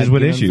saying Bitches with you know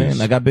what I'm issues. saying?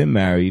 Like I've been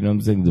married, you know what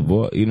I'm saying?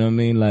 Divorce, you know what I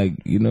mean? Like,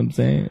 you know what I'm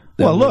saying?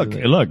 Well, look,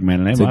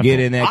 man. It ain't to my get fault.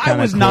 in that I kind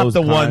was of not close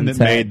the one that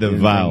contact made the and,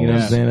 vows. You know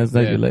what I'm saying? That's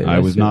like I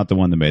was not the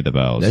one that made the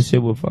vows. That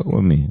shit would fuck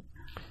with me.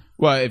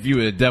 Well, if you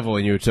were the devil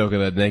and you were choking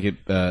that naked,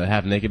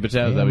 half naked bitch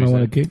out, is that I what don't you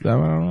want said? to kick. I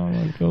don't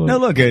want to kill her. No,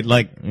 look, it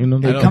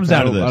comes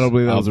down to this. I don't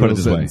believe that was a I'll real put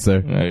it this way. sentence, sir.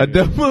 Right. I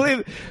don't believe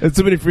it. There's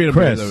too many freedom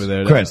fighters over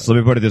there. Chris, let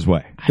me put it this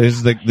way.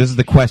 This is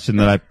the question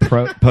that I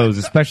pose,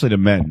 especially to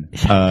men,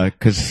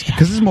 because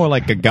this is more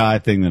like a guy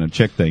thing than a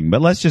chick thing.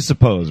 But let's just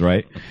suppose,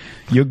 right?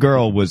 Your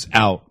girl was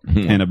out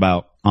and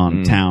about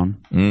on town.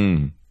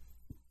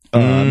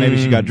 Maybe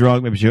she got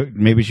drunk.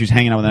 Maybe she was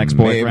hanging out with an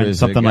ex-boyfriend, Maybe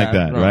something she like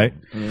got that, right?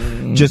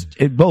 Just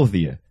both of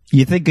you.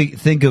 You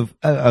think of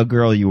a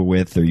girl you were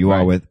with or you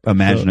are with.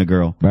 Imagine a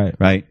girl,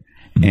 right?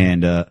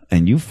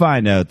 And you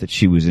find out that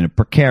she was in a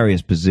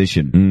precarious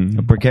position,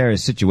 a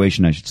precarious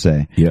situation, I should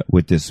say,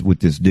 with this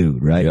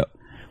dude, right? Yep.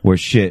 Where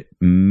shit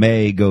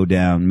may go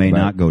down, may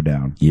not go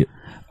down. Yep.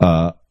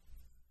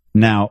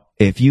 Now,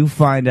 if you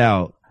find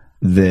out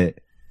that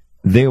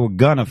they were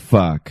gonna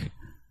fuck,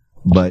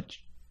 but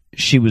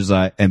she was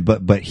like,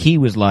 but he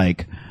was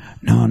like,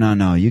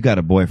 no, you got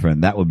a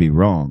boyfriend. That would be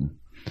wrong.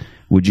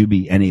 Would you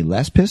be any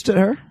less pissed at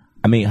her?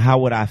 I mean, how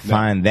would I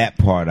find that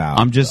part out?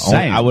 I'm just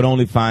saying. I would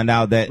only find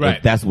out that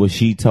if that's what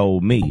she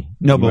told me.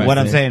 No, but You know what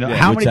I'm saying,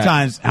 how many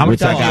times I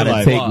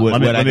gotta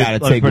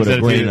take with a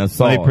grain of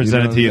salt? Let me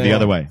present it to you the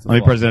other way.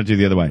 Let me present it to you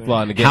the other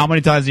way. How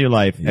many times in your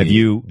life have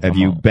you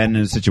been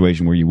in a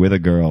situation where you're with a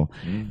girl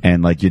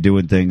and like you're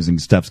doing things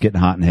and stuff's getting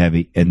hot and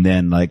heavy, and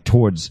then like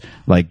towards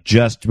like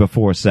just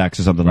before sex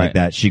or something like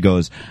that, she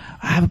goes,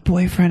 "I have a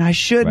boyfriend. I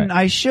shouldn't.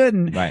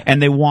 Right.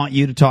 And they want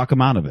you to talk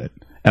him out of it.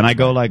 And I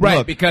go like,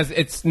 look, because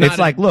it's not. It's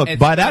like, look,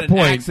 by that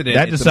point,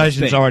 that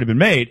decision's already been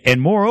made.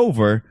 And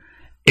moreover,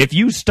 if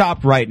you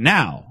stopped right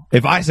now,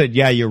 if I said,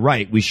 yeah, you're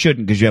right, we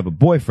shouldn't because you have a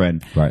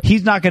boyfriend,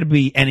 he's not going to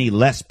be any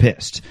less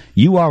pissed.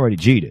 You already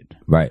cheated.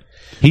 Right.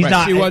 He's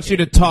not. She wants you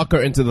to talk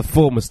her into the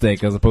full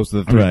mistake as opposed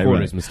to the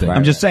 3/4 mistake.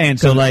 I'm just saying.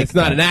 So like, it's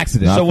not an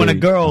accident. So when a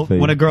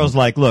girl's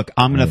like, look,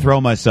 I'm going to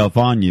throw myself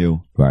on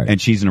you, and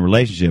she's in a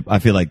relationship, I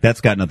feel like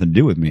that's got nothing to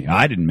do with me.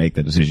 I didn't make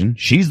the decision.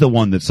 She's the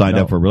one that signed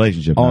up for a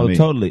relationship. Oh, not me.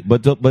 totally.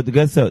 But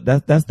guess what?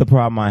 That's the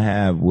problem I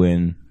have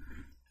when,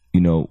 you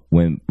know,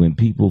 when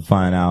people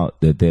find out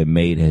that their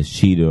mate has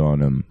cheated on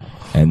them,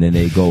 and then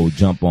they go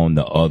jump on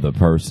the other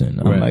person.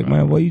 I'm like,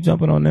 man, what are you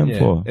jumping on them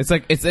for? It's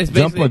like it's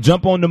basically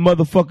jump on the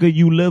motherfucker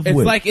you live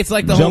with. It's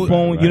like the jump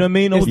whole, on. You know what I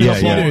mean? It's Those the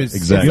cheaters.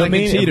 Exactly. You know what I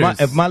mean? Cheaters.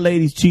 If my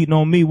lady's cheating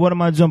on me, what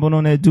am I jumping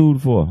on that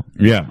dude for?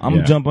 Yeah,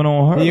 I'm jumping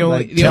on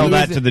her. Tell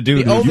that to the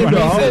dude who's running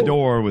the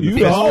door with the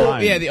fist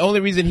behind. Yeah, the only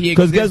reason he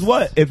because guess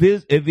what? If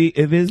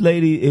his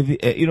lady,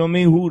 you know what I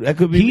mean? Who that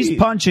could be? He's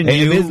punching and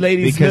you if his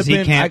lady's because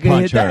slipping, he can't I can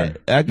punch hit her.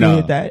 That. I can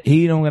hit that.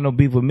 He don't got no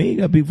beef with me. He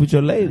got beef with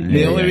your lady.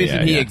 The only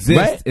reason he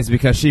exists is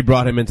because she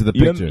brought him into the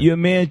picture. Your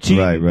man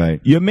cheating. Right.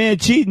 Your man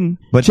cheating.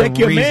 But check the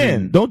your reason-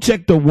 man. Don't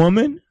check the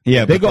woman.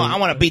 Yeah, they but go. I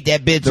want to beat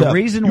that bitch the up.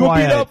 reason you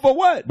why beat up for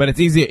what? But it's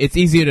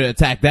easier to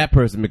attack that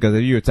person because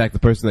if you attack the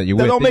person that you're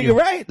That with, don't make it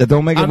right. That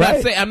don't make it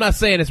right. I'm not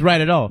saying it's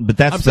right at all. But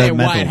that's I'm the saying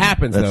why mental- it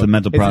happens. that's though. the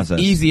mental It's process.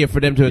 easier for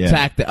them to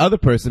attack the other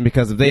person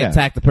because if they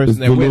attack the person It's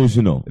they're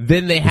delusional. with,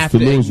 then they have It's to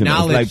delusional.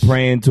 acknowledge. It's like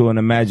praying to an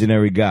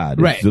imaginary god.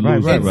 It's Right,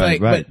 delusional.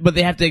 It's like, but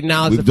they have to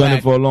acknowledge We've the done fact.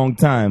 it for a long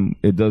time.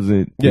 It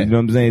doesn't. Yeah. You know what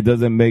I'm saying? It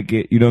doesn't make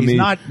it. You know what I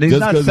mean? He's Just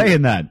not 'cause-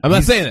 saying that. I'm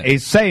not saying it.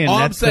 He's saying All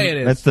I'm that's saying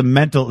is- that's the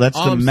mental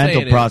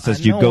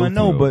process you go I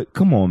know, through. but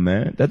come on,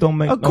 man. That don't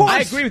make. Of no course. I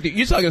agree with you.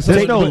 You're talking.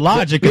 There's no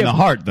logic in Yeah, the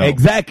heart, though.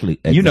 Exactly.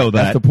 You know that.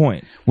 That's the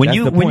point. When That's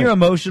you- the when point. you're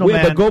emotional, Yeah,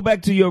 man- but go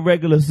back to your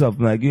regular stuff.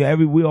 Like we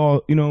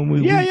all, you know,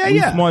 we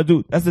smart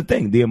dude. That's the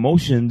thing. The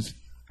emotions.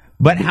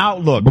 But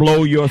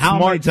blow your how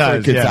smart many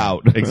times, circuits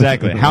out.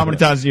 Exactly. How many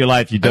times in your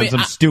life you've done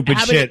some stupid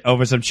how many- shit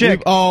over some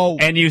chick, Oh.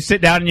 and you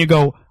sit down and you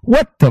go,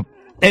 "What the?"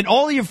 And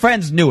all of your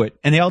friends knew it,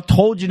 and they all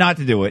told you not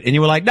to do it, and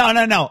you were like,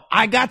 "No,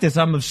 I got this.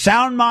 I'm of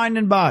sound mind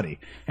and body."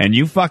 And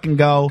you fucking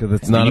go, 'Cause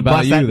it's and not you about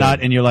bust you, that then. nut,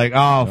 and you're like,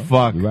 "Oh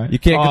fuck, Right. You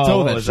can't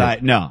control Oh, that was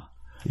shit. No.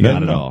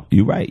 Not at all.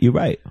 You're right. You're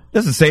right.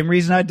 That's the same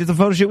reason I did the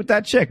photo shoot with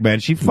that chick, man.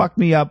 She fucked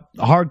me up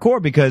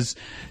hardcore because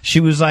she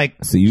was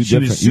like, So you she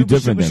was different- you super,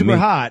 different super, than super me.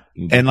 hot.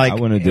 And like, I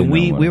wouldn't have did and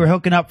we nothing with were her.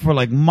 hooking up for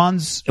like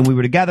months and we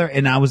were together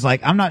and I was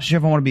like, I'm not sure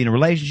if I want to be in a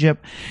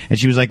relationship. And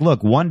she was like,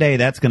 look, one day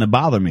that's going to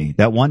bother me.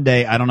 That one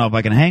day, I don't know if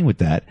I can hang with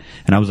that.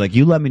 And I was like,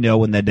 you let me know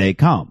when that day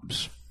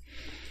comes.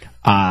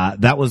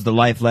 That was the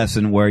life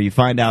lesson where you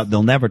find out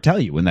they'll never tell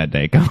you when that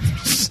day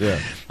comes. Yeah.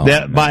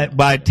 That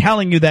by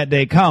telling you that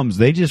day comes,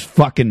 they just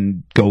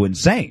fucking go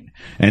insane.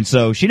 And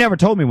so she never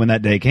told me when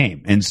that day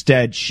came.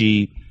 Instead,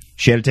 she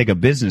had to take a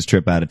business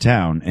trip out of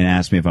town and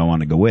asked me if I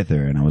wanted to go with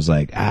her. And I was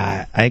like,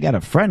 I got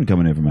a friend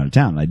coming in from out of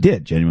town. And I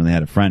did. Genuinely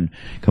had a friend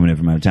coming in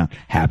from out of town.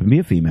 Happened to be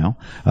a female.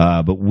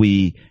 But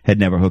we had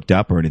never hooked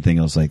up or anything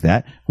else like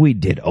that. We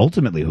did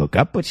ultimately hook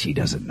up, but she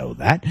doesn't know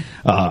that.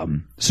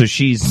 So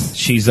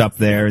she's up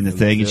there in the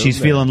thing and she's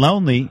feeling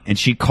lonely and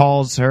she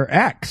calls her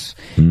ex.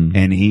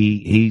 And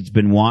he's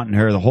been wanting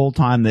her the whole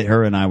time that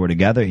her and I were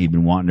together. He'd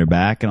been wanting her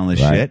back and all this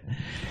shit.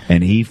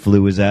 And he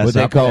flew his ass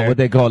up there. What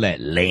they call that?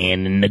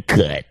 Laying in the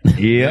cut.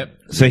 Yep.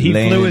 So he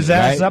Laying flew in- his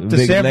ass right? up to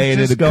Big San laying in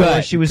the Francisco cut.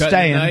 where she was Cut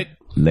staying. tonight.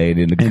 Laid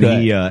in the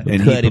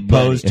And cut. he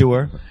proposed to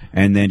her,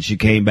 and then she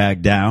came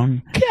back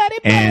down,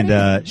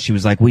 and she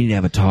was like, "We need to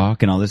have a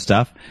talk and all this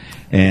stuff."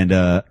 And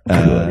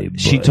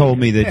she told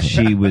me that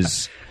she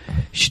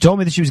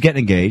was getting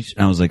engaged,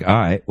 and I was like, "All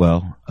right,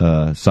 well,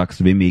 sucks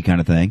to be me,"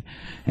 kind of thing.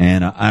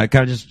 And I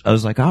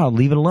was like, "Oh, I'll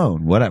leave it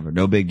alone, whatever,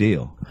 no big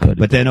deal."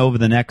 But then over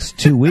the next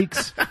 2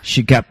 weeks,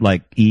 she kept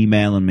like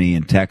emailing me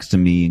and texting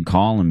me and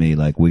calling me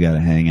like, "We got to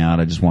hang out.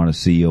 I just want to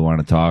see you. I want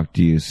to talk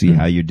to you, see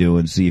how you're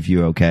doing, see if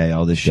you're okay,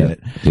 all this shit."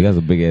 She got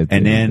a big ass.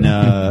 And then,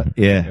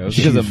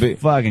 she got a big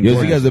fucking. Yo, she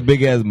gorgeous. got a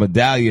big ass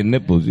medallion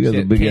nipples. She got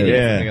a big ass.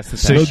 Yeah.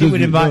 So No she would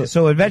disrespect. invite.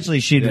 So eventually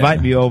she'd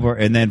invite me over,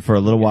 and then for a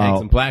little while.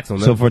 some plaques on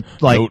So them.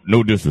 for like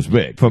No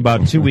disrespect. for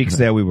about 2 weeks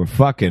there, we were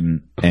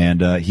fucking,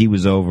 and he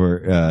was over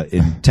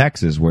in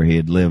Texas where he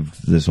had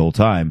lived this whole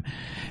time.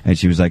 And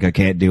she was like, "I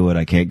can't do it.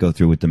 I can't go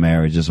through with the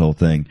marriage, this whole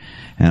thing."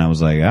 And I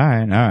was like,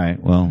 all right.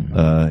 Well,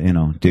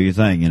 do your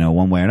thing,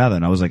 one way or another.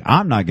 And I was like,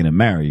 I'm not going to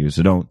marry you,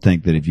 so don't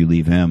think that if you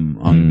leave him,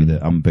 I'm going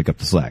to pick up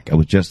the slack. I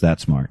was just that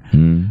smart.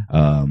 And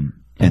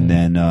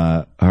then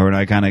her and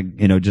I kind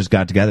of, just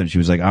got together, and she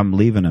was like, I'm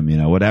leaving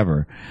him,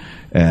 whatever.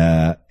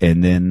 And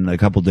then a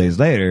couple days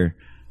later,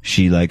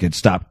 she had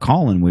stopped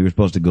calling. We were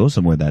supposed to go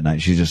somewhere that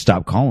night. She just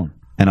stopped calling.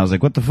 And I was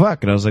like, what the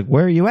fuck? And I was like,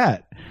 where are you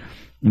at?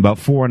 About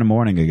 4 a.m,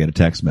 I get a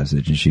text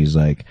message, and she's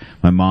like,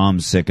 my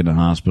mom's sick in the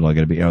hospital.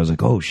 I was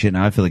like, oh shit,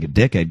 now I feel like a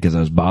dickhead because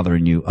I was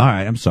bothering you. All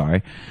right, I'm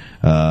sorry.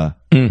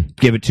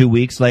 Give it 2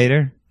 weeks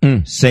later.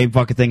 Same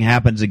fucking thing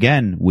happens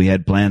again. We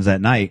had plans that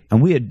night, and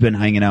we had been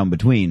hanging out in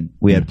between.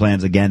 We had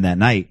plans again that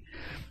night,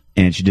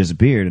 and she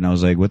disappeared, and I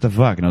was like, what the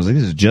fuck? And I was like,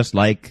 this is just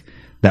like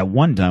that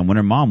one time when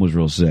her mom was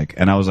real sick.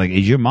 And I was like,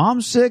 is your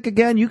mom sick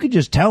again? You could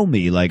just tell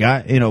me, blah,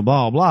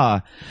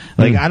 blah.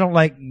 I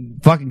don't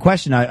fucking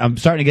question. I'm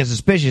starting to get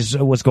suspicious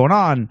of what's going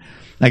on.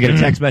 I get a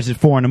text message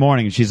 4 a.m,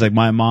 and she's like,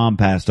 my mom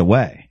passed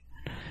away.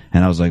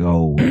 And I was like,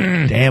 oh,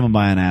 damn, am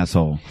I an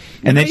asshole?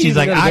 And then she's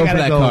like, I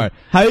gotta go. Card?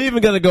 How you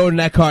even gonna go in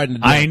that card?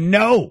 I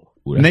know.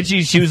 And then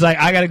she was like,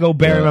 I gotta go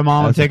bury my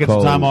mom and take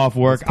some time off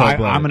work.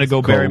 I'm gonna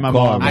go bury my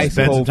mom and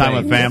spend some time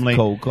with family.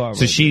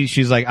 So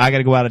she's like, I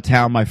gotta go out of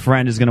town. My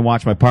friend is gonna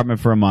watch my apartment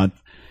for a month.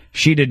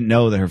 She didn't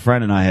know that her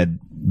friend and I had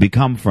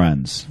become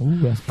friends. Ooh,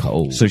 that's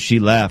cold. So she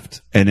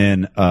left, and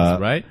then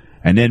right.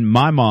 And then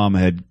my mom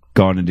had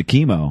gone into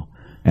chemo,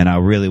 and I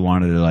really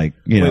wanted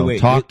to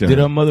talk to her. Did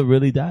her mother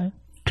really die?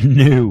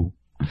 No.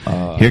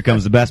 Here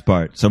comes the best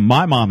part. So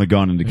my mom had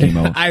gone into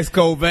chemo. Ice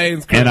cold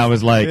veins. And I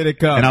was like, Here they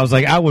come.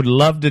 I would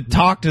love to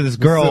talk to this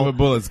girl Silver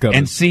bullets coming.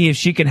 and see if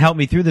she can help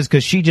me through this,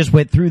 because she just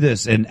went through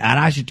this, and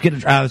I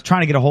was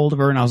trying to get a hold of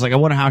her, and I was like, I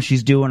wonder how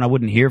she's doing. I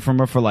wouldn't hear from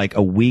her for like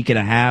a week and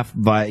a half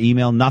via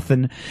email,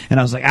 nothing. And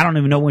I was like, I don't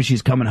even know when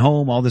she's coming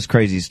home, all this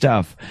crazy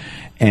stuff.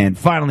 And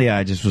finally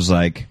I just was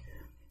like,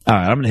 all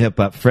right, I'm going to hit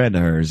up a friend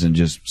of hers and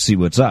just see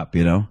what's up,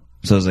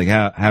 So I was like,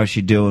 how's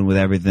she doing with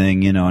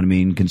everything? You know what I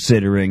mean?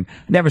 Considering,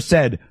 I never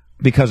said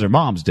because her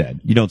mom's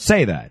dead. You don't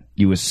say that.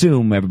 You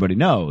assume everybody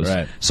knows.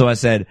 Right. So I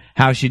said,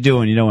 how's she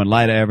doing? In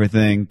light of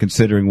everything,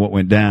 considering what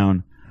went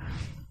down,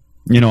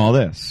 all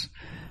this.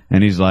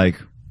 And he's like,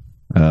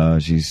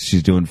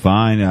 she's doing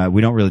fine.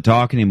 We don't really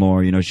talk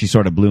anymore. She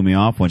sort of blew me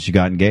off when she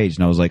got engaged.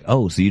 And I was like,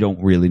 oh, so you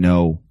don't really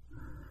know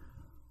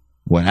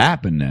what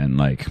happened then?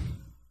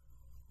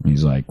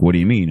 He's like, what do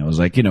you mean? I was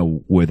like,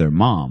 with her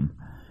mom.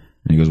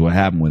 And he goes, what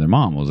happened with her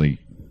mom? I was like,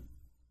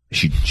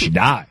 she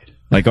died.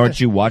 Aren't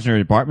you watching her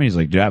apartment? He's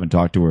like, dude, I haven't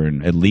talked to her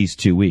in at least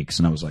 2 weeks.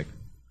 And I was like,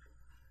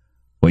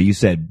 well, you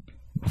said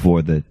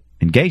before the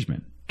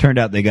engagement. Turned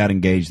out they got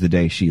engaged the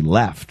day she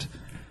left.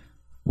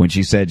 When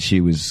she said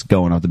she was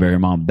going off to bury her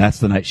mom, that's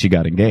the night she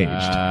got engaged.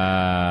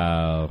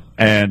 Wow.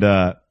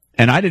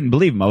 And I didn't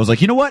believe him. I was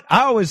like, you know what?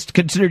 I always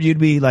considered you to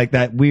be like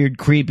that weird,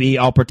 creepy,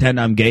 I'll pretend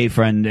I'm gay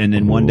friend, and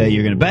then one day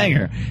you're going to bang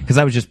her. Because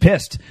I was just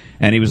pissed.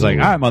 And he was like,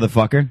 all right,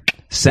 motherfucker.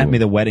 Sent me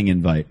the wedding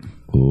invite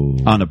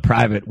on a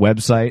private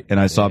website, and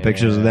I saw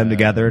pictures of them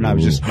together, and I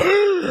was just...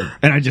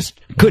 and I just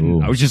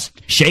couldn't. I was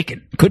just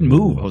shaking, couldn't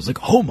move. I was like,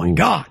 oh my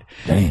God.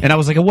 And I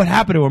was like, what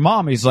happened to her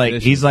mom? He's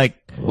like,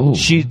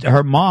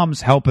 her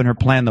mom's helping her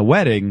plan the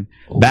wedding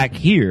back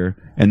here,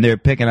 and they're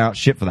picking out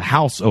shit for the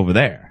house over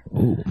there.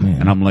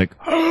 And I'm like,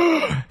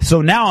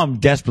 so now I'm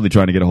desperately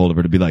trying to get a hold of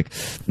her to be like,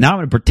 now I'm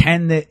going to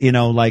pretend that,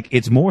 like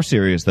it's more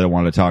serious that I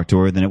want to talk to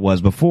her than it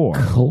was before.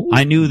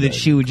 I knew that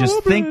she would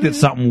just think that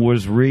something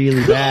was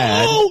really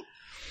bad.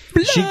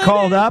 She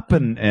called up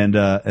and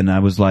I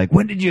was like,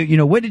 when did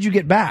you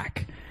get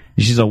back?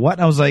 And she's like, what?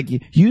 And I was like,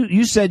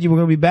 you said you were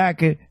going to be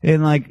back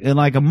in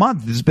like a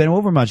month. It's been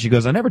over a month. She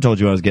goes, I never told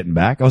you I was getting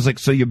back. I was like,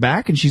 so you're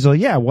back? And she's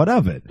like, yeah, what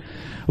of it?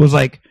 I was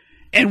like,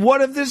 and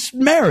what of this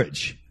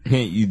marriage?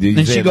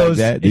 And she goes,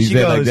 like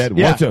that?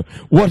 Yeah.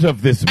 What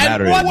of this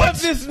marriage? And what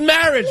of this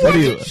marriage? What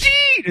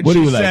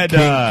do you like?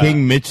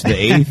 King Mitch the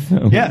Eighth?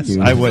 Yes,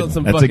 I would.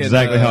 That's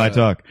exactly how I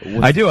talk.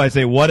 I do. I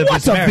say, what of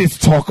this marriage? This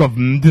talk of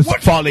this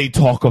folly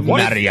talk of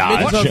marriage?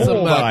 Mitch is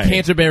on some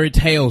Canterbury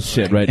Tales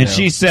shit right now. And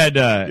she said,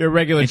 your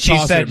regular. And she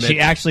Chaucer, said, Mitch. she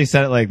actually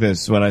said it like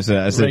this. What I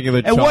said,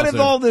 Regular and what Chaucer.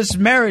 of all this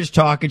marriage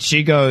talk? And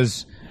she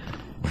goes,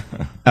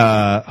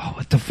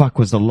 what the fuck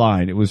was the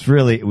line? It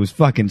was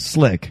fucking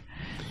slick.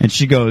 And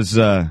she goes,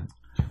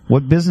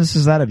 what business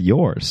is that of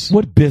yours?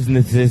 What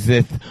business is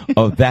it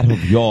of that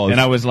of yours? And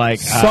I was like,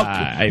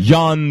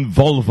 Jan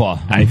Vulva.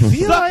 I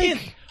feel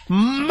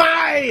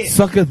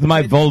Sucketh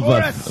my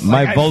vulva.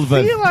 My vulva.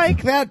 I feel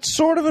like that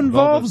sort of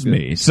involves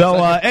me. So,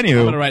 anywho,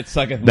 I'm gonna write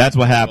sucketh. that's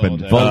what happened.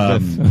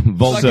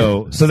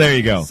 So there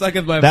you go.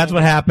 Sucketh my That's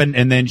vulva. what happened,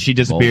 and then she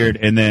disappeared,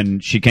 and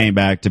then she came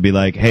back to be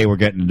like, hey, we're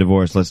getting a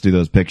divorce. Let's do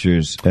those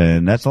pictures.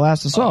 And that's the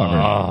last I saw of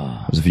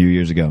her. It was a few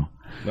years ago.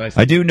 Nice.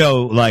 I do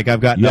know, like, I've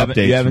gotten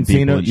updates. You haven't from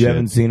seen people her. and You shit.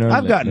 haven't seen her.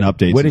 I've gotten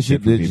updates. Where and did she?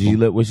 shit from Did she people.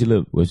 live? Where she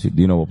live? Do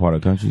you know what part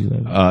of the country she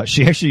lives?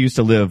 She actually used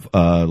to live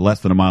less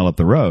than a mile up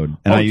the road,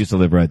 and I used to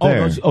live right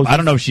there. I I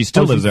don't know if she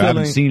still lives there. I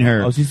haven't seen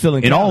her she's still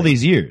in all Cali.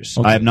 these years.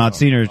 Okay. I have not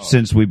seen her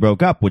since we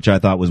broke up, which I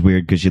thought was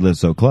weird because she lives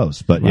so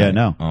close. But yeah,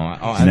 no,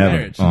 She's never.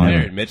 married. She's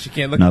married. Mitch, you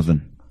can't look.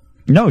 Nothing.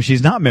 No,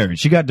 she's not married.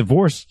 She got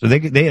divorced.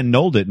 They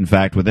annulled it, in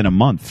fact, within a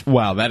month.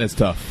 Wow, that is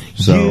tough.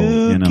 So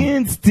you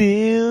can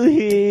still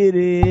hit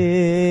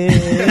it.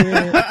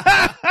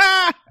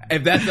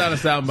 If that's not a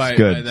soundbite,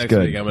 good. next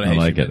Good. week I'm gonna I hate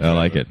like you, it. Mitch. I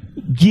like it.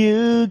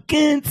 You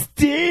can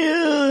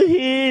still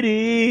hit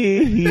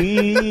it.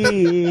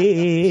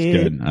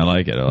 Good. I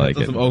like it. I like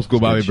That's it. some old school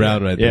It's good Bobby shit.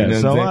 Brown right Yeah.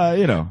 there. So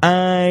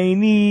I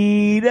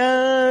need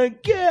a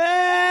girlfriend.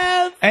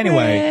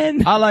 Anyway,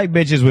 I like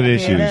bitches with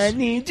And I issues,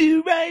 need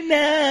you right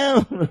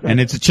now.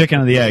 and it's a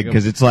chicken or the egg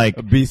because it's like.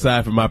 A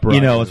B-side for my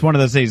pride. It's one of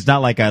those things. It's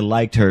not like I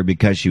liked her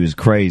because she was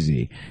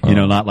crazy.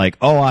 Not like,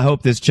 oh, I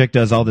hope this chick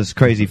does all this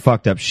crazy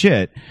fucked up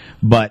shit.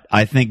 But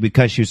I think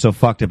because she was so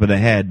fucked up in the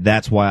head,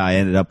 that's why I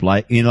ended up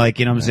what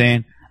I'm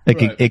saying? I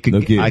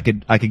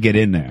could get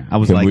in there. I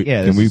was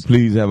Can we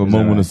please have a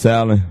moment of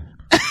silence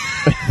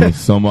for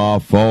some of our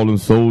fallen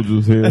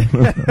soldiers here?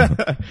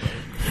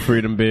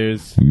 Freedom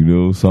beers.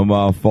 Some of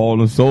our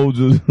fallen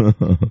soldiers.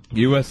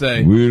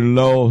 USA. We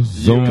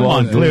lost some. Come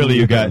on, clearly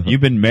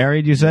you've been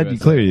married, you said?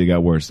 Clearly you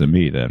got worse than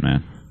me then,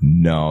 man.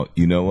 No,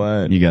 you know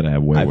what? You gotta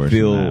have way worse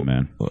than that,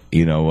 man.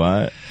 You know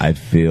what? I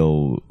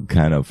feel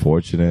kind of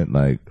fortunate.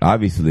 Like,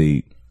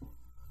 obviously,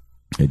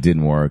 it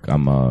didn't work.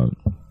 I'm,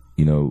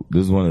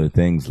 this is one of the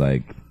things,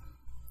 like,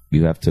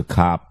 you have to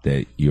cop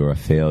that you're a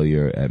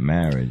failure at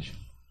marriage.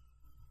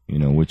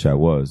 Which I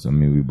was. I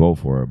mean, we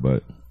both were,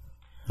 but.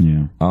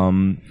 Yeah.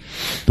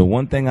 The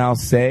one thing I'll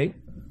say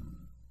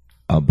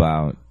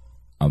about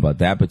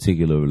that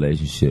particular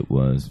relationship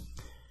was,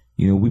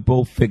 we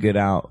both figured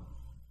out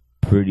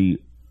pretty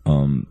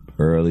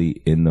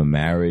early in the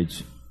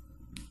marriage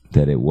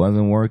that it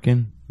wasn't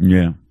working.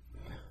 Yeah.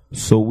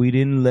 So we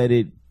didn't let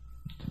it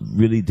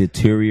really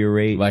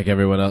deteriorate. Like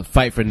everyone else.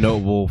 Fight for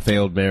noble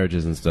failed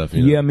marriages and stuff.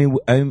 Yeah, I mean,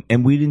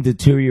 and we didn't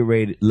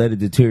let it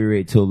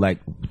deteriorate till like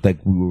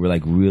we were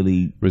like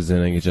really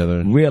resenting each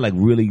other.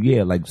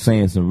 Like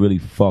saying some really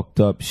fucked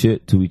up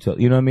shit to each other.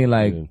 You know what I mean?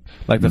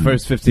 Like the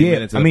first 15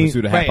 minutes of the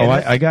pursuit of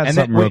happiness. I got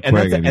something real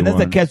quick. And that's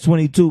a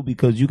catch-22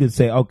 because you can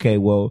say, okay,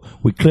 well,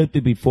 we clipped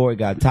it before it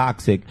got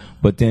toxic,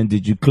 but then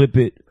did you clip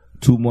it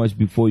too much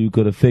before you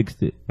could have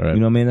fixed it? Right. You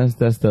know what I mean?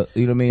 That's the,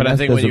 you know what I mean? But I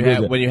think when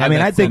you have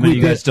I think you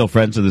guys still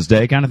friends to this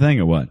day kind of thing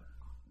or what?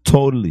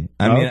 Totally.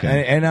 I mean,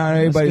 okay. and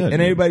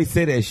everybody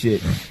say that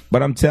shit,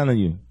 but I'm telling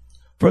you,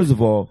 first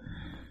of all,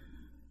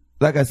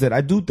 like I said, I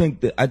do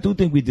think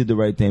we did the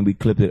right thing. We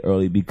clipped it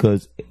early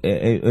because,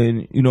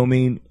 and you know what I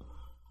mean?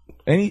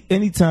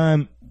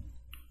 Anytime,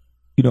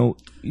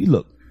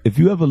 look, if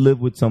you ever live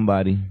with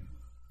somebody,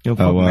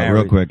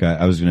 real quick,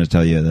 I was going to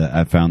tell you that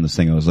I found this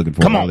thing I was looking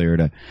for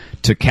earlier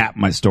to cap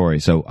my story.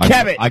 So I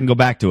can go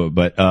back to it,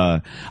 but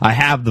I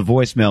have the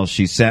voicemail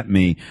she sent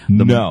me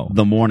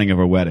the morning of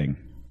her wedding.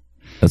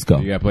 Let's go.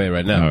 You got to play it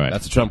right now. All right.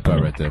 That's a trump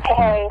card right there. Hey,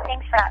 Harry,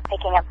 thanks for not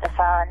picking up the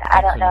phone.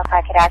 I don't know if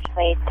I could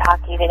actually talk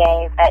to you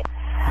today, but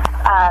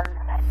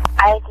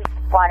I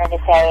just wanted to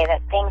say that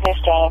things are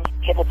strange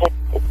because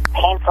it's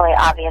painfully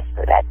obvious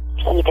that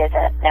he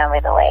doesn't know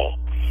me the way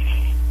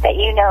that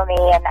you know me,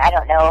 and I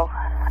don't know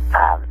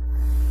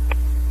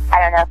I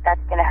don't know if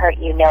that's going to hurt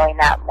you knowing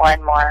that more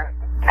and more.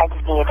 I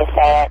just needed to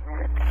say it,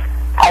 and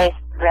I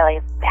just really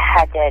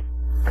had to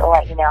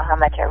let you know how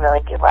much I really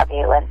do love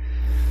you, and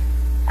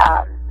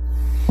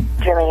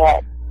really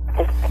it.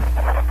 Just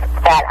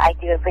that I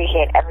do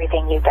appreciate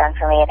everything you've done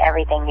for me and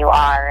everything you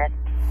are,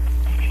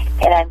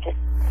 and I'm just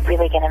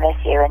really going to miss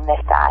you and miss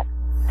that.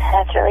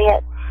 That's really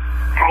it.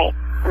 All right.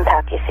 I'll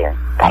talk to you soon.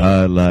 Bye.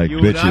 I like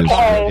bitches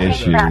Hey, with thanks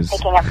for not issues.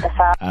 picking up the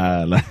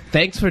phone.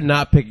 Thanks for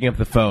not picking up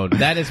the phone.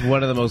 That is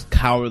one of the most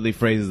cowardly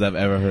phrases I've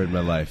ever heard in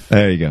my life.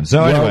 There you go. So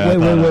Well,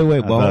 anyway,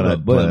 wait. Well, hold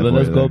up. But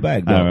let's go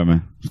back. All right,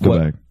 man. Let's go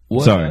back.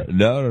 What? Sorry.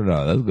 No.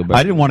 Let's go back.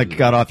 I didn't want to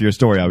cut off your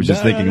story. I was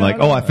just No, thinking no, like,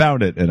 no. oh, I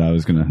found it, and I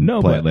was gonna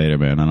No, play but- it later,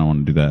 man. I don't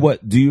want to do that.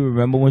 What? Do you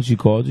remember when she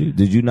called you?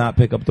 Did you not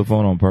pick up the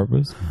phone on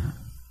purpose?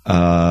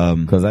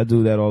 Because I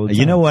do that all the time.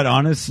 You know what?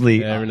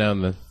 Honestly, Yeah, every now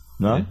and then.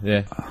 No?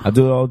 Yeah. I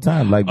do it all the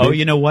time. Like, oh, bitch,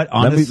 you know what? let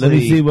Honestly,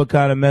 me see what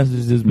kind of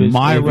message this bitch.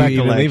 My If you even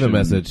leave a recollection-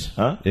 message.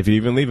 Huh? If you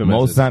even leave a message.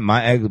 Most time,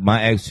 my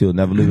ex, she'll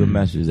never leave a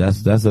message.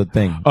 That's a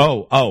thing.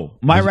 Oh,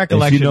 my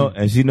recollection.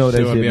 And she know that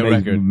She won't be shit on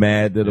makes me record.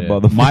 mad to the Yeah.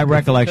 motherfucker. My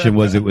recollection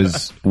was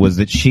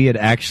that she had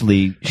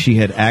actually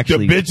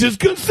bitch is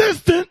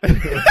consistent.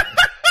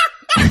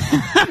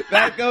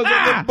 That goes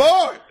on the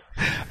board.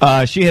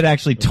 she had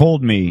actually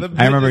told me.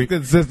 I remember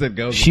consistent.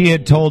 Goes she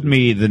had told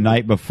me the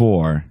night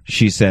before.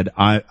 She said,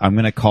 "I'm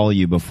going to call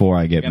you before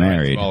I get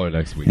married." Call her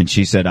next week. And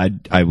she said,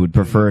 "I would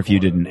prefer if you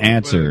didn't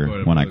answer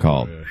when I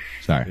called."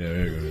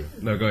 Sorry.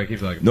 No, go ahead. Keep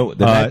talking. No,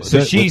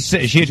 So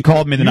she had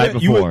called me the night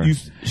before,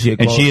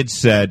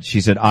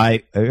 she said, I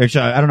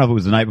don't know if it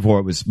was the night before.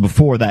 It was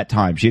before that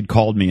time. She had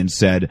called me and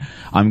said,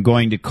 "I'm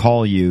going to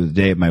call you the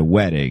day of my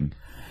wedding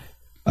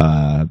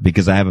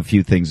because I have a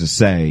few things to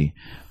say,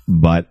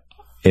 but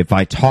if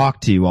I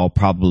talk to you, I'll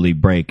probably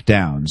break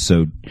down.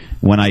 So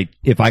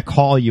if I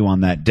call you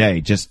on that day,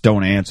 just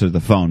don't answer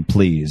the phone,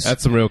 please."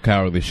 That's some real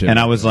cowardly shit. And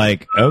I was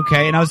like,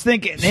 okay. And I was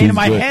thinking, She's in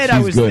my good. head, I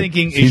She's was good.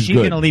 thinking, is She's she good.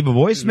 going to leave a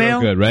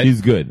voicemail? good, right? She's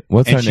good.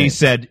 What's her And name? she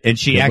said, and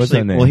she Yeah, what's her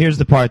actually, name? well, here's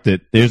the part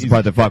that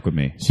fucked with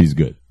me. She's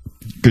good.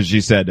 Because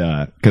she said,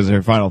 because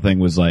her final thing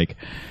was like,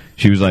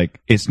 she was like,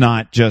 it's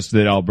not just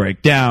that I'll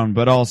break down,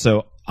 but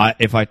also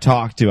if I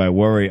talk to you, I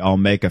worry I'll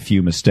make a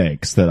few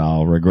mistakes that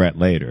I'll regret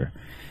later.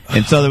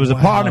 And so there was a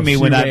part of me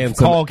when that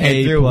call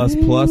came through,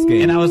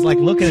 game. and I was like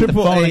looking at the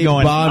Triple phone A and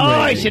going, bond "Oh,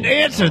 I rating. should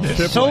answer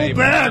this so A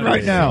bad bond right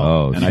rating. now."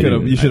 Oh, And I you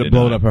didn't. You should I have did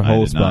blown not. up her I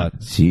whole did not.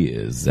 spot. She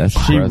is. That's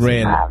She impressive.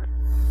 ran. I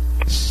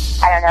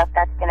don't know if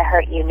that's going to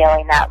hurt you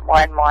knowing that more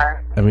and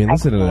more. I mean,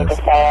 listen to I need this.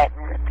 to say it.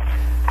 And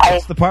I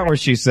It's the part where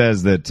she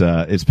says that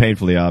it's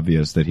painfully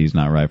obvious that he's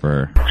not right for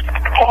her.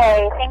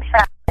 hey, thanks for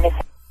not to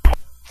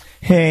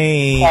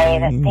Hey. say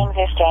that things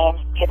are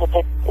strange because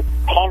it's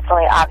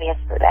painfully obvious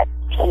that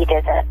he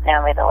doesn't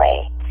know me the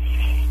way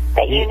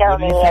that you know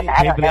me, and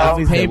I don't know.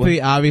 It's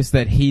painfully obvious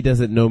that he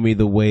doesn't know me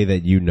the way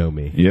that you know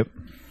me. Yep.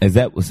 Is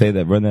that say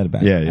that? Run that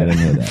back. Yeah. I didn't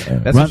hear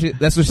that. That's what she.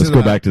 That's what she Let's said go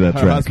about back to that her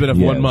track. husband of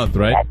Yeah. 1 month,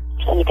 right?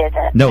 That he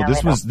doesn't. No, know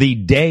this me was the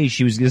day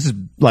she was. This is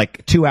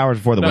like 2 hours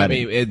before the No, I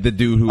wedding. mean, the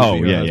dude who. Would Oh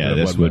be her yeah, husband yeah. of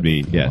This 1 would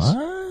month. be yes.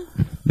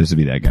 What? This would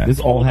be that guy. This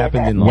all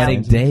happened in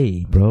Wedding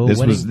day, bro.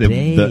 This was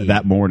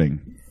that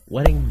morning.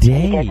 wedding He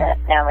day.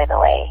 doesn't know me the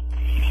way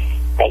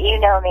that you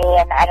know me,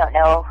 and I don't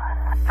know.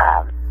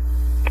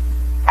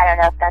 I don't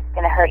know if that's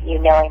going to hurt you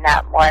knowing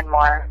that more and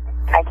more.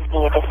 I just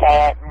needed to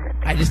say it. And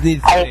I just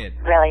need to I say it.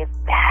 really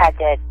had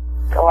to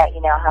let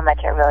you know how much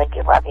I really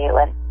do love you,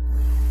 and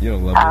You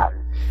don't love me.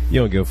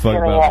 You don't give a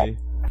fuck really about it. me.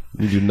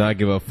 You do not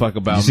give a fuck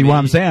about You see me. what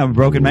I'm saying? I'm a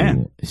broken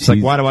man. It's like,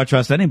 She's- why do I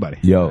trust anybody?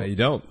 Yo, No, you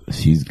don't.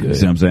 she's good. You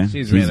see what I'm saying?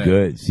 She's She's ran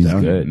good. She's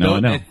No, good. no, I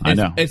know. It's- I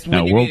know. it's when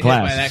No, you world get hit by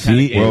class. that kind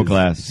of She game. World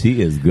class.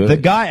 She is good. The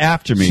guy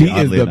after me, She is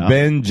oddly the enough,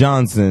 Ben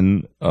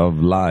Johnson of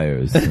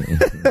liars.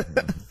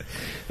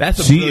 That's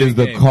a She brilliant is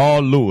the game.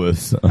 Carl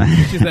Lewis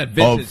She's that of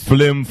vintage.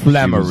 flim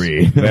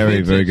flammery.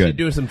 very, very She's good.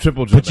 doing some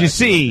triple. But you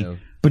see,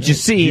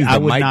 He's I the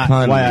would Mike not.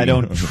 Conley. Why I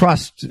don't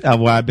trust?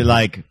 Why I'd be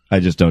like,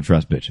 I just don't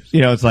trust bitches. You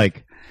know, it's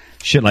like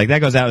shit like that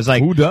goes out. It's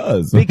like Who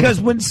does?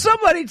 because when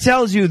somebody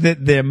tells you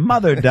that their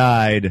mother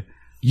died,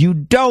 you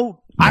don't.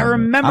 I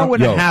remember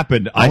when it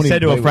happened. I don't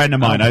said even to a play friend of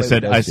with- I mine. don't I play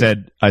said, with that I shit.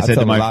 said, I I said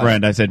tell to my a lie.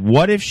 friend, I said,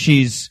 what if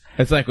she's?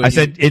 It's like when I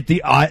said,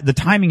 the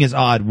timing is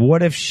odd.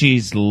 What if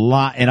she's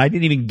and I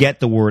didn't even get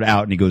the word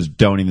out, and he goes,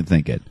 "Don't even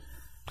think it."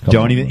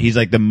 Don't even. He's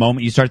like, the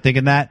moment you start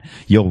thinking that,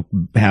 you'll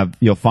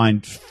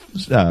find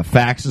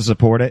facts to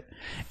support it,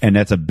 and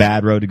that's a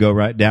bad road to go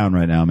right down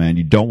right now, man.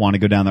 You don't want to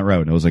go down that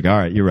road. And I was like, all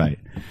right, you're right.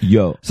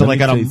 Yo, So let like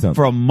me tell you something.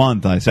 for a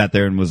month, I sat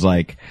there and was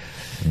like,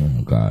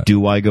 Oh God.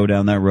 do I go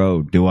down that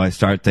road? Do I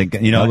start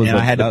thinking? You know, That was and I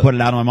like- had to that- put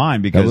it out on my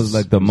mind because That was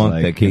like the it was month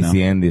like, that Casey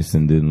you know.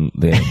 Anderson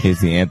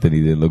Casey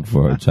Anthony didn't look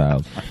for her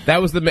child.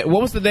 that was the.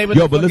 What was the name of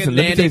Yo, the but fucking listen,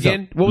 let me nanny tell you again?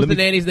 something. What was Let the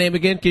me- nanny's name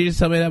again? Can you just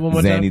tell me that one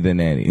more Zanny time? the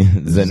nanny.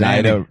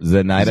 Zenaida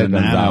Zanado.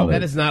 Gonzalez.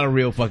 That is not a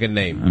real fucking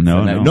name.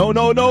 No,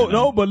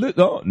 No, but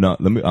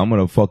I'm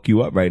gonna fuck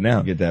you up right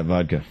now. Get that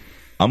vodka.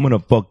 I'm gonna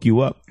fuck you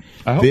up.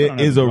 I hope I There don't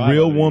have is to a drive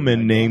real over here, woman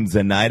Mike. named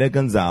Zenaida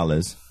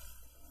Gonzalez.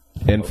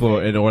 In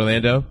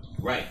Orlando.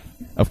 Right.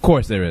 Of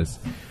course there is.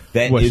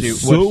 that Was is she- was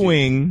she-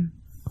 suing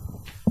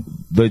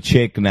the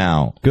chick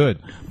now. Good.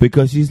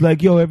 Because she's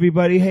like, yo,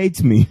 everybody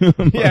hates me.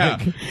 I'm Yeah,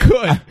 like,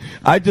 good.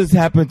 I just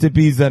happen to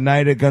be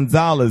Zenaida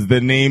Gonzalez,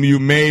 the name you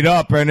made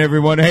up, and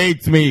everyone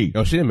hates me.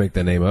 Oh, she didn't make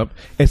that name up.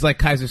 It's like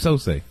Kaiser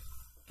Sose.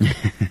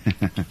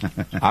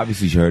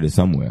 Obviously, she heard it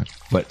somewhere,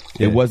 but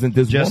it wasn't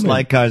this Just woman.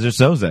 like Kaiser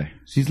Soze.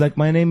 She's like,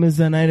 my name is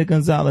Zenaida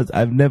Gonzalez.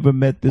 I've never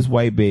met this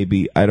white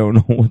baby. I don't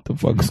know what the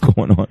fuck is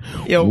going on.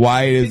 Yo,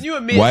 why can you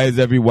imagine- is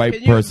every white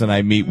can you person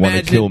I meet want to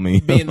imagine kill me?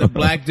 being the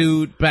black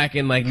dude back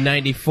in like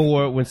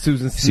 '94 when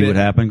Susan Smith See what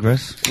happened,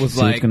 Chris? Was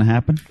See like- what's going to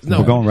happen? No.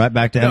 We're going right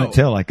back to No. Emmett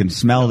Till. I can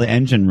smell the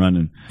engine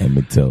running.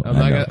 Emmett Till. I'm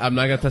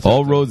not gonna touch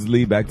All that. roads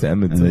lead back to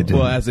Emmett They Till. do.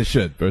 Well, as it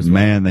should. First of all.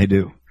 Man, they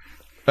do.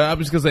 I'm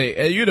just gonna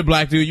say, you're the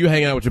black dude. You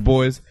hang out with your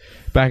boys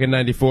back in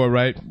 '94,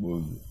 right?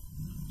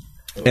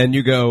 And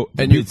you go,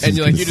 and you're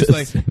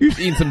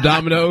eating some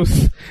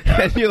Dominoes,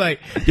 and you're like,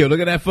 yo, look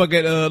at that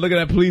fucking, look at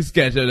that police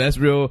sketch. That's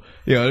real.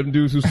 Yo, them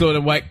dudes who stole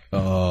them white.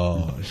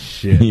 Oh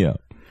shit. Yeah.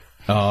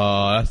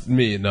 Oh, that's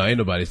me. No, ain't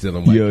nobody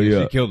stealing white. Yeah, kids.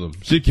 yeah. She killed him.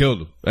 She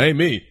killed him. Ain't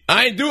me.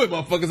 I ain't do it,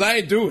 motherfuckers. I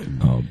ain't do it.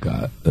 Oh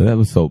God, that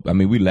was so. I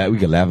mean, we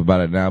can laugh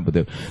about it now, but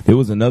there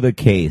was another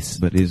case,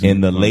 But isn't in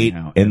it the funny late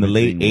how in the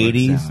everything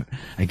late works 80s. out?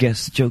 I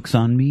guess the joke's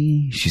on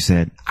me. She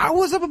said, I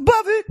was up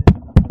above it.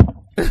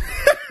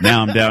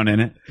 Now I'm down in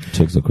it.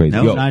 Chicks are crazy.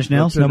 No, Yo, Nine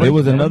Nails. there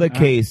was another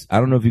case. I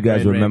don't know if you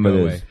guys Rain, remember go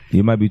this. away.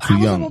 You might be too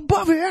young.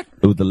 above it.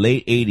 It was the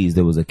late 80s.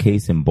 There was a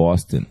case in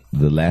Boston.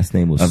 The last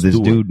name was Of this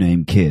Stewart. dude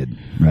named Kid,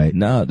 right?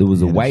 No, there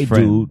was a Yeah, his white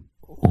friend. dude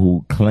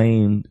who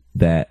claimed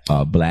that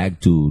a black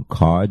dude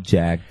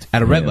carjacked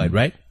At a red him. light,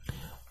 right?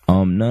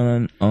 No,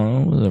 it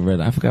was a red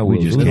light. I forgot what We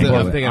it just was. can't. I'm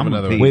go- thinking of I'm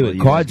another a one. Wait, people. wait,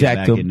 You guys get carjacked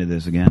back him, into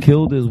this again.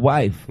 killed his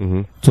wife,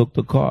 took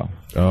the car.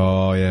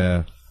 Oh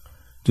yeah,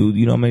 Dude,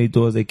 you know how many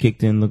doors they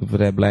kicked in looking for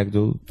that black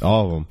dude?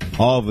 all of them,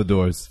 all of the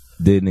doors,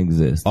 Didn't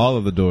exist. all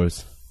of the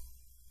doors.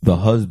 The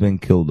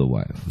husband killed the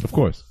wife. Of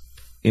course.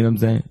 You know what I'm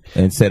saying?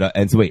 And said,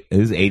 and so wait, this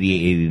is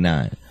 88,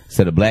 89.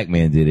 Said a black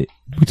man did it.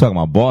 We talking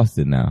about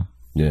Boston now.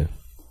 Yeah,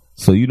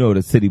 So you know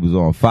the city was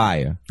on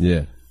fire.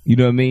 yeah. You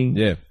know what I mean?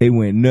 Yeah. It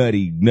went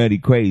nutty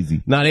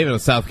crazy. Not even in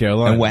South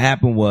Carolina. And what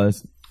happened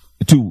was,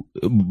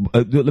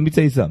 let me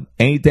tell you something.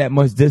 Ain't that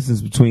much distance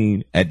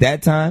between, at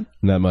that time,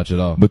 Not much at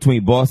all.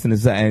 between Boston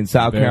and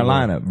South Very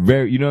Carolina.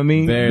 Very, you know what I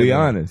mean? Very Be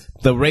little. honest.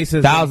 The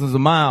racism, Thousands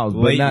of miles,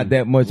 but not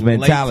that much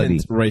mentality.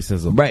 latent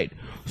racism. Right.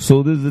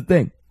 So this is the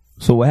thing.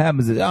 So what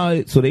happens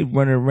is, so they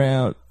running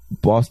around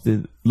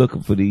Boston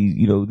looking for these,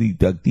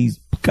 these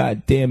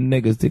goddamn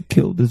niggas that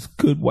killed this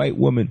good white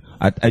woman.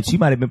 She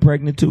might have been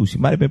pregnant too. She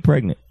might have been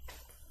pregnant.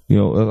 It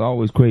was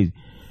always crazy.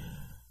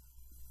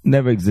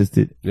 Never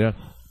existed. Yeah.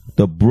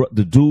 The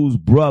dude's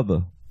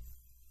brother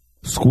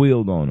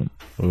squealed on him.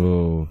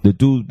 Oh. The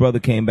dude's brother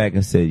came back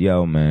and said,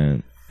 "Yo,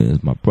 man,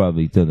 it's my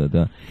brother."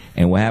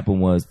 And what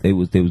happened was it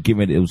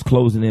was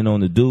closing in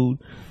on the dude.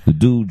 The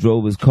dude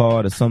drove his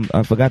car to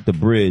I forgot the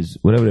bridge,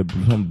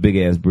 some big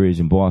ass bridge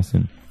in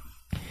Boston,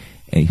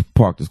 and he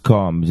parked his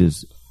car and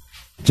just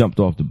jumped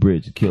off the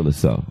bridge and killed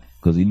himself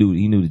because he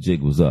knew the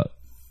jig was up.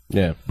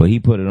 Yeah. But he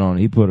put it on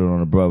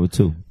the brother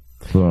too.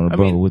 Put it on the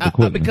brother with the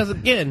equipment. because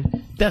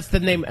again, that's the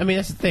name. I mean,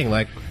 that's the thing.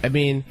 Like, and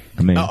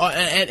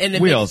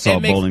We all saw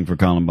Bowling for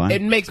Columbine.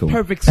 It makes Cool.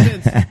 perfect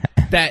sense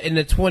that in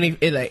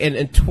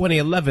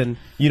 2011,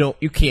 you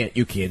can't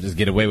just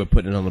get away with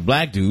putting it on the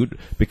black dude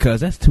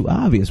because that's too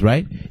obvious,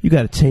 right? You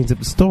got to change up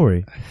the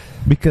story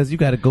because you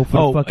got to go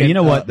for the fucking. you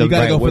know what? You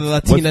got to go for the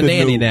Latina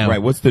nanny now.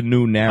 Right. What's the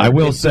new narrative? I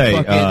will say,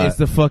 it's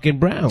the fucking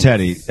Browns.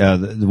 Teddy,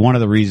 one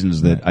of the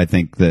reasons that I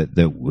think that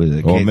the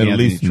Casey Middle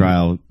Anthony Eastern.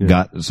 trial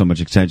got so much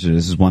attention,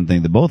 this is one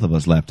thing that both of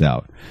us left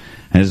out.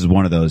 And this is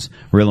one of those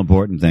real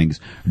important things.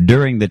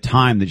 During the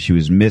time that she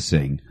was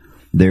missing,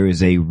 there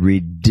is a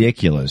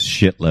ridiculous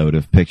shitload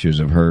of pictures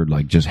of her,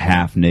 like, just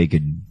half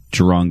naked,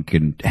 drunk,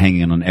 and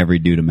hanging on every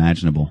dude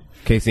imaginable.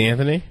 Casey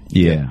Anthony.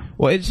 Yeah.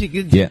 Well, did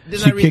Yeah, didn't I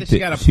she read that kicked she it.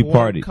 got a She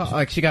porn, partied.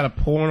 like she got a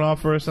porn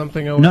offer or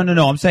something? No.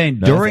 I'm saying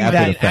No, during that's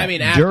after that. the fact. I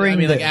mean, after,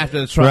 during like after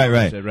the trial. Right,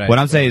 right. Shit, right. What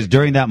I'm saying is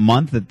during that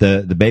month that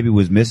the baby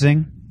was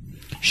missing,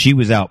 she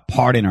was out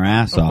partying her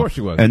ass off. Of course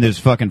she was. And there's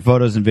fucking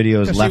photos and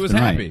videos Because left she was and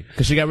happy right.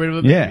 because she got rid of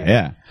a baby. Yeah,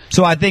 yeah.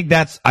 So I think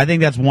that's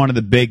one of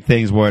the big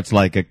things where it's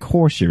like, of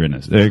course you're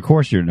innocent. Of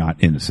course you're not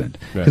innocent.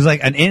 Because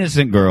like an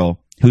innocent girl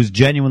who's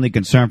genuinely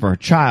concerned for her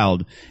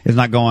child is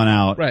not going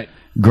out Right.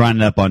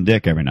 grinding up on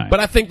dick every night. But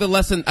I think the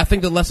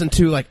lesson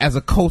too, like as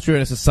a culture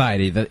and a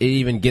society, that it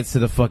even gets to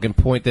the fucking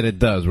point that it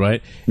does,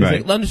 right? It's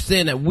Right. like,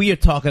 understand that we are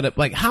talking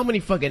like how many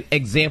fucking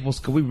examples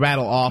could we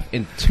rattle off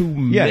in 2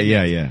 minutes?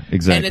 yeah,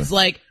 exactly. And it's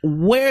like,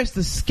 where's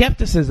the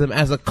skepticism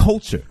as a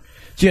culture?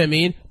 Do you know what I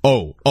mean?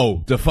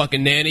 Oh, the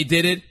fucking nanny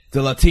did it?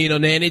 The Latino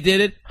nanny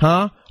did it?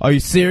 Huh? Are you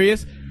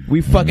serious?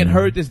 We fucking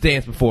heard this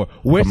dance before.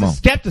 Where's Come the on.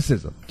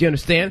 skepticism? Do you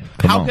understand?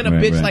 How on. can a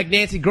Right, bitch right. like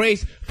Nancy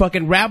Grace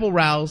fucking rabble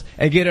rouse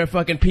and get her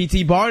fucking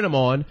P.T. Barnum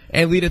on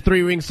and lead a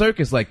 3-ring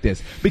circus like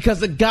this? Because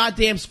the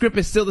goddamn script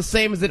is still the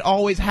same as it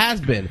always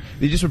has been.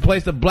 They just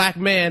replaced a black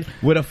man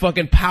with a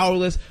fucking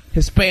powerless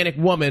Hispanic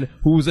woman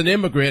who was an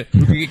immigrant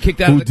who could get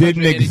kicked out of the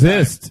country didn't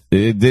exist.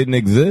 It didn't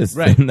exist.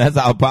 Right. And that's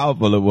how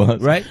powerful it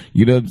was. Right.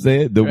 You know what I'm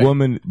saying? The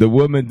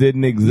woman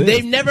didn't exist.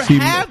 They never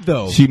have,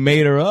 though. She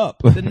made her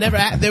up.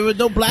 There were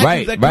no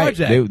black dudes that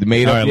carjacked. They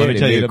made All up. right, let me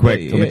tell you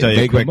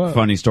a quick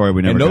funny story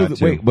we never got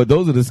to. But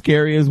those are the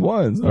scariest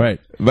ones. Right.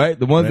 Right?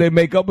 The ones they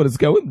make up are the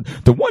scary.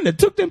 The one that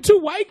took them 2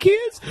 white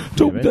kids,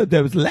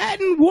 there was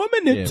Latin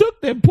woman that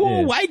took them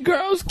poor white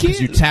girls' kids.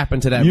 You tap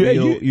into that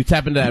you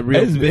tap into that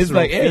real It's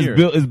like, fear.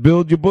 it's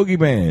build your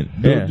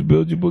boogeyman.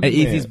 Build your boogeyman. And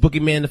Easy's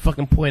boogeyman to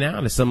fucking point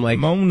out is some like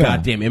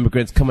goddamn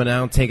immigrants coming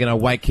out, taking our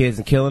white kids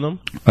and killing them.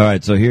 All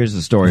right, so here's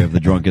the story of the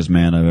drunkest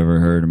man I've ever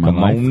heard in my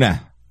life.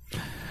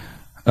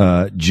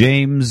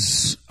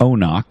 James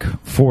Onock,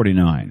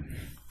 49,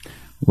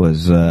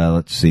 was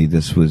let's see,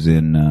 this was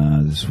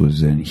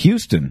in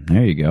Houston.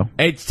 There you go.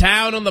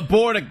 H-Town on the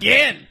board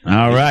again.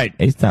 All right,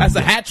 That's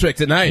a hat trick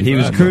tonight. he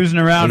was cruising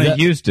around in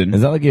Houston.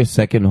 Is that like your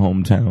second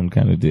hometown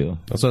kind of deal?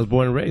 That's where I was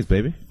born and raised,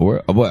 baby.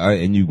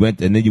 And you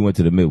went, and then you went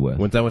to the Midwest.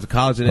 I went to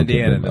college in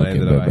Indiana. And I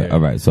ended up out here. All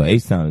right, so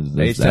H-Town is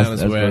H-Town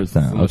is where first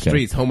time. on the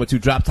streets, home of 2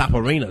 drop top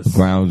arenas.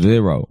 Ground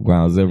zero.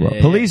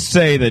 Yeah. Police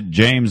say that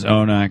James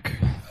Onock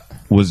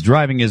was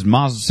driving his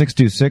Mazda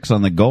 626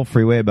 on the Gulf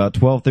Freeway about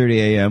 12:30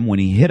 a.m. when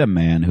he hit a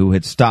man who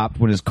had stopped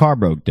when his car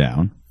broke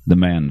down. The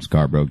man's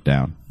car broke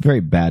down. Very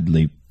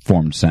badly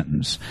formed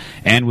sentence.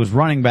 And was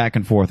running back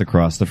and forth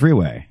across the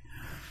freeway.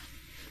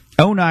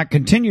 Onock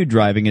continued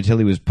driving until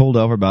he was pulled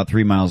over about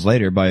 3 miles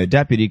later by a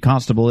deputy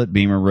constable at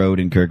Beamer Road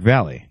in Kirk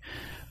Valley.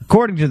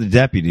 According to the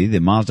deputy,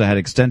 the Mazda had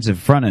extensive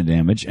front-end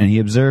damage, and he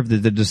observed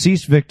that the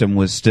deceased victim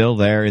was still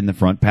there in the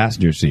front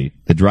passenger seat.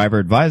 The driver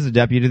advised the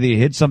deputy that he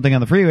hit something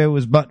on the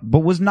freeway, but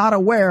was not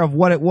aware of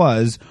what it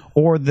was,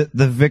 or that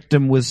the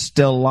victim was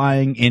still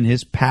lying in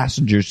his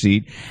passenger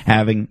seat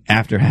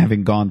after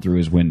having gone through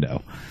his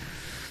window.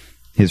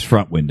 His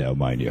front window,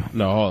 mind you.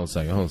 No, hold on a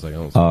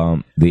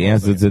second. The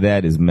answer to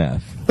that is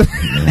meth.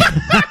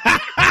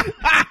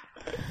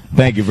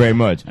 Thank you very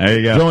much. There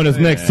you go. Join us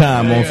next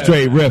time on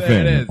Straight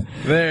Riffin'.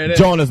 There it is.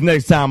 Join us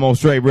next time on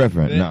Straight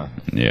Riffin'. No.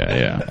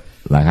 Yeah.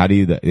 Like, how do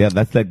you... Yeah,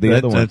 that's like the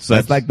other one.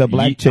 That's like the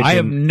black chick. I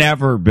have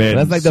never been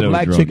That's like the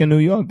black drunk. chick in New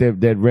York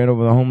that ran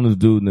over the homeless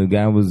dude, and the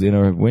guy was in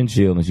her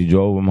windshield, and she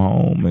drove him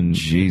home, and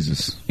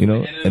Jesus. you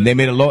know, and they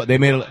made a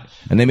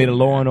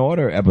Law and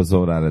Order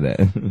episode out of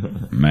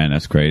that. Man,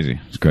 that's crazy.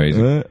 It's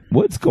crazy.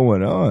 What's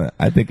going on?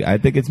 I think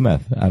it's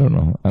meth. I don't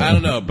know. I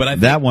don't know, but I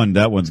think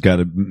That one's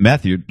got a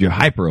meth. You're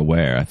hyper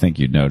aware. I think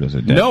you'd notice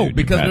it. no,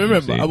 because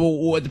remember,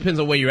 it depends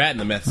on where you're at in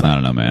the meth side. I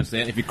don't know, man.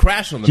 Understand? If you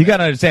crash on the You meth, got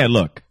to understand.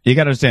 Look, you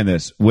got to understand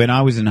this. When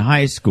I was in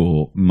high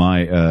school,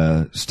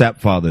 my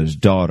stepfather's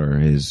daughter,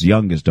 his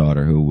youngest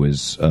daughter, who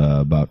was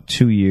about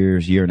 2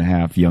 years, year and a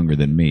half younger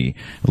than me,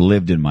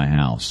 lived in my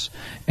house.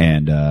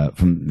 And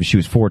she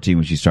was 14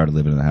 when she started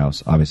living in the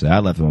house. Obviously, I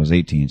left when I was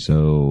 18.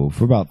 So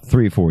for about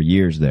 3 or 4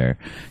 years there,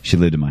 she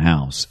lived in my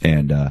house.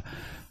 And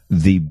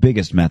the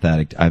biggest meth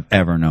addict I've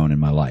ever known in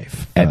my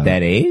life. At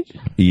that age?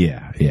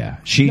 Yeah.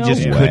 She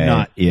just way. could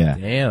not. Yeah.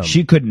 Damn.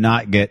 She could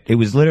not get. It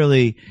was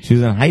literally. She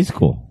was in high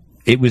school.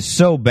 It was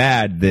so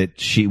bad that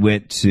she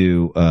went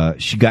to,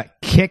 she got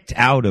kicked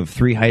out of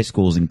 3 high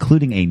schools,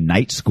 including a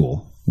night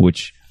school,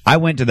 which I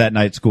went to that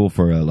night school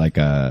for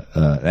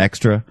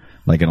extra,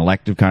 like an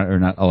elective kind, or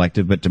not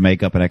elective, but to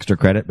make up an extra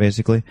credit,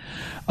 basically.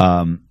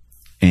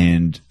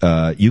 And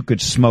you could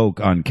smoke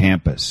on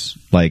campus,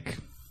 like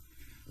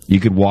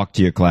you could walk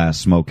to your class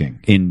smoking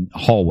in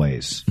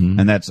hallways. Mm-hmm.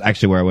 And that's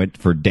actually where I went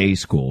for day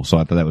school. So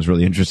I thought that was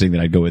really interesting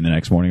that I'd go in the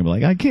next morning and be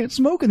like, I can't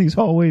smoke in these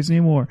hallways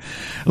anymore.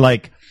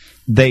 Like,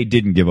 they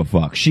didn't give a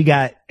fuck. She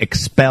got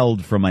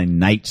expelled from a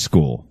night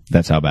school.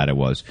 That's how bad it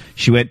was.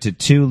 She went to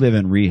 2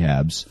 live-in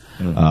rehabs.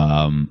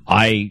 Mm-hmm.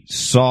 I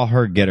saw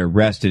her get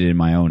arrested in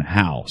my own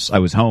house. I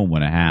was home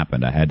when it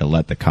happened. I had to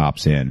let the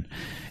cops in.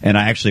 And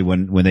I actually,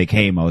 when they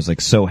came, I was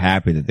like so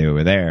happy that they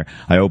were there.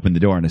 I opened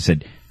the door and I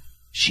said,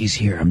 she's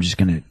here. I'm just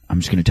gonna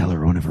tell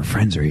her one of her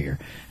friends are here.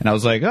 And I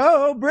was like,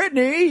 oh,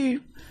 Brittany,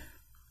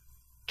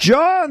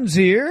 John's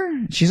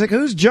here. She's like,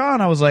 who's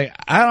John? I was like,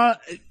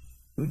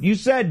 you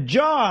said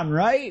John,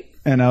 right?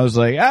 And I was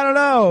like, I don't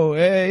know.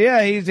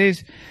 Yeah,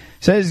 he's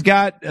says he's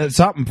got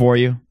something for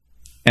you.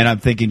 And I'm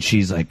thinking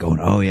she's like going,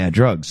 oh yeah,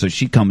 drugs. So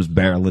she comes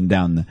barreling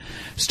down the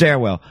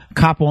stairwell.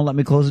 Cop won't let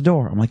me close the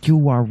door. I'm like,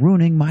 you are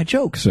ruining my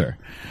joke, sir.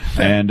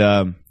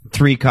 And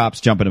 3 cops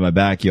jump into my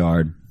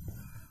backyard,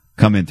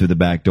 come in through the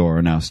back door,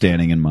 are now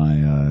standing in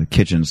my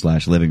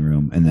kitchen/living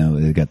room, and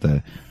then they got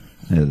the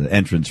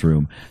entrance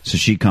room. So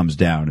she comes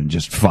down, and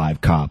just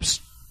 5 cops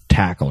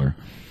tackle her.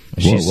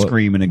 She's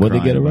screaming and crying.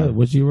 What they get arrested?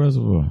 What's she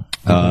arrested for?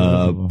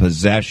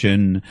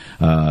 Possession,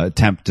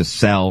 attempt to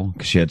sell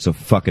because she had so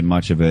fucking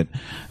much of it.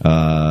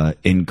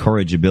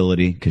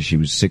 Incorrigibility because she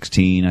was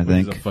 16, I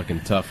think. It's a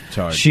fucking tough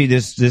charge.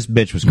 This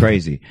bitch was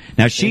crazy.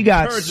 Now she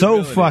got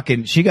so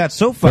fucking.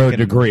 Third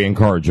degree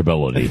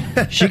incorrigibility.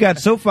 She got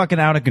so fucking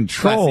out of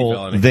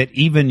control that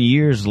even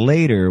years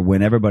later,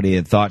 when everybody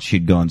had thought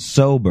she'd gone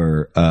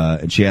sober,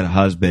 and she had a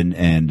husband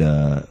and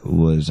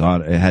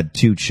had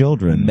 2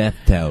 children. Meth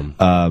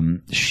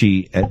town.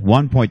 she, at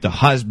one point, the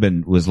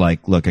husband was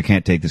like, look, I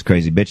can't take this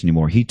crazy bitch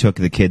anymore. He took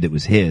the kid that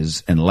was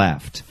his and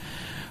left.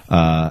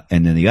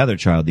 And then the other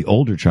child, the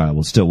older child,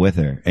 was still with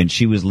her. And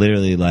she was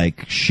literally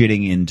like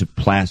shitting into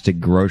plastic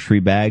grocery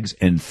bags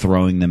and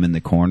throwing them in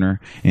the corner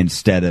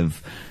instead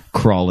of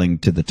crawling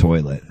to the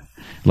toilet.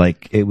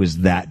 Like, it was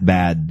that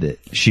bad that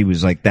she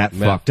was like that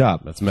Meth. fucked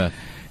up. That's meth.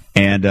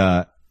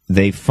 And,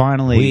 they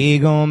finally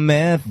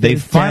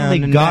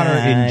got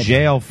her in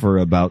jail for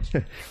about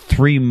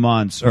 3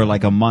 months or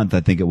like a month,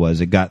 I think it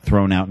was. It got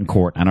thrown out in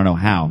court. I don't know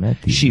how.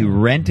 She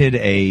rented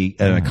an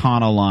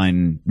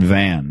Econoline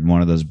van,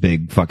 one of those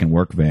big fucking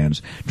work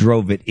vans,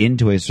 drove it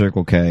into a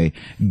Circle K,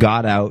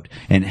 got out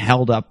and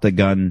held up the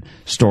gun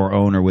store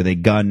owner with a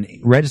gun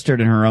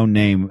registered in her own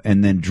name,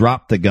 and then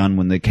dropped the gun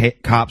when the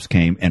cops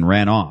came and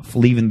ran off,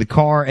 leaving the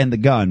car and the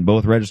gun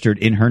both registered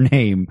in her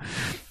name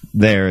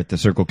there at the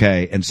Circle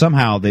K, and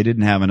somehow they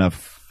didn't have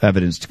enough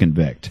evidence to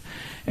convict.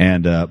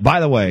 And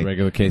by the way,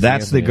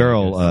 that's the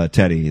girl,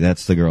 Teddy.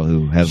 That's the girl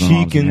who has my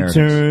mom's inheritance. She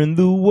can turn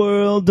the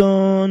world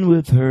on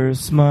with her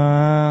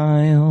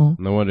smile.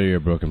 No wonder you're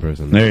a broken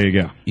person. There you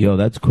go. Yo,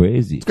 that's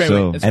crazy. It's great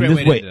So- way- it's And great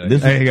this way to do it.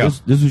 this There you go.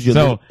 this was your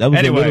So, little, that was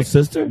anyway, your little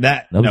sister?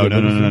 That was no, your no,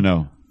 little no, no, sister?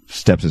 no.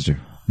 Stepsister.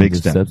 Big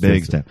Your step. stepsister.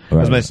 Big step. Right,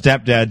 That's my right.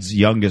 stepdad's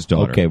youngest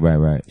daughter. Okay,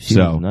 right. She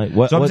So- was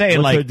nice. so I'm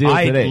saying, what's her like, deal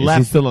I today? Is left-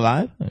 she still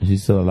alive? Is she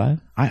still alive?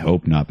 I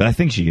hope not, but I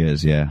think she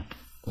is. Yeah,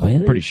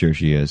 Really? pretty sure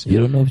she is. You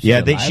don't know if she's Yeah,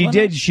 alive she or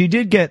did. not? She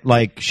did get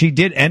she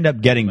did end up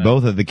getting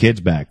both of the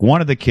kids back.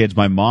 One of the kids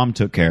my mom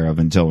took care of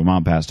until her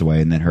mom passed away,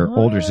 and then her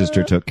older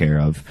sister took care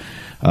of.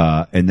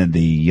 And then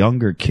the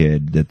younger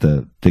kid that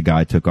the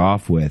guy took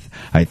off with,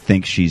 I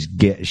think she's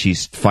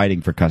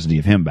fighting for custody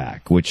of him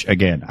back. Which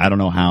again, I don't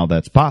know how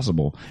that's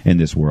possible in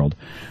this world.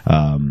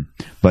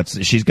 But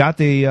she's got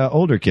the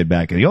older kid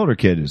back, and the older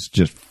kid is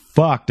just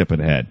fucked up in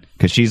the head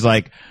because she's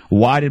like,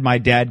 why did my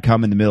dad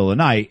come in the middle of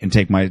the night and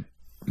take my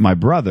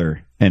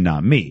brother and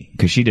not me?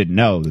 Because she didn't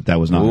know that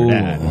was not her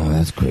dad. Oh,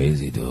 that's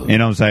crazy, dude. You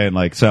know what I'm saying?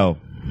 Like, so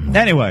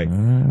anyway,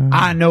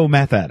 I know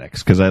meth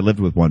addicts because I lived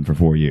with one for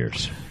 4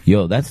 years.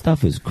 Yo, that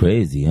stuff is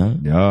crazy, huh?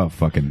 Oh,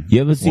 fucking.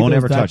 You ever see won't those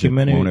ever touch it.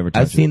 documentaries? Won't ever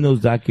touch I've seen those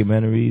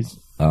documentaries,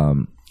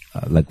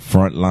 like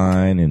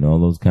Frontline and all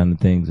those kind of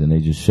things, and they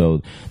just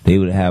showed they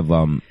would have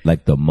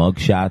like the mug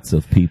shots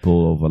of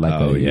people over like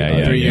Oh, a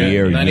yeah.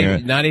 year, Not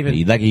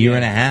even- like a year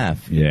and a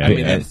half. Yeah. I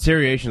mean, the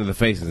deterioration of the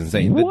face is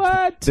insane.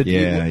 What?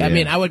 Yeah, I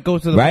mean, I would go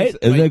to the Right? place-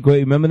 Isn't that great?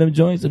 Remember them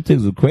joints? Them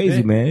things were crazy,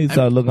 Yeah. man. He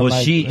started looking Well,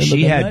 like she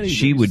looking had nutty.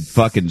 she would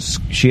fucking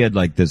she had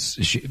like this.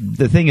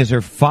 The thing is,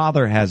 her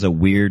father has a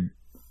weird.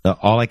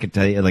 All I could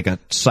tell you, like a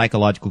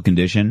psychological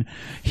condition.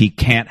 He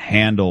can't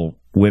handle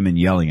women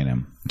yelling at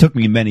him. It took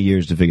me many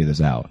years to figure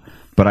this out.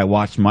 But I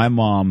watched my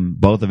mom,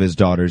 both of his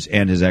daughters,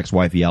 and his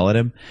ex-wife yell at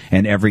him,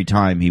 and every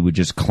time he would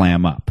just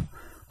clam up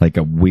like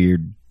a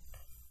weird,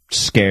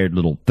 scared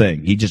little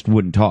thing. He just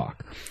wouldn't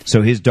talk.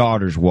 So his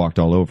daughters walked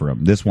all over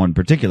him. This one in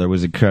particular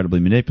was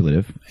incredibly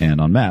manipulative and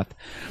on meth.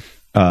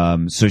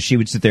 So she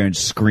would sit there and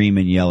scream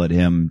and yell at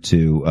him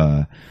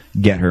to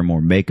get her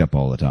more makeup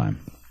all the time.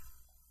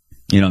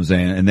 You know what I'm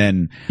saying? And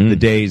then the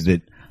days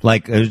that,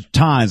 like, there's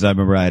times I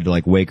remember I had to,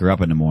 like, wake her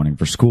up in the morning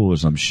for school or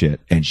some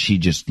shit, and she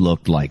just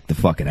looked like the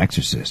fucking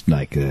Exorcist,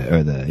 like,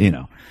 or the, you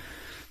know,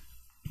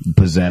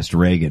 possessed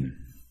Reagan,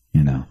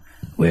 you know.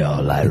 We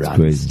all lie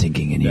around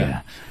stinking in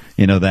here.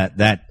 You know,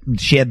 that,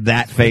 she had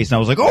that face, and I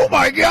was like, oh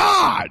my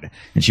God!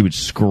 And she would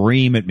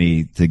scream at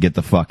me to get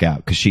the fuck out,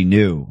 because she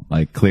knew,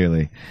 like,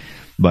 clearly.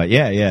 But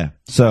yeah.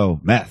 So,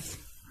 meth,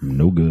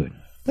 no good.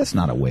 That's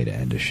not a way to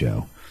end a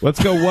show. Let's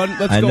go one.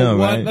 I know,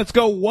 right? Let's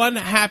go one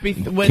happy.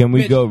 Can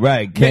we go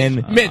right? Mitch,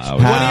 what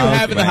do you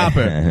have in the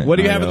hopper? What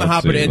do you have in the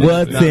hopper?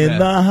 What's in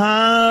the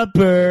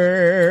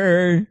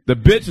hopper? The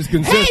bitch is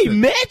consistent. Hey,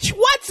 Mitch,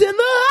 what's in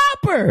the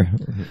hopper?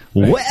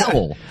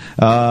 Well,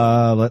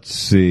 let's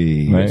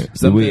see. Right.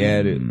 So we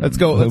added. Let's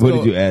go. What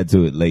did you add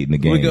to it late in the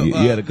game? We go, you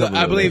had a couple.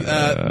 I believe. you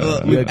had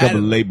a couple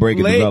of late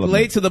breaking developments.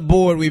 Late to the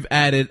board, we've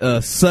added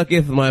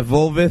 "sucketh my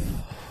vulvith."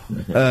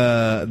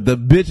 The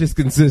bitch is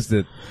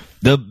consistent.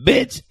 The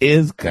bitch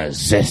is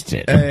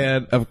consistent.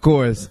 And of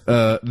course,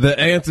 the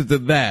answer to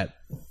that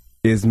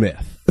is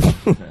myth.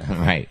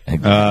 Right.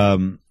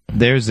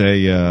 There's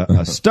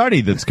a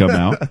study that's come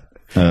out,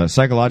 a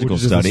psychological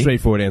Which is just study. a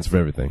straightforward answer for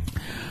everything.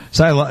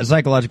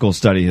 Psychological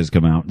study has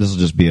come out. This will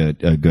just be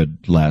a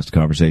good last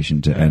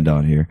conversation to end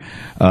on here.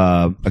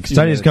 A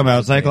study has come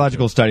out.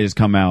 Psychological study has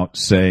come out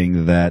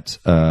saying that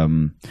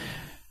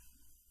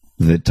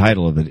the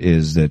title of it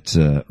is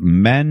that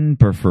men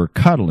prefer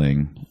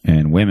cuddling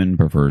and women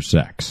prefer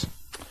sex.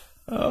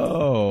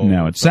 Oh.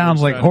 Now, it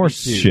sounds like horse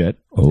shit,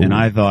 and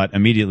I thought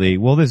immediately,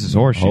 well, this is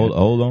horse shit.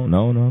 Hold on.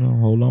 No.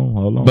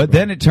 Hold on. But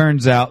then it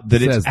turns out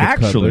that Says it's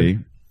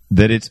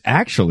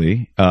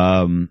actually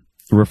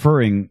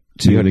referring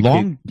to You got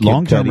a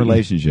long-term Cudi.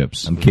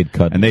 relationships. I'm Kid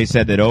Cudi. And they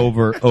said that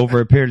over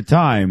a period of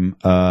time,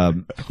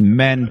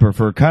 men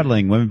prefer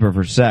cuddling, women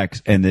prefer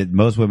sex, and that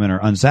most women are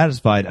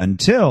unsatisfied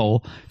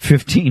until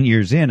 15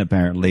 years in,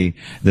 apparently,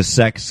 the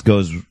sex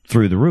goes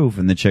through the roof,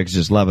 and the chicks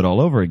just love it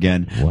all over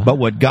again. Wow. But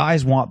what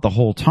guys want the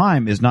whole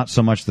time is not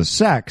so much the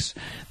sex;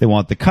 they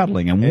want the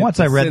cuddling. And once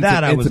I read sense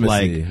that, of I was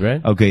intimacy, like,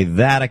 right? okay,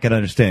 that I can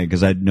understand,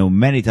 because I know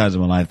many times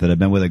in my life that I've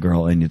been with a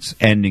girl and it's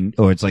ending,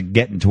 or it's like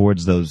getting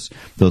towards those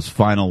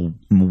final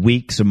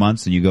weeks or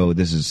months, and you go,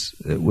 this is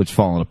what's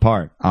falling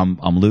apart. I'm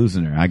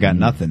losing her. I got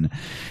nothing.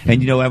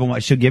 And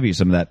everyone she'll give you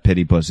some of that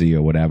pity pussy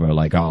or whatever.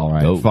 Like, oh, all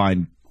right,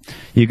 fine.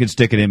 You can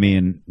stick it in me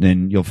and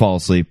then you'll fall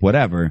asleep,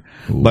 whatever.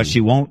 Ooh. But she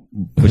won't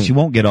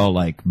get all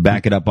like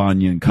back it up on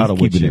you and cuddle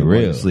with you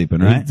while you're sleeping,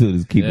 right? This dude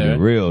is keeping it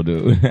real,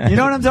 dude. You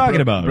know what I'm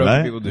talking about,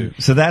 right? People do.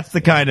 So that's the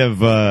kind of,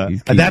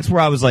 that's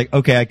where I was like,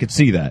 okay, I could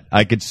see that.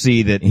 I could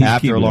see that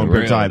after a long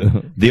period of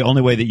time, the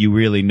only way that you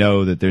really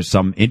know that there's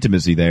some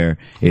intimacy there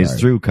is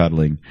through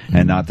cuddling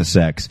and not the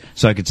sex.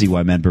 So I could see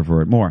why men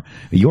prefer it more.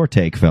 Your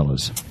take,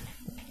 fellas.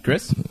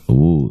 Chris?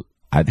 Ooh.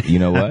 You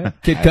know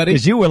what? Kid Cudi?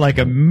 Because you were like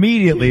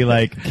immediately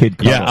like, Kid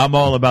Cuddle. Yeah, I'm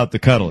all about the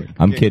cuddling.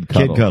 I'm Kid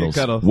Cuddle. Kid Cuddles.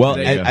 Kid Cuddle. Well,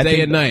 day I think,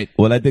 and night.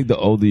 Well, I think the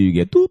older you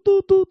get,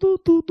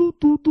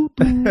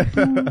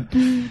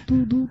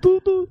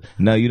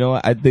 now, you know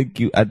what? I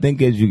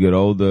think as you get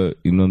older,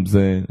 you know what I'm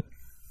saying?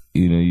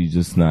 You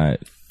just not,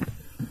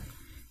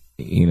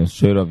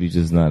 straight off, you're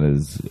just not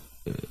as,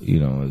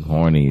 as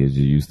horny as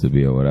you used to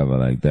be or whatever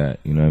like that.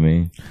 You know what I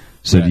mean?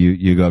 So do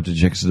you go up to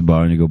chicks at the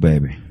bar and you go,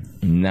 baby,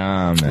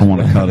 nah, man. I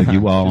want to cuddle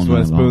you all Just night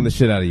want to spoon long. the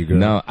shit out of you, girl.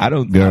 No, I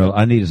don't. Girl,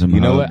 I need some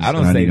You know hugs. what? I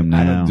don't say need them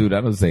now. I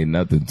don't say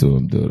nothing to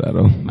him, dude. I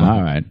don't.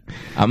 All right.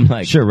 I'm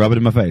like, Sure, rub it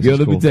in my face. yo, It's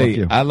let me cool. tell Fuck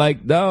you, I like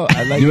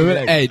You remember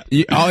that? Hey,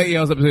 all he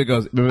yells up to it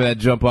goes, remember that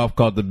jump off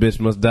called The Bitch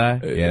Must Die?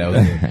 Yeah, that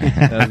was me.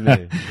 That was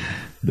me.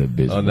 the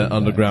bitch On that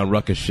underground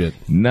ruckus shit.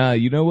 Nah,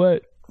 you know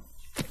what?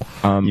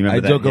 remember I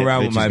that joke hit,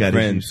 around with Bitches my Got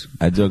friends. Issues?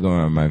 I joke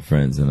around with my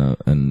friends, and I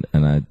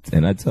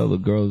tell the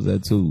girls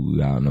that too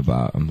out and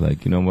about. I'm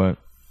like, you know what?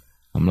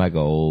 I'm like an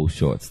old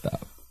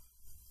shortstop.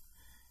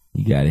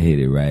 You gotta hit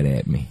it right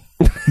at me.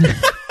 You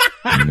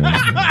know what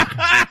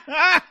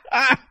I'm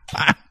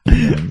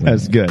saying?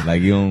 That's good.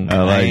 Like you don't.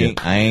 I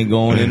ain't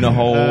going in the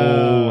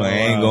hole. I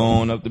ain't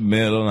going up the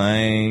middle. I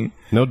ain't.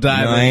 No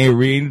diving. I ain't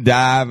reading,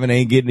 diving.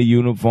 Ain't getting the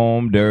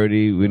uniform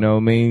dirty. You know what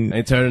I mean?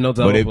 Ain't turning no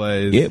double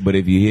plays. Yeah, but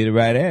if you hit it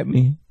right at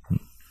me,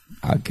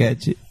 I'll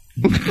catch it.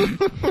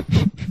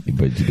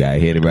 But you gotta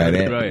hit it right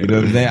at me. You know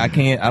what I'm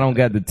saying? I don't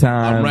got the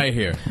time. I'm right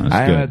here. That's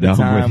I good. don't have the I'm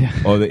time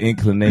with you. or the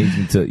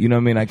inclination to, you know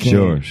what I mean? I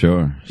can't.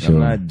 Sure. I'm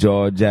not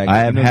jaw jacking. I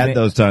have You know what had I'm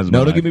those times in No,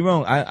 my don't get life. me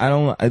wrong.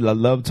 I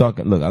love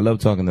talking. Look, I love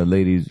talking to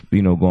ladies,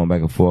 going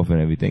back and forth and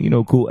everything.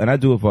 Cool. And I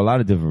do it for a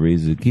lot of different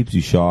reasons. It keeps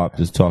you sharp,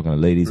 just talking to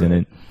ladies, and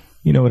then,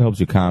 it helps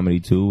your comedy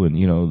too. And,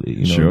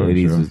 Sure,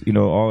 ladies,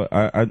 sure.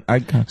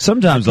 I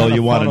Sometimes all kinda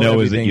you want to follow know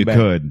is that everything you back.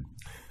 could.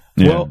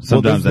 Yeah,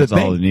 sometimes this is that's the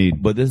all thing. you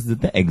need. But this is the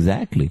thing.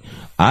 Exactly.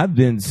 I've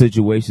been in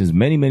situations,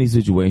 many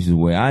situations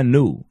where I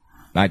knew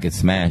I could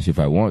smash if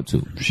I want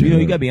to. Sure.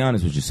 You gotta be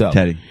honest with yourself.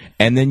 Teddy.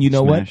 And then you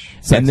know Smash.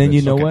 what? And then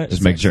you know Okay, what?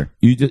 just make sure.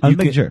 You just I'll you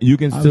make can, sure. you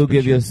can I'll still make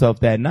give sure. yourself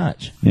that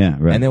notch. Yeah,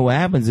 right. And then what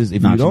happens is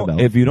if Notch you don't the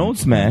belt. if you don't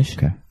smash,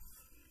 Okay.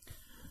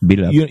 Beat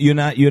it up. you're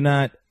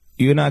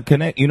not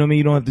connect. You know what I mean?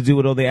 You don't have to deal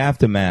with all the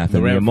aftermath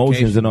and the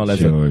emotions and all that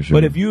Sure, stuff. sure.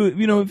 But if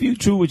you're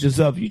true with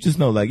yourself, you just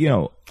know, like,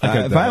 got if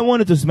that. I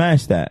wanted to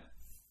smash that,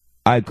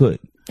 I could.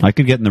 I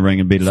could get in the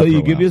ring and beat it So up. you for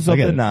a give while. yourself I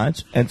get the it.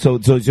 notch, and so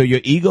your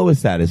ego is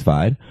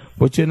satisfied,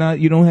 but you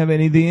don't have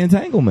any of the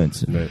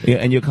entanglements, yeah,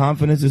 and your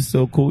confidence is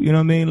still cool. You know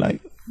what I mean?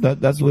 Like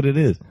that's what it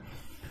is.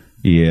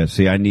 Yeah,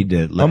 see, I need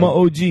to. I'm an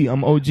OG.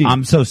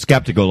 I'm so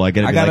skeptical. Like,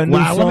 I got a new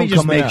song let me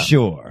just coming make out.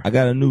 sure. I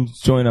got a new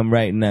joint I'm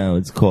writing now.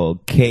 It's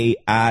called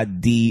KIDOG,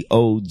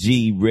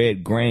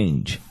 Red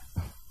Grange.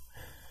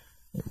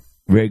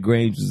 Red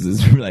Grange was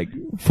this like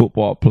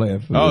football player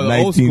from the the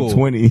old school.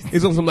 1920s.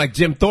 He's on some like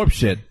Jim Thorpe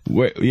shit.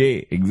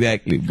 Yeah,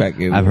 exactly. Back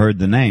in I've heard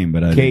the name,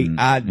 but I didn't-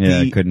 yeah,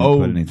 I couldn't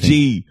put anything.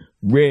 KIDOG,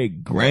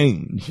 Red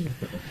Grange.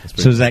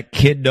 So is that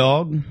Kid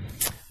Dog?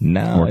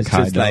 No, Or it's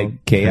Kai just Dog?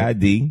 like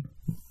KID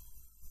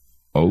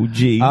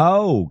OG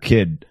Oh,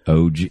 Kid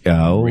OG.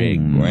 Oh, Red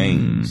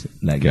Grange.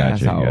 Like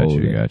that's how old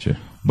it is. Gotcha.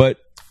 But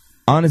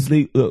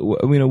honestly,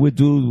 look, we're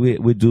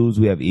dudes.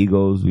 We have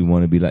egos. We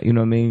want to be like, you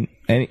know what I mean?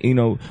 And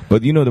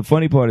but the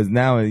funny part is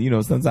now,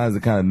 sometimes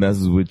it kind of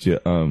messes with your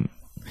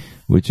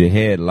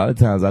head. A lot of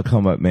times I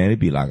come up, man, it'd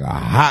be like a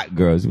hot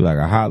girl. It'd be like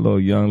a hot little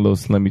young little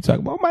slimmy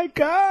talking. Oh my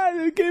God,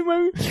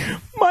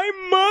 my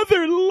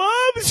mother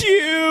loves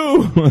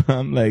you.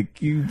 I'm like,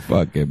 you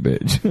fucking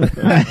bitch.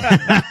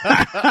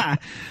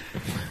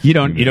 You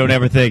don't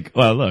ever think,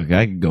 well, look,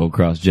 I could go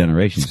across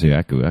generations here.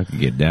 I could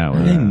get down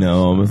with I that.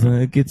 know, but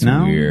it gets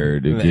No?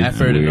 weird. It The gets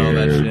effort and all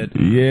that weird.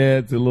 shit. Yeah,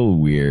 it's a little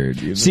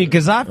weird. See,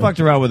 because I fucked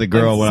around with a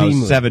girl when I was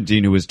Seamless.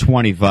 17 who was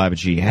 25, and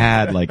she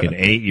had like an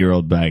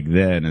 8-year-old back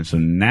then, and so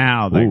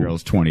now that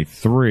girl's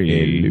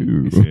 23.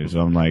 Hello. You see,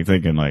 so I'm like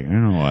thinking, like, you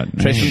know what?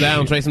 Trace him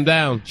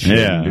down.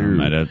 Yeah,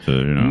 I'd have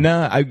to,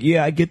 Nah,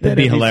 I get that. It'd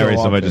be every so hilarious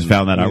if I often. just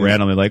found that out Yeah.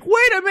 randomly. Like,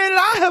 wait a minute,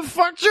 I have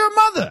fucked your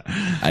mother.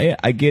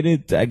 I get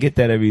it. I get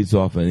that every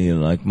so often. You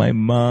know, like my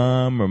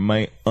mom or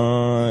my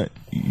aunt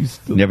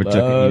used to Never love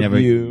took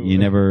it. You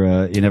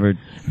never.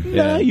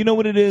 Nah, you know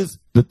what it is.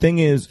 The thing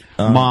is,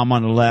 Mom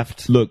on the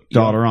left, look,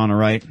 daughter on the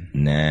right.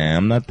 Nah,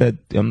 I'm not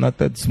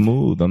that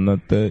smooth. I'm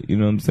not that. You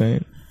know what I'm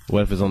saying?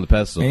 What if it's on the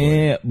pedestal?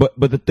 Yeah, but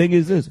the thing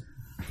is this.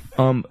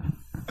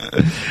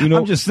 You know,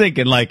 I'm just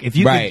thinking, like, if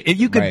you Right, could, if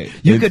you could, right.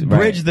 you It's- could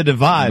bridge right. the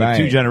divide of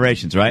two Right.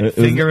 generations, right?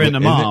 Isn't- Finger in the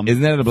mom,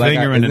 isn't that a Black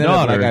finger Eyed- in the isn't that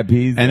a daughter, Black Eyed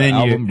Peas and then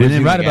album, and then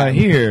Bridging right the about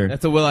Gap? here,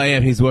 That's a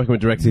Will.i.am. He's working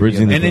with DirecTV.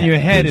 Bridging the and then your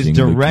head is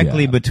Bridging the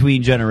directly Gap.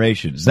 between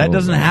generations. That Oh,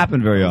 doesn't man.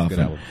 happen very good often.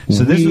 album.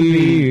 So this would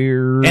be,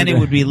 Weird. and it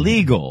would be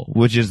legal,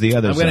 which is the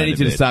other I'm side. gonna need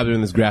you of to it. stop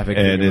doing this graphic.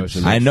 And finger it's-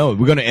 motion. I know.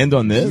 We're gonna end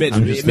on this. Mitch,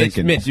 I'm just Mitch,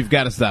 thinking. Mitch, you've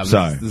got to stop.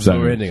 Sorry, This is what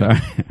we're sorry, ending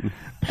on. sorry.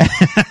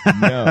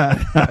 No.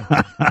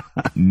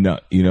 No,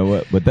 you know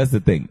what? But that's the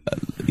thing.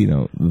 You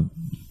know,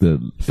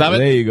 Stop it.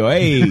 There you go.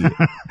 Hey.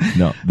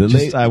 No,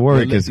 I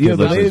worry because the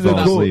ladies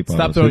are cool. asleep. Stop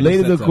honestly. The throwing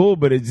ladies your are sets cool,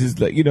 but it's just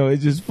like, you know,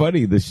 it's just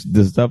funny. The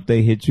stuff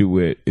they hit you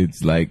with,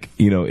 it's like,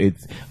 you know,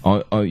 it's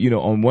on you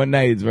know, on one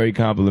night it's very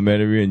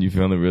complimentary and you're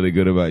feeling really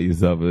good about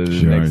yourself. And the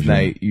Sure, next sure.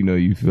 night, you know,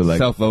 you feel like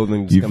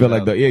Self-loathing. just you feel comes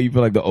like out. you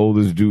feel like the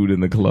oldest dude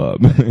in the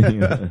club.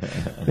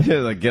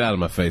 Like, get out of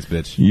my face,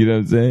 bitch. You know what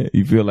I'm saying?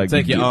 You feel like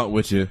Take your aunt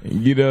with you.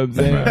 You know what I'm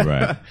saying?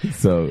 Right.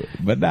 So,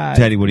 but nah.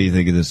 Teddy, what do you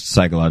think of this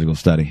psychological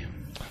study?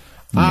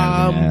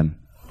 I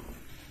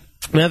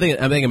mean, I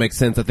think it makes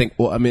sense. I think,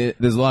 well, I mean,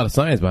 there's a lot of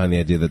science behind the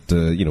idea that,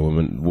 you know,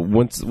 women,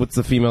 what's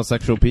the female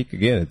sexual peak?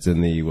 Again, it's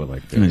in the, Yeah, I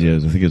think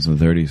it's in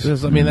the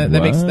 30s. I mean, that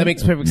What?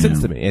 makes perfect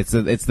sense to me. It's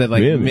the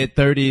like Really? mid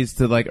 30s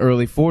to like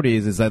early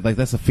 40s is like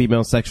that's a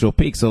female sexual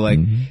peak. So like,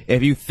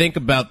 if you think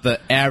about the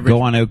average,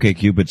 Go on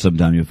OkCupid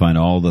sometime. You'll find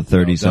all the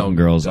 30-something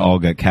girls all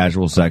got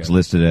casual sex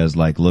listed as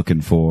like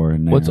looking for.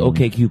 And What's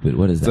OkCupid?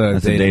 What is that?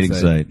 That's a dating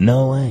site.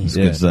 No way. It's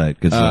a good site.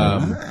 Good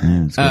site.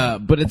 Yeah, it's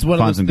good. but it's one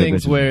Find of some those good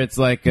things bitches. where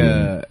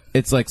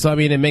it's like, so I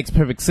mean, it makes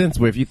perfect sense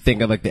where if you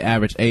think of like the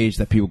average age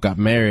that people got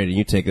married and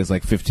you take this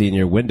like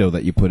 15-year window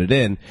that you put it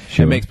in,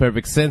 Sure. it makes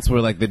perfect sense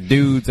where like the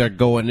dudes are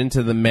going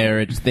into the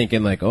marriage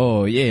thinking like,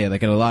 oh yeah,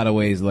 like in a lot of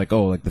ways, like,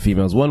 oh, like the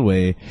female's one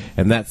way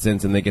in that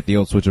sense, and they get the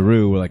old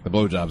switcheroo where like the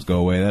blowjobs go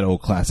away, that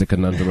old classic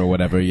conundrum or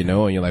whatever, you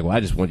know, and you're like, well, I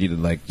just want you to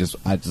like, just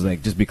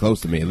be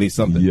close to me, at least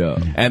something. Yeah.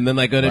 And then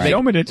like,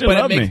 Show me that you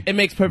love me. it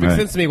makes perfect Right.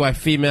 sense to me why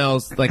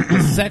females like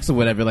the sex or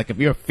whatever, like if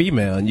you're a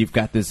female and you've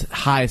got this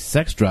high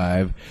sex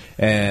drive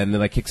and then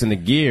like kicks into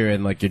gear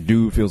and like your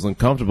dude feels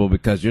uncomfortable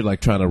because you're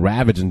like trying to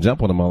ravage and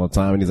jump on him all the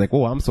time and he's like,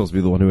 well, I'm supposed to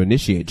be the one who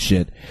initiates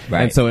shit.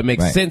 Right. And so it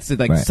makes Right. sense that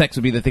like Right. sex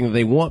would be the thing that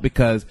they want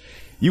because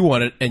you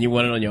want it and you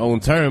want it on your own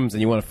terms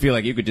and you want to feel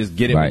like you could just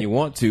get it when Right. you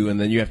want to and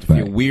then you have to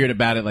feel Right. weird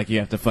about it, like you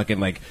have to fucking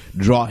like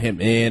draw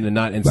him in and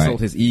not insult Right.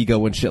 his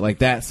ego and shit like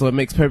that. So it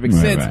makes perfect Right,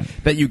 sense right.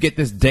 that you get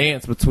this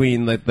dance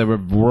between like the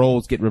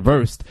roles get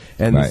reversed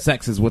and the Right.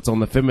 sex is what's on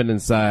the feminine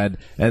side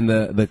and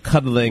the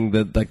cuddling,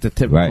 the like the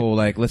typical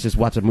like let's just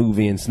watch a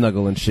movie and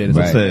snuggle and shit. Is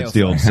Right. on the It's the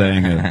male old side.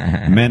 saying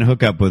of men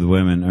hook up with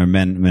women or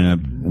men up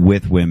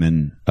with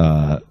women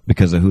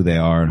because of who they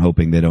are and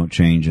hoping they don't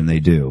change, and they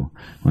do.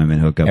 Women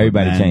hook up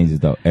Everybody with men changes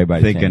though.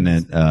 Everybody thinking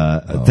changes.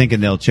 that thinking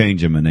they'll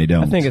change them and they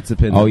don't. I think it's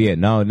opinion. Oh yeah,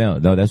 no,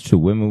 that's true.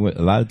 Women,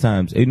 a lot of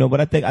times, you know,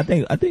 but I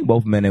think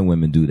both men and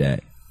women do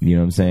that. You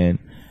know what I'm saying?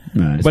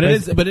 Right. But it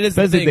is the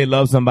Especially if thing. they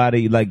love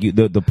somebody, like you,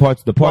 the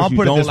parts I'll you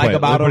put it don't this like way.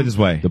 about I'll them. put it this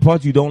way. The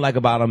parts you don't like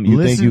about them,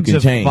 you think you can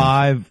change.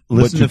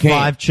 Listen you to can't.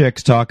 5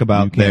 chicks talk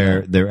about You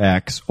can't. their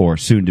ex or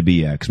soon to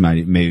be ex. Might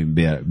even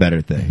be a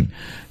better thing.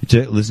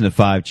 Listen to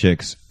 5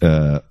 chicks,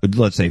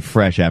 let's say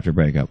fresh after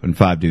breakup, and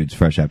 5 dudes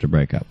fresh after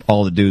breakup.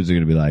 All the dudes are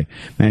going to be like,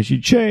 "Man, she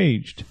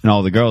changed," and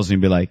all the girls are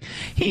going to be like,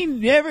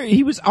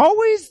 "He was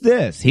always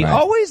this. He Right.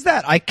 always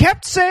that. I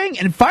kept saying,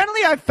 and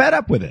finally I fed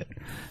up with it."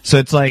 So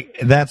it's like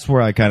that's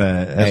where I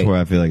Hey, where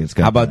I feel like it's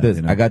got. How about that, this?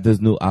 you know? I got this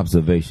new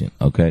observation.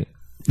 Okay,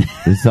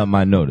 this is something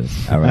I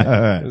noticed. All right.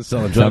 All right.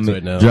 selling Tell drugs me-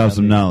 right now. Drop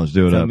some knowledge.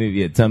 Do it Tell up. me,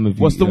 yeah, tell me if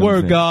you, What's the you know what I'm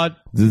word, saying? God?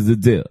 This is the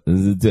deal. This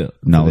is the deal.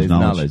 Knowledge,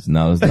 Today's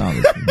knowledge.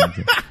 knowledge.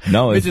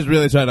 No, Bitch it's is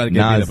really trying not to get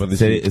nah, beat up on this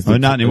today- shit. it's Oh,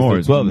 not anymore.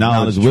 It's the 12. It's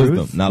Knowledge, knowledge, wisdom.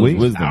 truth. Knowledge, We-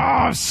 wisdom.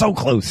 Oh, so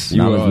close.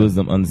 Knowledge, are.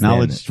 wisdom, understanding.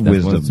 Knowledge, That's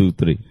wisdom. 1, 2,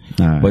 3.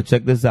 All right. But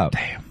check this out.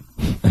 Damn.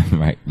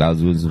 Right.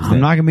 Knowledge, wisdom.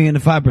 I'm not going to be in the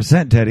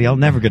 5%, Teddy. I'll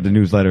never get the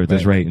newsletter at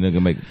this rate. You're not gonna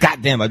make. God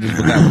damn! I just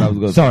forgot what I was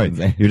going to Sorry,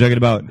 say. you're talking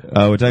about.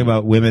 We're talking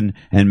about women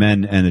and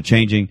men and the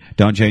changing,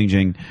 don't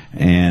changing,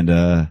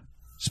 and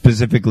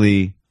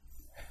specifically.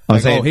 I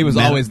was Like, saying oh, he was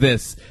men- always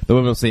this. The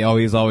women will say, oh,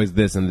 he's always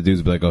this, and the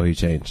dudes will be like, oh, he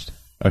changed.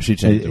 Or she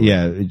changed.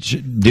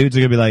 dudes are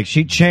gonna be like,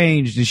 she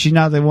changed. Is she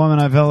not the woman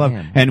I fell love?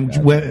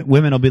 And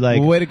women will be like,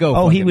 Well, way to go,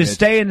 oh, he fucking was bitch.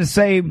 staying the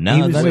same. No, he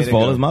it's was not his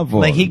fault. It's my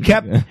fault. Like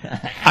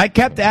I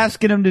kept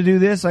asking him to do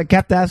this. I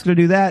kept asking him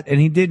to do that,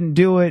 and he didn't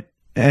do it.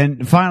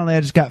 And finally,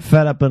 I just got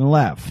fed up and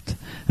left.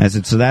 I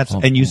said, so that's.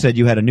 And you said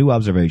you had a new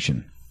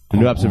observation. A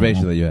new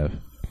observation that you have.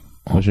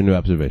 What's your new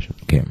observation?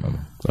 Can't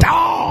remember.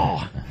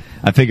 Oh!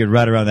 I figured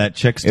right around that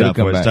chick stuff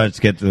come where it back. starts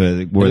to get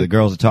to where the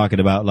girls are talking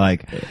about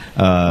like,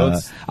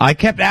 I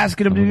kept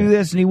asking him to do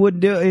this and he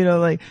wouldn't do it, you know,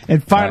 like,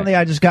 and finally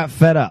I just got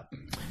fed up.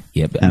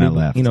 Yeah, but And I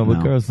left. You know, but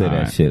No. girls say All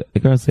that right. shit. The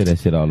girls say that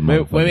shit all the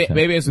Maybe, time.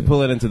 maybe as we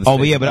pull it into the. Oh,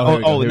 state- yeah, but here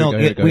we go, no, here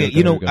we go, wait, here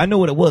you know, we go. I know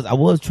what it was. I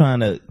was trying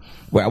to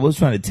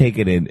take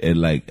it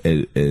and like,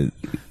 I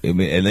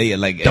mean, and they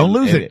like Don't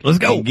lose it. Let's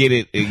go. and get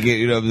it,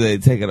 you know what I'm saying?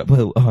 Take it up.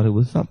 Oh, there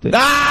was something.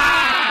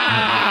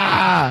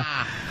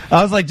 Ah!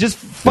 I was like, just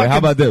fucking. Wait, how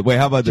about this? Wait,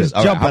 how about this? Just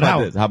All right, jump how it about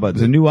out. this? How about It's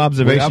this? a new Wait,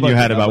 observation how about you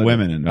this? had How about this?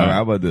 women. All right,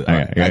 how about this? All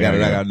right, Okay, I got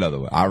okay. another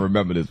one. I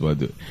remember this one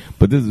too.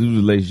 But this is a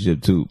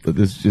relationship too. But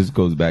this just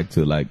goes back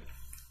to like,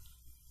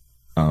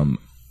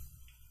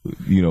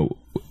 you know,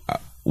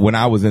 when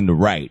I was in the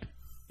right.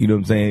 You know what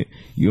I'm saying?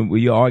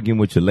 You're arguing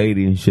with your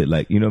lady and shit.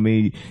 Like, you know what I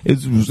mean?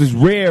 It's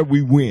rare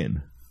we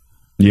win.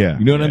 Yeah.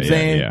 You know what I'm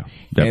saying? Yeah.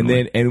 And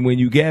then, and when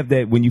you get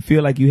that, when you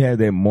feel like you have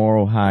that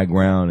moral high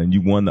ground and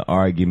you won the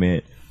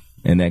argument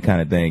and that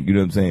kind of thing, you know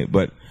what I'm saying?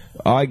 But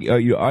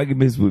your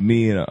arguments with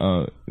me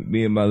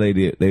and my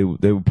lady, they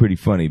were pretty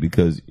funny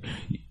because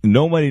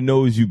nobody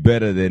knows you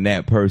better than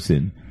that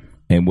person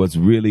and what's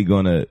really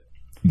gonna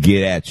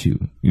get at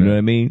you. You know what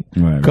I mean?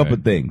 Right, Couple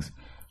right. things.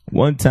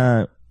 One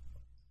time,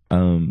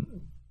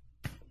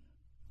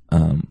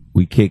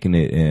 we kicking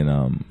it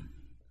and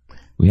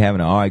we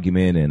having an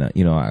argument and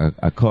you know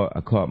I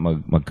caught my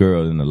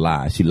girl in a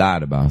lie. She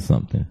lied about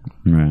something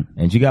Right.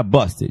 and she got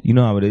busted. You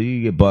know how it is.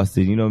 You get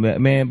busted. You know,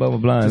 man, blah blah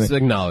blah. Just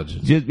acknowledge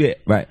it. Just yeah,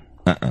 right.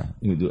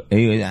 You do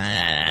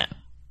it.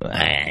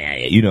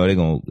 And you know they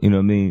gonna. You know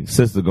what I mean.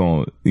 Sister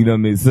gonna. You know what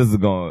I mean. Sister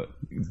gonna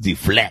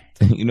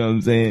deflect. You know what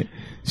I'm saying.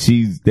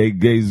 She's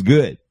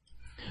good.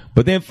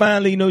 But then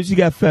finally, you know, she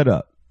got fed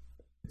up.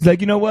 It's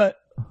like, you know what?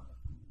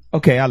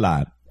 Okay, I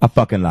lied. I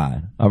fucking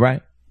lied. All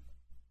right.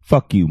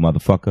 Fuck you,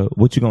 motherfucker.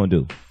 What you gonna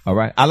do? All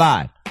right. I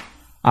lied.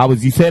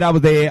 You said I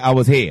was there. I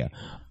was here.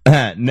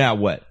 Now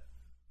what?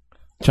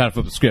 Try to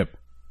flip the script.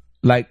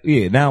 Like,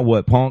 yeah, now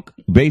what, punk?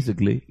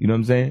 Basically, you know what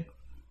I'm saying?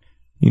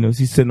 You know,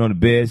 she's sitting on the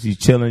bed, she's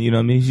chilling, you know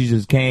what I mean? She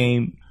just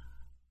came,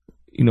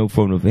 you know,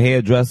 from the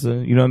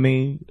hairdresser, you know what I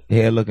mean?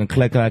 Hair looking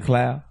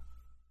cloud.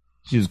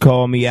 She just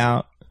called me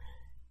out,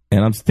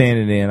 and I'm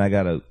standing there, and I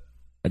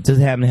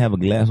just happen to have a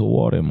glass of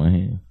water in my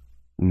hand.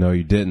 No,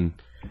 you didn't.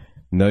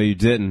 No, you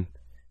didn't.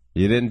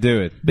 You didn't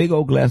do it. Big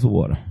old glass of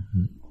water.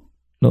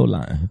 No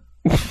lying.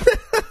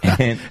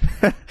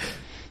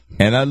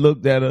 and I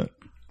looked at her,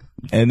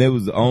 and it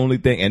was the only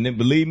thing. And then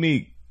believe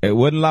me, it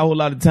wasn't a whole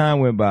lot of time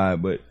went by,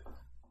 but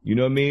you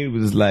know what I mean? It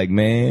was like,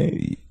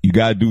 man, you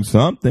gotta do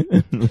something.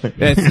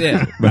 That's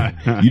it.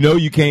 You know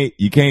you can't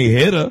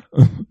hit her.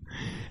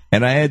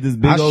 And I had this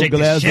big I'll old shake the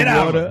glass shit of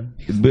out of water.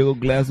 This big old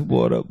glass of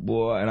water,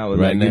 boy. And I was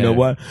Right like, you now. know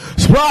what?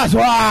 Splash!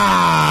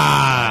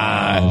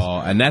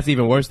 Oh, and that's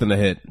even worse than a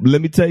hit.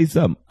 Let me tell you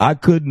something. I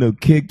couldn't have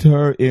kicked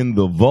her in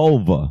the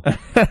vulva.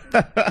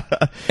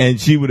 And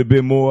she would have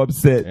been more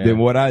upset than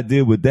what I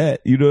did with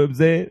that. You know what I'm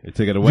saying? You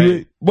took it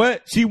away.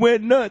 What? She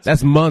went nuts.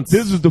 That's months.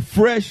 This was the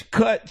fresh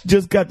cut.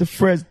 Just got the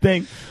fresh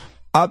thing.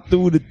 I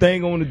threw the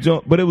thing on the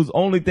jump, but it was the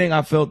only thing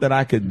I felt that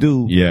I could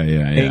do Yeah.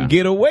 and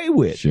get away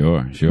with.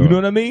 Sure. You know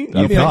what I mean?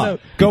 You thought.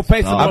 Go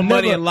pay some more I've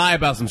money never- and lie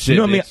about some shit. You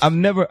know what I mean?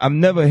 bitch. I've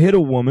never hit a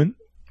woman.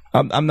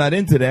 I'm not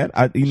into that.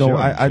 I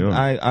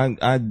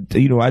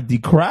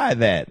decry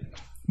that.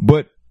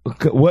 But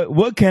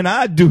what can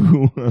I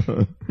do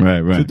to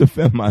Right.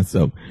 defend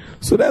myself?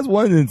 So that's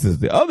one instance.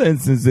 The other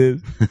instance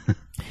is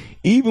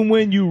even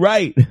when you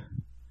right,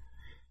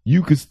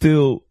 you could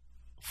still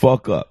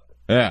fuck up.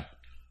 Yeah.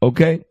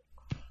 Okay?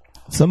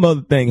 Some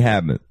other thing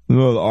happened.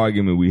 Another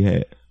argument we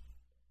had.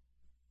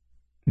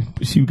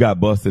 She got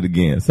busted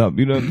again. Something,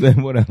 you know what I'm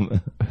saying?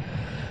 Whatever.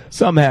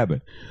 Something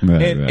happened.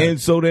 Right. And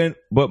so then,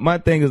 but my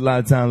thing is a lot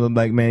of times I'm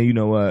like, man, you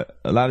know what?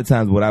 A lot of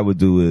times what I would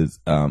do is,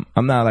 I'm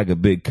not like a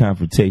big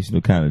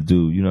confrontational kind of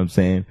dude. You know what I'm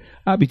saying?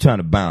 I'll be trying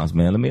to bounce,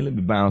 man. Let me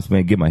bounce,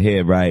 man, get my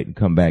head right and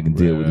come back and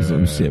deal with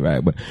some shit,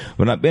 right? But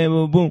when I bam,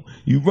 boom, boom,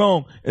 you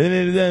wrong.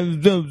 And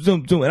then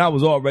zoom, and I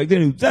was all right.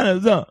 Then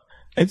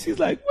and she's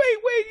like,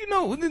 wait, you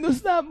know,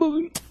 stop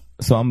moving.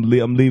 So I'm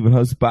leaving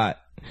her spot.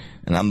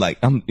 And I'm like,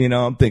 I'm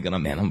thinking,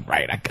 man, I'm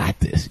right. I got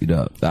this, you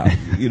know what I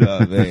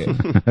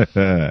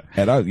mean?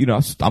 And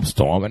I'm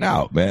storming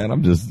out, man.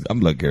 I'm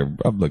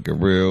looking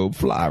real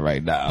fly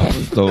right now.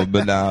 I'm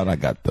storming out. I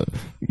got the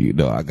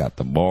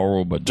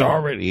moral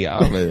majority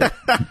out of it.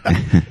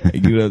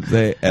 You know what I'm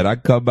saying? And I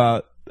come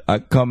out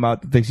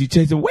the thing. She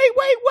chasing, wait.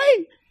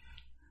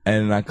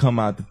 And I come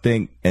out the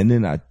thing and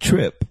then I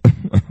trip.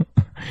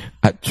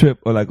 I trip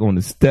or like on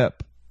the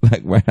step,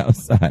 like right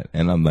outside.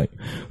 And I'm like,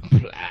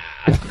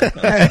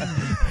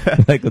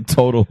 like a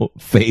total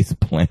face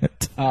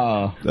plant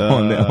on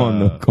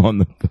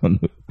the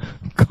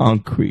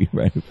concrete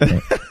right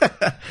there.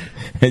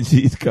 And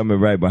she's coming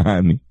right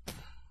behind me.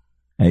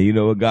 And you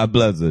know what? God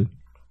bless her.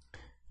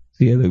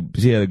 She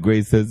had a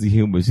great sense of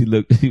humor. She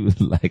was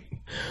like,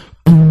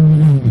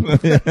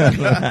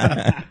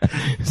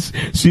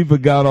 she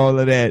forgot all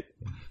of that.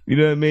 You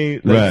know what I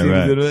mean? Right, she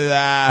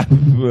right.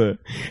 Was,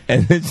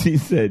 and then she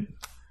said,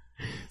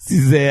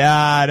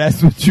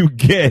 that's what you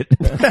get.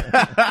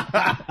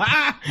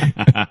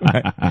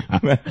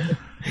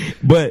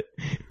 But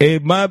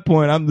at my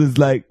point, I'm just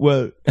like,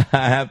 well,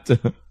 I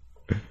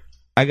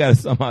gotta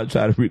somehow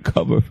try to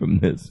recover from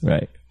this,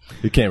 right?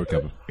 You can't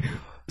recover.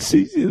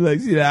 She's like,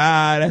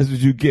 that's what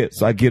you get.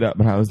 So I get up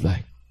and I was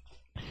like,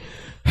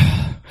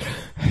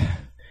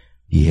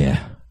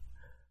 yeah,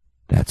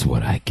 that's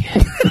what I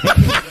get.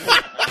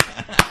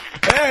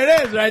 There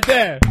it is, right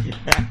there.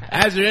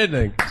 As your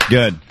ending.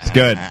 Good. It's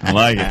good. I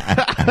like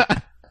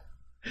it.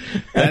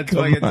 That's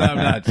fucking top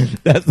notch.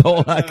 That's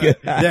all I get.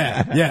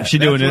 Yeah. She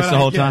doing this the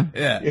whole time?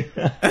 Yeah.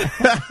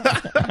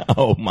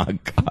 Oh my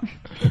God.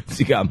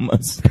 She got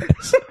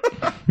mustache.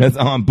 That's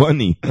on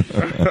Bunny. She's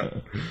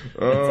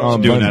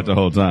doing that the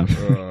whole time.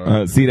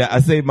 See that? I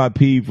saved my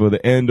pee for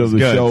the end of the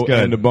good, show it's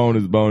good. and the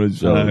bonus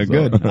show. So.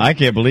 Good. I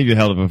can't believe you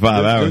held it for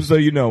 5 hours. Just so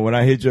you know, when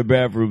I hit your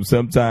bathroom,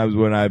 sometimes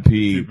when I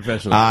pee,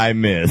 professional. I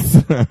miss.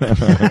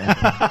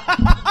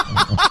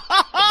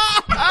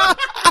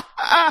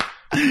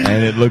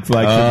 And it looks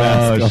like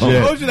Tabasco. I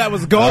told you that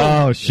was gold.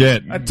 Oh,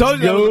 shit. I told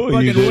you that was a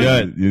fucking you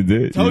winner. did. You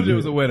did. Told you you it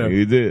was a winner.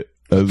 You did.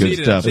 That was Cheated.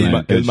 good stuff. Cheated.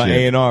 It's Good my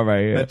shit. A&R right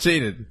here. I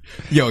cheated.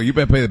 Yo, you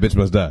better pay the bitch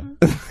must die.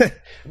 I'm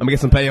gonna get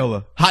some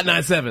payola. Hot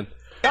 97.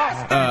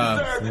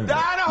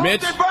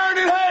 Mitch.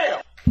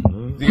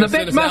 The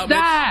bitch must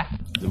die.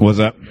 What's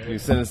up? You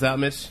send us out,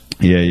 Mitch?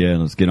 Yeah.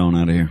 Let's get on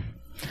out of here.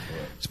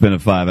 It's been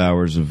 5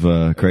 hours of It's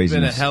been a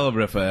craziness. hell of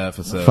a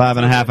episode.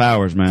 5.5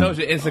 hours, man. Told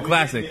you, it's a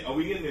classic. Are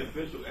we getting the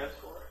official escort?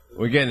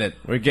 We're getting it.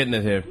 We're getting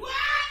it here.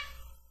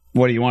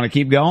 What, do you want to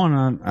keep going?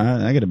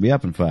 I got to be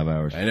up in 5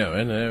 hours. I know.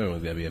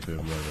 Everyone's gotta be up here.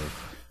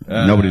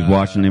 Nobody's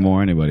watching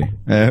anymore. Anybody?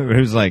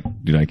 Who's like,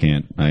 dude, I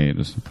can't. I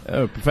just.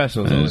 Oh,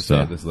 professionals always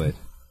stay this late.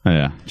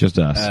 Yeah, just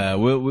us.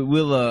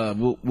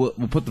 We'll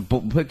put the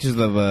pictures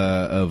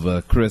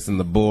of Chris on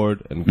the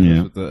board and Chris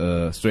Yeah. with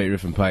the straight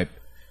riff and pipe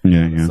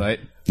Yeah. site.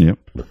 Yep.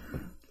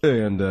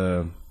 And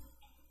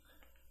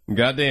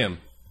goddamn,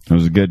 It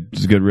was good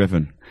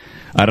riffing.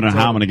 I don't know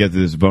how I'm going to get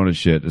through this bonus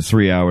shit. It's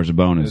 3 hours of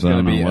bonus. it's I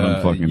gonna don't know be what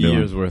I'm fucking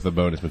years doing. worth of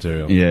bonus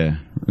material. Yeah.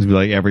 It's going to be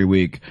like every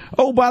week.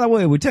 Oh, by the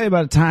way, we tell you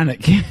about a time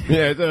that Yeah,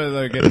 it's always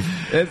like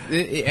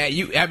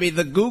I mean,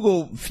 the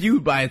Google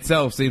feud by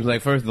itself seems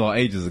like, first of all,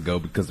 ages ago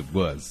because it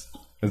was.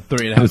 It's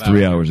 3.5 It was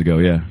 3 hours ago,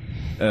 yeah.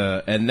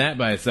 and that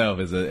by itself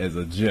is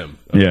a gem.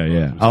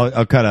 Yeah.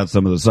 I'll cut out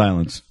some of the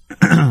silence.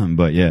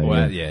 But yeah.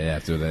 Well, yeah.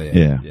 after that,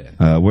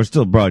 Yeah. We're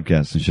still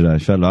broadcasting. Should I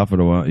shut it off or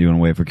do you want to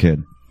wait for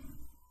Kid?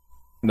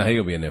 No, he's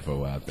gonna be in there for a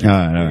while. All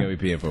right. He's gonna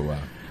be peeing for a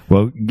while.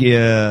 Well,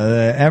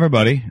 yeah,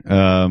 everybody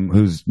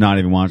who's not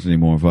even watching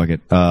anymore, fuck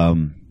it.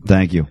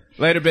 Thank you.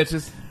 Later,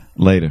 bitches.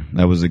 Later.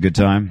 That was a good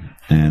time.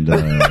 And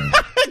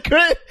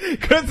Chris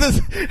is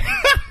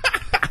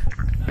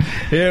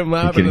here.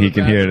 he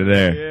can hear it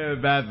there. Yeah,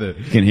 bathroom.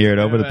 You can hear it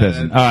over the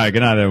pissing. All right.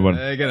 Good night, everyone.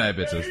 Good night,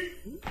 bitches.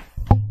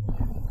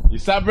 You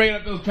stop bringing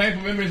up those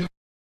painful memories.